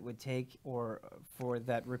races it would take, or for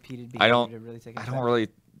that repeated behavior to really take effect? I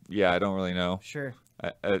don't really know. Sure.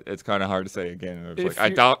 It's kind of hard to say again. It was If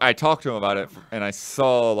like, I talked to him about it, and I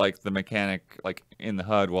saw like the mechanic like in the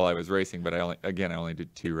HUD while I was racing, but I only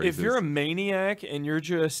did 2 races. If you're a maniac and you're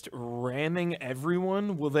just ramming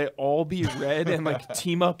everyone, will they all be red and like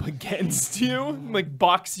team up against you, like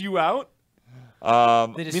box you out?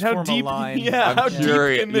 They just how form deep? a line. Yeah, how deep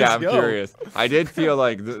can this I'm go? curious. I did feel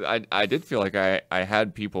like I did feel like I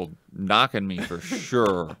had people knocking me for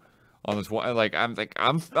sure on this wall.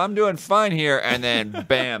 I'm doing fine here, and then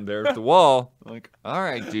bam, there's the wall. Like, all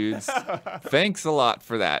right, dudes, thanks a lot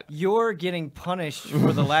for that. You're getting punished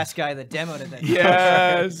for the last guy that demoed it. That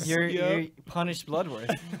Yes. you're punished Bloodworth.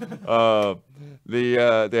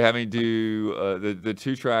 They had me do the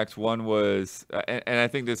 2 tracks. One was, and I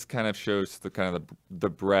think this kind of shows the kind of the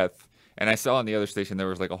breadth. And I saw on the other station there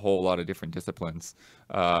was like a whole lot of different disciplines,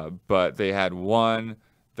 but they had one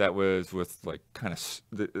that was with like kind of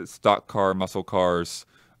the stock car, muscle cars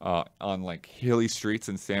on like hilly streets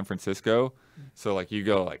in San Francisco. So like you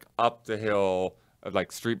go like up the hill,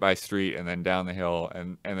 like street by street, and then down the hill,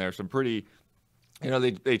 and there's some pretty,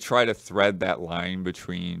 they try to thread that line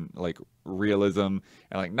between like realism and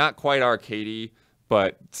like not quite arcadey,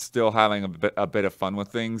 but still having a bit of fun with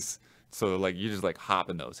things. So like you just like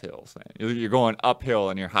hopping those hills, man. You're going uphill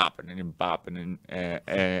and you're hopping and you're bopping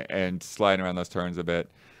and sliding around those turns a bit.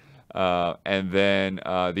 And then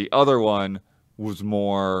the other one was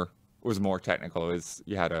more technical.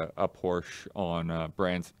 You had a Porsche on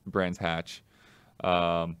Brands Hatch,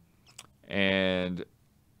 and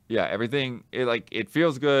yeah, everything it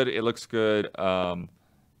feels good. It looks good.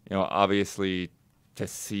 Obviously, to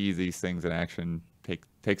see these things in action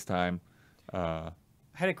takes time. I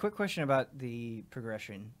had a quick question about the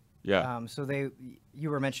progression. Yeah. So you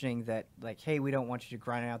were mentioning that like, hey, we don't want you to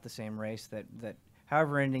grind out the same race. That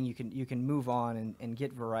however ending you can move on and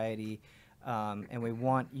get variety, and we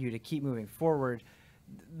want you to keep moving forward.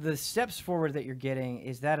 The steps forward that you're getting,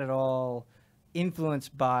 is that at all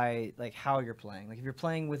influenced by like how you're playing? Like if you're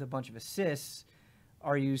playing with a bunch of assists,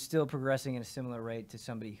 are you still progressing at a similar rate to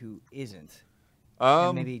somebody who isn't?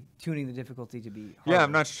 And maybe tuning the difficulty to be harder. Yeah,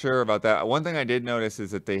 I'm not sure about that. One thing I did notice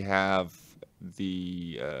is that they have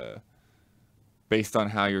the based on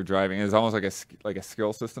how you're driving, it's almost like a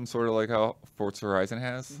skill system, sort of like how Forza Horizon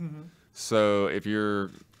has. Mm-hmm. So if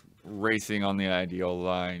you're racing on the ideal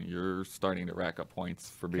line, you're starting to rack up points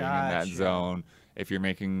for being in that Gotcha. zone. If you're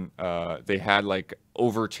making, they had like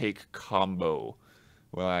overtake combo,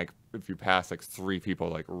 where like if you pass like 3 people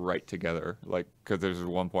like right together, like because there's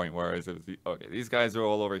one point where it was okay, these guys are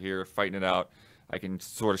all over here fighting it out. I can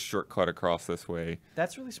sort of shortcut across this way.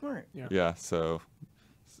 That's really smart. Yeah, so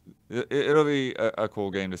it'll be a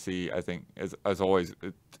cool game to see. I think as always,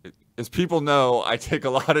 as people know, I take a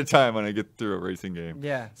lot of time when I get through a racing game.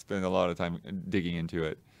 Yeah. Spend a lot of time digging into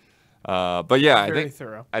it. But yeah, Very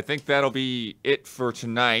thorough. I think that'll be it for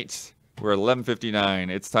tonight. We're at 11:59.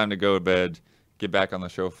 It's time to go to bed. Get back on the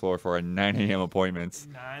show floor for our 9 a.m. appointments.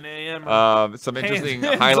 9 a.m. Some interesting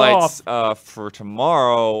hands highlights for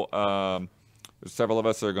tomorrow. Several of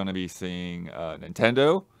us are going to be seeing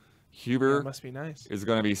Nintendo. Huber That must be nice. is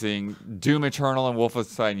going to be seeing Doom Eternal and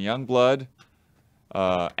Wolfenstein Youngblood,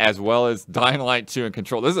 as well as Dying Light 2 and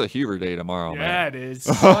Control. This is a Huber day tomorrow, Yeah, man. it is.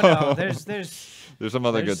 Oh no, there's There's some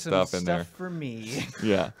other good some stuff in there. for me.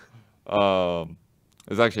 Yeah.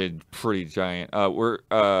 It's actually pretty giant. We're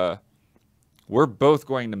both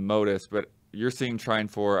going to Modus, but you're seeing Trine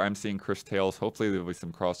 4. I'm seeing Chris Tales. Hopefully there'll be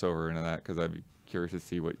some crossover into that, because I'd be curious to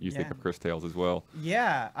see what you think Yeah. of Chris Tales as well.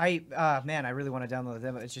 Yeah, I really want to download the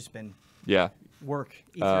demo. It's just been Yeah. work.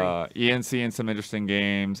 E3. Ian's seeing some interesting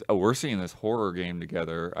games. Oh, we're seeing this horror game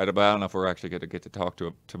together. But I don't know if we're actually going to get to talk to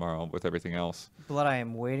him tomorrow with everything else. Blood, I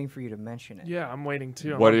am waiting for you to mention it. Yeah, I'm waiting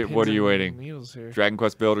too. What are you waiting? Here. Dragon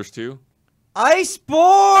Quest Builders 2?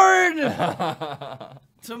 Iceborne!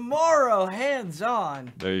 Tomorrow, hands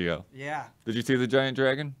on. There you go. Yeah. Did you see the giant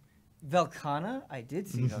dragon? Velcana? I did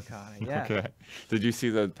see Velcana, yeah. Okay. Did you see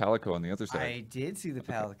the Palico on the other side? I did see the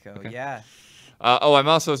Palico, yeah. I'm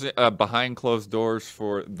also behind closed doors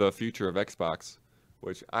for the future of Xbox,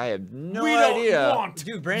 which I had no idea.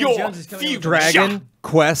 Dude, Brandon Jones is coming with Dragon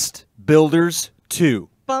Quest Builders 2.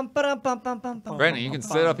 Bum, ba-dum, bum, bum, bum, bum, Brandon, you can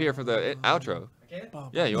sit up here for the outro.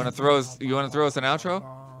 Yeah, you want to throw us? You want to throw us an outro?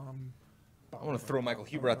 I want to throw Michael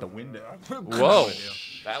Huber out the window. Whoa,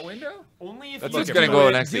 that window? Only if That's you what's do gonna go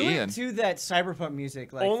it- next to Do Ian. it to that cyberpunk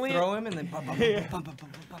music, like Only- throw him and then bum, bum, bum, bum, bum, bum,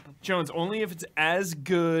 bum, bum. Jones, only if it's as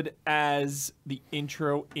good as the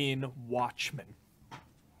intro in Watchmen.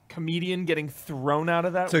 Comedian getting thrown out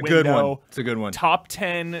of that It's a window. good one. It's a good one. Top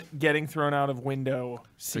 10 getting thrown out of window.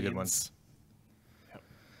 It's a good one.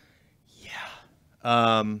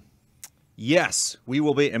 Yes, we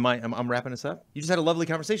will be. I'm wrapping this up. You just had a lovely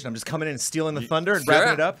conversation. I'm just coming in and stealing the thunder and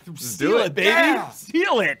wrapping it up. Just do it, baby. Yeah.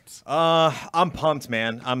 Steal it. I'm pumped,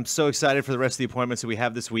 man. I'm so excited for the rest of the appointments that we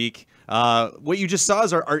have this week. What you just saw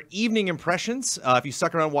is our evening impressions. If you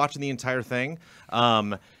stuck around watching the entire thing,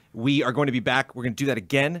 we are going to be back. We're going to do that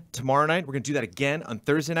again tomorrow night. We're going to do that again on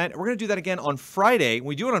Thursday night. We're going to do that again on Friday. When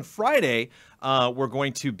we do it on Friday, we're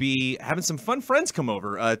going to be having some fun friends come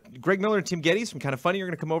over. Greg Miller and Tim Geddes from Kind of Funny are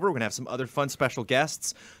going to come over. We're going to have some other fun special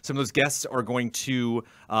guests. Some of those guests are going to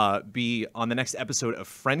be on the next episode of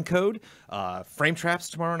Friend Code, Frame Traps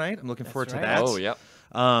tomorrow night. I'm looking forward to right. that. Oh, yep.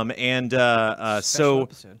 So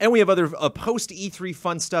episode. and we have other post E3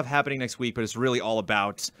 fun stuff happening next week, but it's really all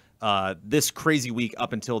about this crazy week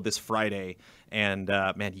up until this Friday. And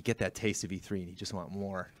man, you get that taste of E3 and you just want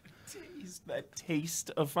more. Is that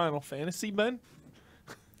taste of Final Fantasy, Ben?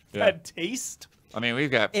 Yeah. That taste? I mean,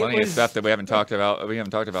 we've got plenty of stuff that we haven't talked about. We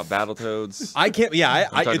haven't talked about Battletoads. I can't. Yeah,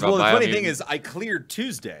 talking well, the about funny Biomutant. thing is, I cleared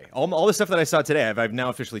Tuesday. All the stuff that I saw today, I've now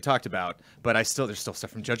officially talked about. But there's still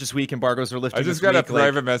stuff from Judges Week. Embargoes are lifted. I just this got a week, like-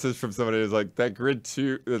 private message from somebody who's like, that grid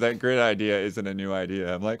idea isn't a new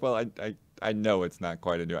idea. I'm like, well, I know it's not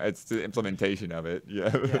quite a new. It's the implementation of it. Yeah.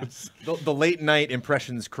 the late night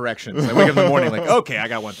impressions corrections. I wake up in the morning like, okay, I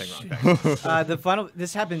got one thing wrong.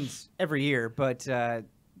 This happens every year, but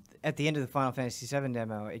at the end of the Final Fantasy VII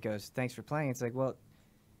demo, it goes, "Thanks for playing." It's like, well,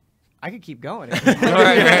 I could keep going.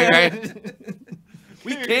 right.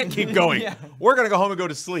 We can't keep going. Yeah. We're going to go home and go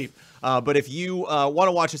to sleep. But if you want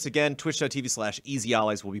to watch us again,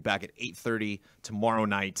 twitch.tv/EasyAllies. We'll be back at 8:30 tomorrow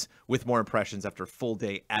night with more impressions after a full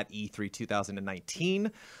day at E3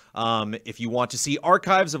 2019. If you want to see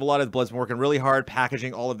archives of a lot of the Blood's been working really hard,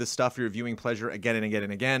 packaging all of this stuff for your viewing pleasure again and again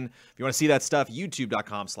and again. If you want to see that stuff,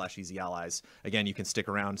 youtube.com/EasyAllies. Again, you can stick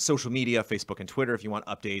around social media, Facebook and Twitter if you want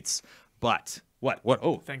updates. But what?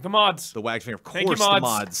 Oh, Thank the mods. the wag finger. Of Thank you, course, the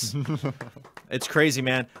mods. mods. It's crazy,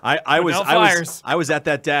 man. I was at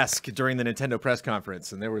that desk during the Nintendo press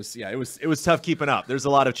conference, and it was tough keeping up. There's a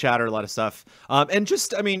lot of chatter, a lot of stuff, and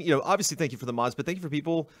just obviously thank you for the mods, but thank you for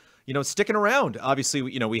people sticking around. Obviously,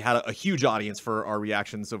 we had a huge audience for our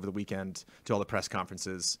reactions over the weekend to all the press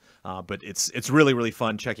conferences, but it's really, really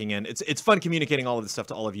fun checking in. It's fun communicating all of this stuff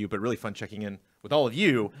to all of you, but really fun checking in with all of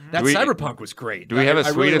you. That Cyberpunk was great. Do we have a I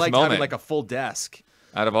really sweetest liked moment? having like a full desk.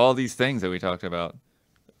 Out of all these things that we talked about,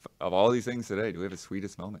 of all these things today, do we have a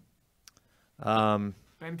sweetest moment? Ben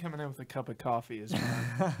coming in with a cup of coffee is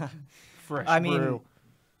fresh. I mean, brew.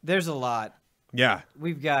 there's a lot. Yeah.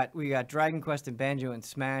 We got Dragon Quest and Banjo and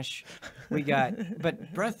Smash.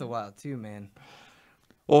 But Breath of the Wild too, man.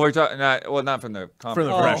 Well, we're talking not from the conference.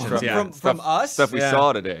 the impressions, yeah. From us. Stuff we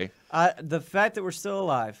saw today. The fact that we're still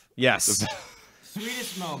alive. Yes.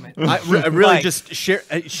 Sweetest moment. I really Like- just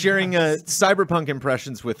sharing Cyberpunk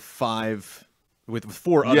impressions with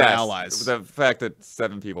four other Yes, allies. The fact that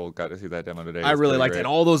 7 people got to see that demo today. I is really pretty liked great. it.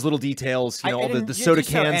 All those little details, all And the just soda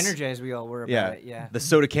how cans. energized we all were about Yeah, it. Yeah. the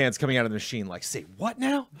soda cans coming out of the machine. Like, say what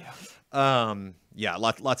now? Yeah.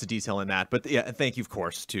 Lots of detail in that. But yeah, and thank you, of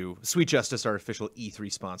course, to Sweet Justice, our official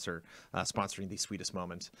E3 sponsor, sponsoring the sweetest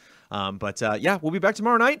moment. Yeah, we'll be back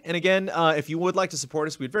tomorrow night. And again, if you would like to support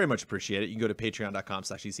us, we'd very much appreciate it. You can go to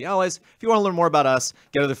patreon.com/EasyAllies. If you want to learn more about us,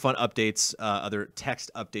 get other fun updates, other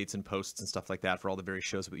text updates and posts and stuff like that for all the various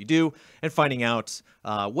shows that we do, and finding out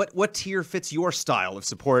what tier fits your style of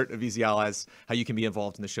support of Easy Allies, how you can be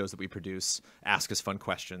involved in the shows that we produce, ask us fun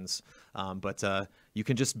questions. You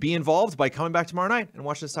can just be involved by coming back tomorrow night and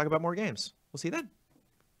watching us talk about more games. We'll see you then.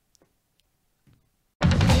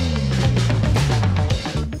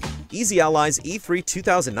 Easy Allies E3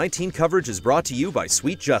 2019 coverage is brought to you by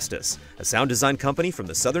Sweet Justice, a sound design company from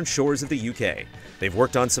the southern shores of the UK. They've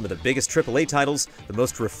worked on some of the biggest AAA titles, the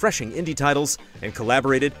most refreshing indie titles, and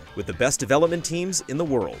collaborated with the best development teams in the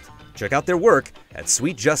world. Check out their work at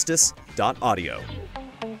sweetjustice.audio.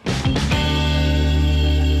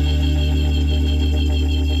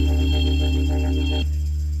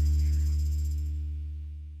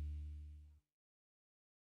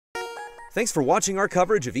 Thanks for watching our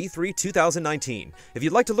coverage of E3 2019. If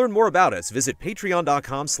you'd like to learn more about us, visit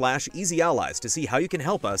patreon.com/easyallies to see how you can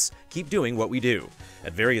help us keep doing what we do.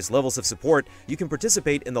 At various levels of support, you can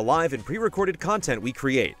participate in the live and pre-recorded content we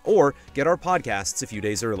create, or get our podcasts a few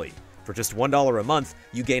days early. For just $1 a month,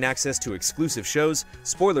 you gain access to exclusive shows,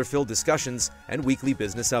 spoiler-filled discussions, and weekly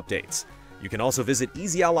business updates. You can also visit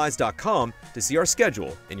easyallies.com to see our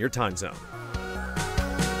schedule in your time zone.